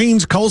along with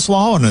greens,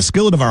 coleslaw, and a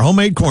skillet of our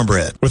homemade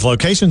cornbread. With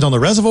locations on the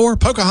Reservoir,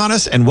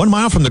 Pocahontas, and 1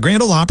 mile from the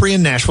Grand Ole Opry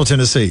in Nashville,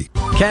 Tennessee.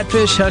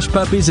 Catfish, hush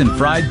puppies, and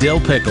fried dill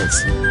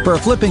pickles. For a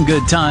flipping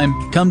good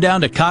time, come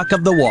down to Cock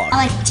of the Walk.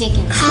 I like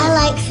chicken.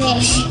 I like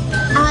fish.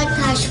 I like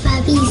hush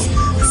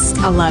puppies.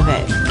 I love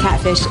it.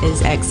 Catfish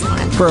is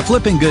excellent. For a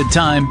flipping good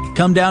time,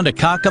 come down to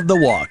Cock of the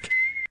Walk.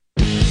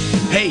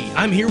 Hey,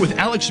 I'm here with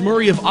Alex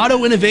Murray of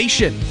Auto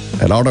Innovation.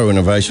 At Auto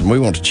Innovation, we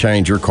want to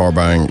change your car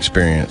buying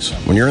experience.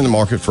 When you're in the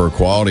market for a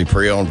quality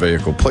pre-owned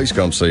vehicle, please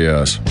come see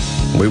us.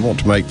 We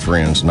want to make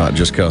friends, not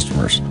just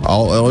customers.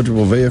 All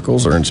eligible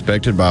vehicles are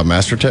inspected by a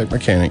MasterTech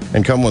mechanic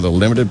and come with a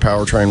limited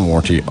powertrain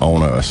warranty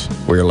on us.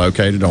 We are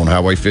located on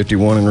Highway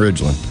 51 in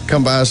Ridgeland.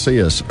 Come by and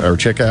see us or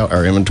check out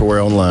our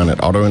inventory online at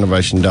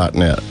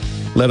autoinnovation.net.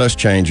 Let us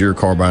change your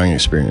car buying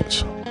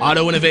experience.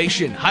 Auto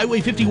Innovation, Highway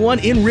 51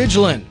 in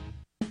Ridgeland.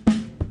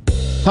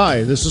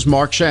 Hi, this is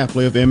Mark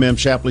Shapley of MM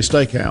Shapley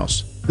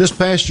Steakhouse. This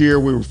past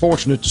year, we were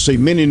fortunate to see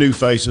many new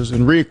faces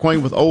and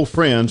reacquaint with old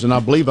friends, and I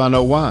believe I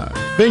know why.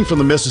 Being from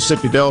the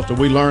Mississippi Delta,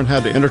 we learned how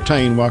to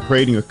entertain while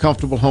creating a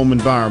comfortable home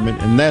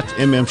environment, and that's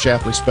MM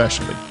Shapley's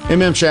specialty.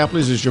 MM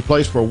Shapley's is your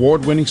place for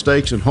award-winning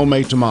steaks and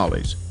homemade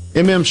tamales.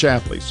 MM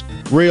Shapley's,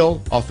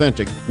 real,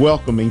 authentic,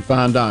 welcoming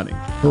fine dining.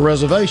 For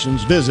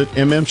reservations, visit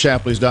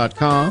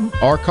mmshapleys.com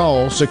or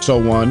call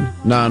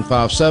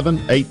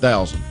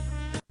 601-957-8000.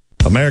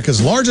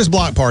 America's largest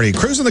block party,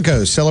 Cruising the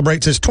Coast,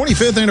 celebrates its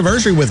 25th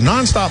anniversary with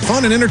nonstop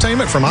fun and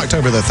entertainment from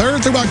October the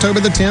 3rd through October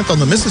the 10th on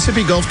the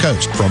Mississippi Gulf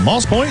Coast, from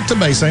Moss Point to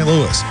Bay St.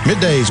 Louis.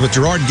 Middays with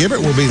Gerard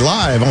Gibbert will be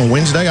live on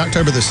Wednesday,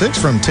 October the 6th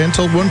from 10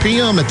 till 1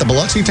 p.m. at the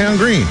Biloxi Town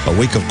Green. A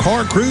week of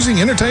car cruising,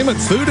 entertainment,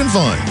 food, and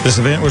fun. This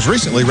event was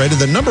recently rated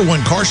the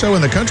 #1 car show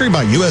in the country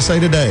by USA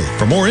Today.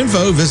 For more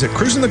info, visit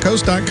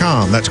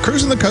cruisingthecoast.com. That's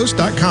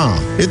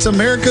cruisingthecoast.com. It's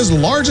America's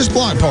largest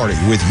block party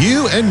with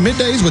you and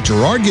Middays with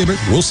Gerard Gibbert.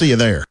 We'll see you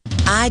there.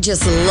 I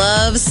just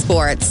love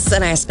sports,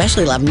 and I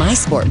especially love my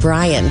sport,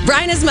 Brian.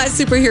 Brian is my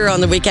superhero on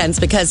the weekends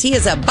because he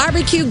is a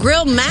barbecue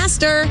grill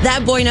master.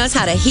 That boy knows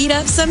how to heat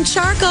up some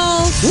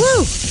charcoal. Woo!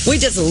 We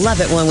just love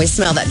it when we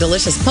smell that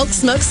delicious Polk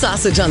smoked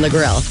sausage on the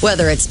grill.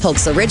 Whether it's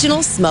Polk's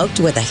Original,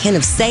 smoked with a hint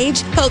of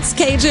sage, Polk's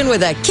Cajun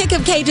with a kick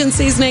of Cajun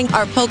seasoning,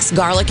 or Polk's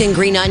Garlic and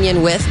Green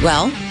Onion with,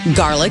 well,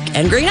 garlic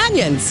and green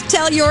onions.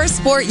 Tell your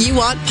sport you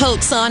want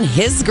Polk's on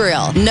his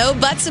grill. No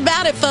buts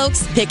about it,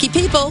 folks. Picky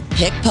people,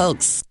 pick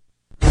Polk's.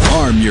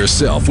 Arm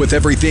yourself with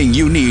everything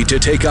you need to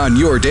take on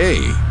your day.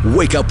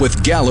 Wake up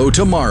with Gallo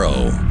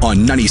tomorrow on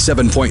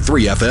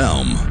 97.3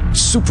 FM.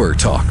 Super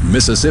Talk,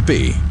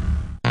 Mississippi.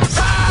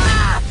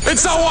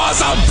 It's so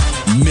awesome!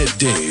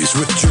 Middays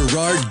with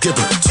Gerard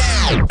Gibbert.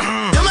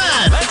 Come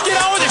on, let's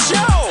get on with the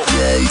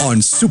show! On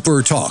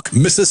Super Talk,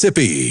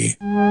 Mississippi.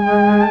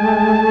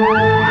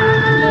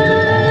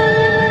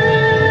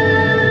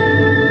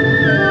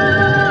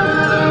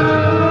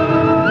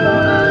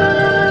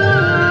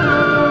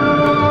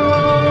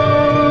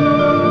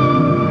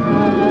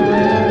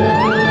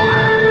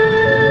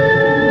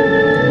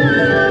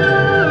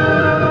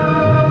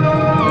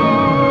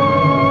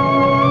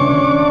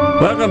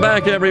 Welcome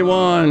back,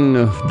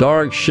 everyone.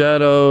 Dark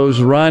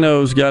Shadows.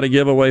 Rhino's got a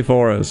giveaway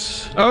for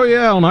us. Oh,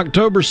 yeah. On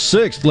October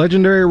 6th,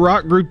 legendary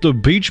rock group The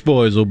Beach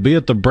Boys will be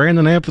at the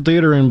Brandon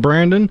Amphitheater in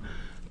Brandon.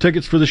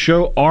 Tickets for the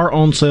show are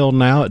on sale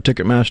now at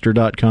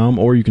Ticketmaster.com,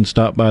 or you can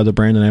stop by the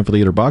Brandon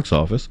Amphitheater box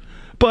office.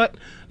 But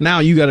now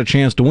you got a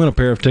chance to win a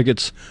pair of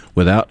tickets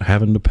without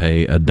having to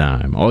pay a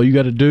dime. All you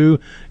got to do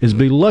is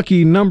be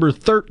lucky number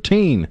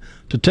 13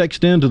 to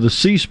text in to the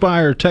C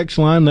Spire text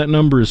line. That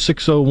number is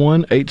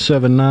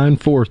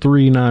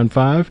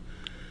 601-879-4395.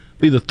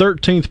 Be the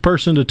 13th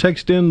person to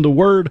text in the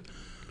word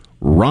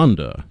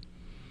Rhonda,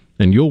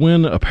 and you'll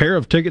win a pair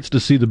of tickets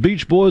to see the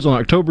Beach Boys on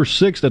October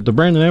 6th at the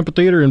Brandon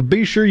Amphitheater. And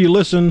be sure you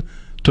listen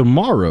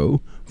tomorrow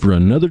for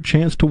another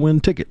chance to win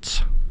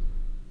tickets.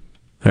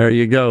 There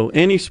you go.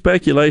 Any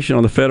speculation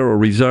on the Federal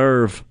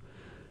Reserve?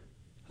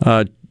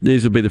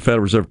 These would be the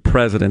Federal Reserve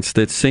presidents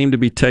that seem to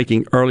be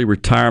taking early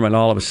retirement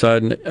all of a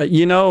sudden. I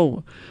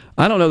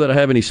don't know that I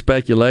have any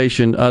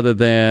speculation other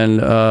than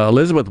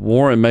Elizabeth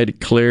Warren made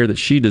it clear that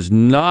she does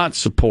not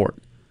support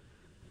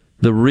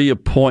the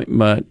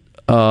reappointment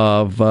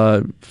of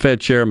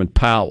Fed Chairman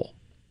Powell.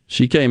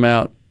 She came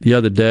out the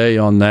other day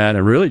on that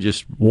and really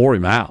just wore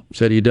him out,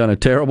 said he'd done a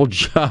terrible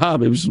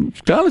job. It was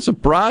kind of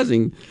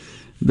surprising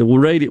the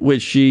rate at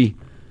which she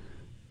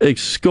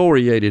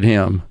excoriated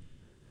him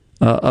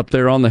up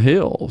there on the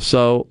Hill.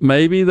 So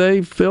maybe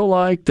they feel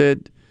like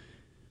that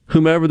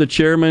whomever the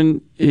chairman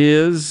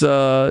is,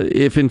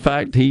 if in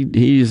fact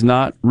he is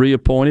not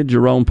reappointed,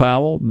 Jerome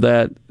Powell,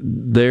 that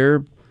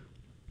their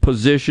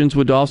positions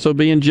would also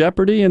be in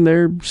jeopardy, and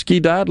they're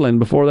ski-daddling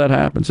before that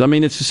happens. I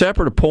mean, it's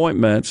separate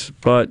appointments,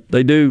 but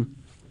they do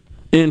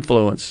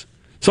influence.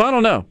 So I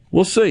don't know.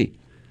 We'll see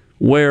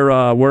where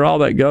all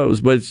that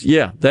goes. But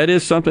yeah, that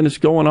is something that's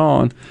going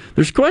on.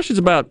 There's questions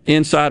about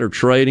insider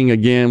trading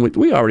again.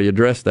 We already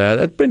addressed that.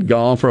 That's been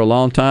gone for a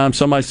long time.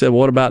 Somebody said,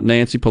 what about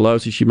Nancy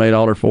Pelosi? She made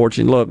all her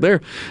fortune. Look,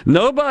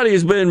 nobody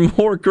has been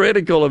more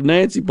critical of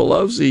Nancy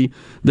Pelosi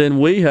than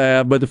we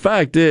have, but the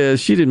fact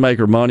is she didn't make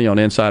her money on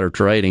insider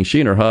trading.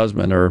 She and her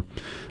husband are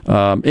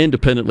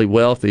independently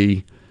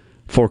wealthy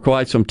for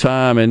quite some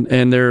time,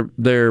 and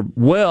their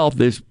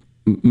wealth is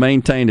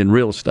maintained in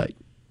real estate,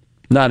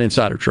 not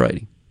insider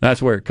trading. That's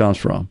where it comes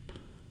from.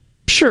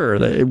 Sure,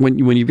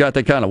 when you've got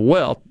that kind of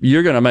wealth,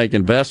 you're going to make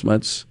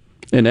investments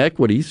in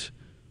equities,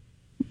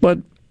 but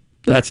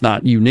that's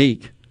not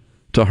unique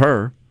to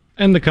her.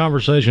 And the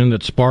conversation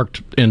that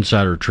sparked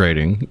insider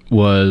trading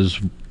was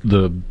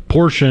the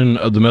portion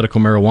of the medical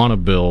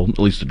marijuana bill, at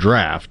least the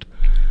draft,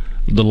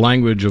 the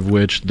language of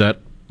which that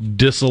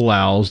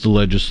disallows the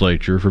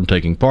legislature from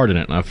taking part in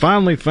it. And I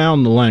finally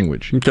found the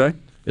language. Okay.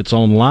 It's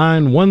on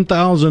line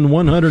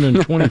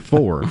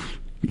 1124.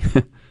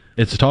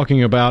 It's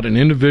talking about an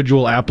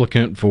individual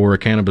applicant for a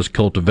cannabis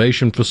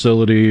cultivation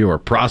facility or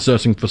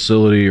processing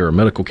facility or a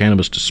medical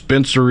cannabis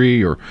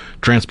dispensary or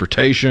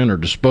transportation or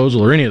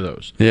disposal or any of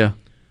those. Yeah.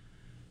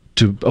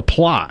 To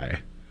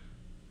apply,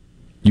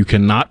 you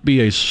cannot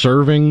be a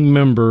serving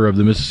member of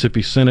the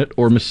Mississippi Senate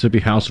or Mississippi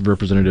House of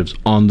Representatives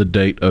on the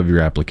date of your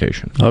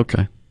application.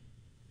 Okay.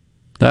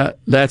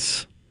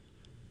 That's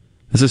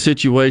a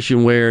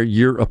situation where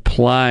you're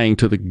applying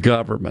to the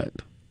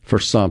government for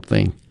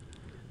something.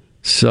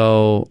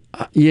 So,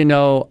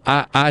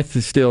 I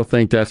still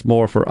think that's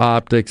more for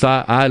optics.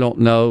 I don't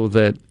know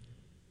that,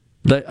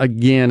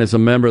 again, as a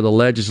member of the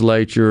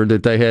legislature,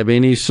 that they have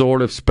any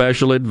sort of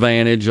special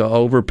advantage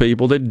over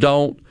people that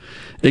don't,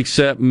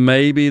 except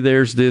maybe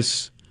there's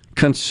this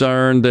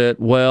concern that,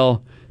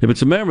 well, if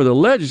it's a member of the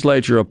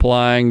legislature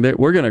applying,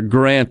 that we're going to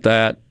grant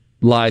that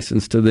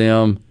license to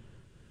them,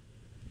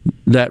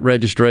 that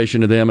registration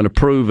to them, and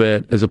approve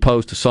it, as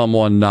opposed to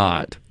someone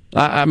not.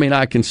 I mean,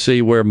 I can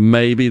see where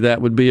maybe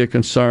that would be a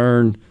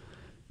concern.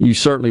 You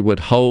certainly would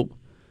hope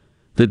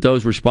that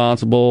those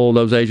responsible,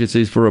 those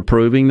agencies for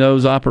approving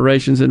those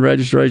operations and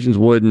registrations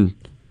wouldn't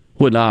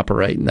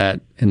operate in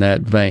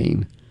that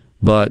vein.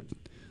 But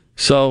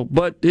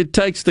it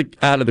takes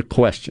out of the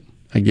question,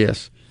 I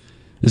guess,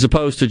 as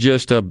opposed to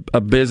just a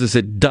business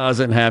that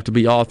doesn't have to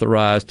be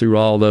authorized through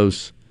all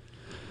those.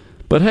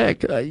 But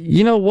heck,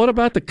 what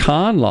about the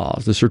con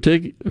laws, the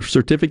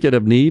certificate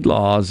of need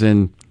laws,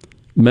 and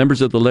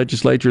members of the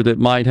legislature that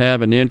might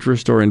have an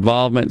interest or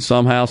involvement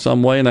somehow,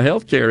 some way in the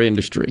healthcare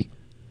industry,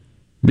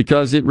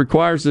 because it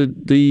requires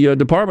the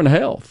Department of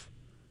Health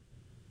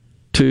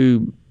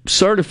to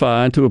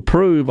certify and to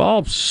approve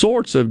all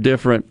sorts of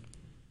different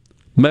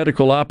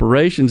medical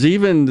operations,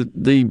 even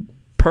the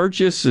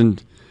purchase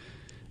and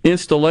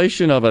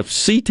installation of a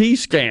CT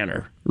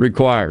scanner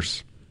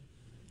requires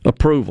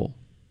approval.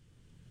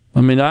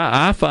 I mean,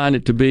 I find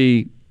it to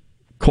be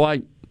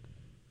quite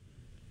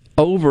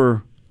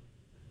overarching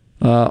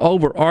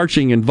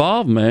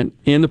involvement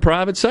in the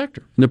private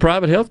sector, in the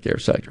private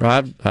healthcare sector.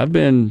 I've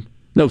been,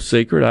 no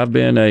secret, I've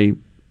been a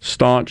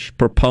staunch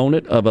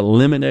proponent of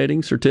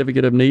eliminating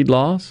certificate of need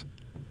laws,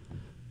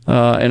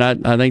 and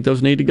I think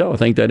those need to go. I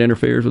think that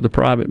interferes with the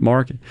private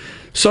market.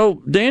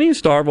 So Danny in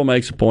Starkville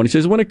makes a point. He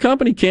says, when a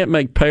company can't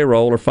make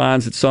payroll or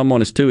finds that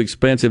someone is too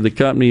expensive, the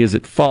company is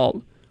at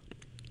fault.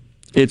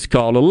 It's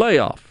called a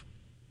layoff.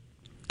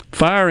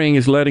 Firing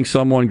is letting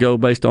someone go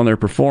based on their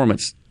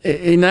performance.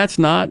 And that's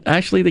not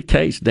actually the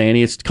case,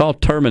 Danny. It's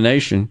called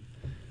termination.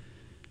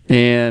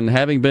 And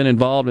having been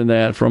involved in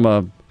that from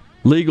a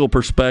legal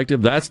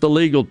perspective, that's the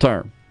legal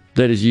term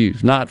that is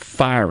used, not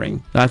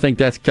firing. I think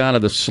that's kind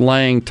of the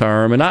slang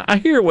term. And I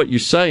hear what you're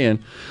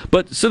saying.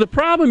 But so the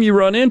problem you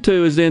run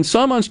into is then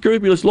some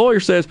unscrupulous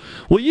lawyer says,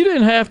 well, you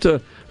didn't have to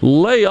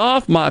lay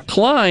off my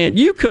client.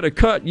 You could have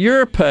cut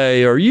your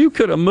pay, or you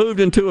could have moved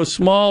into a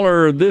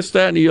smaller this,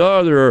 that, and the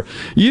other, or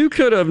you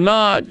could have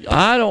not,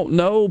 I don't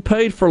know,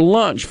 paid for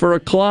lunch for a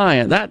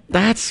client.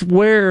 That's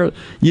where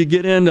you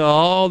get into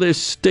all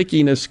this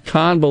stickiness,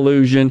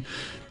 convolution.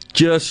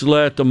 Just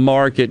let the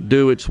market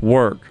do its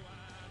work.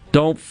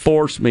 Don't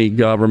force me,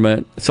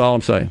 government. That's all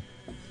I'm saying.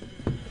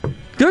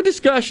 Good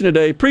discussion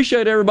today.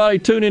 Appreciate everybody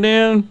tuning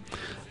in.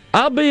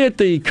 I'll be at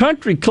the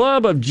Country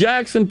Club of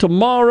Jackson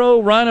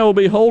tomorrow. Rhino will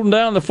be holding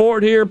down the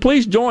fort here.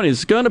 Please join us.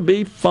 It's going to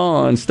be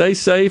fun. Stay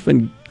safe,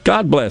 and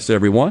God bless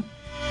everyone. Of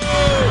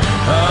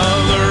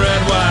the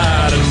red,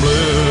 white, and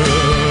blue.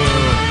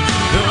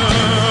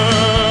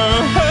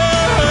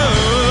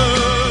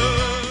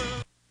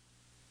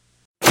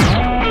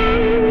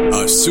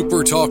 A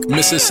SuperTalk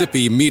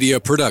Mississippi media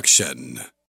production.